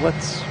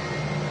winglets.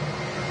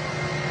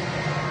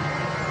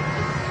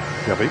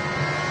 Yummy.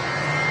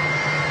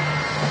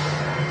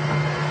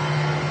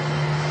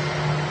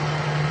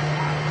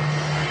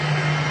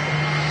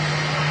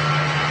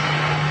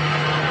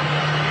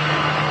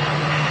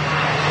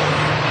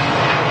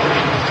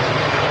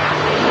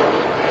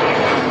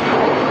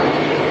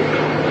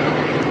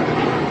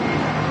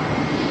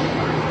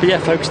 But yeah,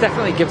 folks,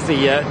 definitely give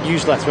the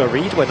newsletter a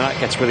read when that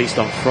gets released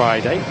on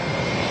Friday.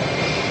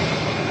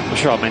 I'm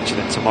sure I'll mention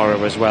it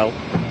tomorrow as well.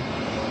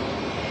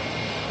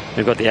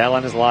 We've got the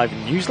Airliners Live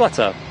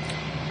newsletter,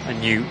 a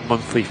new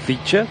monthly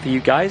feature for you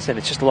guys, and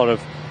it's just a lot of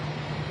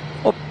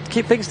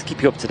things to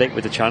keep you up to date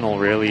with the channel,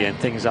 really, and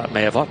things that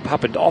may have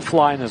happened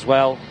offline as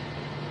well.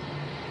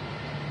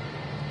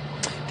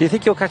 Do you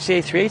think you'll catch the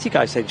A380,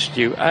 guys? Saying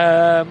Stu.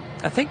 I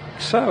think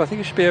so. I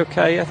think it should be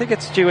okay. I think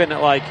it's due in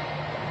at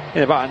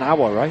in about an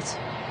hour, right?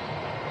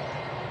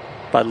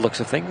 By the looks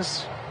of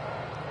things.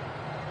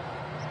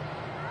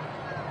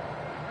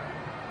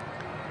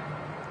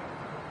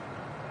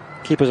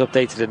 Keep us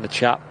updated in the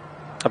chat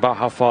about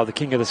how far the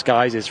King of the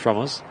Skies is from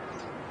us.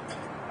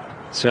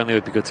 Certainly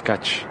would be good to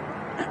catch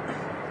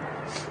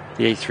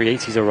the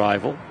A380's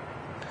arrival.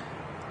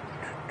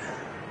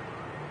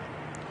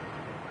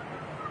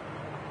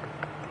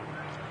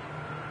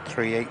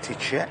 .380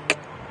 check.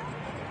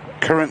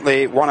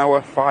 Currently 1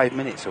 hour 5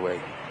 minutes away.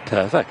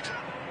 Perfect.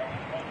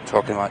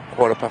 Talking like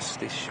quarter past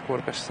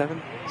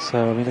 7.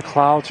 So I mean the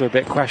clouds are a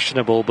bit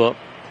questionable, but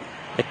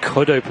it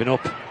could open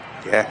up.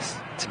 Yes.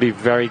 To be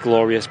very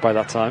glorious by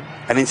that time.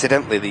 And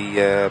incidentally,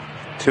 the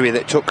TUI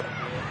that took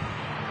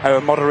our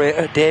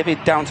moderator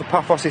David down to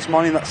Paphos this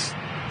morning, that's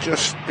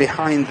just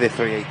behind the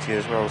 380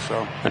 as well.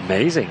 So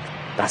amazing.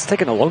 That's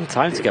taken a long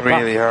time to get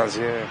back. It really has,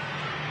 yeah.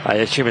 I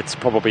assume it's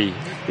probably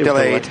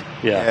delayed.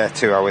 Yeah,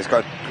 2 hours.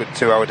 Got a good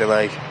 2 hour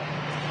delay.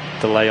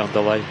 Delay on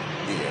delay.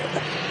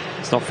 Yeah.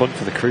 It's not fun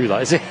for the crew,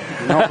 that is it?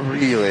 Not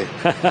really.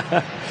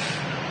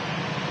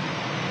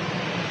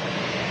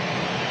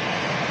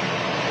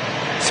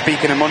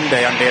 Speaking of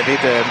Monday, Andy, I did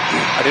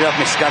have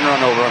my scanner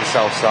on over on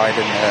South Side,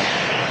 and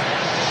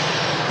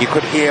you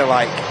could hear,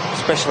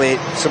 especially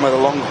some of the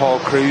long haul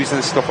crews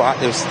and stuff like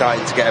that, they were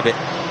starting to get a bit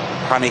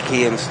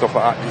panicky and stuff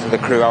like that because of the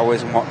crew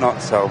hours and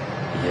whatnot. So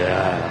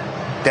yeah,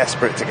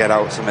 desperate to get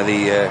out some of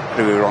the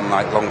crew who are on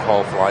long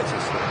haul flights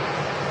and stuff.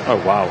 Oh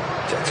wow,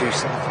 Jet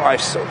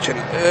 275, such an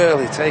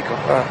early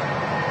takeoff there.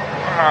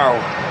 Wow.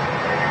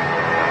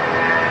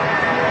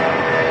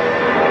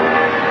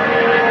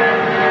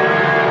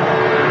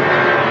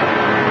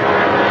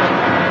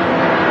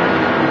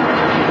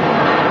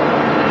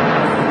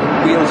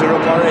 Wheels are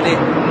up already.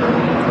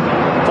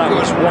 That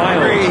was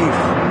wild.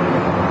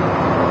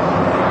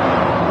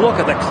 Look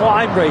at the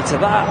climb rate of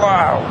that.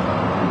 Wow.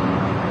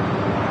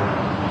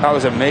 That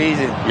was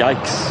amazing.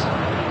 Yikes.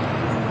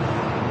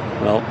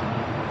 Well,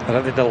 I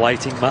don't think the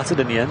lighting mattered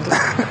in the end.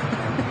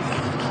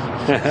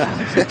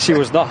 She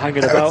was not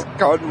hanging about.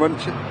 God,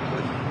 munching.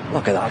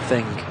 Look at that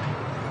thing.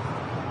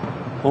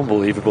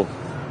 Unbelievable.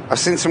 I've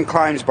seen some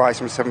climbs by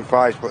some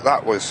 7.5s, but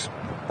that was...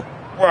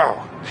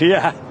 Wow.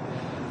 Yeah.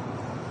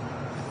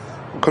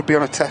 Could be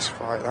on a test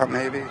flight, that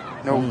maybe.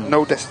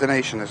 No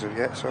destination as of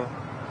yet, so...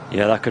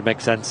 Yeah, that could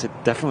make sense. It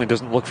definitely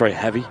doesn't look very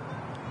heavy.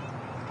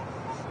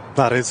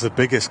 That is the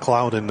biggest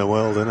cloud in the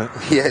world, isn't it?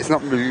 Yeah, it's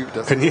not moved,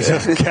 does it? Can you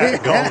just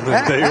get going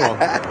and do one?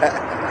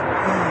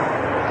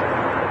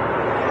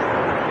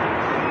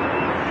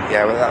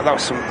 Yeah, well, that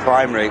was some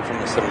climb rate from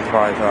the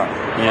 7.5, that.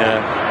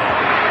 Yeah.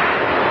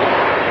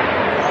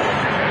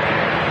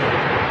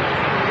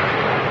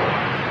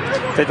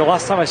 I think the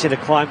last time I seen a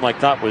climb like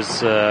that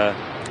was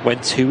when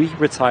TUI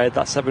retired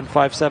that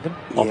 757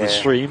 on the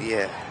stream.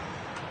 Yeah.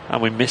 And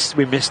we missed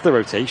the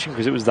rotation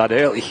because it was that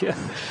early.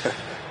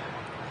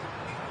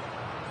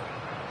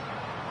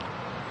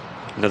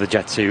 Another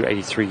Jet 2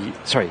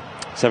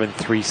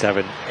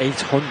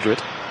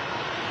 737-800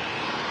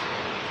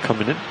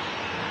 coming in.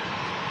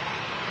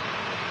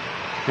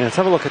 Yeah, let's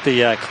have a look at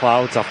the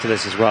clouds after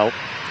this as well.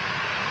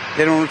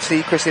 You don't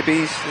see Chrissy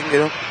B's,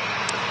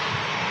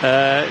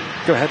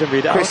 Go ahead and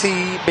read it Chrissy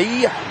out.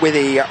 B with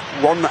a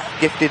 1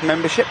 gifted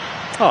membership.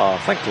 Oh,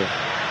 thank you.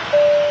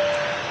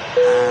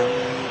 And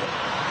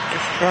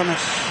just trying to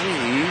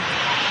see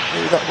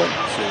who that went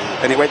to.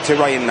 And it went to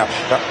Ryan Nash.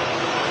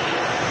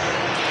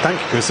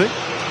 Thank you, Chrissy.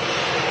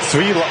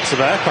 3 lots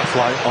of aircraft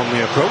light on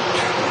the approach.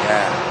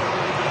 Yeah.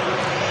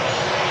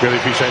 Really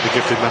appreciate the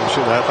gifted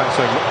membership there. Thanks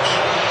very much.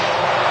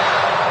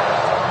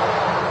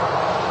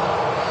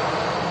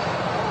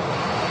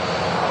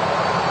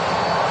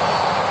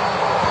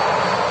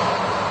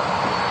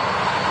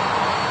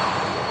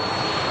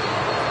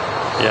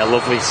 Yeah,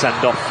 lovely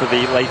send-off for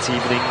the late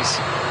evenings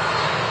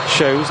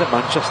shows at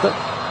Manchester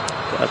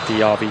at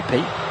the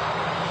RVP.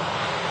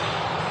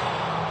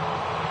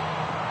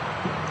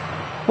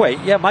 Wait,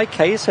 yeah, Mike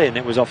Kay is saying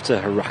it was off to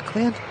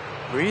Heraklion.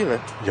 Really?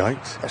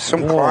 Yikes. That's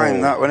some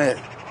climb, that, wasn't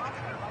it?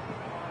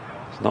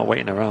 It's not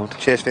waiting around.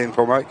 Cheers for the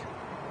info, Mike.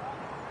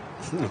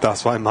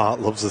 That's why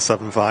Mark loves the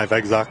 7.5,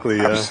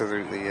 exactly.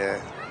 Absolutely,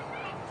 yeah.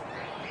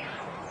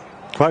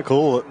 Quite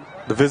cool.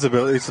 The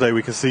visibility today,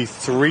 we can see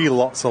 3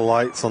 lots of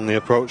lights on the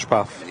approach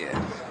path.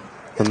 Yeah.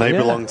 And they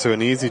belong to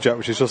an EasyJet,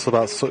 which is just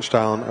about to touch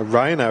down, a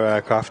Ryanair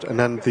aircraft, and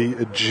then the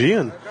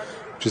Aegean,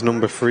 which is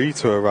number 3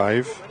 to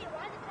arrive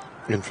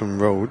in from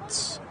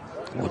Rhodes.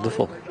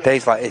 Wonderful.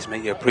 Days like this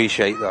make you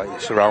appreciate like the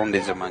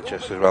surroundings of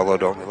Manchester as well, though,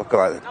 don't they? Look at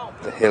like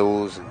the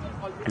hills and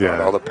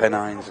all the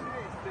Pennines. And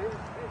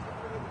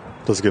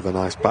does give a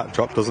nice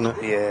backdrop, doesn't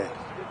it? yeah.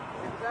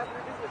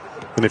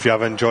 And if you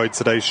have enjoyed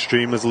today's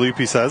stream, as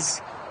Loopy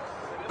says,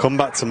 come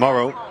back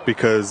tomorrow,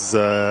 because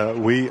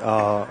we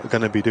are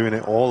going to be doing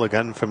it all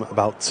again from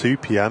about 2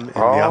 p.m. in the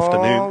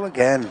afternoon. All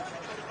again.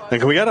 And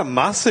can we get a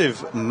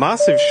massive,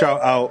 massive shout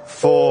out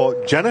for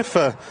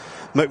Jennifer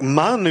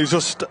McMahon, who's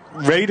just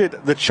raided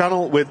the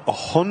channel with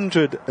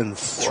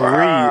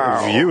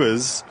 103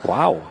 viewers.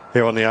 Wow.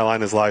 Here on the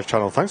Airliners Live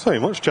channel. Thanks very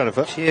much,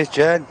 Jennifer. Cheers,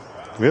 Jen.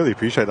 Really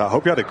appreciate that.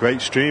 Hope you had a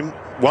great stream.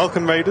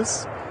 Welcome,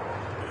 Raiders.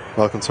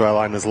 Welcome to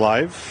Airliners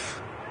Live,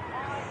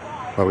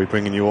 where we're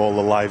bringing you all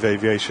the live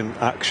aviation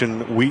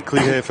action weekly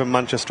here from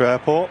Manchester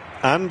Airport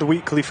and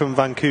weekly from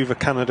Vancouver,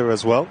 Canada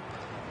as well.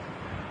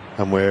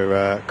 And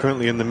we're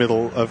currently in the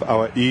middle of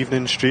our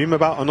evening stream,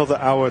 about another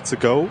hour to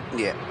go.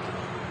 Yeah.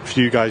 A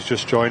few guys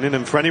just joining.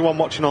 And for anyone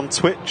watching on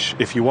Twitch,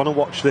 if you want to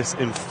watch this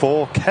in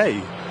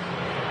 4K,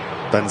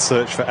 then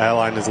search for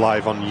Airliners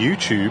Live on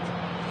YouTube,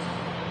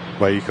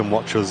 where you can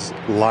watch us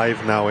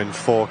live now in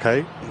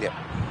 4K. Yeah.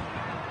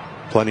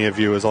 Plenty of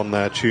viewers on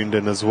there tuned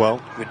in as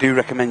well. We do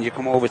recommend you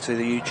come over to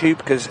the YouTube,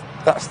 because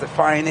that's the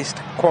finest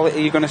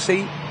quality you're going to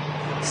see.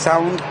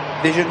 Sound,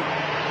 vision.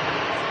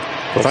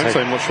 Well, thanks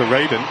very much for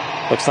raiding.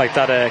 Looks like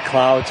that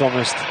cloud's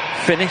almost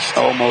finished.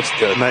 Almost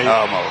done. Mate,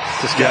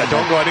 almost.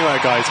 Don't go anywhere,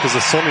 guys, because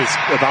the sun is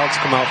about to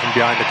come out from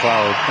behind the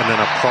cloud, and then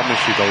I promise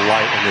you the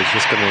lighting is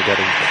just going to get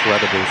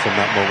incredible from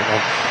that moment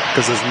on,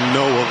 because there's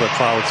no other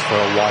clouds for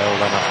a while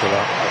then after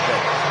that. Okay.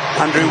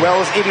 Andrew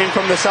Wells, evening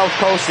from the south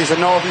coast, is a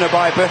northerner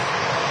by birth.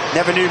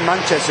 Never knew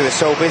Manchester was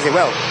so busy.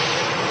 Well,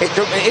 it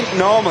isn't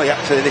normally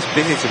actually this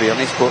busy, to be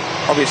honest, but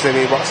obviously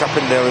with what's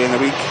happened earlier in the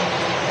week,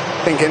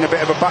 thinking a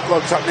bit of a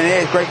backlog's happening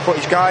here. Great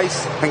footage,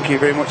 guys. Thank you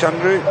very much,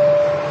 Andrew.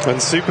 And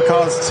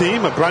Supercars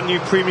team, a brand new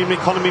premium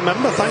economy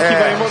member. Thank you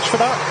very much for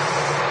that.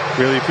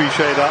 Really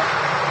appreciate that.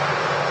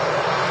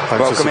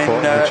 Thanks for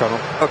supporting the channel.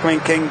 Welcome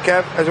in, King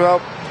Kev, as well.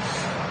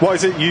 What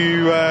is it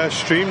you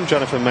stream,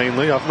 Jennifer,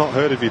 mainly? I've not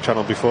heard of your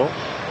channel before.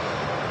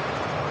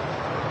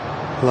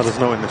 Let us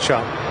know in the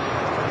chat.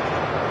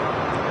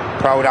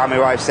 Proud Army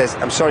Wife says,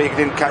 I'm sorry you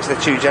didn't catch the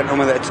 2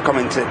 gentlemen that are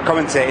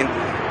commentating,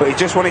 but he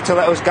just wanted to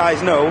let us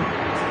guys know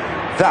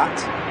that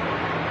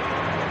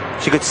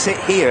she could sit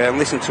here and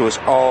listen to us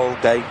all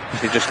day.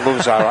 She just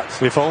loves our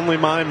acts. If only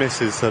my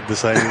missus said the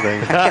same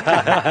thing.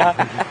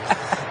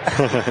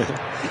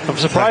 I'm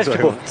surprised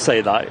people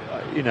say that.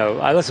 You know,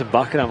 I listen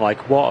back and I'm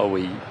like, what are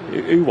we?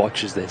 Who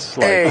watches this?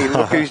 Like, hey,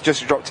 look who's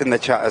just dropped in the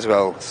chat as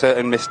well.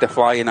 Certain Mr.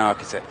 Flying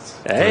Architects.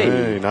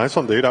 Hey, nice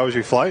one, dude. How was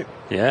your flight?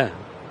 Yeah.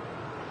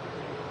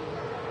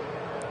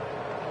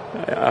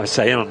 I was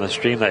saying on the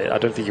stream that I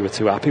don't think you were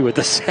too happy with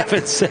the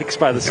 7.6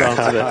 by the sounds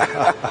of it.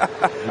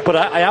 But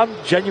I am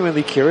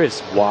genuinely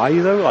curious why,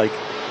 though. Like,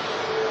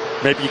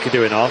 maybe you could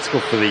do an article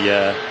for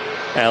the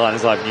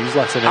Airliners Live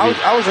newsletter. Maybe.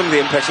 I was under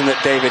the impression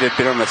that David had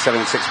been on the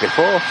 7.6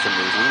 before for some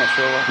reason. I'm not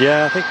sure why.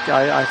 Yeah, I think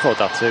I thought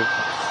that too.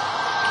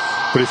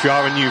 But if you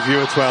are a new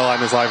viewer to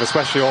Airliners Live,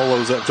 especially all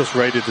those that have just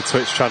raided the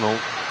Twitch channel,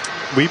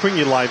 we bring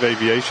you live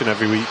aviation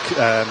every week,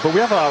 but we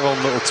have our own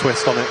little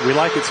twist on it. We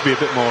like it to be a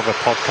bit more of a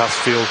podcast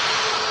feel,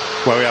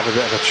 where we have a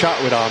bit of a chat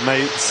with our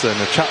mates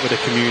and a chat with the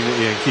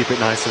community and keep it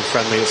nice and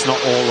friendly. It's not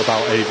all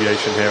about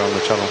aviation here on the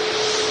channel.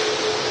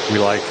 We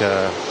like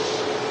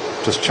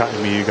just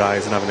chatting with you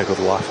guys and having a good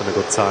laugh and a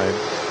good time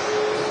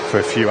for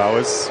a few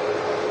hours.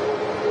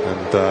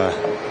 And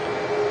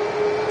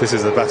this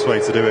is the best way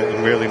to do it,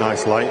 in really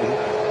nice lighting.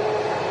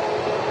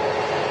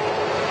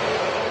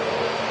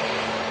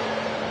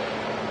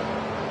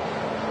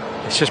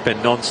 It's just been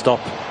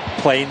non-stop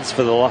planes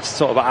for the last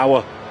sort of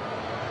hour,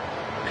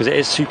 because it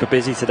is super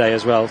busy today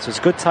as well, so it's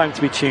a good time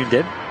to be tuned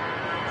in.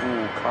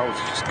 Ooh, clouds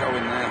are just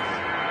going there.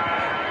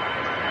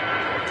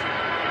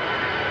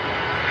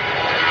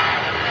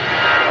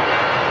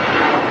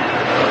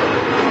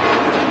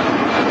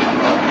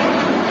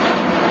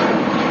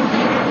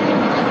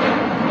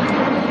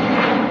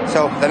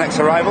 So the next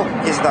arrival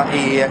is that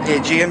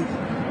Aegean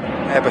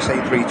Airbus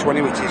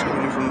A320, which is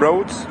coming in from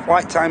Rhodes.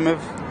 Flight time of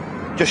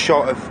just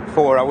short of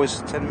 4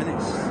 hours, 10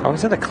 minutes. Oh,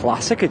 is it a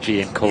classic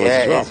Aegean colours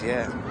as well? It is,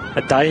 yeah.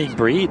 A dying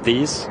breed,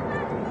 these.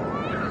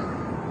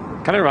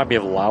 Kind of remind me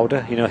of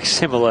Lauda, you know, like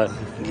similar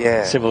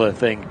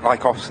thing.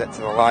 Like offset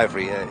to the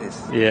livery, yeah, it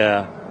is.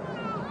 Yeah.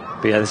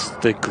 But yeah, this is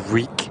the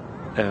Greek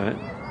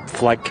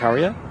flag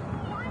carrier.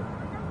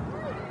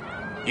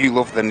 You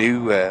love the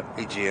new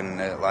Aegean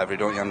livery,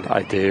 don't you, Andy?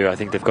 I do. I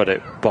think they've got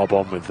it bob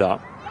on with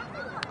that,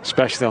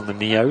 especially on the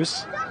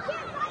Neos.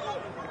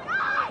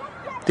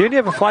 They only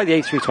ever fly the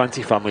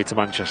A320 family to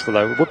Manchester,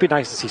 though. It would be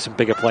nice to see some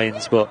bigger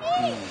planes, but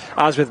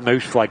as with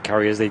most flag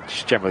carriers, they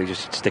generally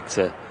just stick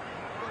to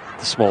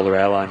the smaller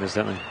airliners,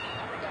 don't they?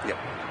 Yep.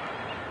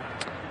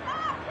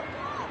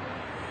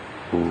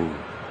 Ooh,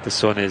 the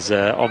sun is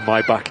on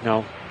my back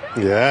now.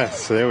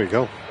 Yes, there we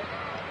go.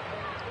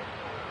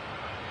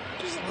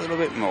 Just a little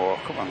bit more.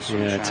 Come on,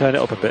 sunshine. Yeah, turn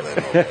it up a bit.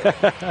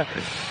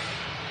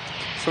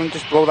 Sun,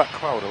 just blow that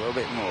cloud a little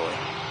bit more.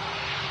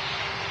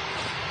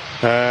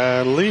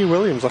 Lee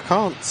Williams, I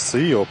can't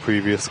see your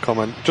previous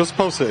comment. Just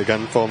post it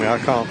again for me. I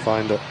can't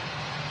find it.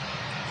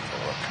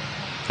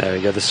 There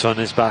we go. The sun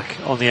is back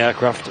on the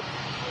aircraft.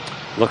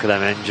 Look at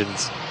them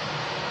engines.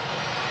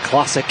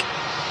 Classic.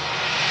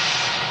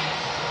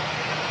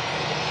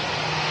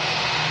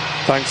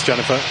 Thanks,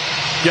 Jennifer.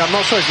 Yeah, I'm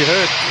not sure if you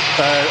heard.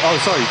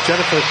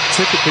 Jennifer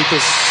typically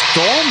does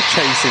storm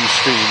chasing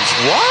streams.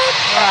 What?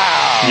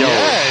 Wow.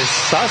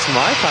 Yes, that's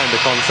my kind of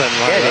content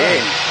right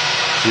there.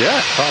 Yeah,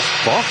 that's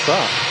boss,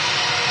 that.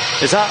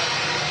 Is that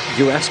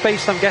US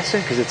based, I'm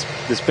guessing? Because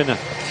there's been a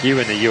few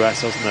in the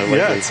US, hasn't there, lately?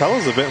 Yeah, tell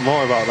us a bit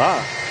more about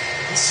that.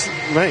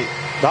 Mate,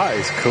 that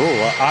is cool.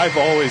 I've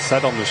always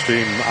said on the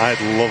stream,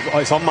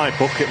 it's on my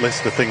bucket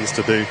list of things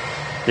to do.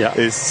 Yeah.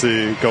 Is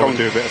to go and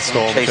do a bit of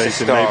storm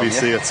chasing, maybe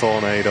see a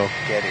tornado.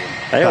 Get in.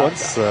 Hey,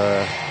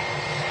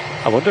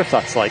 I wonder if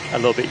that's like a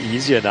little bit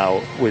easier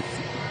now with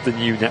the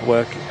new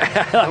network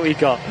that we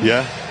got.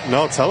 Yeah.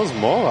 No, tell us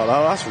more about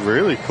that. That's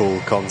really cool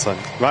content.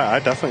 Right, I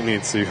definitely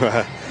need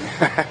to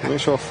make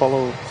sure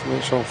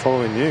I'm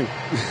following you.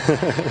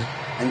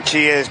 And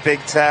cheers, Big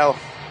Tell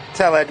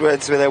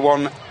Edwards with a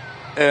one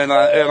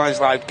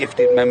Airlines Live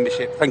gifted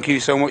membership. Thank you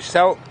so much,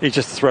 Tell. He's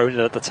just thrown it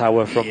at the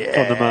tower from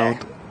the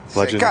mound.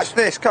 Legend. Catch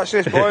this,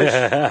 boys.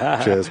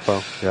 Cheers,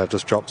 pal. Yeah, I've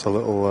just dropped a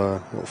little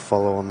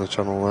follow on the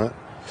channel there.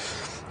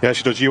 Yeah,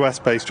 she does US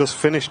based. Just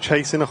finished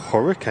chasing a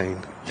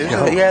hurricane.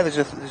 There's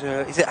a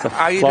is it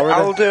Ida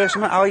or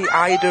something?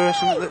 Ida or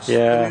something? That's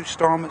a new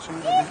storm or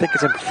something. I think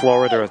it's in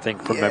Florida, I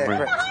think, from memory.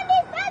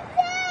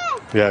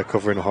 Correct. Yeah,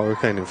 covering a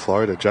hurricane in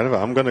Florida. Jennifer,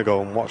 I'm going to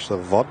go and watch the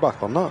VOD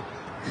back on that.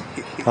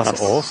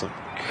 That's awesome.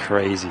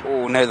 Crazy.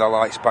 Oh, now the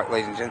light's back,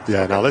 ladies and gentlemen.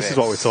 Yeah, now this is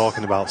what we're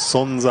talking about.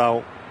 Sun's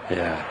out.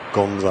 Yeah.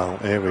 Guns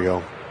out. Here we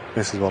go.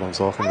 This is what I'm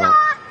talking about.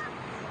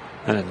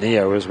 And a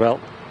Neo as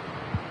well.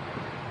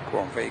 Go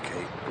on,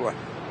 vacate. Go on.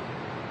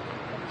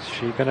 Is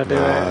she going to do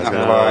it?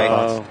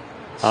 No.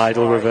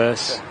 Idle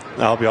reverse.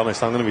 I'll be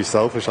honest, I'm going to be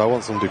selfish. I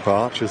want some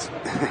departures.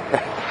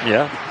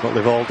 Yeah. But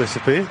they've all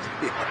disappeared.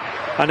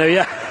 I know,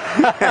 yeah.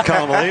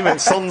 Can't believe it.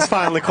 Sun's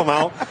finally come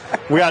out.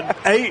 We had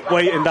 8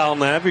 waiting down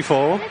there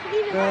before.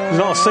 There's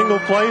not a single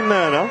plane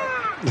there now.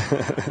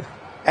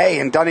 Hey,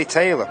 and Danny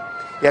Taylor.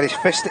 He had his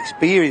first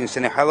experience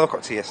in a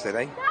helicopter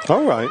yesterday.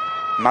 All right.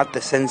 Had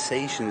the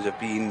sensations of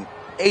being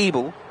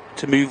able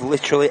to move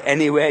literally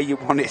anywhere you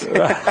wanted.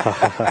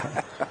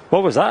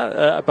 What was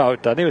that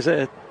about, Danny? Was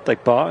it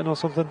like Barton or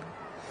something?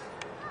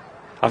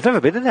 I've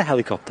never been in a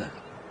helicopter.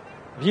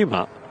 Have you,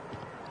 Matt?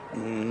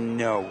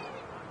 No.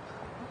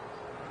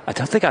 I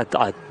don't think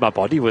my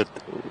body would.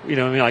 You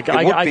know what I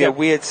mean? It would be a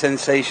weird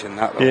sensation,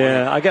 that. Though,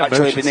 yeah, I get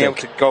actually being able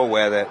to go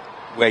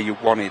where you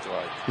wanted,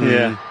 like. Yeah. You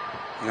know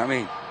what I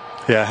mean?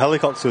 Yeah,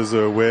 helicopters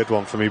are a weird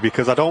one for me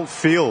because I don't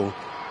feel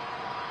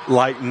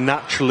like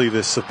naturally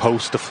they're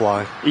supposed to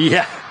fly.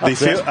 Yeah.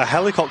 A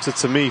helicopter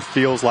to me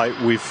feels like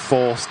we've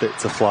forced it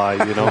to fly,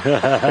 you know.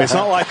 It's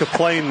not like a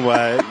plane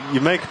where you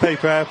make a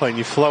paper airplane,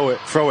 you throw it,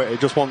 it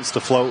just wants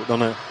to float,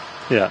 doesn't it?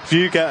 Yeah. If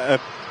you get a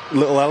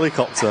little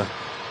helicopter,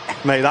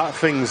 mate, that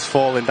thing's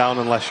falling down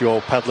unless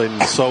you're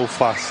pedaling so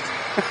fast.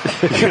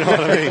 You know what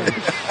I mean?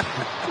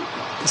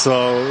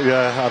 So,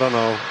 yeah, I don't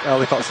know.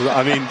 Helicopters.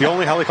 I mean, the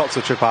only helicopter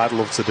trip I'd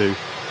love to do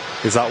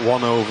is that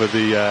one over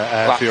the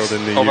airfield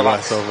in the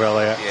US, over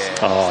LAX. Yeah.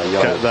 Oh,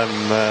 yeah.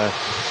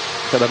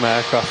 Get them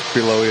aircraft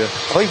below you.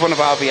 I believe one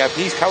of our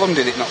VIPs, Callum,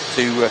 did it not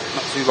too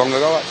long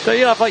ago, actually. Don't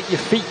you have, like, your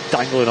feet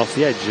dangling off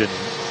the edge and,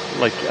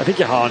 like, I think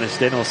you're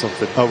harnessed in or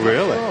something? Oh,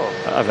 really?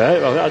 Oh. I've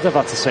heard. I don't know if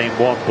that's the same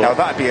one, but... Now,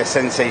 that'd be a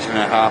sensation and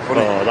a half,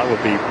 wouldn't it? Oh, that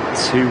would be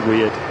too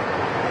weird.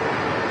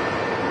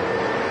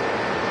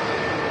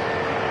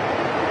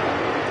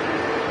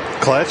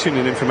 Claire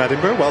tuning in from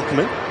Edinburgh, welcome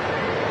in.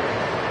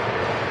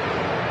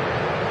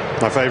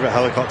 My favourite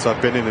helicopter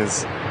I've been in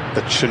is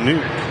the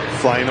Chinook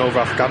flying over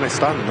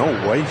Afghanistan.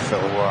 No way,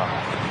 Phil.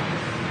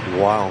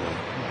 Wow.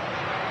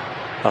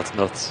 That's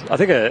nuts. I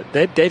think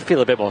they'd feel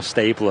a bit more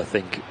stable, I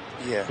think.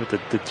 Yeah. With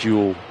the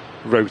dual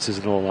rotors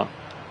and all that.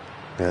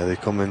 Yeah, they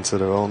come into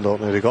their own, don't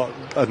they?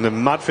 And the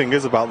mad thing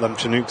is about them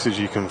Chinooks is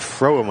you can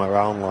throw them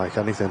around like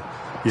anything.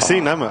 You've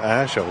seen them at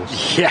air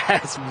shows. Yeah,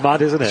 it's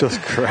mad, isn't it? It's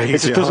just crazy. It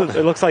just doesn't.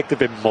 It looks like they've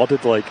been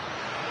modded like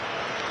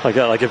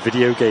a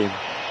video game.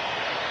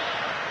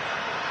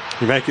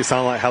 You make it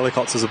sound like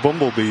helicopters are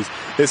bumblebees.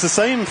 It's the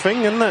same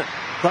thing, isn't it?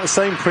 That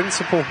same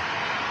principle.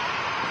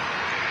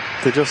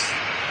 They just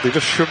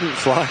shouldn't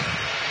fly.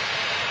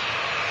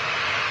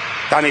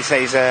 Danny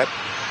says they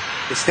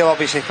still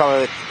obviously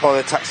follow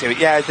the taxiway.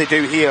 Yeah, as they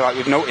do here. Like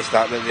we've noticed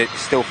that they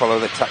still follow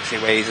the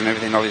taxiways and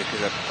everything. Obviously,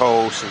 because of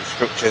posts and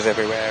structures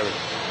everywhere.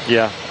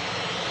 Yeah.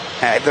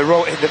 If the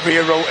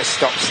rear rotor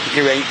stops,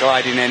 you ain't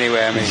gliding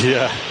anywhere. I mean.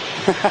 Yeah.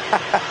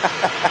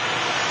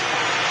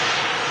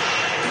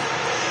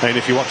 And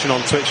if you're watching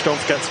on Twitch, don't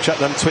forget to check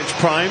them Twitch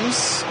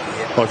Primes.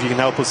 Yeah. Or if you can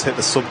help us hit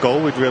the sub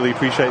goal, we'd really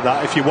appreciate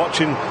that. If you're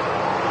watching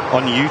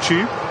on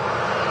YouTube,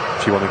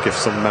 if you want to give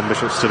some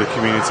memberships to the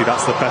community,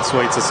 that's the best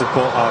way to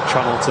support our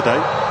channel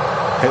today.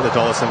 Hit the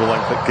dollar symbol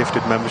and click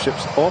gifted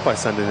memberships, or by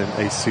sending in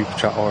a super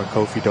chat or a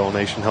Ko-fi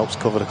donation helps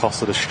cover the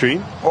cost of the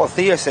stream. Well,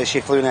 Thea says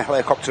she flew in a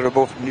helicopter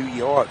above New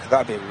York.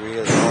 That'd be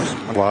really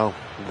awesome. Wow.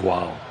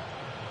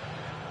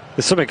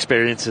 There's some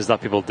experiences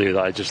that people do that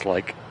are just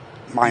like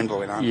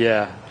mind-blowing, aren't they?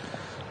 Yeah.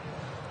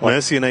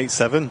 Mercy and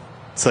 87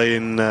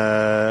 saying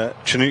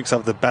Chinooks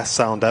have the best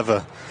sound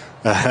ever.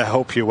 I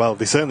hope you're well.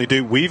 They certainly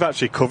do. We've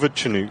actually covered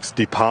Chinooks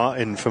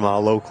departing from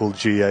our local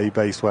GA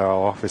base where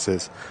our office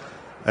is,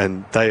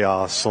 and they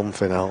are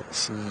something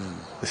else.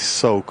 It's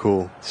so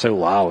cool. So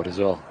loud as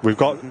well. We've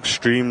got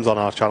streams on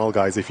our channel,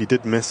 guys. If you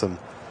did miss them,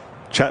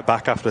 check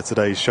back after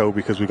today's show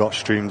because we got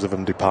streams of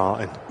them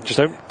departing.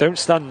 Just don't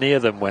stand near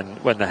them when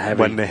they're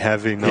heavy. When they're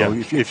heavy, no.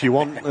 Yeah. If you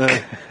want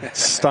to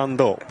stand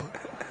up,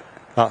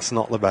 that's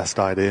not the best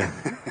idea.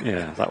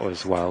 Yeah, that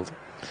was wild.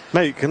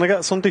 Mate, can I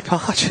get some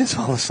departures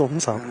while the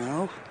sun's out?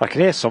 No. I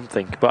can hear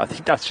something, but I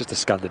think that's just a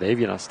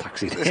Scandinavian that's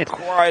taxied in. There's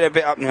quite a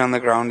bit happening on the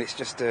ground. It's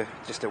just a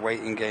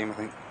waiting game, I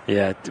think.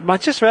 Yeah,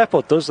 Manchester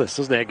Airport does this,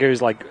 doesn't it? It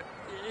goes like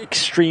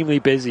extremely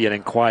busy and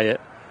then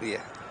quiet.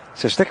 Yeah.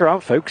 So stick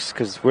around, folks,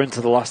 because we're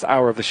into the last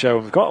hour of the show.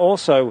 And we've got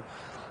also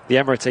the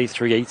Emirates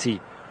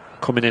A380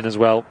 coming in as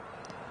well,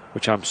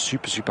 which I'm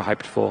super, super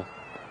hyped for.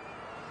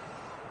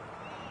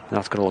 And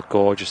that's going to look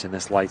gorgeous in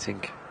this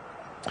lighting.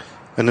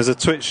 And as a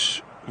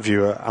Twitch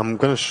viewer, I'm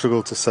going to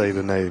struggle to say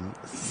the name.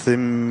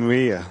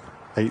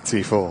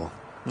 Thimria84.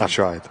 I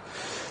tried.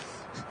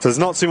 So there's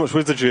not too much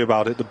wizardry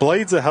about it. The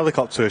blades of a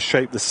helicopter are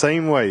shaped the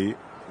same way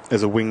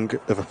as a wing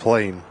of a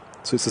plane.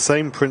 So it's the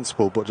same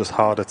principle, but just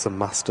harder to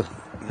master.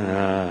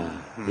 Yeah,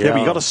 but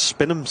you got to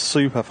spin them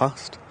super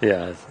fast.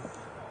 Yeah.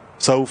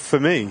 So for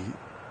me,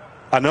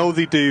 I know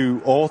they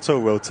do auto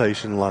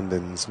rotation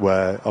landings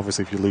where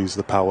obviously if you lose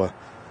the power,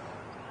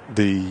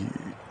 the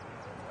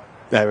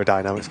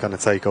aerodynamics kind of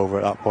take over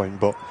at that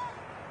point, but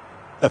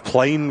a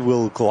plane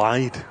will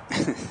glide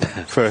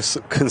for a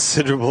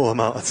considerable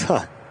amount of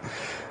time,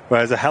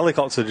 whereas a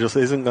helicopter just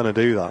isn't going to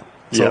do that.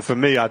 So for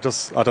me, I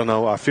don't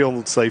know, I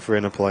feel safer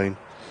in a plane.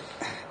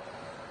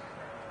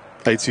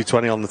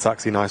 A220 on the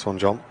taxi, nice one,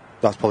 John.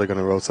 That's probably going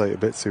to rotate a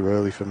bit too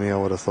early for me, I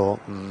would have thought.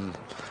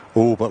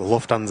 Oh, but the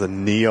Lufthansa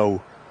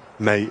Neo,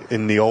 mate,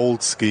 in the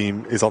old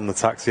scheme is on the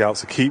taxi out,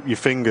 so keep your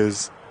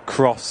fingers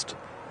crossed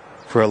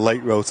for a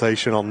late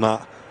rotation on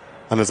that.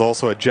 And there's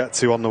also a Jet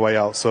 2 on the way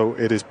out, so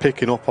it is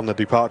picking up on the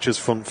departures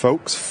front,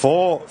 folks.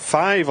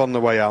 5 on the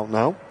way out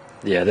now.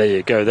 Yeah, there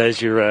you go.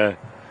 There's your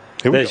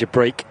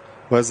break.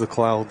 Where's the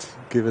cloud?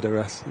 Give it a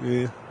rest.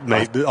 Yeah.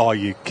 Mate, are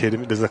you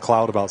kidding me? There's a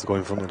cloud about to go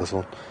in front of this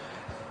one.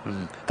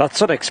 That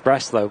Sun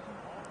Express, though,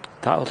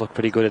 that would look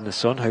pretty good in the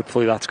sun.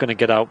 Hopefully that's going to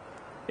get out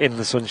in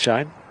the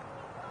sunshine.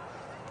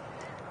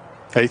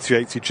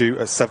 A380 due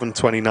at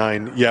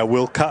 7:29. Yeah,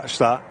 we'll catch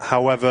that.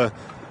 However,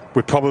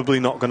 we're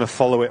probably not going to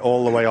follow it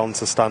all the way on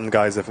to stand,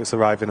 guys, if it's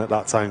arriving at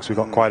that time, because we've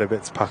got quite a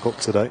bit to pack up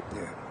today.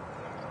 Yeah.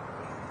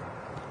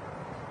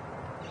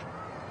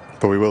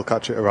 But we will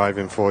catch it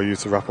arriving for you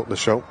to wrap up the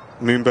show.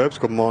 Moonburbs,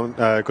 good morning,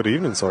 good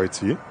evening, sorry,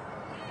 to you.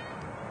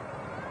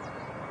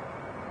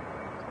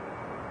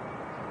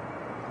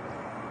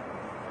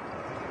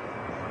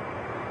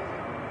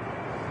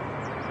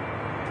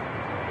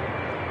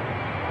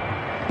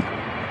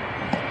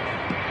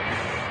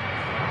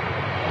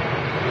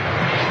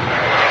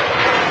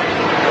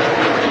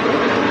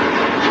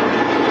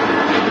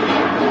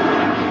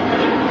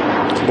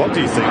 What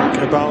do you think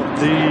about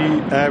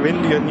the Air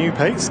India new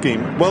pay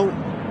scheme? Well,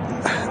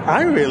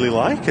 I really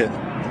like it.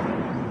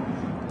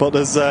 But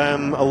there's a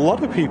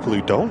lot of people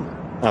who don't,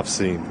 I've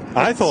seen.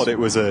 I thought it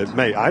was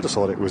I just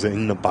thought it was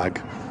in the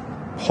bag.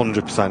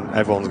 100%.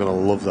 Everyone's going to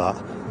love that.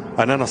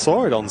 And then I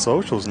saw it on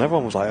socials and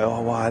everyone was like,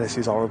 oh, wow, this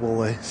is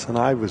horrible, this. And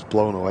I was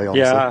blown away,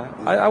 honestly. Yeah,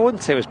 I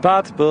wouldn't say it was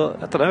bad,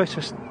 but I don't know,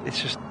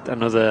 it's just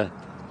another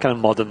kind of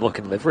modern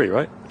looking livery,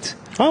 right?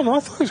 Oh, no,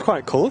 I thought it was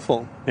quite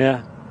colourful.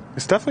 Yeah.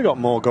 It's definitely got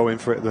more going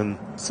for it than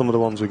some of the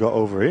ones we got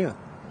over here.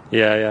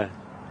 Yeah.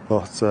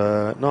 But,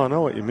 no, I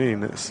know what you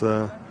mean. It's,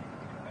 I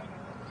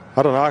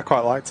don't know, I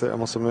quite liked it, I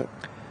must admit.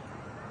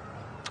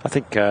 I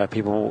think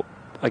people,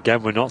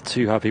 again, were not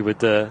too happy with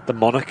the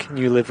Monarch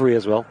new livery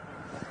as well.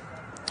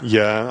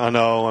 Yeah, I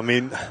know. I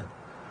mean,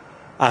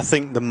 I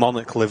think the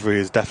Monarch livery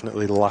is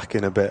definitely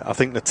lacking a bit. I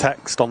think the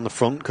text on the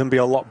front can be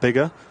a lot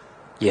bigger.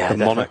 Yeah,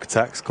 the Monarch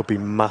text could be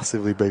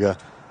massively bigger.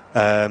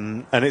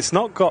 And it's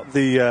not got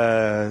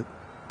the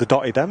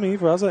dotted M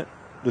either, has it?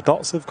 The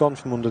dots have gone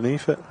from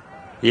underneath it.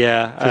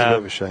 Yeah. It's a bit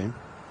of a shame.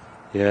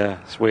 Yeah,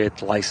 it's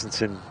weird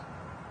licensing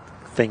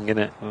thing in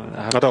it.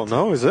 I don't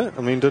know, is it?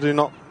 I mean, did they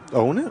not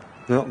own it?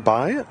 Did they not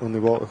buy it when they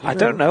bought it? I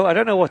don't know. I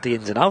don't know what the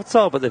ins and outs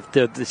are, but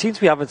they seem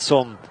to be having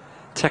some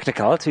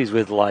technicalities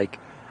with, like,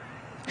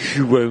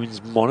 who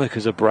owns Monarch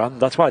as a brand.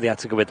 That's why they had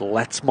to go with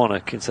Let's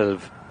Monarch instead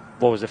of,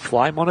 what was it,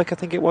 Fly Monarch, I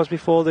think it was,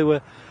 before they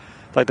were,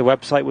 like, the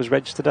website was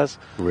registered as.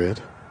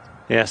 Weird.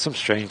 Yeah, some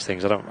strange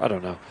things. I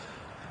don't know.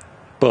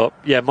 But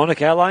yeah,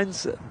 Monarch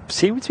Airlines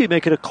seem to be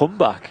making a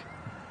comeback.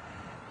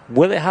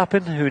 Will it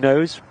happen? Who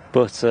knows?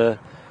 But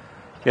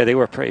yeah, they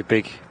were a pretty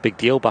big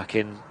deal back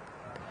in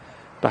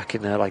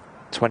like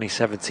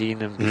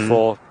 2017 and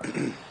before.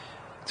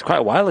 It's quite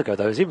a while ago,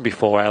 though. It was even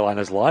before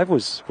Airliners Live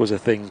was a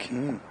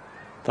thing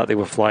that they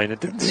were flying. It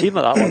didn't seem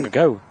like that long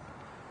ago.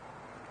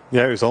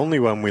 Yeah, it was only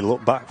when we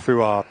looked back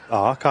through our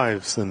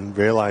archives and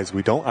realised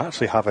we don't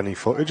actually have any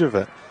footage of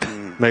it.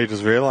 Made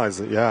us realise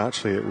that, yeah,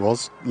 actually it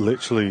was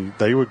literally,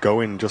 they were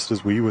going just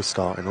as we were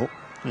starting up.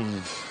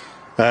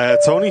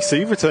 Tony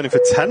C returning for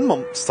 10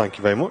 months. Thank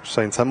you very much.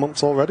 Saying 10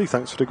 months already.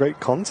 Thanks for the great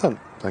content.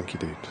 Thank you,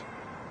 dude.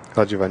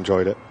 Glad you've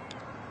enjoyed it.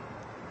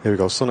 Here we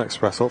go, Sun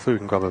Express. Hopefully we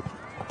can grab a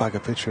bag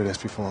of picture of this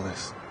before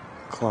this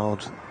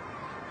cloud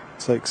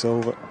takes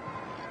over.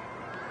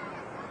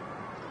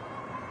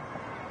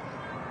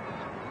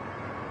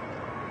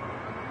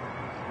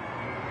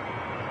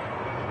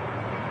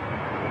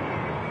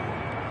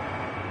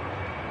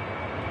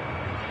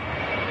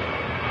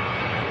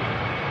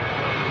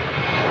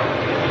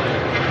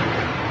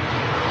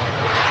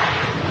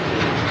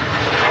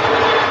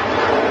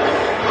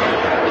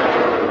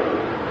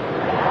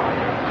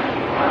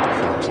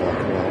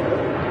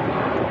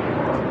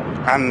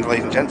 And,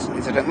 ladies and gents,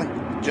 incidentally,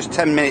 just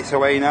 10 minutes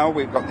away now,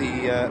 we've got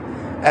the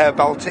Air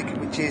Baltic,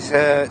 which is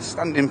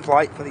standing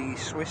flight for the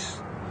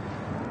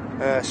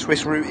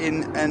Swiss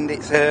routing, and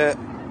it's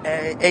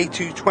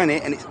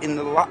A220, and it's in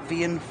the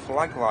Latvian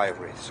flag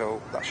livery,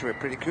 so that should be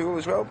pretty cool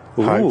as well.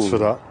 Hyped for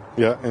that,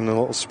 yeah, in a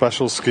little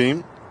special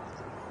scheme.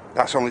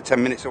 That's only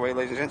 10 minutes away,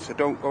 ladies and gents, so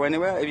don't go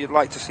anywhere if you'd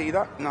like to see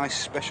that.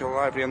 Nice special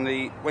livery on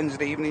the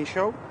Wednesday evening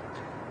show.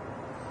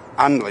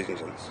 And, ladies and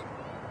gents,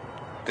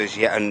 there's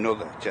yet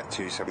another Jet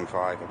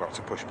 275 about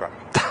to push back.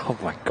 Oh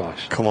my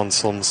gosh. Come on,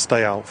 son,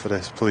 stay out for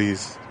this,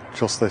 please.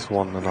 Just this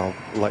one, and I'll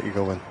let you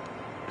go in.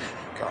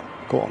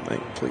 Go on, mate,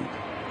 please.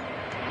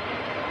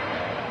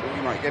 Oh,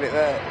 you might get it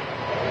there.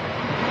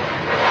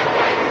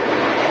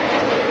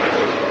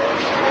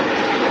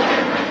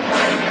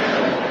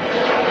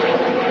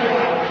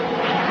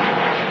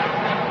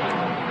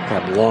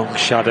 Them long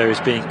shadows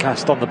being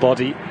cast on the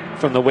body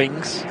from the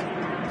wings.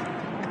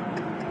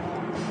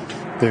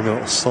 Doing a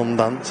little sun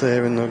dance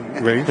here in the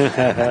rave,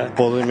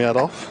 buzzing my head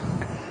off.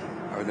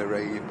 Oh, in the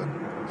rave.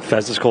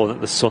 Fez is calling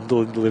it the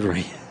Sunderland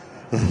livery.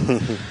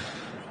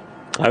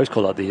 I always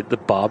call that the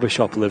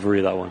barbershop livery,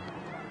 that one.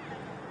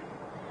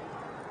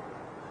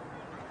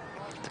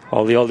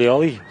 Ollie, Ollie,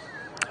 Ollie.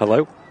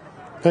 Hello.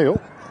 Hey, yo.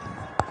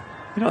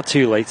 You're not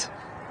too late.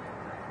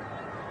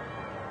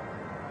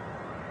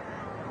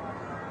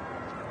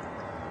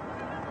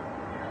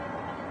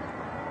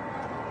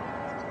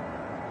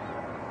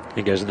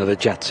 Here goes another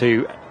Jet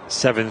 2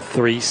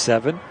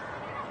 737.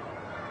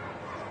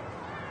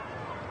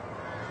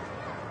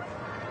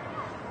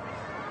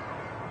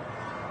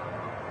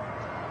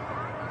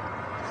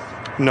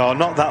 No,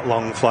 not that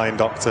long, Flying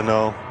Doctor,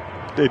 no.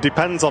 It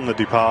depends on the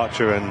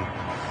departure and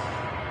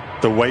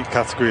the weight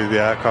category of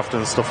the aircraft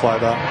and stuff like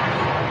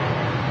that.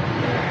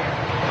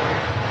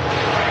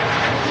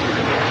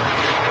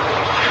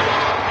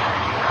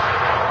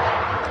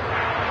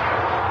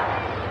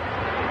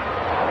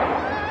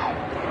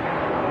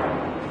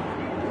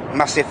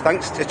 Massive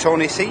thanks to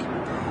Tony C.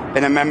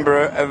 Been a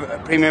member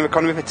of Premium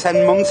Economy for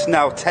 10 months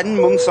now. 10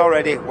 months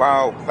already.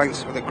 Wow.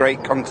 Thanks for the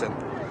great content.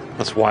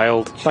 That's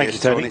wild. Thank you,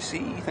 Tony. Tony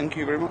C. Thank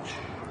you very much.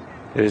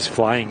 It is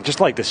flying, just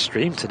like the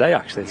stream today,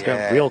 actually. It's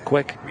going real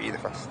quick. Really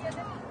fast.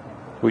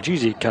 We'd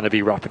usually kind of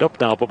be wrapping up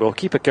now, but we'll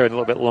keep it going a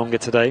little bit longer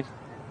today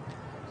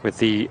with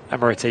the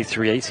Emirates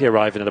A380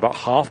 arriving at about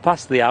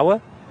 1/2 the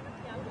hour.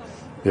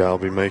 Yeah, I'll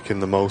be making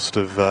the most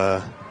of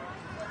the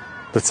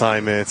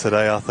time here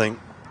today, I think.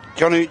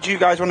 Johnny, do you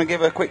guys want to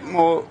give a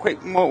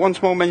one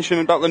small mention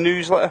about the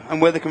newsletter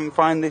and where they can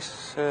find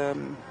this?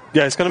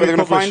 Yeah, it's going to be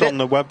published on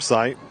the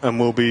website, and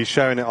we'll be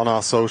sharing it on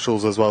our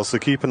socials as well. So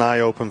keep an eye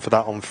open for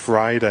that on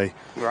Friday.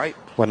 Right.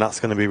 When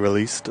that's going to be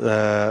released.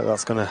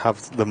 That's going to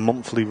have the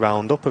monthly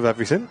roundup of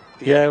everything.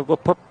 Yeah,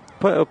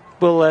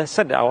 we'll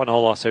send it out on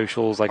all our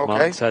socials, like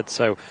Martin said.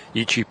 So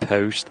YouTube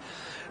post.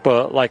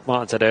 But like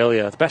Martin said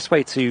earlier, the best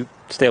way to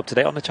stay up to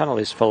date on the channel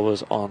is follow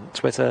us on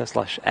Twitter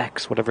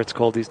 /X, whatever it's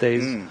called these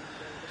days.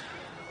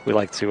 We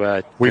like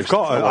to. We've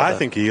got. I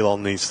think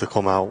Elon needs to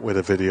come out with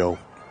a video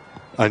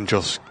and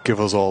just give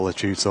us all a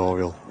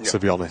tutorial. To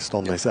be honest,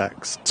 on this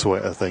X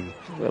Twitter thing.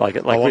 I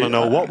want to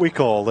know what we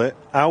call it,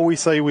 how we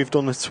say we've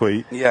done a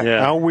tweet,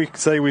 how we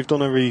say we've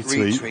done a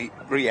retweet,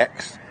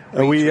 re-X.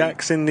 Are we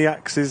Xing the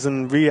X's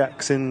and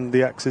re-Xing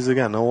the X's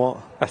again, or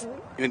what?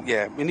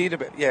 Yeah, we need a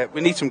bit. Yeah,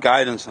 we need some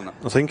guidance on that.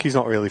 I think he's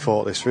not really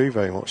thought this through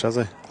very much, has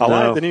he? I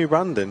like the new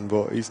branding,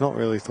 but he's not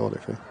really thought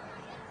it through.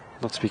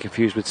 Not to be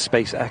confused with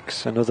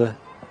SpaceX, another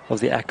of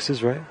the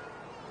X's, right?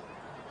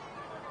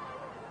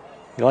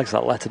 He likes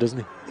that letter, doesn't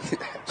he?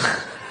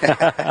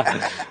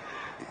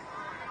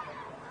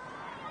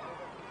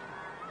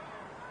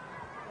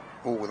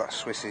 Oh, that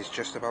Swiss is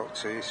just about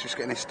to. It's just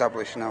getting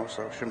established now,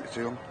 so it shouldn't be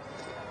too long.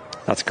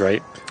 That's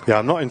great. Yeah,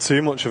 I'm not in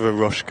too much of a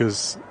rush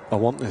because I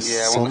want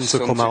this sun to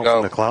come out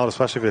from the cloud,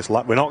 especially if it's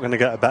we're not going to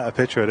get a better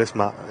picture of this,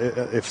 Matt,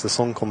 if the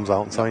sun comes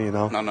out. I'm telling you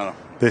now. No.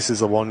 This is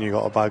the one you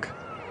got to bag.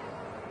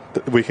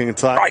 We can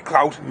type. Right,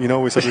 Cloud. You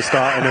know, we said we're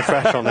starting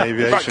afresh on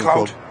Aviation right,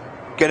 Cloud.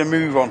 Club. Get a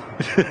move on.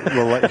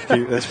 We'll let you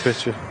keep this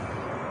picture.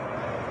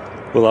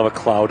 We'll have a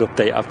cloud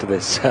update after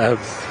this.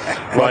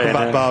 Welcome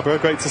back, Barbara.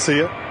 Great to see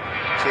you.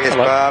 Cheers,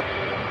 Barb.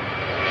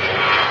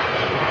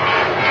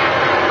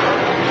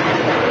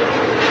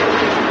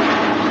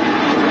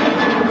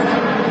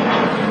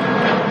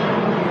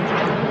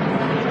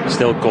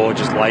 Still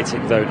gorgeous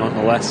lighting, though,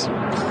 nonetheless.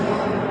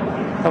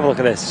 Have a look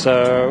at this.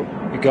 So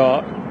we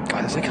got,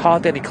 there's like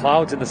hardly any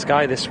clouds in the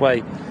sky this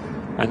way,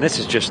 and this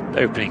is just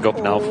opening up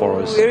now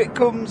for us. Here it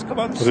comes. Come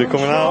on. Is it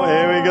coming out?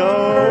 Here we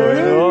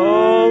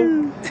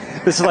go.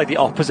 This is like the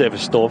opposite of a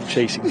storm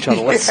chasing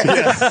channel.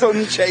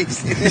 Sun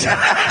chasing.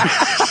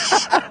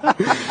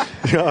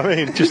 You know what I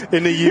mean? Just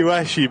in the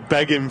US, you're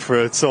begging for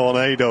a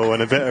tornado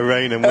and a bit of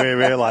rain, and we're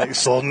here like,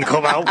 sun,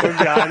 come out from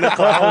behind the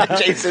cloud.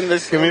 Chasing the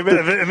sun. Give me a bit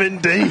of vitamin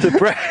D.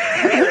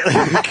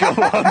 Come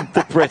on.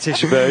 The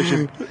British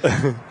version.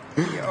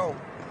 Yo.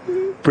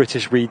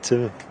 British read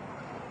to.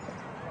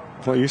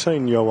 What are you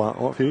saying, yo?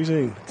 What have you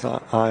seen?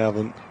 I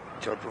haven't.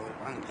 Jodrell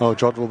Bank. Oh,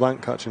 Jodrell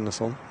Bank catching the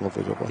sun.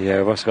 Lovely job. Yeah,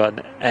 we've also got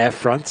an Air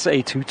France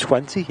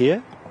A220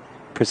 here,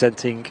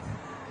 presenting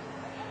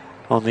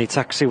on the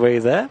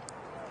taxiway there.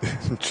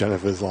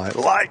 Jennifer's like,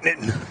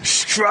 lightning,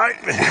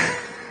 strike me.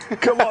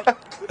 Come on.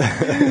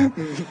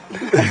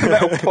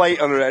 Metal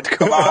plate on her head,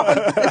 come on.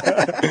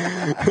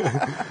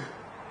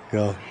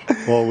 Yeah.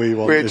 All we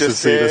want is to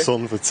see the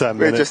sun for 10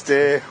 minutes. We're just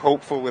here,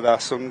 hopeful with our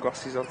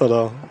sunglasses on. I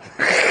know.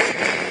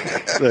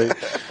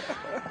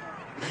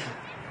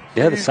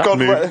 Yeah,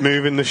 the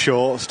moving the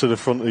shorts to the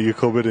front of your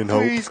cupboard in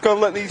hope. Please, God,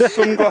 let these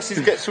sunglasses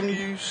get some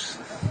use.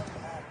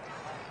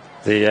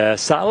 The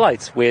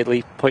satellite's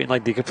weirdly pointing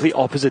like the complete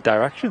opposite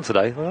direction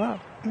today. Look at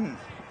that.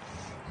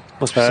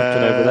 Must be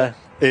something over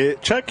there.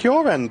 Check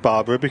your end,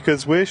 Barbara,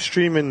 because we're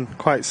streaming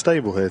quite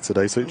stable here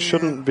today, so it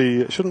shouldn't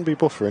be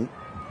buffering.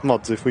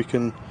 Mods, if we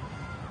can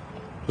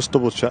just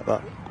double check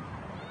that.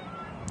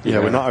 Yeah,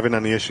 we're not having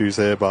any issues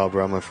here,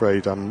 Barbara, I'm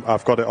afraid.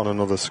 I've got it on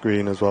another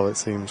screen as well, it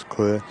seems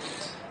clear.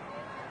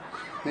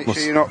 Make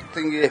sure you're not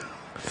thingy.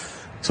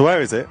 So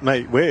where is it?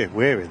 Mate,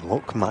 we're in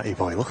luck, Matty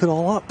boy. Look at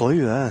all that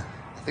blue there.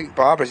 I think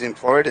Barbara's in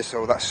Florida,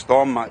 so that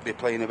storm might be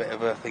playing a bit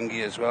of a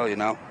thingy as well, you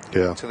know.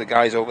 Yeah. To the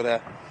guys over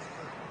there.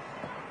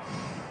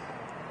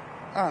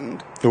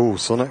 And... Oh,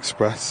 Sun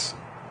Express.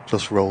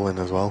 Just rolling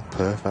as well.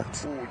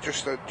 Perfect. Ooh,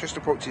 just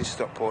approaching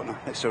Stockport now.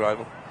 It's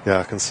arrival. Yeah,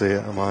 I can see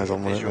it. My eyes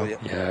on it now.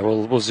 Yeah,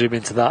 we'll zoom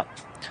into that.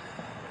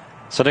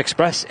 Sun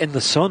Express in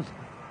the sun.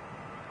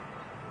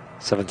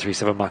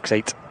 737 MAX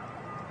 8.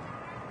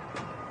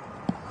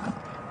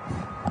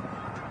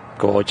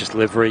 Gorgeous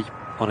livery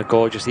on a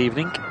gorgeous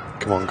evening.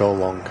 Come on, go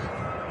long.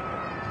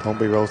 Don't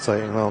be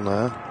rotating around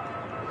there.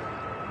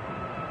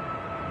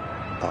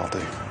 That'll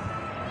do.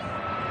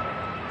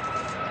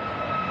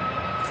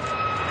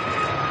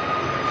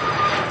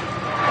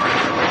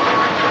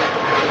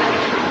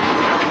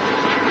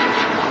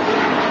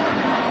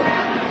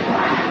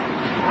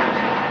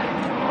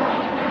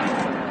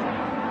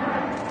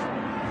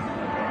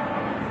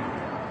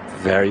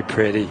 Very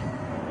pretty.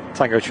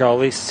 Tango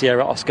Charlie,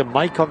 Sierra Oscar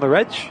Mike on the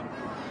reg.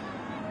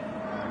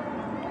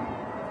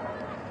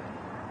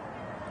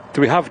 Do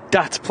we have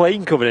that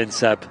plane coming in,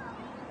 Seb?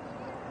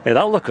 Yeah,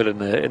 that'll look good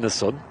in the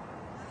sun.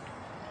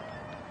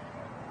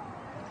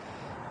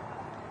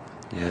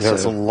 Yeah,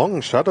 some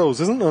long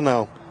shadows, isn't there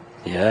now?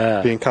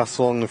 Yeah. Being cast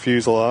along the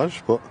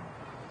fuselage, but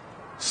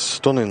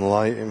stunning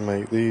lighting,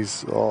 mate.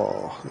 These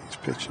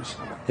pictures.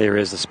 Here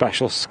is the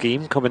special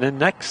scheme coming in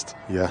next.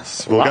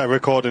 Yes, we'll get a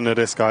recording of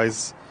this,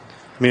 guys.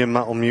 Me and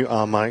Matt will mute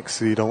our mics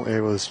so you don't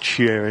hear us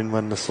cheering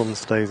when the sun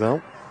stays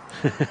out.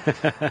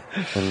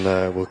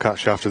 And we'll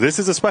catch you after. This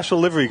is a special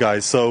livery,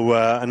 guys, so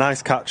a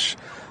nice catch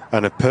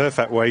and a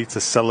perfect way to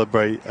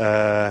celebrate,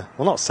 well,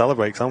 not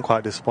celebrate because I'm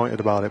quite disappointed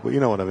about it, but you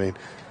know what I mean,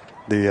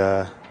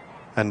 the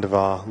end of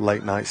our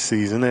late night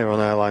season here on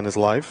Airliners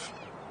Live.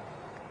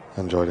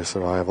 Enjoy this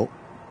arrival.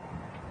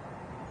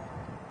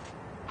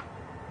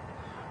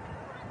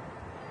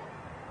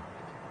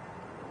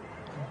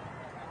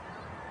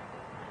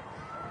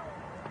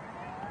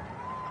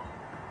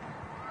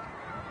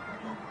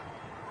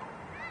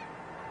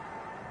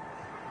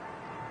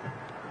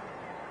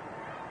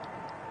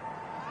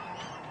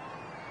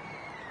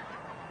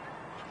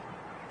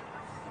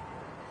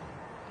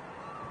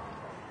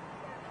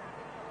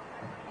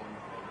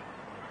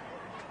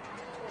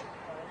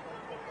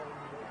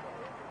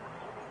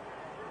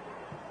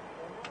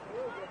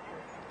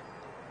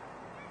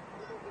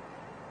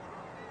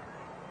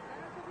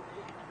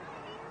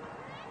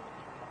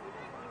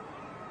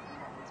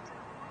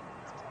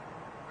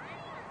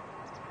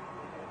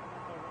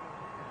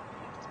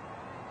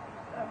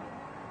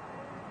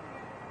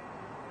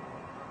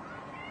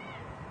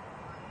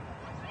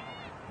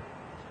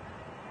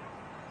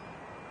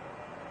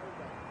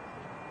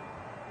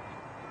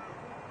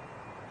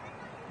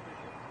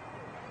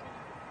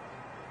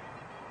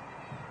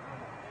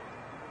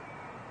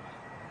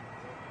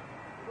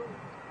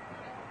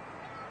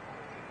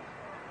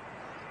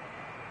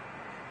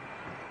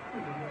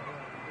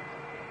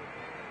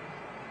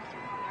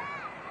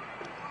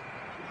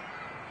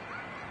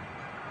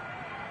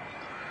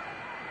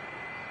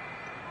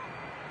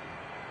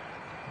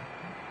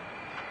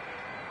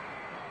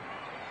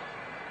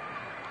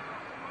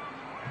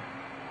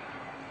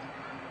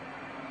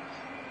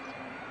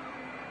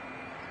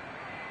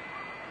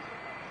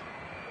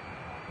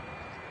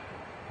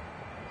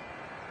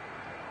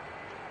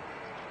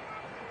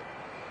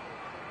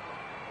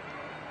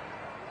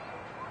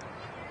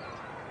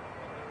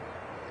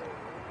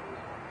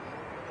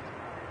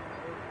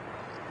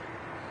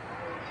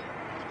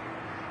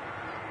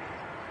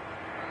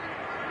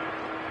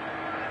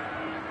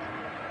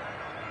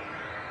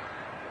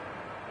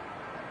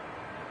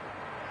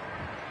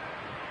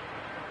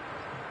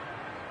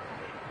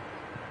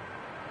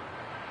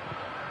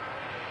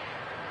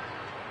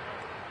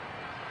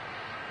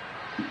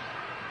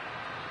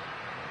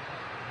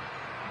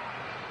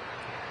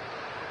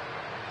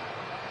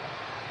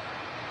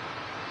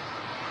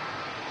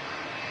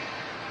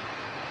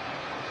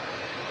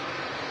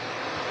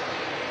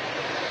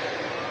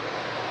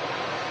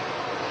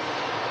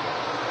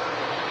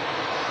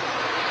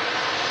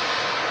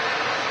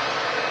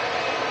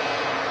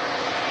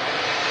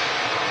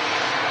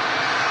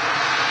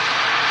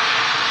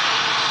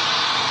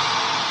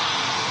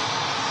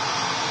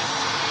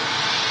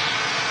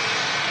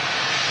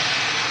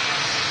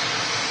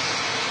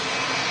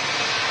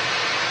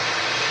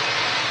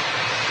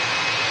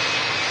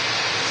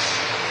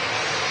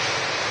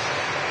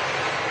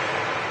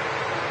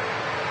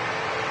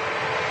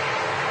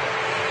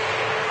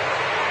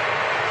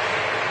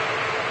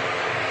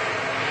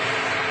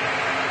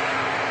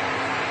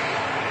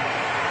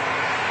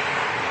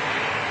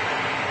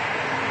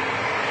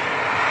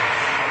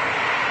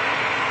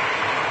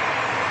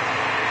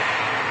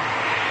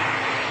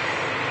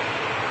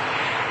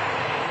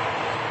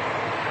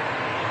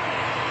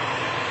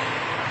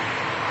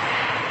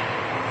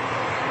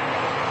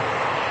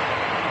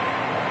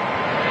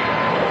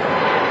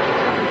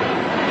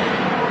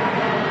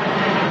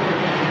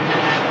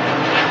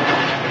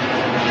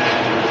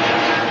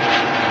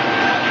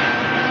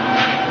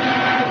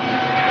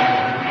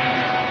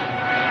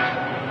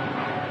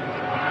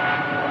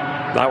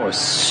 That was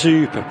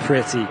super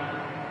pretty.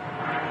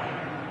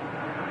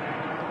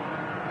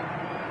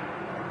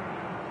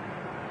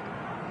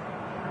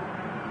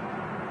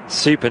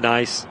 Super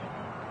nice.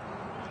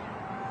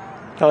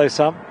 Hello,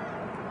 Sam.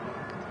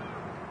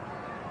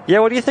 Yeah,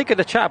 what do you think of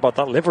the chat about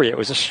that livery? It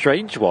was a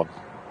strange one.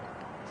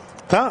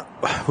 That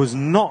was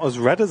not as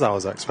red as I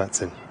was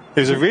expecting. It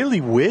was a really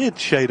weird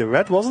shade of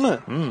red, wasn't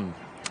it?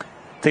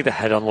 I think the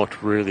head-on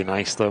looked really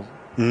nice, though.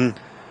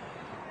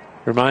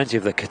 Reminds you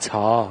of the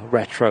Qatar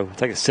retro.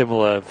 It's like a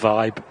similar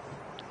vibe.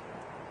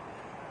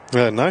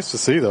 Yeah, nice to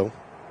see, though.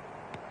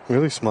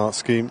 Really smart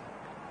scheme.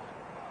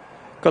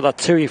 Got that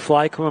Tui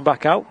fly coming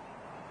back out.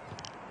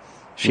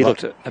 She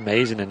looked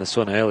amazing in the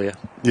sun earlier.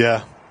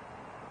 Yeah.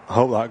 I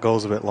hope that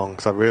goes a bit long,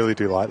 because I really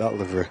do like that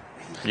livery.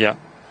 Yeah.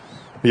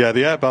 Yeah,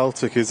 the Air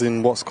Baltic is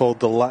in what's called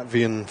the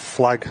Latvian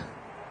flag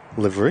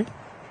livery.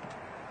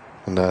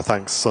 And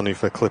thanks, Sonny,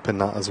 for clipping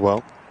that as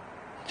well.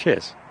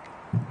 Cheers.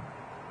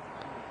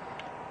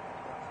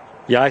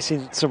 Yeah, I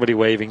seen somebody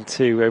waving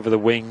too over the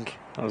wing.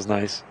 That was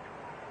nice.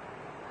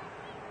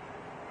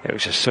 It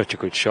was just such a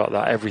good shot.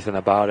 That everything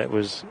about it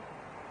was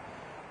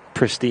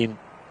pristine.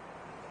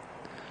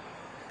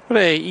 Got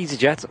a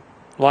EasyJet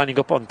lining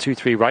up on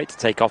 23 right to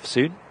take off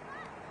soon.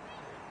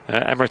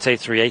 Emirates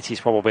A380 is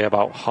probably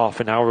about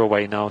half an hour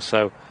away now,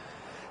 so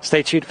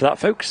stay tuned for that,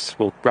 folks.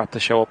 We'll wrap the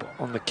show up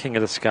on the King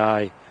of the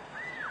Sky.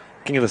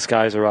 King of the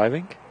Sky is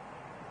arriving.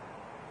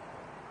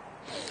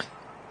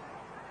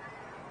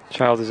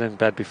 Child is in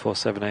bed before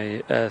 7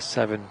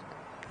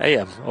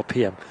 a.m. or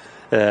p.m.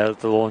 The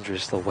laundry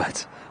is still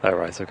wet. Oh,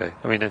 right, okay.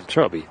 I mean, I'm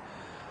sure it'll be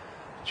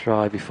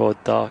dry before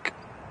dark.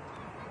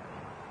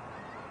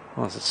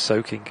 Unless it's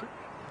soaking.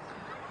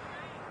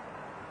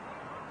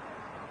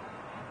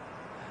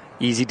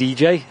 Easy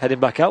DJ, heading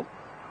back out.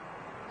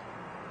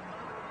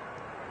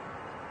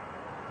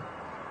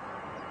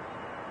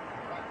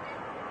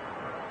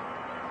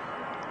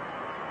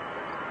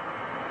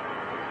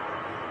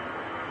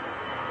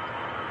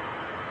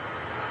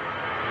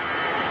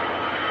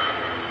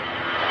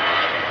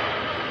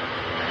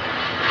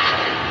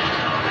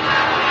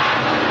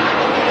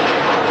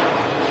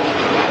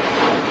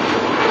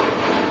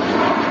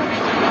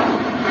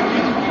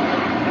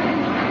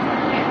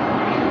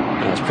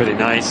 Pretty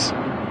nice.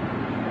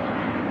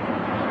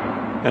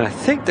 And I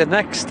think the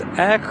next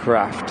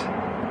aircraft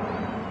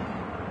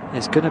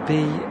is going to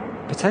be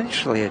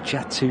potentially a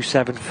Jet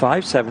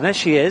 2757. There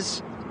she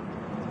is.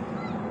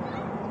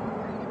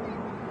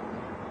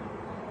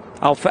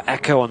 Alpha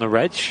Echo on the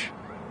reg.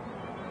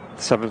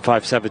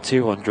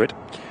 757-200.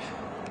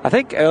 I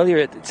think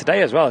earlier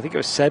today as well, I think it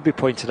was Seb who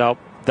pointed out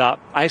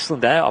that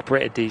Iceland Air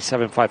operated the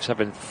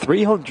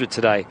 757-300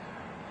 today,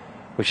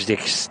 which is the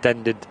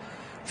extended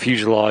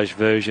fuselage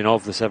version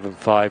of the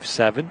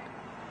 757.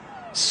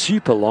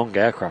 Super long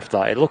aircraft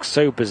that. It looks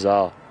so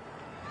bizarre.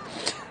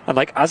 And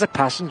like as a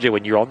passenger,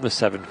 when you're on the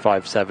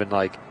 757,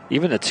 like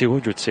even the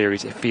 200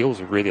 series, it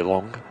feels really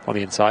long on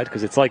the inside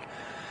because it's like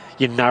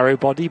your narrow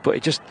body, but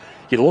it just,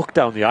 you look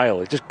down the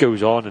aisle, it just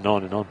goes on and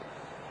on and on.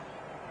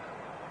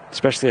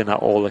 Especially in that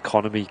all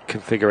economy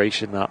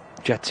configuration that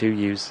Jet2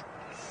 use.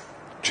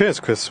 Cheers,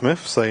 Chris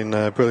Smith, saying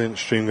brilliant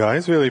stream,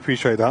 guys. Really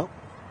appreciate that.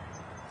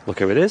 Look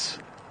who it is.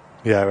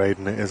 Yeah,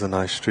 Aiden, it is a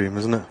nice stream,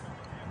 isn't it?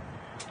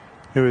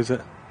 Who is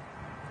it?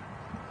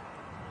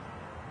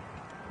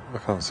 I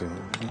can't see it.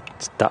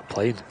 It's that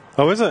plane.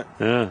 Oh, is it?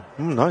 Yeah.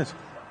 Nice.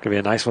 Gonna be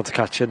a nice one to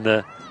catch in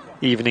the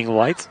evening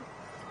light.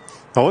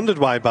 I wondered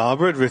why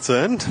Barbara had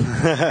returned.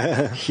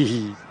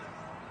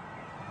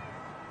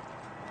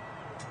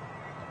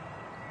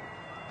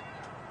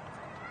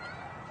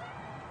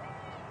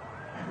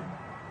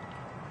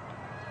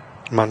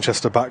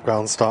 Manchester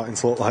background starting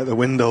to look like the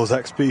Windows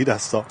XP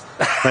desktop.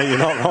 Mate, you're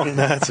not wrong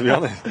there, to be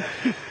honest.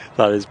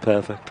 That is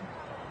perfect.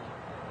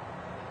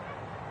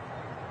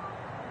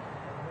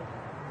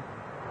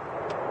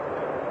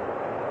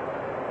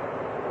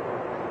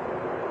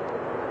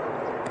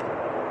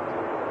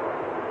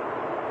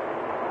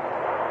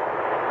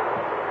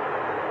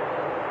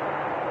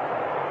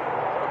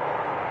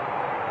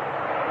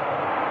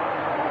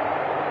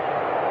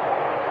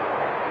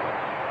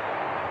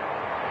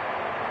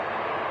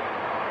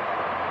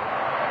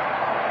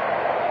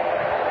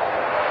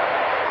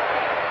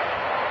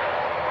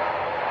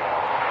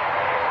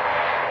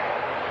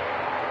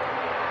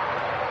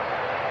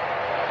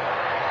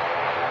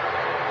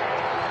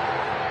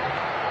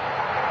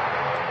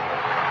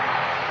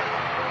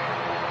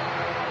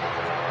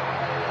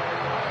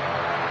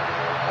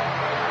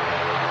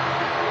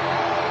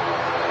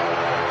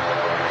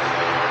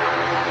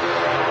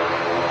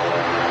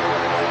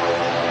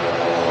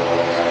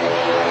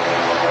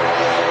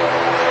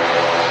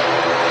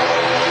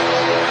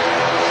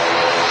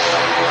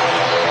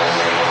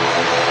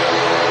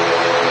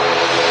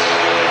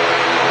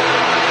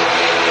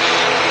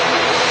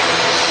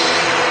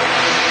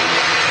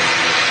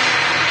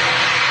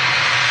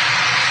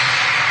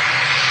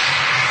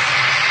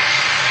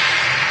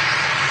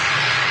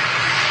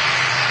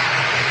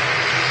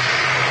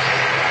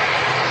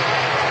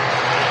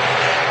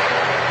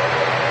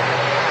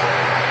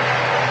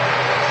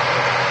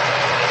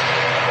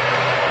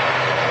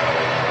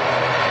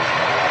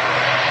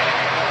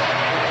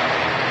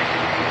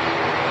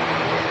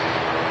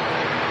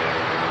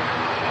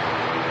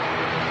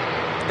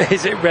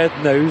 Is it Red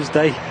Nose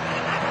Day?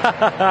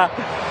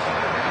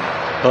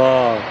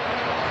 Oh.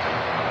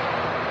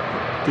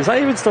 Is that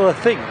even still a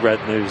thing, Red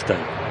Nose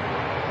Day?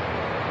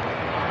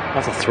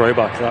 That's a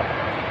throwback, that.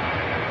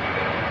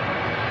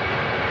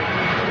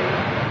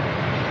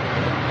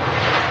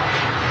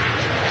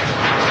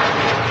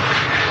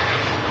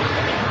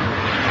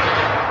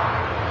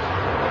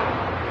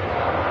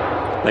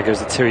 There goes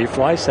the TUI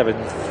Fly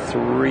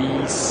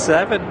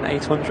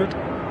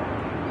 737-800.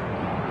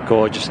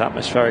 Gorgeous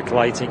atmospheric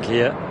lighting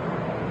here.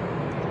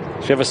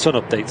 Should we have a sun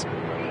update?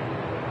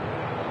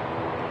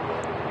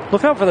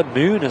 Look out for the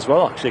moon as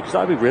well, actually, because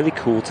that would be really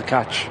cool to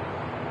catch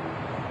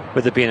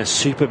with there being a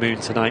super moon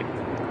tonight.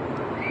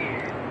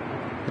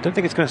 I don't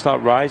think it's going to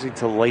start rising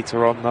till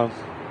later on, though.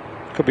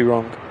 Could be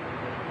wrong.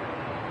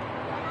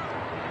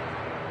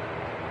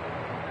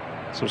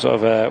 Some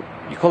sort of,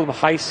 you call them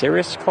high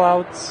cirrus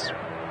clouds?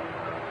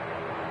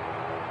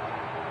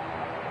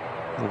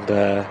 And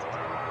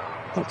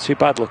not too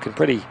bad looking,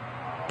 pretty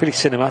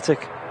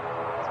cinematic.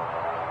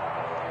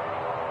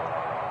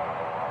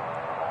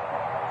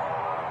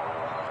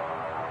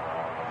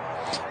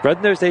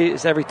 Red Nose Day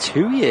is every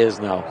 2 years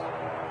now.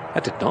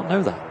 I did not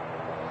know that.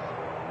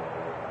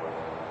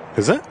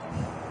 Is it?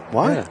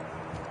 Why? Yeah.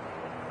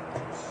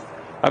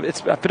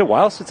 It's been a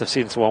while since I've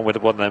seen someone with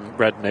one of them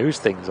red nose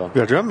things on.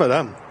 Yeah, do you remember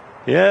them?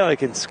 Yeah,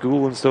 like in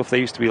school and stuff, they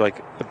used to be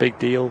like a big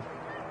deal.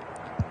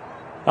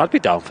 I'd be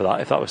down for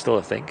that if that was still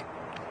a thing.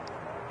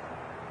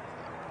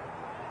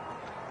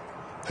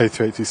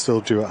 A380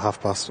 still due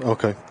at past.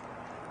 Okay.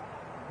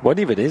 When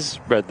even is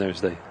Red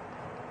Nose Day?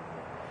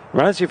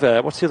 Reminds me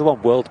of, what's the other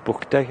one? World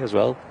Book Day as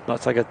well.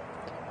 That's like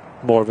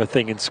more of a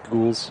thing in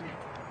schools.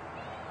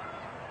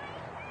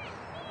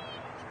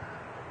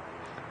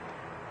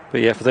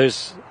 But yeah, for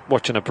those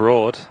watching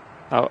abroad,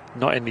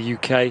 not in the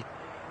UK,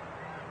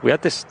 we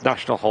had this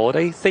national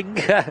holiday thing,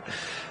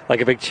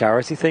 like a big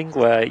charity thing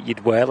where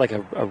you'd wear like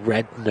a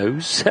red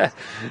nose.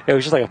 It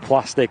was just like a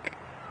plastic,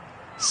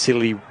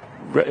 silly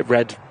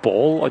red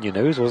ball on your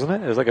nose, wasn't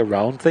it? It was like a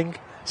round thing,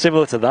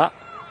 similar to that.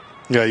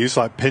 Yeah, you used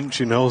to like pinch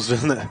your nose,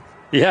 didn't it?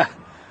 Yeah.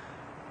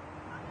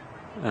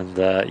 And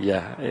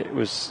yeah, it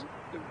was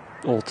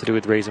all to do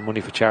with raising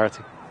money for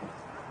charity.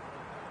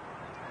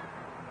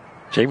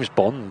 James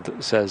Bond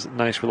says,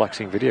 nice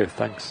relaxing video,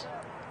 thanks.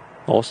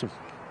 Awesome.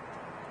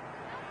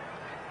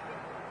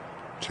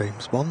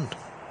 James Bond.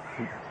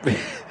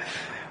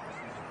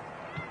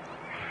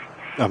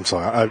 I'm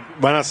sorry,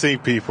 when I see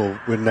people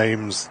with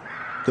names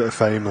that are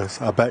famous,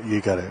 I bet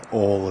you get it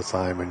all the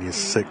time and you're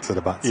sick to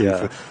the back.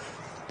 Yeah.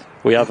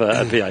 We have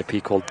a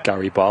VIP called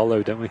Gary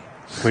Barlow, don't we?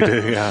 We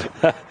do, yeah.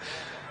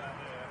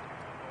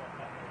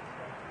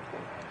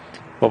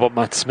 What about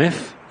Matt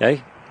Smith? Eh?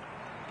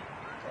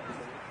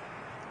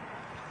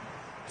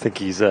 I think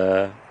he's.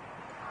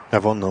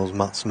 Everyone knows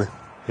Matt Smith.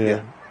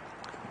 Yeah.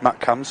 Matt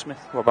Cam Smith.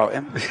 What about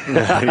him? He's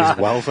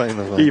well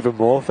famous. Even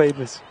more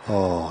famous.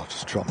 Oh,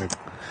 just drop me.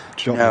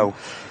 No.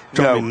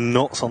 Drop me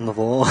nuts on the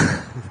floor.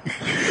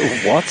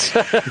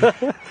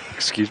 What?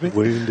 Excuse me?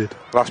 Wounded.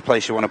 Last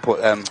place you want to put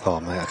Oh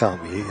mate, I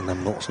can't be eating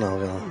them nuts now.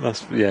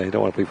 Yeah, you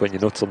don't want to be putting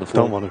your nuts on the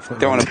floor. Don't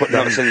want to put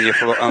nuts in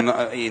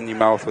your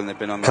mouth when they've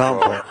been on the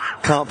floor.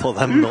 Can't put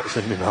them nuts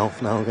in my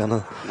mouth now, can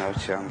I? No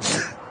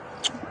chance.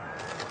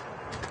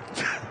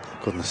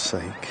 Goodness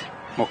sake.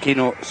 Mucky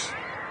nuts.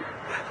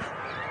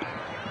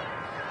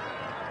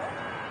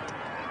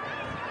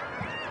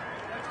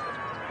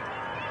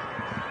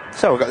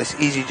 So we've got this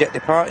EasyJet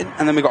departing,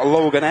 and then we've got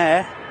Logan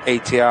Air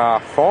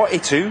ATR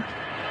 42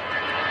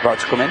 about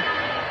to come in.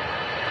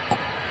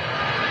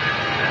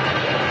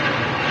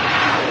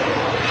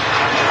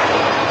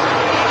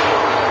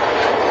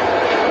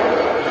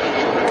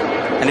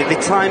 And if they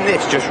time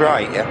this just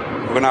right, yeah,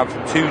 we're going to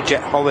have two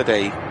Jet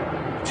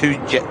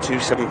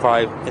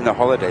 275 in the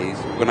holidays.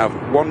 We're going to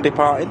have one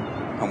departing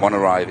and one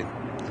arriving.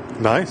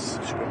 Nice.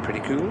 It's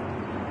pretty cool.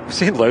 I've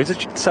seen loads of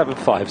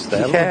 7.5s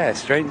there. Yeah,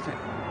 strange.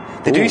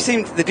 They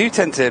do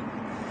tend to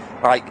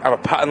like have a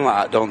pattern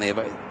like that, don't they?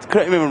 But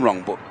correct me if I'm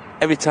wrong, but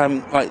every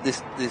time like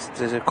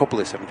there's a couple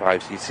of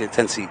 7.5s, you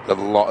tend to see a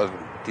lot of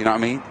them. Do you know what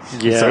I mean?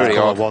 Yeah, very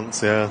odd.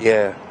 Once, yeah.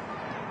 Yeah,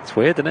 it's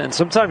weird, isn't it? And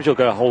sometimes you'll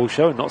go a whole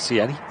show and not see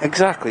any.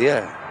 exactly.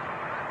 Yeah,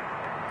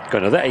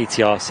 Got another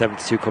ATR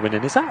 72 coming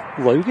in. Is that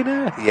Logan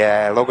Air?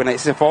 yeah. Logan,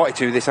 it's a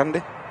 42 this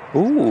Andy.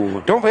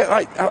 Ooh. Don't forget,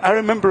 like I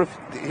remember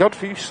the odd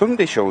few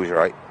Sunday shows,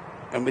 right?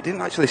 And we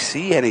didn't actually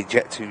see any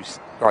Jet 2s,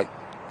 like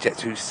Jet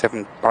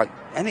 27, like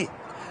any,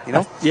 you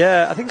know?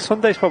 Yeah, I think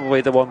Sunday's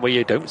probably the one where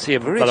you don't see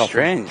them Very that often.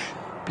 strange.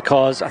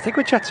 Because I think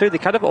with Jet 2, they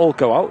kind of all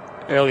go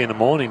out early in the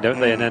morning, don't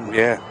they? And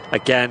then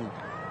again,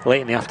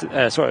 late in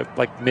the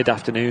like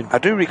mid-afternoon. I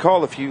do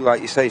recall a few,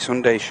 like you say,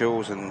 Sunday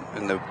shows, and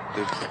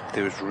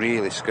they was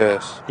really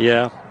scarce.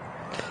 Yeah.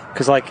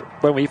 Because like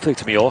when we flew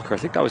to Mallorca, I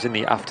think that was in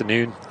the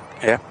afternoon.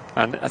 Yeah.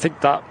 And I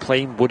think that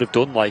plane would have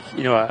done like,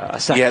 you know, a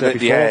sector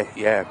before.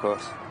 Yeah, of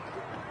course.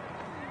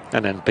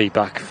 And then be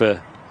back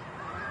for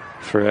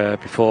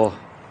before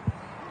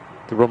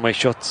the runway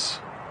shuts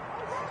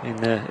in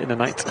the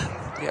night.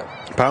 Yeah.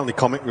 Apparently,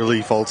 comic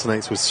relief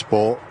alternates with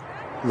sport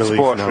relief.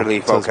 Sports now,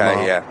 relief, says okay,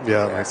 Mark. yeah.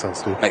 Yeah, that makes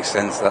sense too. Makes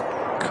sense,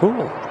 that.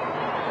 Cool.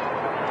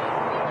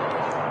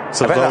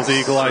 So for those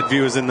eagle-eyed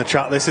viewers in the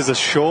chat, this is a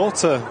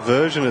shorter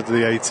version of the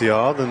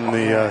ATR than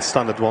the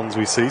standard ones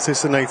we see. So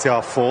it's an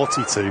ATR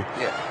 42.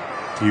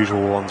 Yeah. The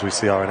usual ones we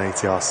see are an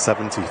ATR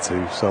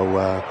 72. So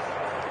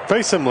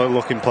very similar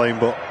looking plane,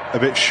 but a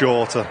bit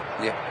shorter.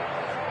 Yeah.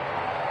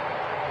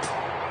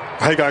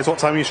 Hey guys, what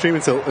time are you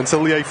streaming until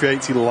the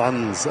A380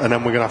 lands, and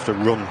then we're going to have to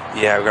run?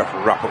 Yeah, we're going to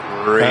have to wrap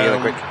up really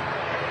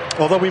quick.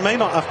 Although we may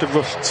not have to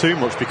rush too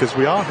much because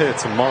we are here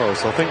tomorrow,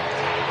 so I think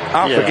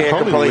Half the gear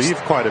probably leave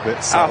quite a bit.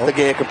 Half the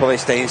gear can probably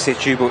stay in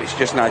situ, but it's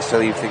just nice to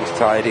leave things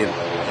tidy. And,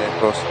 yeah,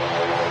 of course.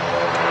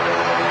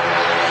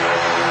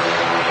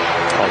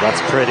 Oh,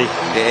 that's pretty.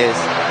 It is.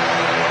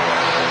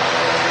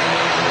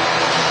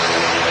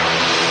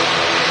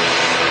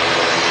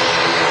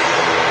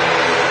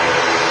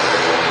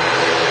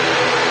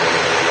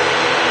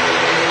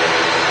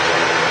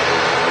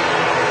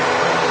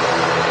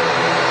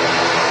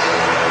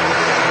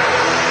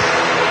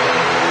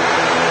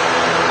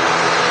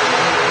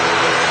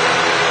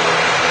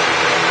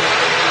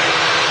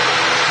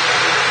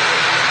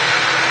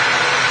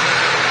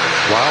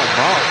 Wow,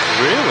 Mark,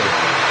 really?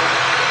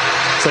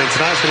 Saying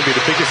tonight's going to be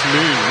the biggest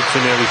moon for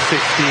nearly 15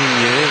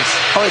 years.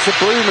 Oh, it's a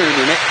blue moon,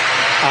 isn't it?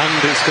 And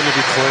it's going to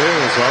be clear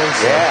as well.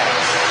 So Yeah.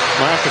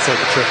 might have to take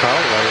a trip out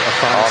later,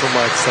 find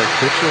somewhere to take a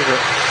picture of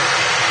it.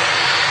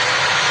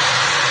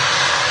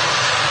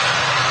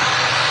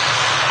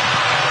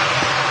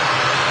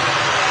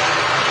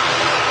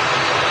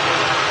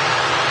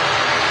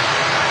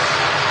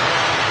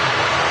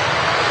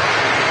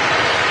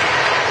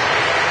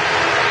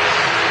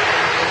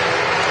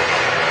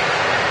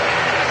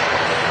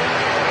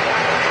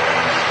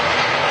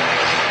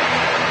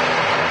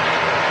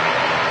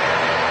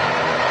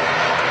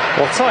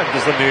 What time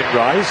does the moon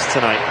rise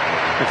tonight,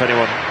 if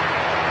anyone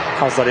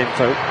has that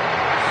info?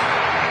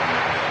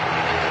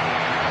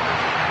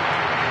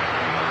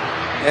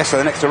 Yeah, so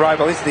the next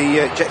arrival is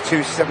the Jet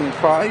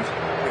 275,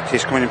 which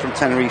is coming in from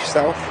Tenerife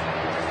South.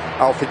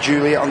 Alpha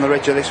Juliet on the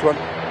reg of this one.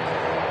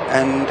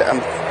 And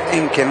I'm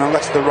thinking,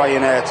 unless the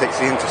Ryanair takes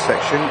the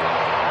intersection,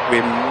 we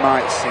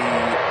might see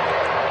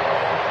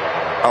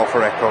Alpha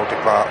Echo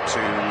depart to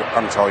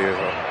Antalya as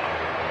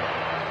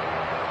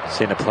well.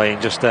 Seeing a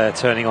plane just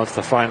turning onto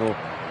the final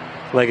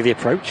leg of the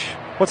approach.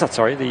 What's that,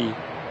 sorry?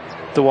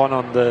 The one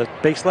on the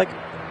base leg?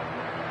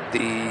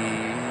 The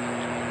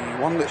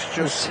one that's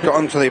just got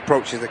onto the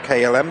approach is the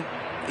KLM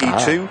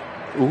E2.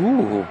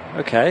 Ooh,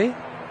 okay.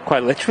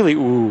 Quite literally,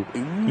 ooh.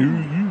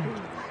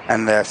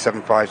 And they're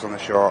 7.5s on the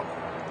short.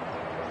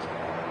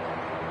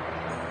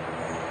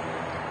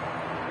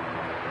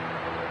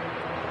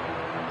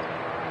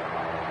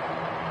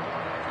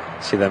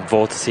 See them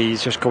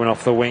vortices just coming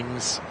off the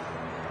wings.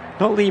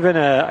 Not leaving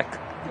a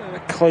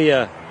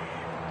clear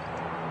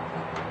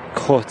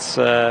cut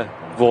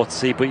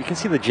vortice, but you can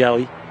see the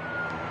jelly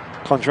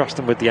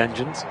contrasting with the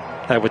engines,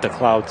 with the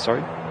cloud,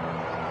 sorry.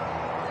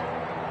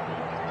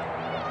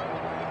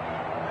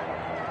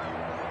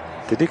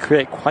 They did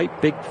create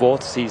quite big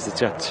vortices, the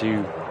Jet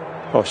 2,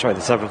 oh sorry,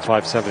 the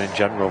 757 in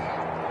general.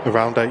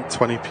 Around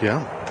 8:20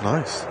 p.m.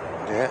 Nice.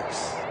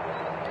 Yes.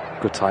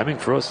 Good timing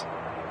for us.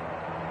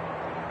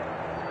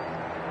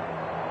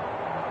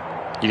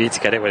 You need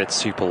to get it when it's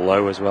super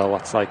low as well.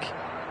 That's like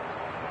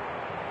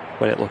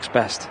when it looks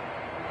best.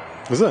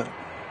 Is it?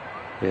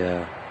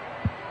 Yeah.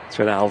 It's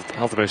when it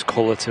have the most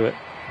colour to it.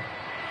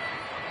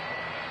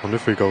 Wonder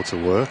if we go to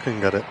work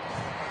and get it.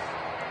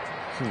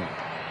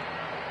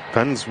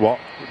 Depends what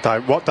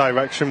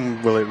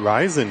direction will it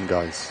rise in,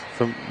 guys?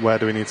 From where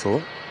do we need to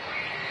look?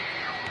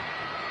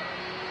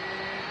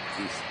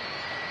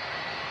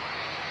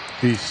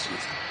 East.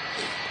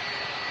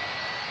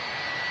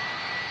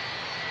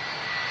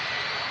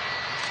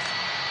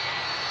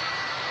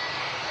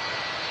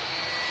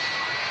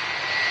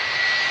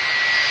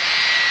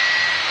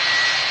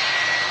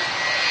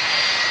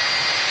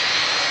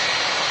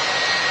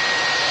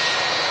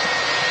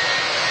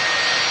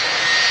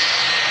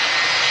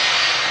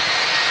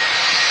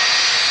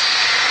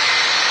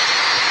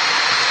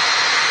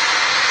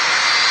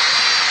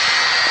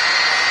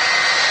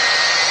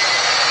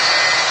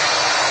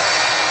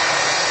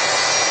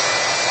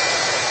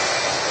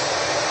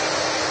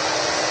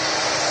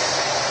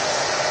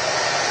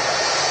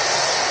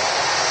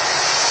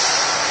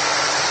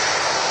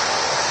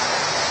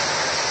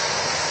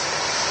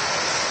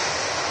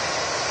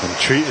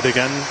 Treated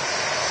again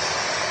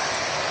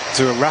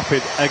to a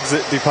rapid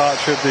exit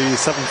departure of the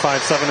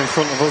 757 in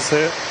front of us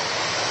here.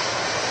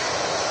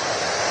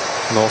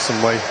 An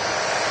awesome way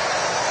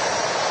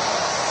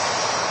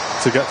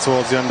to get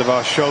towards the end of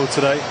our show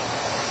today.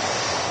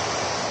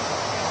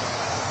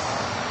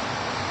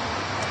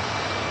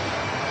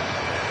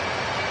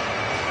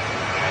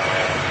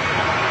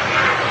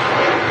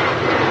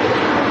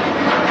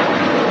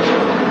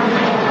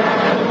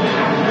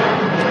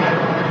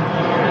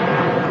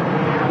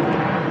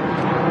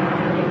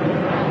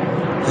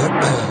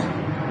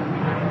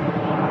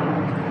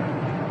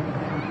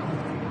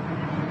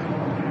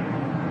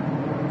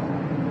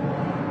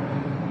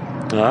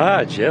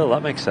 Ah, Jill,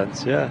 that makes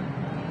sense, yeah.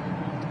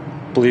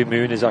 Blue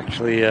moon is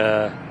actually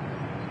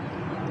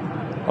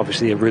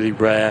obviously a really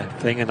rare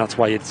thing, and that's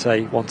why you'd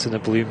say once in a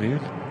blue moon.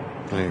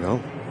 There you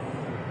go.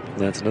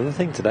 Learned another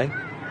thing today.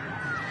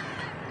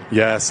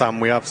 Yeah, Sam,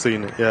 we have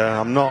seen it. Yeah,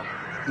 I'm not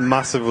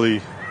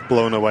massively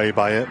blown away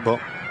by it,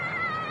 but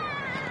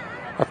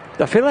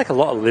I feel like a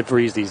lot of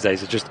liveries these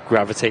days are just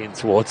gravitating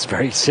towards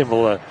very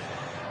similar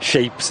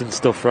shapes and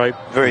stuff, right?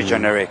 Very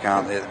generic,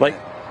 aren't they? Like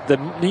the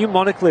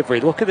pneumonic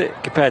livery, look at it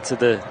compared to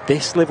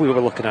this livery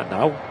we're looking at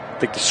now.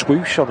 Like the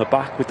swoosh on the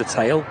back with the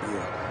tail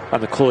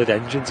and the coloured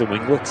engines and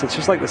winglets, it's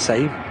just like the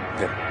same.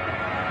 Yeah.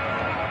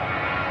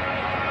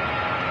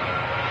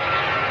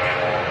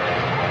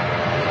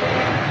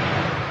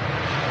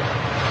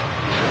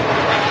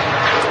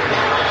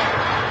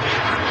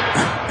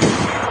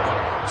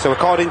 So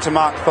according to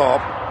Mark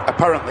Thorpe,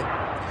 apparently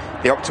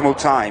the optimal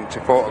time to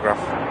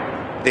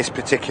photograph this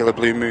particular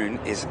blue moon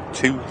is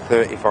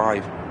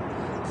 2:35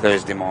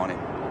 Thursday morning.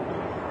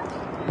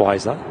 Why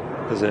is that?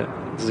 Is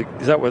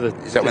that where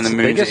when the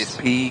moon's at its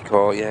peak,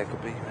 or it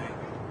could be.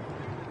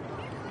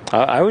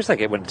 I always like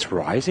it when it's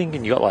rising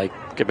and you got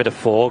like a bit of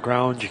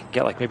foreground. You can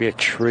get like maybe a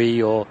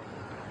tree or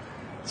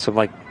some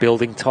like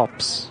building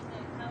tops.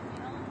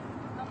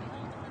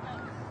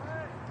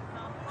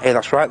 Hey,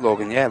 that's right,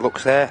 Logan. Yeah,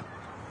 looks there.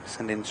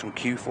 Sending some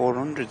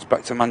Q400s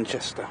back to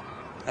Manchester.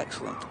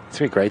 Excellent. It's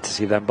going to be great to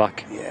see them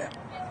back. Yeah.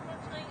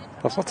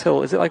 That's not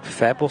till, is it like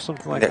Feb or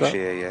something like next that?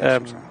 Year, yeah.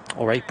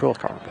 Or April, I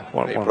can't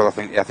remember. April, I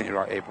think you're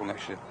right, April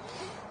next year.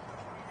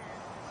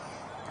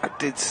 I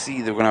did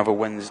see they were going to have a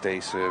Wednesday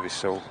service,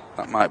 so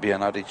that might be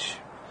an adage.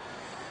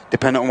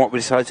 Depending on what we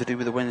decide to do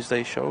with the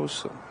Wednesday shows.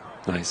 So.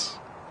 Nice.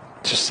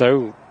 It's just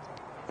so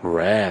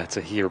rare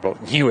to hear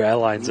about new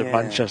airlines in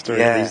Manchester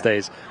these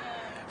days.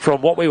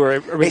 From what we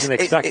were originally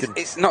expecting.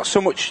 It's not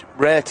so much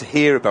rare to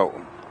hear about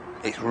them.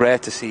 It's rare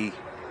to see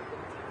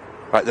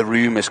like the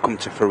rumours come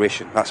to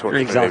fruition. That's what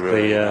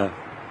exactly. Yeah.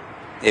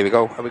 Here we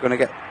go. Are we going to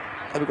get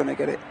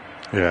it?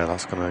 Yeah,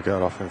 that's going to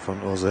get off in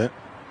front of us here.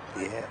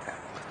 Yeah.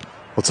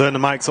 We'll turn the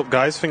mics up,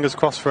 guys. Fingers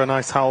crossed for a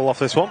nice howl off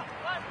this one.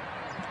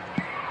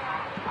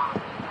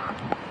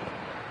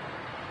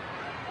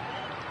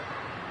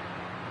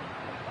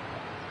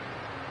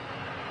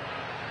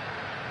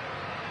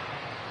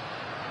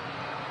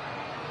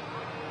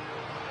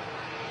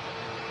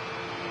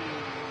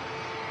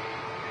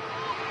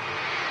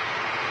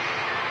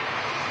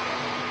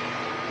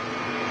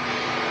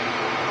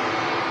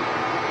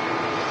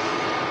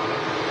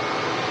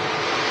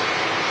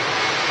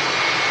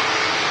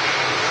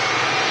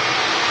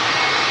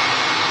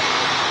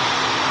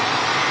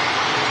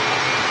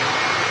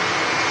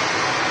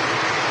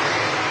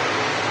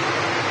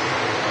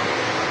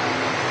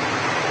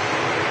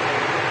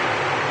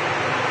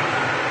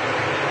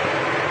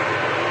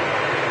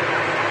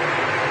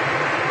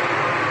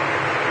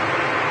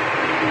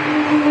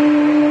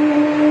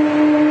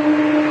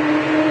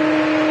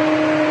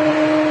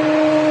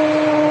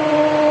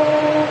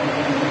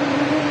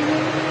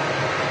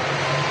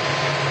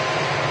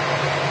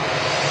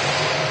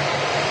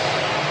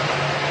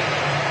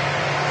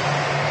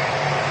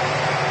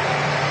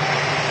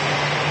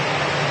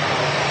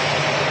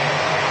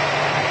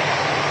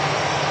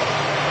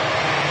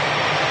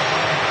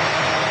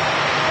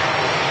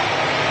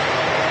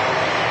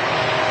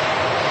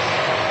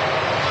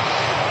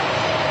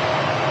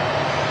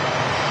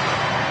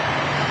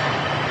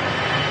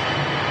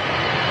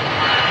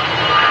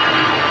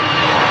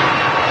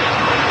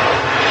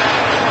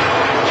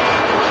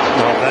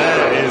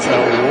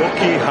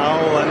 Wookiee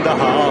howl and a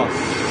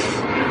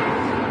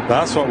half.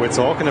 That's what we're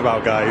talking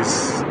about,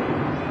 guys.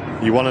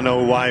 You want to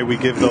know why we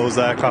give those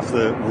aircraft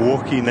the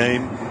Wookiee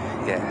name?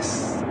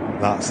 Yes.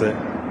 That's it.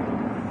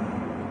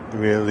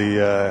 Really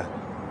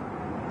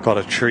got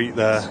a treat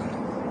there.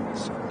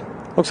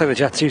 Looks like the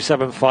Jet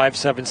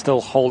 2757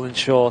 still holding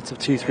short of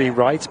 23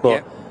 right,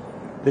 but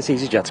this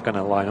EasyJet's going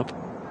to line up.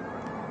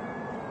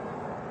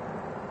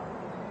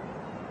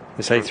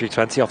 This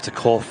A320 off to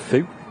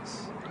Corfu.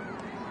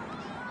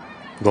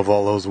 Love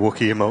all those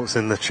Wookiee emotes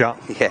in the chat.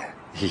 Yeah.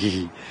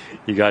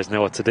 You guys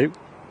know what to do.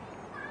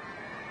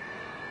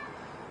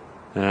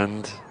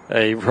 And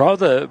a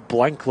rather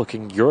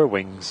blank-looking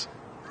Eurowings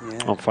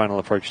on final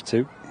approach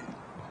 2.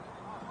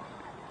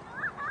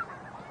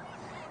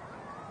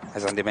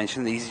 As Andy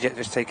mentioned, the EasyJet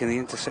just taking the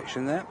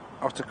intersection there,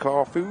 off to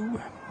Corfu.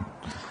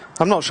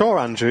 I'm not sure,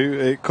 Andrew.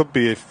 It could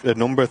be a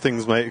number of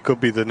things, mate. It could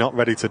be they're not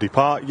ready to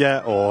depart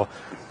yet, or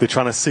they're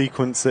trying to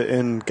sequence it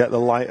in, get the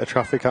lighter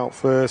traffic out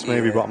first,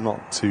 maybe, but I'm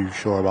not too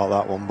sure about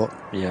that one. But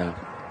yeah.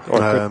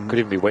 Or could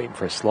even be waiting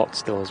for a slot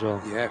still as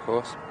well. Yeah, of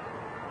course.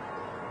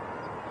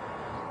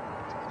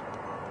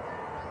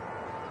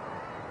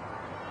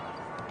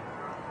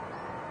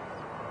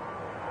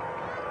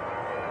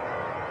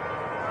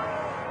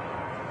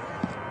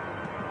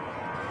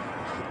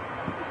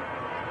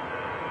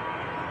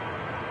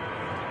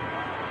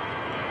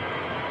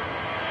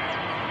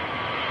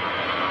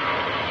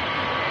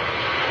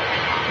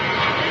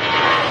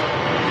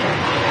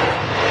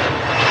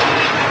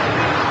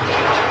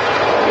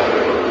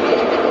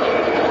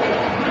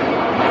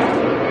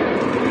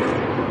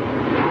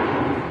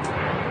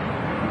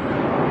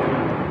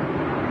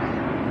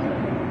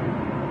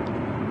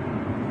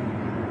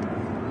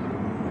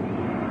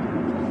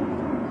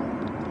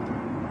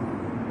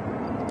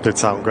 Did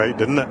sound great,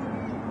 didn't it?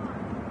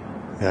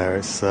 Yeah,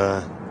 it's.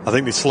 I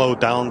think they slowed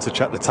down to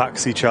check the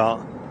taxi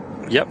chart.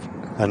 Yep.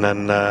 And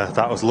then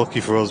that was lucky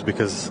for us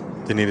because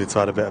they needed to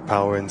add a bit of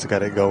power in to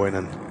get it going.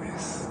 And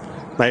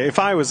mate, if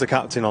I was the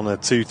captain on a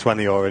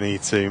 220 or an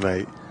E2,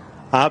 mate,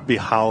 I'd be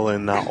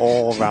howling that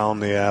all around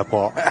the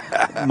airport.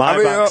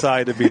 My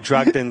backside would be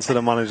dragged into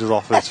the manager's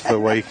office for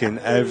waking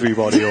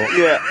everybody up.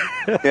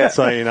 Yeah.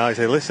 So, you know, I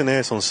say, listen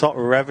here, son, stop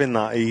revving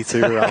that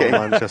E2 around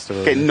Manchester.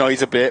 Getting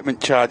noise abatement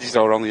charges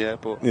all around the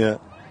airport. Yeah.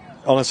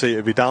 Honestly,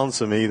 it'd be down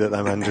to me that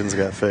them engines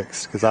get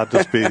fixed, because I'd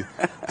just be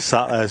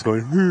sat there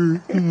going,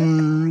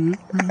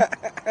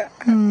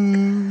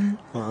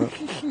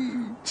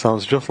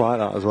 sounds just like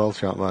that as well,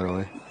 chat, by the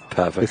way.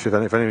 Perfect.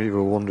 If any of you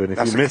were wondering, if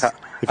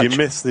you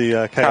missed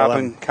the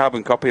KLM...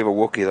 Carbon copy of a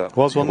Wookiee, that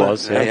was one. Yeah.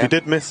 If you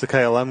did miss the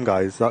KLM,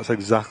 guys, that's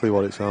exactly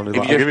what it sounded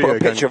like. If you just put a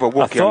picture of a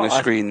Wookiee on the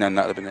screen, then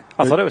that'd have been it.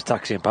 I thought it was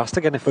taxiing past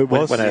again. If it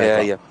was.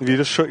 Yeah. If you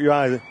just shut your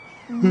eyes...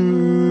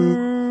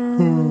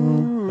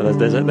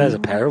 There's a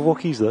pair of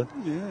Wookiees there.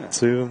 Yeah.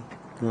 Two of them.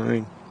 You know what I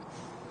mean?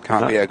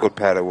 Can't be a good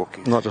pair of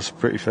Wookiees. Not just a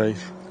pretty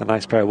face. A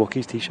nice pair of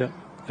Wookiees t-shirt.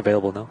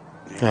 Available now.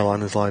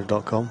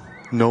 Airlinerslive.com.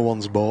 No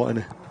one's bought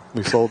any.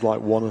 We sold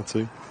like one or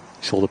two.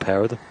 Sold a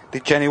pair of them.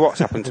 Did Jenny Watts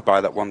happen to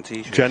buy that one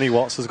t-shirt? Jenny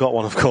Watts has got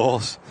one, of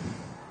course.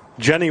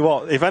 Jenny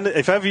Watts.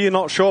 If ever you're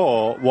not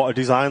sure what a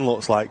design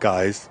looks like,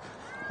 guys,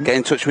 get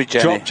in touch with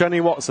Jenny. Drop Jenny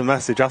Watts a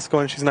message. Ask her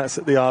when she's next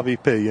at the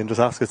RVP and just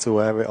ask her to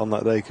wear it on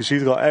that day, because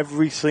she's got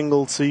every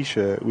single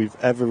t-shirt we've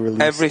ever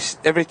released.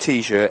 Every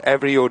t-shirt,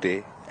 every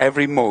hoodie,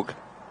 every mug,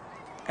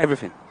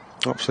 everything.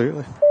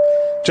 Absolutely.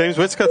 James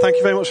Whitaker, thank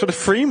you very much for the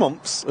 3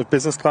 months of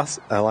business class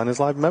Airliners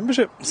Live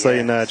membership. Yes.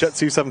 Saying Jet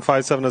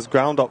 2757 has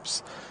ground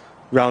ops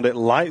round it,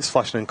 lights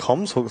flashing and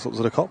comms hooks up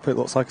to the cockpit.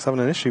 Looks like it's having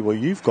an issue. Well,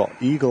 you've got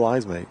eagle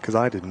eyes, mate, because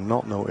I did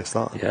not notice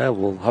that. Yeah,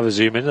 we'll have a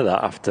zoom into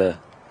that after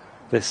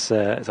this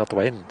is out the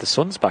way. And the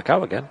sun's back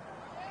out again.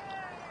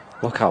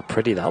 Look how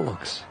pretty that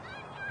looks.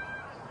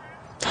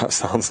 That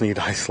sounds need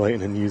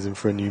isolating and using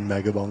for a new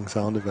Megabong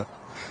sound effect.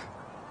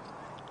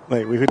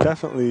 Mate, we could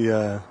definitely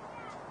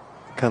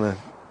kind of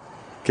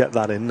get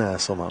that in there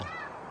somehow.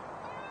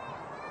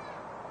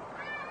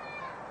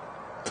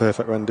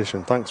 Perfect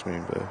rendition. Thanks,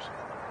 Moonbird.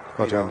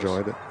 Glad you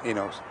enjoyed it. He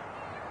knows.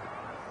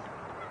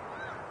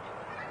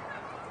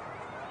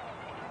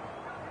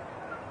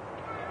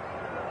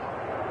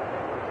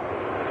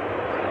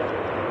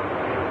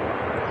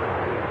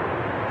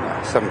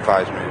 Nah,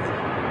 7.5's moving.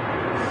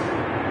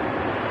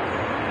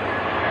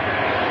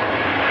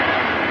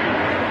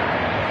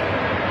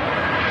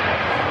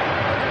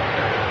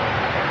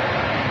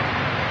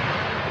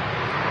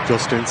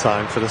 Just in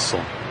time for the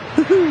sun.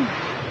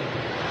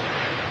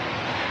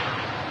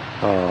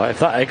 Oh, if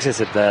that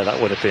exited there,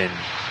 that would have been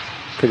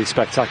pretty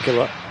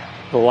spectacular.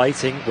 The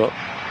lighting, but...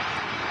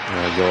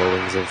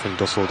 Eurowings in from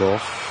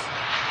Dusseldorf.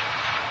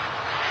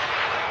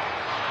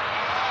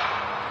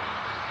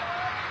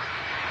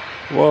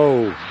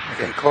 Whoa.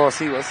 Getting close,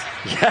 he was.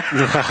 Yeah.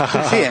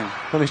 Didn't see him.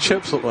 Any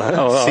chips up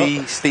there?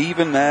 See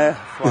Stephen there,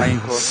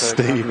 flying close.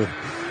 Stephen.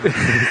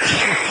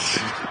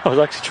 I was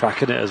actually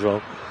tracking it as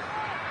well.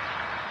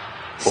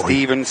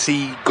 Stephen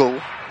Seagull.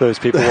 Those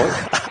people want.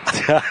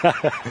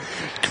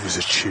 Give us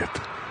a chip.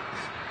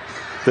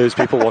 Those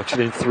people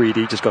watching in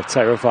 3D just got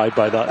terrified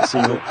by that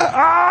seagull.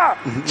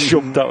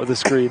 Jumped out of the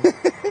screen.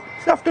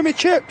 It's after me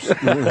chips.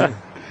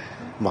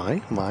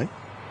 Mine.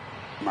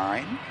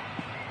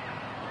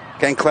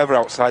 Getting clever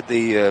outside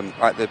the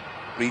like the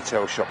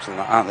retail shops and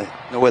that, aren't they?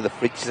 Know where the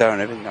fridges are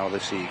and everything now, the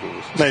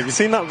seagulls. Mate, have you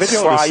seen that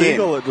video of the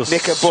seagull that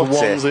just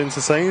swans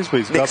into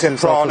Sainsbury's? Nicks a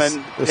prawn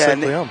and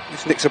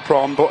just nicks a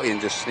prawn butty and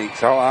just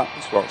sneaks out.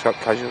 Just walks out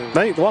casually.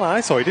 Mate, the one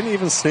I saw, he didn't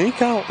even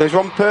sneak out. There's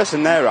one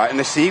person there, right, and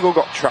the seagull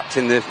got trapped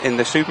in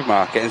the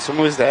supermarket, and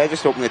someone was there,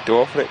 just opened the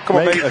door for it. Come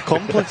on, mate.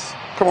 Accomplice.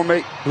 Come on,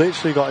 mate.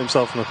 Literally got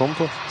himself an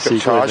accomplice.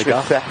 Got charged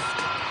with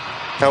theft.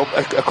 Help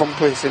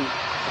accomplice in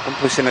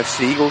a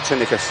seagull to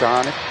nick a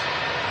sarnie.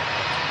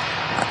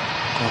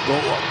 I've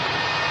got one.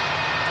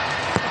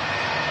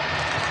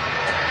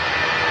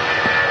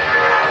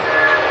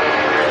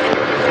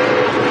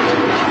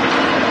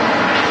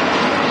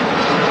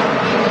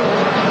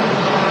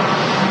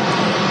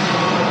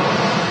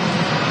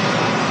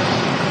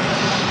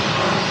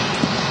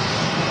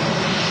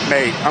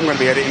 Mate, I'm going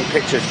to be editing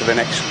pictures for the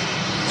next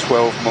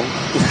 12 months.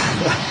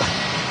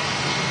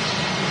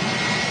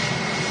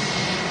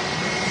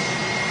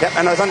 Yep,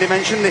 and as Andy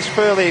mentioned, this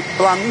fairly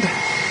bland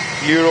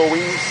Euro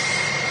wings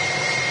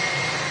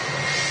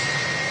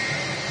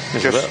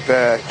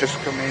just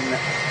come in.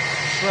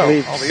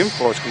 Well, all the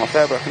info has come off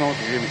there, but I can only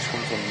presume it's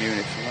come from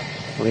Munich.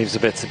 Leaves a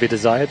bit to be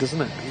desired,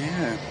 doesn't it?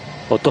 Yeah.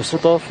 Or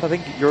Dusseldorf, I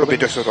think. Could be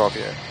Dusseldorf,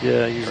 yeah.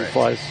 Yeah, usually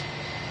flies.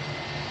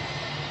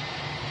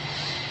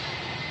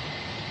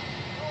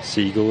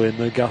 Seagull in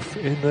the gaff,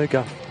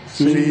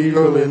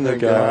 Seagull in the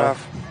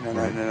gaff. No.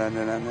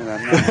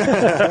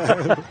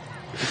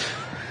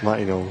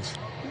 Matty knows.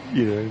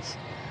 He knows.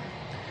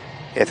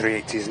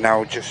 A380 is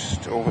now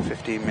just over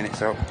 15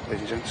 minutes out,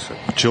 ladies and gents. So.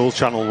 Jules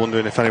channel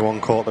wondering if anyone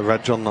caught the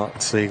reg on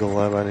that seagull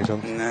there by any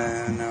chance.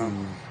 No.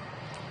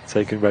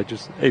 Taking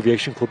regs.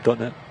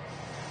 Aviationclub.net.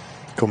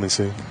 Coming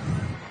soon.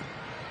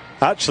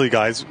 Actually,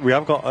 guys, we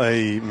have got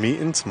a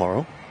meeting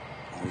tomorrow.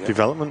 Oh, yeah.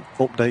 Development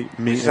update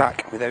meeting.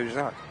 Without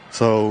Zach.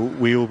 So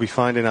we will be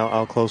finding out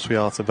how close we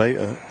are to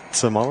beta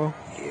tomorrow.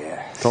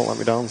 Yeah. Don't let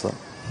me down, Zach.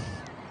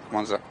 Come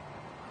on, Zach.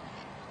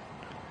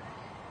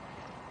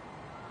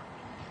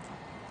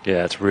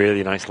 Yeah, it's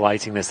really nice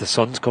lighting. The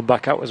sun's come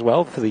back out as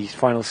well for these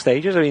final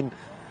stages. I mean,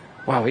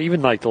 wow,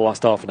 even like the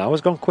last half an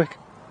hour's gone quick.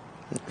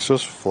 It's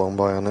just flown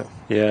by, hasn't it?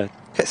 Yeah.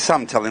 Get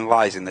Sam telling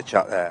lies in the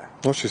chat there.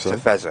 What's she saying?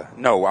 To Fezza.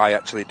 No, I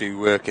actually do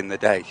work in the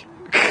day.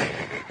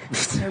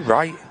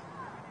 Right.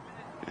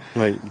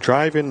 Mate,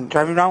 driving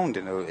around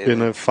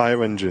in a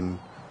fire engine,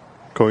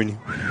 going.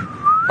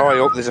 Oh, I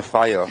hope there's a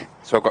fire,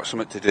 so I've got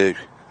something to do.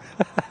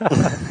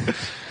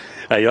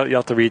 Hey, you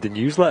have to read the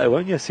newsletter,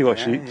 won't you? See what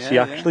she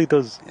actually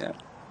does. Yeah.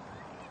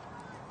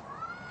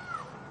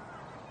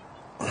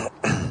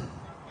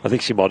 I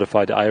think she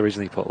modified it. I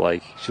originally put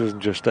she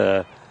doesn't just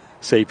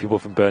save people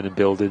from burning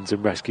buildings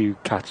and rescue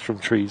cats from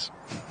trees.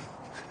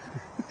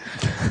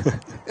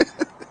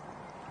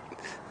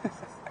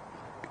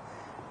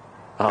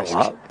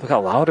 Look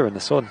how loud they're in the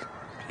sun.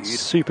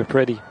 Super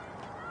pretty.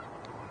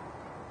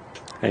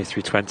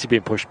 A320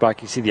 being pushed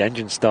back. You see the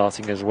engine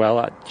starting as well.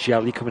 That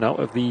jelly coming out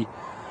of the...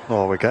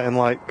 Oh, we're getting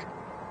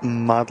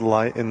mad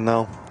lighting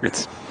now.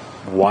 It's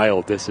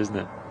wild, this, isn't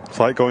it? It's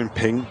like going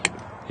pink.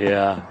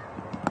 Yeah.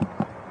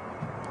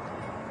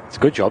 It's a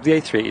good job the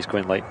A380 is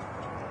going late.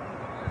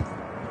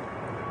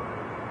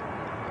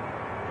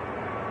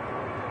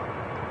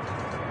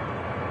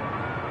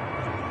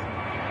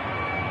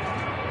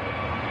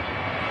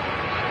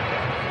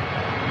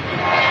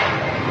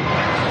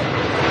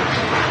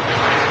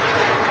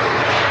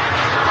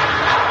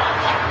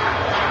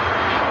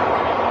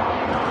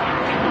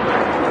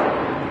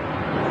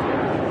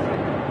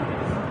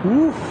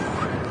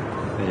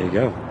 There you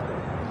go.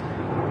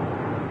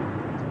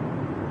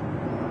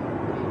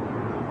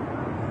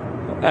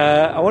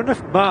 I wonder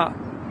if Matt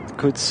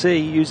could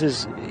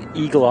uses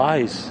eagle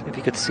eyes, if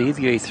he could see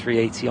the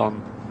A380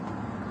 on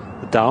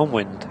the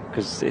downwind,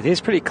 because it is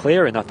pretty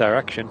clear in that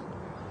direction.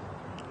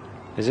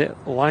 Is it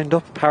lined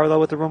up parallel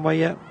with the runway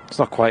yet? It's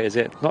not quite, is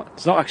it?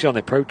 It's not actually on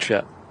the approach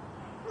yet.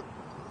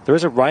 There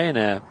is a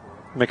Ryanair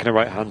making a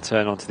right-hand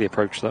turn onto the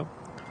approach, though.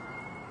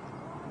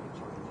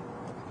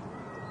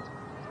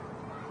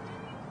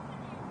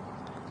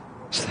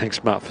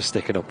 Thanks, Matt, for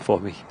sticking up for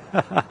me.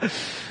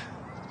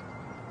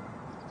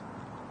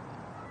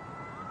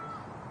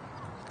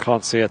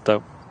 Can't see it,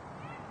 though.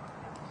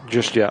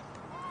 Just yet.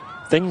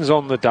 Things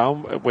on the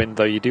downwind,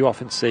 though, you do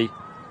often see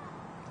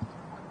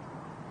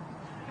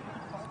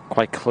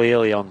quite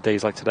clearly on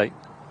days like today.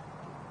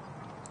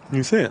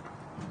 You see it?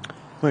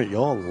 Wait,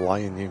 you're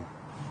lying, you.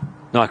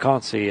 No, I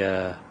can't see.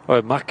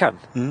 Matt can.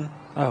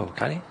 Oh,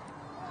 can he?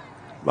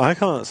 I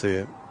can't see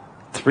it.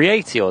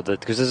 380 or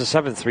because there's a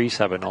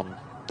 737 on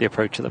the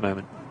approach at the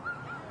moment.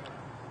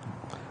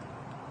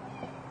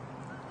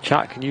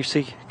 Chat, can you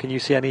see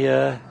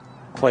any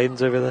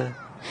planes over there?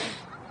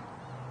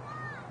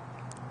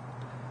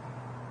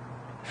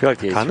 I feel like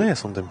the can hear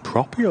something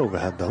proppy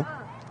overhead though.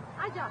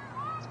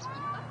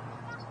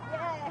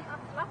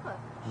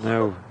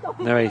 No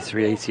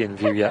A380 in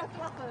view yet.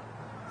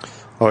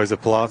 Oh, is a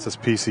Pilatus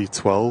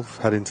PC12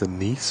 heading to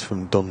Nice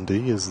from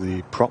Dundee is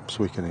the props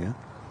we can hear.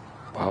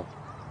 Wow.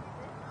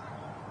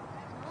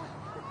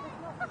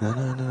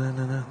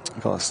 No.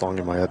 I've got a song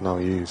in my head now,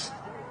 use.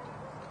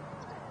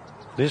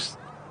 Just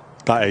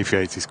that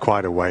A380 is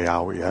quite a way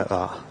out yet,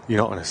 that. You're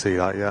not going to see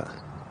that yet.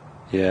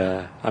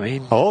 Yeah, I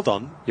mean... Hold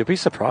on. You'll be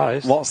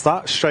surprised. What's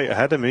that straight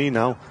ahead of me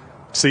now?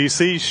 So you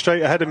see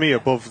straight ahead of me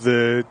above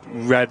the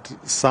red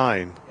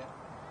sign?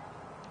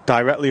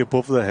 Directly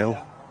above the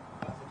hill.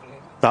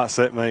 That's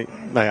it, mate.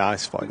 Mate, I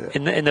spotted it.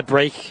 In the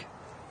break?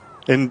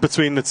 In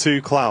between the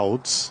two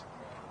clouds.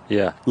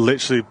 Yeah.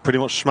 Literally pretty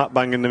much smack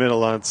bang in the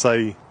middle, I'd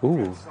say.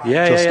 Ooh.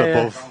 Yeah, just yeah,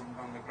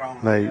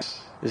 above. Mate.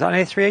 Is that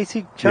an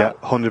A380? Chat?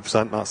 Yeah,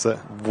 100%, that's it.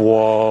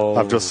 Whoa.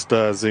 I've just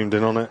zoomed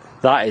in on it.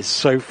 That is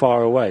so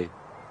far away.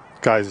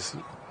 Guys,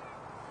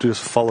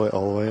 just follow it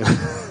all the way.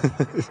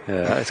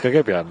 Yeah, it's going to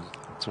go behind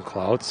some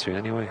clouds soon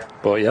anyway.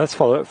 But yeah, let's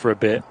follow it for a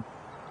bit.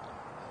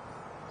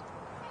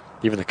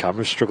 Even the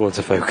camera's struggling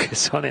to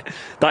focus on it.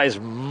 That is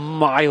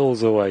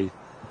miles away.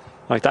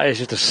 Like, that is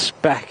just a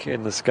speck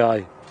in the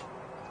sky.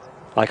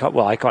 I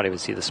can't even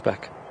see the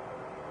speck.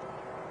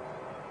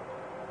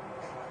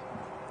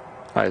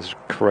 That is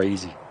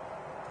crazy.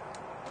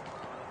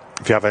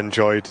 If you have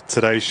enjoyed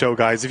today's show,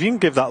 guys, if you can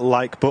give that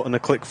like button a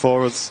click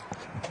for us,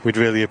 we'd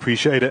really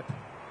appreciate it.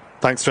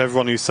 Thanks to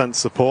everyone who sent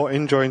support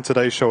in during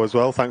today's show as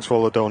well. Thanks for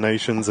all the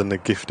donations and the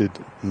gifted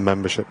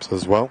memberships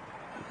as well.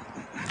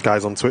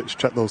 Guys on Twitch,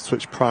 check those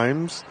Twitch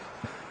primes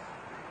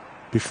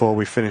before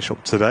we finish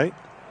up today.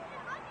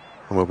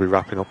 And we'll be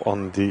wrapping up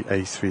on the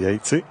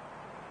A380.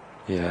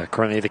 Yeah,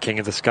 currently the King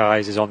of the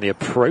Skies is on the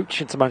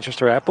approach into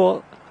Manchester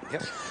Airport.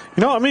 Yep.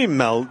 You know what I mean,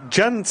 Mel?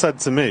 Jen said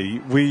to me,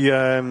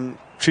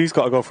 she's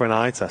got to go for an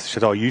eye test. She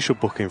said, oh, you should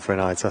book in for an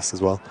eye test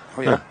as well.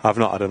 Oh, yeah? I've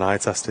not had an eye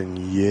test in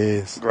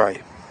years.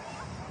 Right.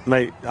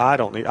 Mate,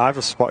 I've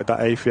just spotted that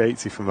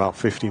A380 from about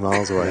 50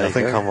 miles away. I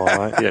think I'm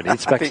alright. You don't need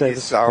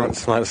spectators.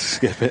 Let's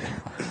skip it.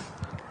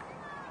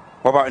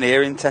 What about an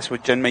hearing test?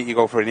 Would Jen make you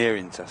go for an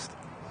hearing test?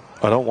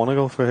 I don't want to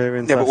go for a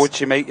hearing test. Yeah, but would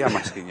she make you? I'm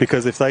asking you.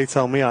 Because if they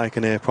tell me I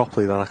can hear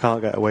properly, then I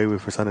can't get away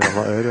with pretending I've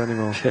not heard her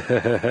anymore.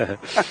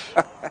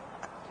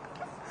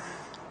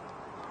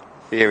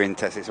 Hearing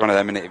test, it's one of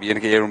them, innit? If you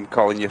can hear them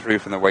calling you through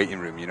from the waiting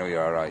room, you know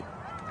you're alright.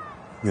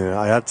 Yeah,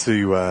 I had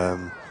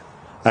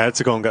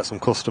to go and get some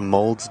custom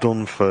moulds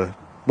done for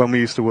when we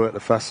used to work at the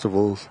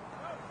festivals.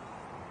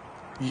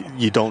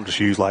 You don't just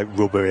use like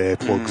rubber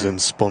earplugs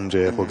and sponge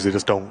earplugs, they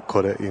just don't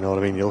cut it, you know what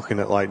I mean? You're looking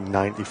at like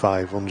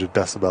 95, 100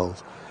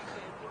 decibels.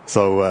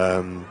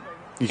 So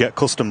you get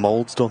custom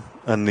moulds done,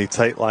 and they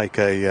take like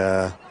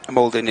a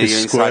mould in your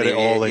squirt it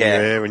all in your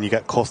ear, and you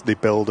get they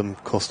build them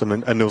custom,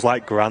 and there was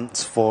like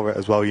grants for it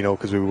as well, you know,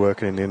 because we were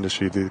working in the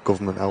industry, the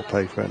government helped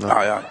pay for it now.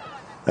 Oh, yeah.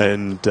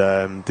 And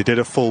they did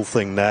a full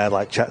thing there,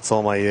 like checked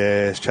all my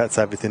ears, checked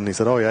everything. They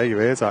said, oh yeah,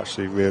 your ears are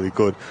actually really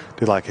good.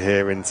 Did like a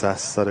hearing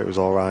test, said it was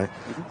all right.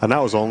 And that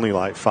was only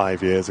like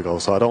 5 years ago,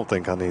 so I don't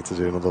think I need to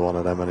do another one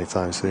of them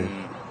anytime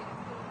soon.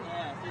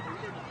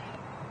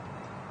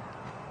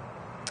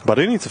 But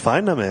I do need to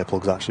find them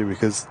earplugs actually,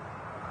 because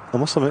I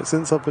must admit,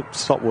 since I've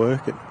stopped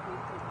working,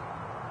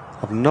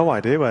 I've no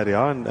idea where they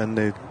are, and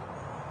they're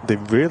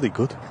really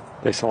good.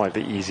 They sound like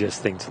the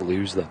easiest thing to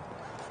lose them.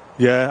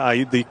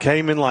 Yeah, they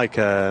came in like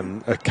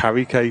a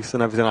carry case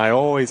and everything. I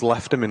always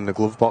left them in the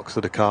glove box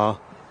of the car.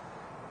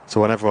 So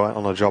whenever I went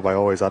on a job, I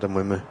always had them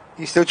with me.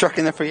 You still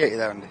tracking the 380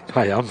 there, Andy?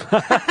 I am.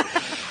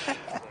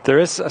 There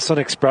is a Sun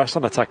Express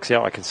on a taxi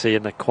out I can see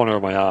in the corner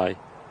of my eye.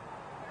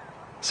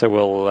 So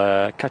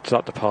we'll catch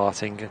that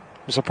departing.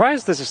 I'm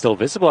surprised this is still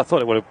visible. I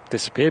thought it would have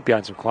disappeared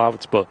behind some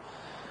clouds, but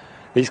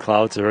these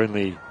clouds are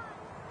only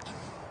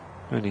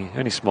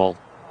small.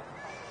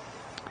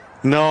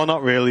 No,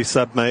 not really,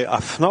 Seb, mate.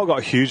 I've not got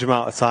a huge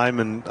amount of time,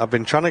 and I've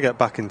been trying to get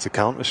back into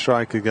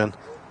Counter-Strike again.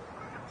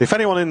 If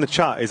anyone in the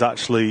chat is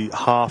actually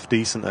half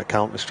decent at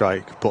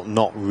Counter-Strike, but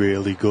not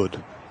really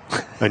good,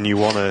 and you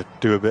want to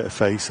do a bit of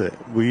Face It,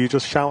 will you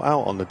just shout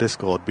out on the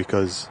Discord?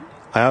 Because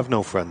I have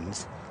no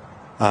friends,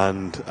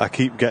 and I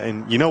keep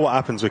getting... You know what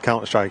happens with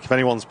Counter-Strike? If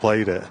anyone's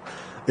played it,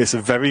 it's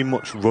a very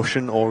much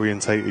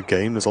Russian-orientated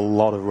game. There's a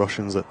lot of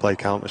Russians that play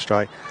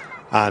Counter-Strike,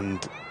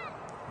 and...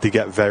 they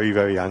get very,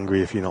 very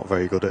angry if you're not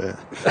very good at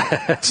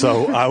it.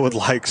 So I would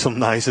like some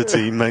nicer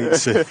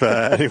teammates if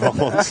anyone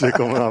wants to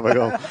come and have a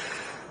go.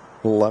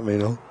 Let me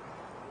know.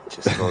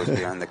 Just goes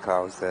behind the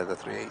clouds there, the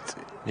 380.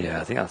 Yeah,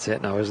 I think that's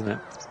it now, isn't it?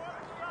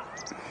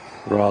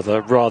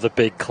 Rather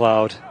big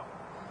cloud.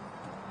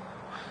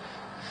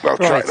 Well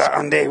tracked that,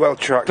 Andy. Well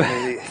tracked.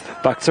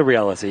 Back to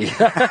reality.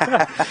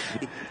 That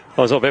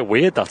was a bit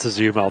weird that to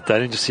zoom out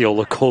then and just see all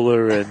the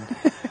colour and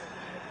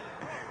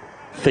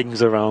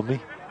things around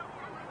me.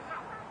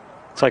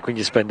 It's like when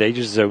you spend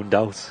ages zoned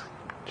out,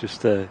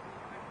 just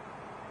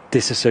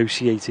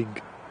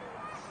disassociating.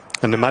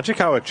 And the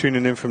Magic Hour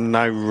tuning in from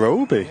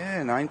Nairobi.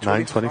 Yeah,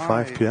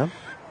 9:25 p.m.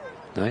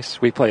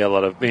 Nice. Me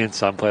and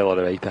Sam play a lot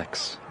of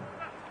Apex.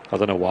 I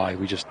don't know why,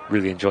 we just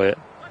really enjoy it.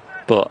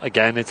 But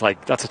again, it's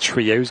like, that's a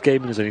trios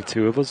game and there's only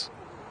two of us.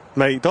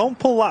 Mate, don't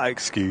pull that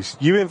excuse.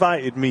 You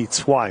invited me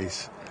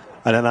twice,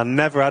 And then I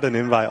never had an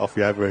invite off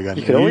you ever again.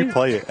 You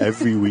play it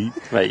every week.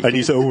 Mate, and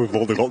you say, we've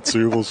only got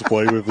 2 of us to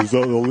play with. You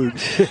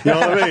know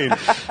what I mean?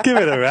 Give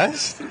it a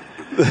rest.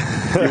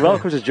 You're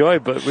welcome to join,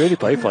 but we only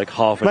play for like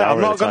half an hour.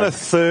 I'm not going to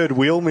third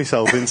wheel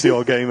myself into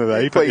your game of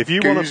Apex. If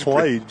you want to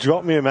play,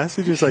 drop me a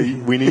message and say,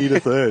 we need a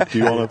third. Do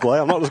you want to play?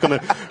 I'm not just going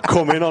to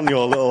come in on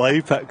your little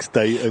Apex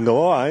date and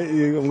go, all right,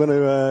 I'm going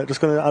to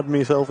just going to add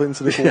myself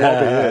into this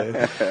lobby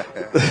here.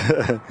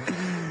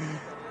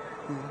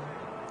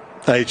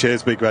 Hey,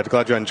 cheers, Big Red.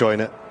 Glad you're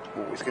enjoying it.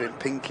 Oh, it's getting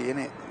pinky, isn't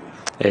it?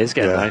 It is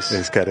getting nice.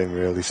 It's getting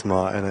really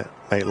smart, isn't it?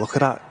 Mate,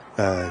 look at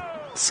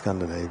that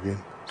Scandinavian.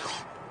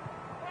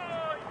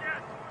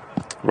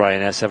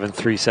 Ryanair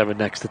 737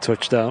 next to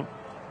touchdown.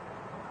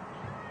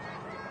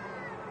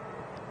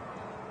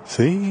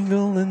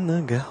 Seagull in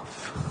the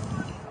Gulf.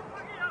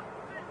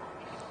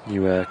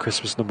 New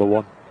Christmas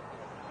 #1.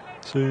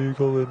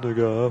 Seagull in the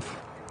Gulf.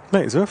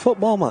 Mate, is there a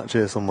football match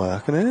here somewhere? I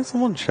can hear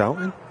someone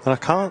shouting, and I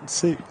can't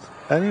see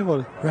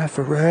anybody.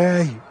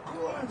 Referee!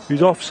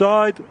 He's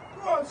offside!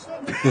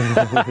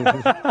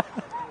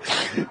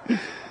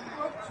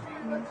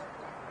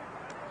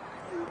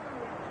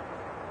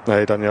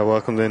 Hey Danielle,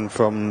 welcome in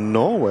from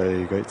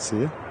Norway. Great to see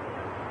you.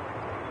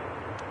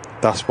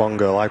 That's one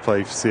girl. I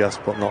play CS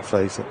but not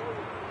Face It.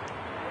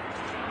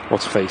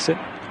 What's Face It?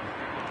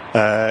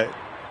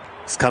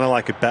 It's kind of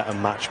like a better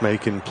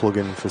matchmaking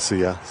plugin for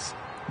CS.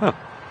 Oh.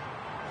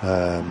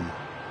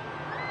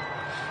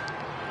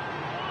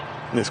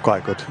 It's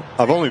quite good.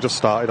 I've only just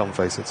started on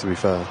Face It, to be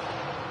fair.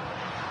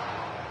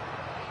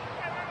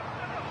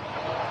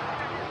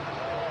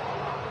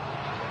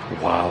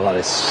 Wow, that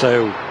is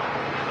so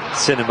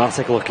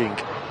cinematic looking.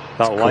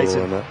 That lighting.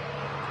 Cool, isn't it?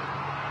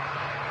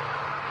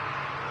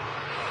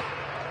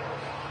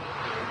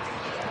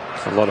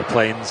 A lot of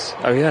planes.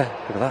 Oh yeah,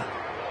 look at that.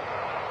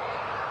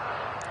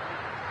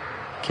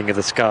 King of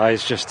the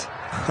Skies just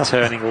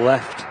turning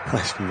left.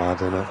 That's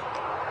mad, isn't it?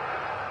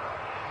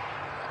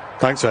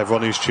 Thanks to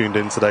everyone who's tuned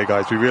in today,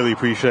 guys. We really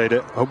appreciate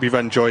it. Hope you've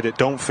enjoyed it.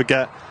 Don't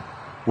forget,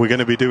 we're going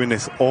to be doing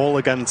this all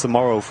again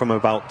tomorrow from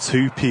about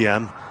 2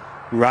 p.m.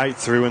 right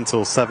through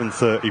until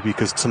 7:30,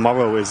 because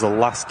tomorrow is the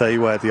last day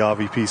where the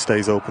RVP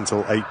stays open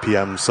till 8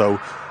 p.m. So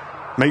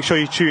make sure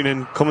you tune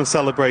in. Come and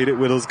celebrate it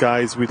with us,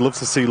 guys. We'd love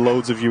to see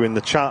loads of you in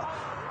the chat.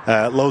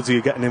 Loads of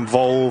you getting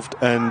involved.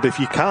 And if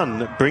you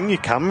can, bring your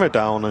camera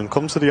down and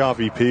come to the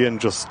RVP and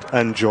just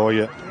enjoy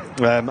it.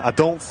 I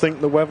don't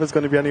think the weather's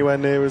going to be anywhere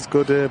near as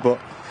good here, but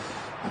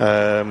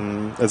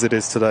as it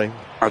is today.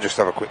 I'll just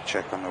have a quick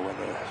check on the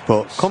weather.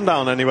 But come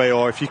down anyway,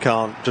 or if you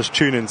can't, just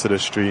tune into the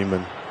stream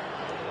and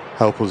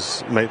help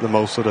us make the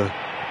most of the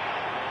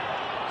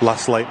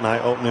last late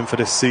night opening for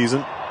this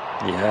season.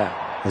 Yeah.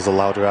 As the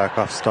Lauda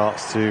aircraft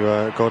starts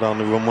to go down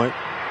the runway.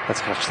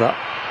 Let's catch that.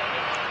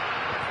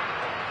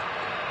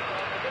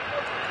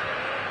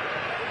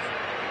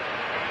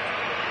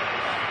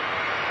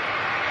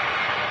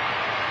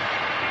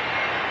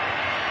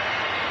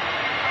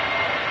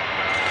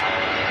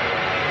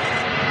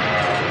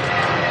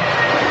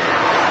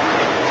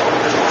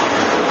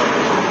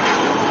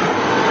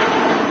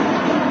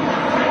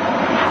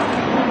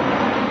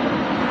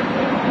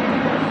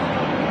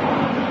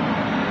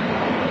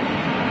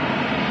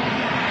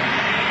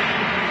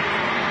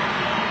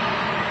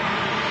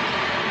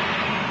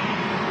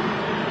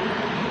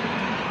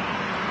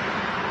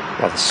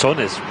 Well, the sun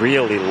is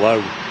really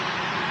low.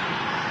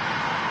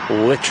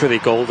 Literally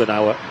golden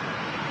hour.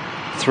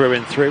 Through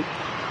and through.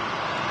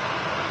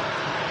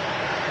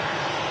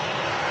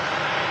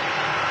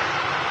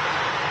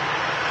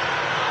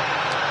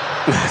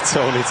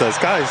 Tony says,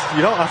 guys,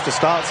 you don't have to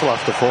start till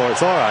after 4.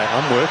 It's alright,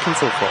 I'm working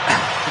till 4.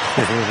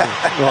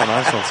 Oh,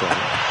 nice one,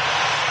 Tony.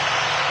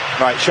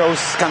 Right, show's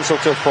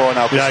cancelled till 4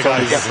 now. Yeah,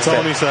 guys,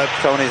 Tony said.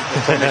 Tony's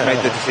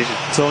made the decision.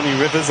 Tony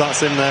Rivers,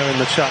 that's in there in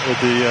the chat with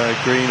the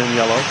green and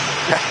yellow.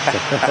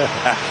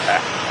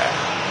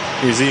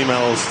 His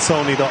email's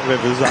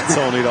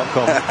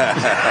tony.rivers@tony.com.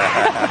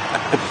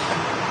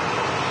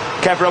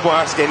 Kev Robbo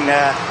asking,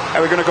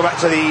 are we going to go back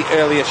to the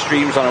earlier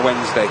streams on a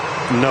Wednesday?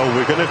 No,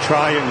 we're going to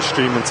try and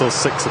stream until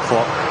 6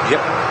 o'clock.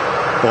 Yep.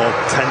 Or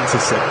 10 to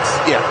 6.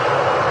 Yeah.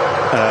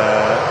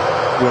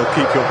 We'll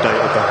keep you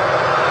updated though.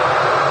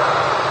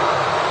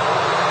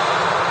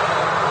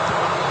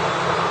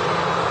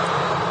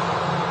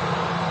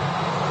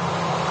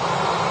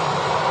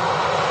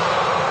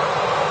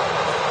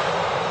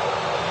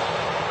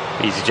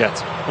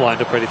 EasyJet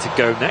lined up ready to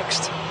go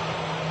next.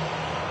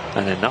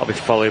 And then that'll be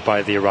followed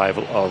by the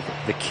arrival of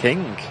the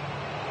King.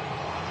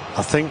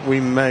 I think we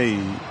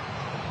may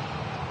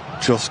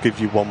just give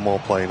you one more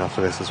plane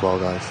after this as well,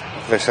 guys.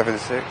 The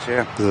 7-6,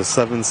 yeah. There's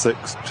a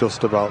 7-6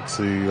 just about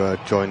to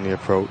join the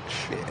approach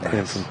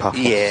in from Paphos.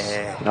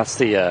 Yeah. And that's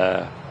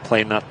the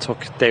plane that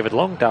took David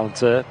Long down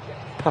to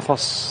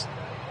Paphos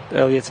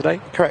earlier today.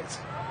 Correct.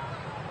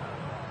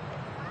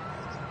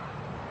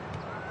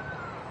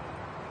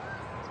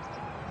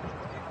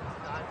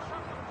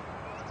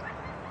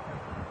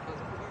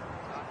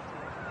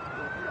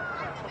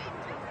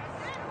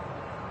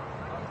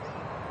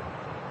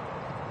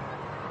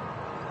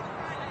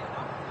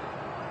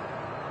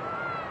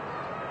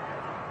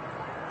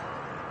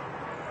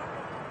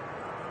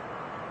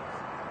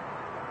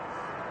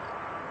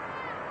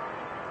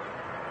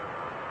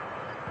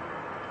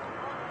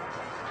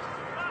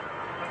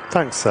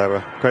 Thanks,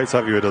 Sarah. Great to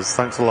have you with us.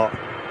 Thanks a lot.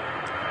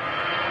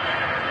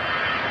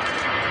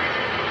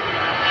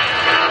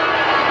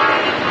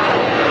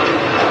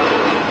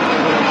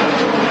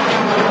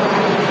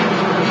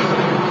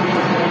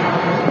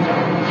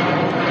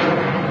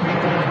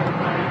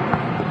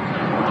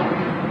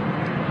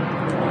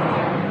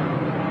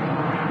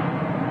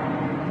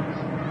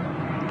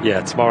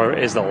 Yeah,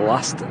 tomorrow is the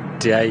last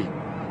day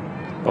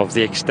of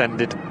the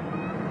extended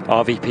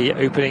RVP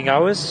opening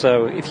hours,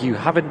 so if you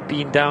haven't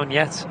been down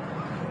yet,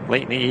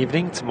 late in the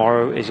evening,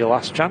 tomorrow is your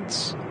last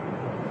chance.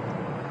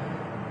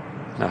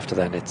 And after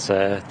then,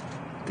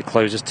 it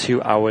closes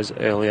 2 hours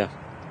earlier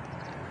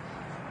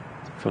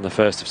from the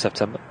 1st of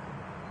September.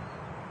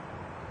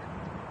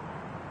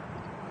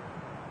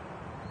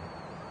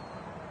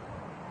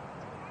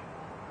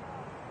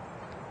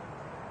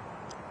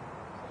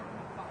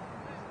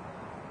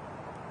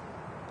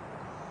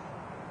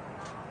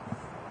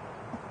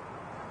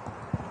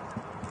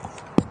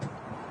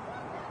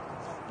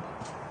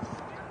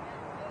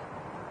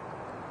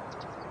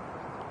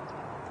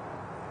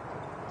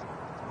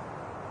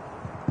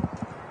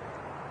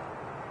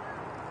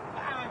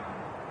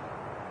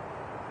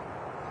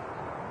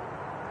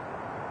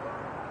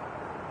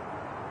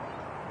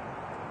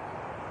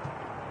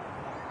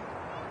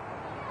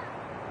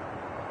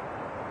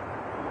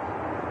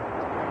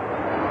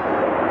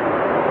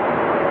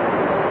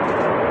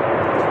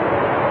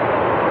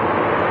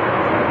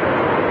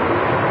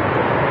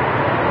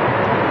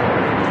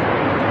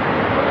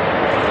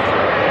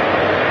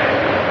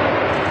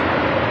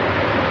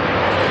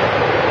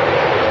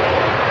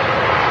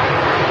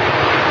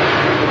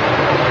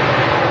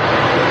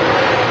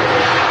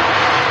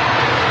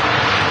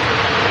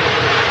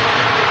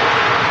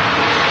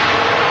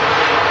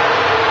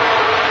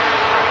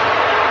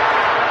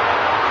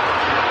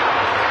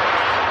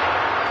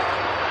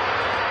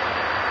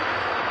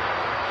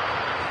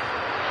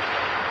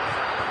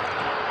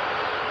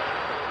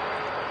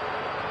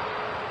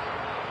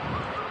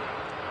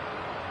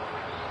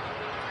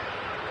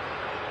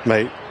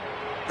 Mate,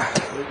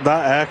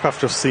 that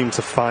aircraft just seemed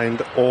to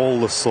find all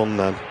the sun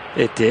then.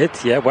 It did,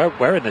 yeah.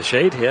 We're in the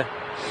shade here.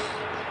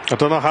 I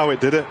don't know how it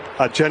did it.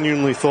 I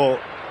genuinely thought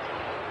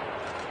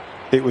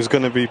it was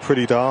going to be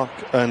pretty dark,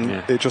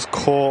 and it just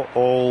caught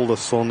all the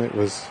sun. It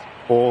was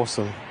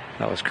awesome.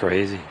 That was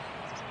crazy.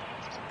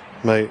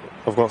 Mate,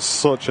 I've got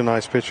such a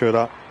nice picture of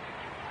that.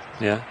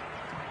 Yeah.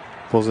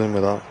 Buzzing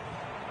with that.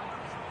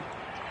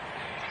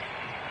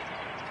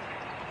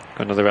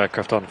 Got another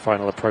aircraft on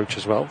final approach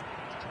as well.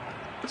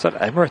 It's an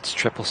Emirates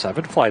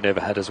 777 flying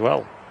overhead as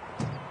well.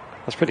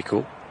 That's pretty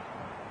cool.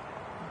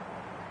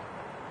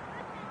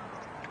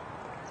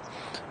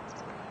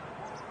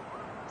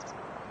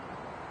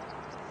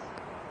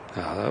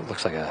 Oh, that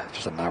looks like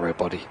just a narrow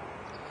body.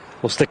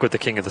 We'll stick with the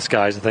King of the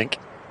Skies, I think.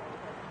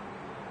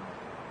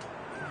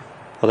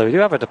 Although we do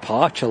have a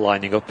departure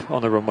lining up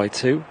on the runway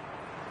too.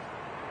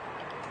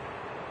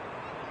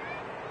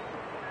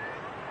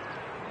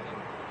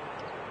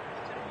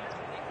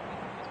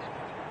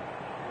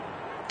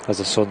 As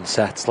the sun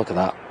sets, look at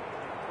that.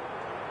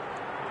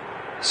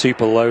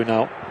 Super low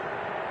now.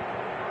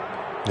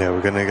 Yeah,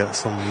 we're going to get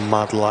some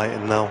mad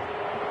lighting now.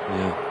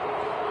 Yeah.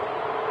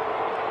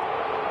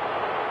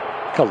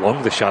 Look how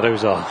long the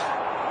shadows are.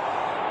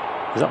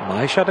 Is that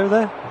my shadow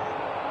there?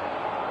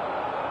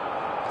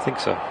 I think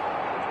so.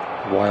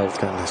 Wild.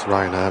 Getting this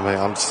Ryanair, mate.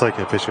 I'm just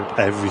taking a picture of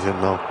everything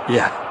now.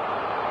 Yeah.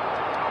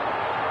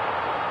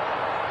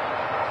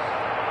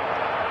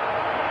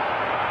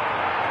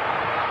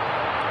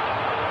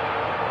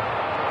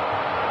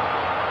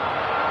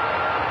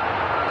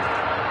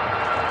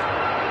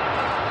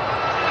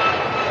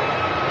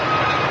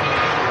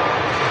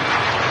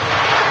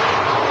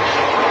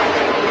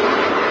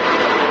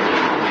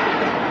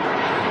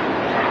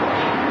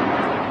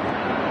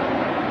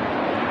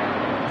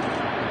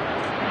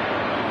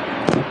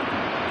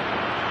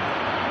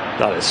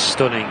 That is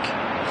stunning.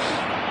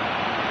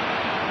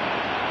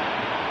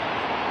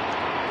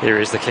 Here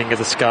is the King of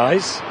the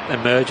Skies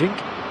emerging.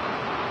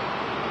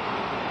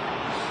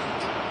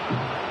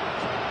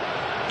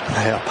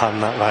 Hey, I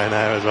panned that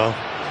Ryanair as well.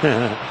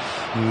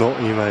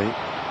 Nutty, mate.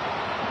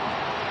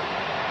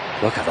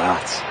 Look at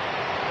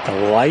that. The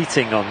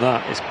lighting on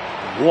that is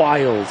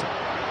wild.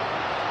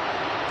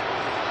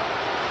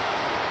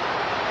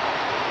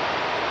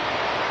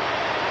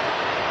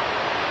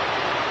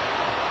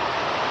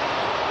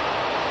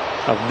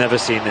 I've never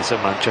seen this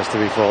at Manchester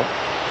before.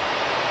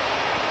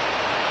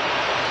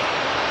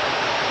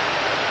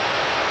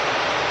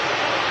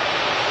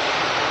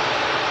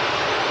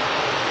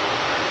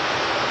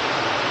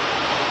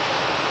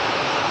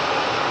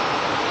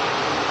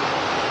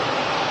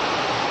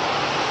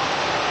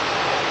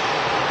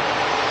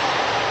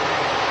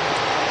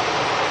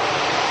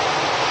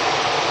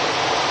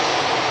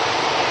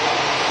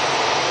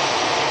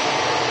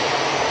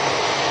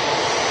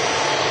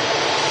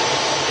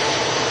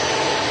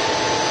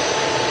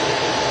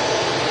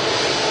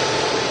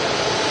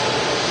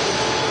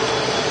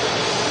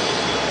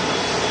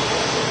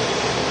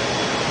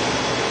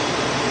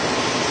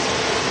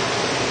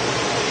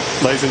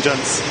 Ladies and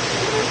gents,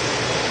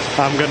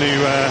 I'm going to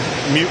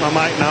mute my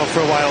mic now for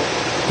a while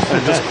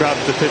and just grab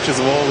the pictures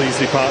of all these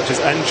departures.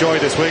 Enjoy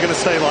this. We're going to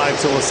stay live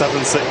till the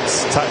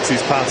 7-6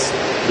 taxis pass.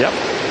 Yep.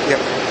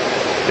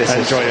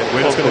 Enjoy it.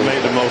 We're just going to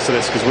make the most of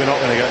this because we're not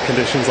going to get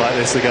conditions like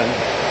this again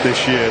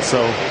this year. So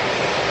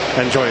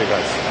enjoy it,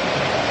 guys.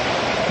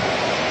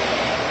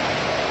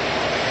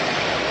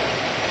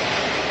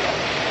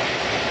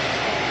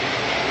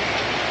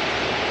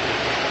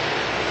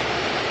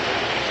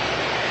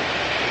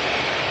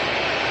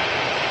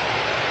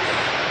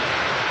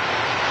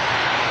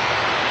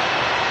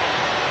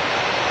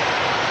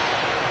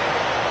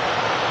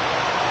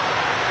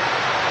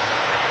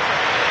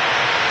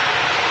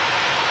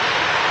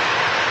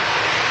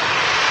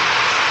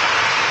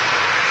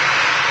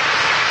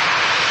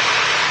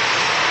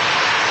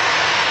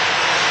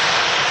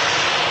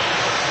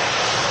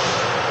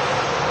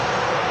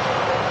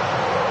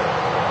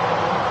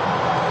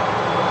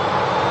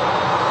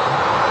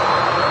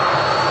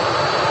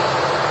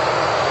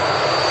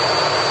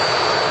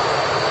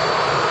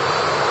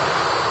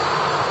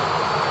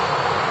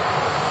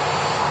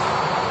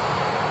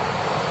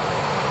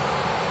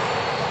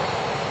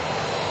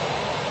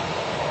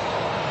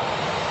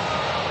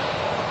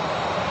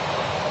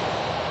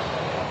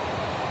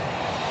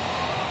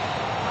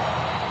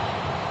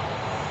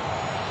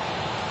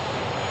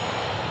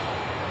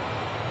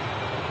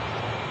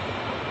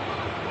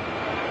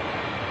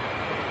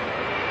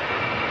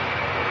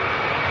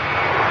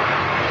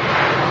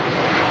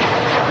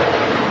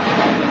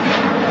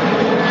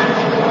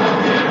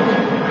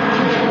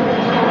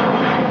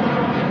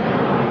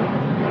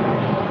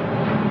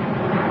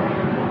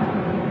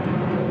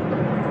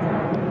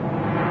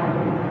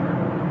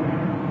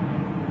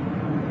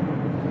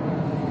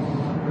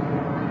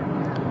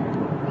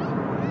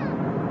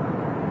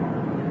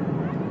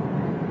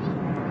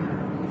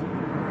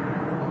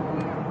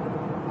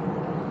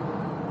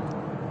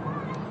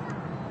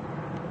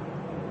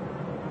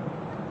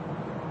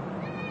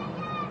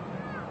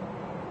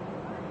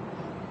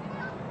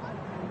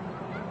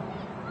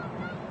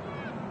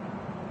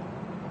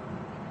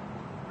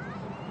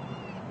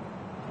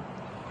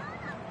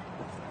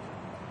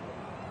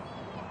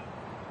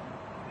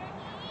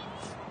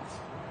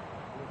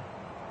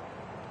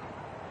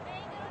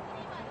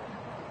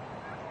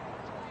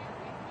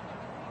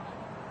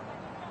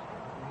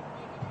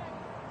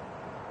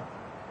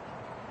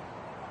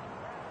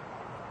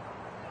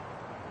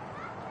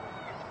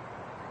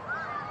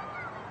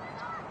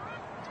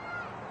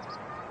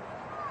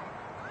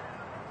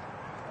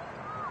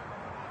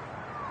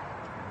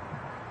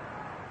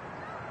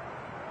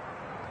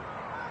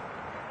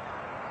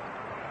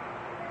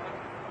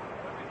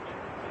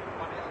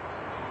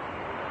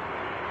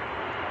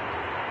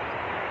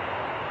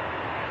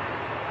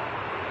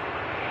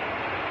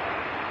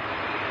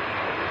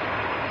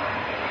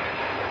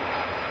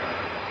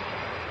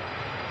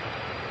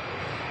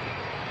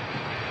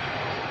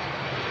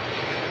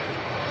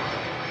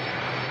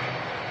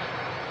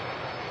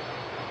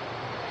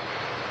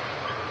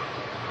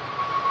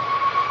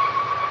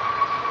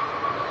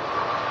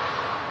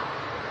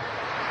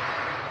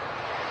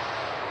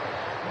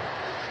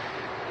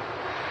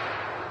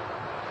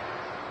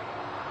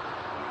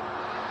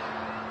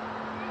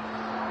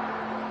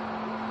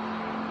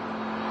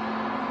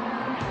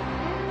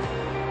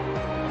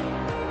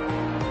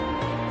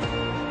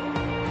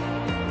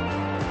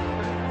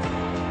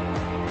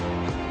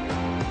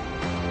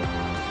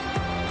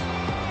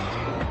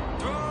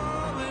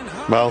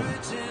 Well,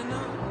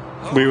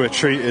 we were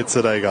treated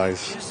today,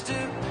 guys.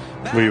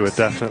 We were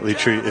definitely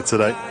treated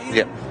today.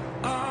 Yep.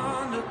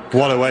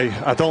 What a way.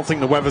 I don't think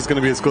the weather's going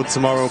to be as good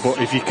tomorrow,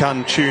 but if you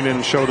can, tune in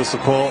and show the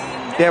support.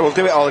 Yeah, we'll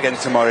do it all again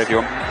tomorrow if you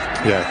want.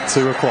 Yeah,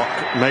 2 o'clock.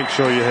 Make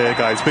sure you're here,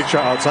 guys. Big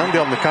shout out to Andy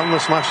on the camera,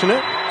 smashing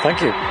it.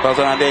 Thank you. Well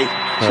done, Andy.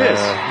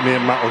 Cheers. Me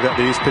and Matt will get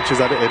these pictures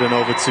edited and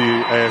over to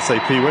you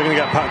ASAP. We're going to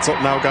get packed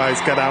up now,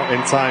 guys. Get out in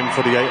time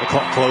for the 8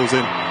 o'clock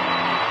closing.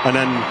 And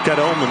then get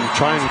home and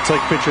try and take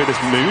a picture of this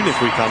moon if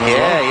we can as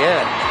well. Yeah.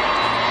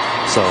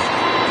 So,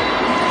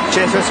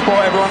 cheers for the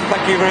support, everyone.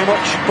 Thank you very much.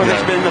 Whether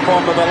it's been in the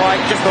form of a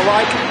like, just a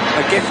like,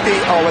 a gifty,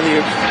 or whether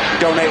you've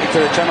donated to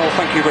the channel,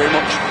 thank you very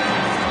much.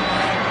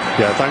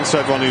 Yeah, thanks to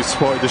everyone who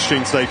supported the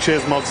stream today.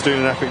 Cheers, mods, doing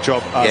an epic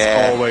job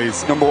as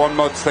always. Number one,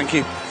 mods, thank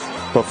you.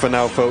 But for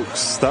now,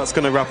 folks, that's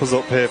going to wrap us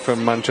up here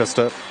from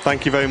Manchester.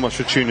 Thank you very much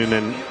for tuning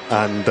in,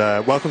 and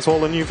welcome to all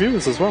the new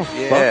viewers as well.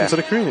 Yeah. Welcome to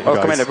the community, guys.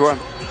 Welcome in, everyone.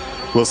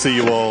 We'll see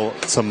you all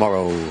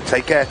tomorrow.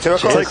 Take care. 2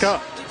 o'clock. Take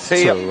care.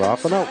 See you. So,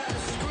 for now.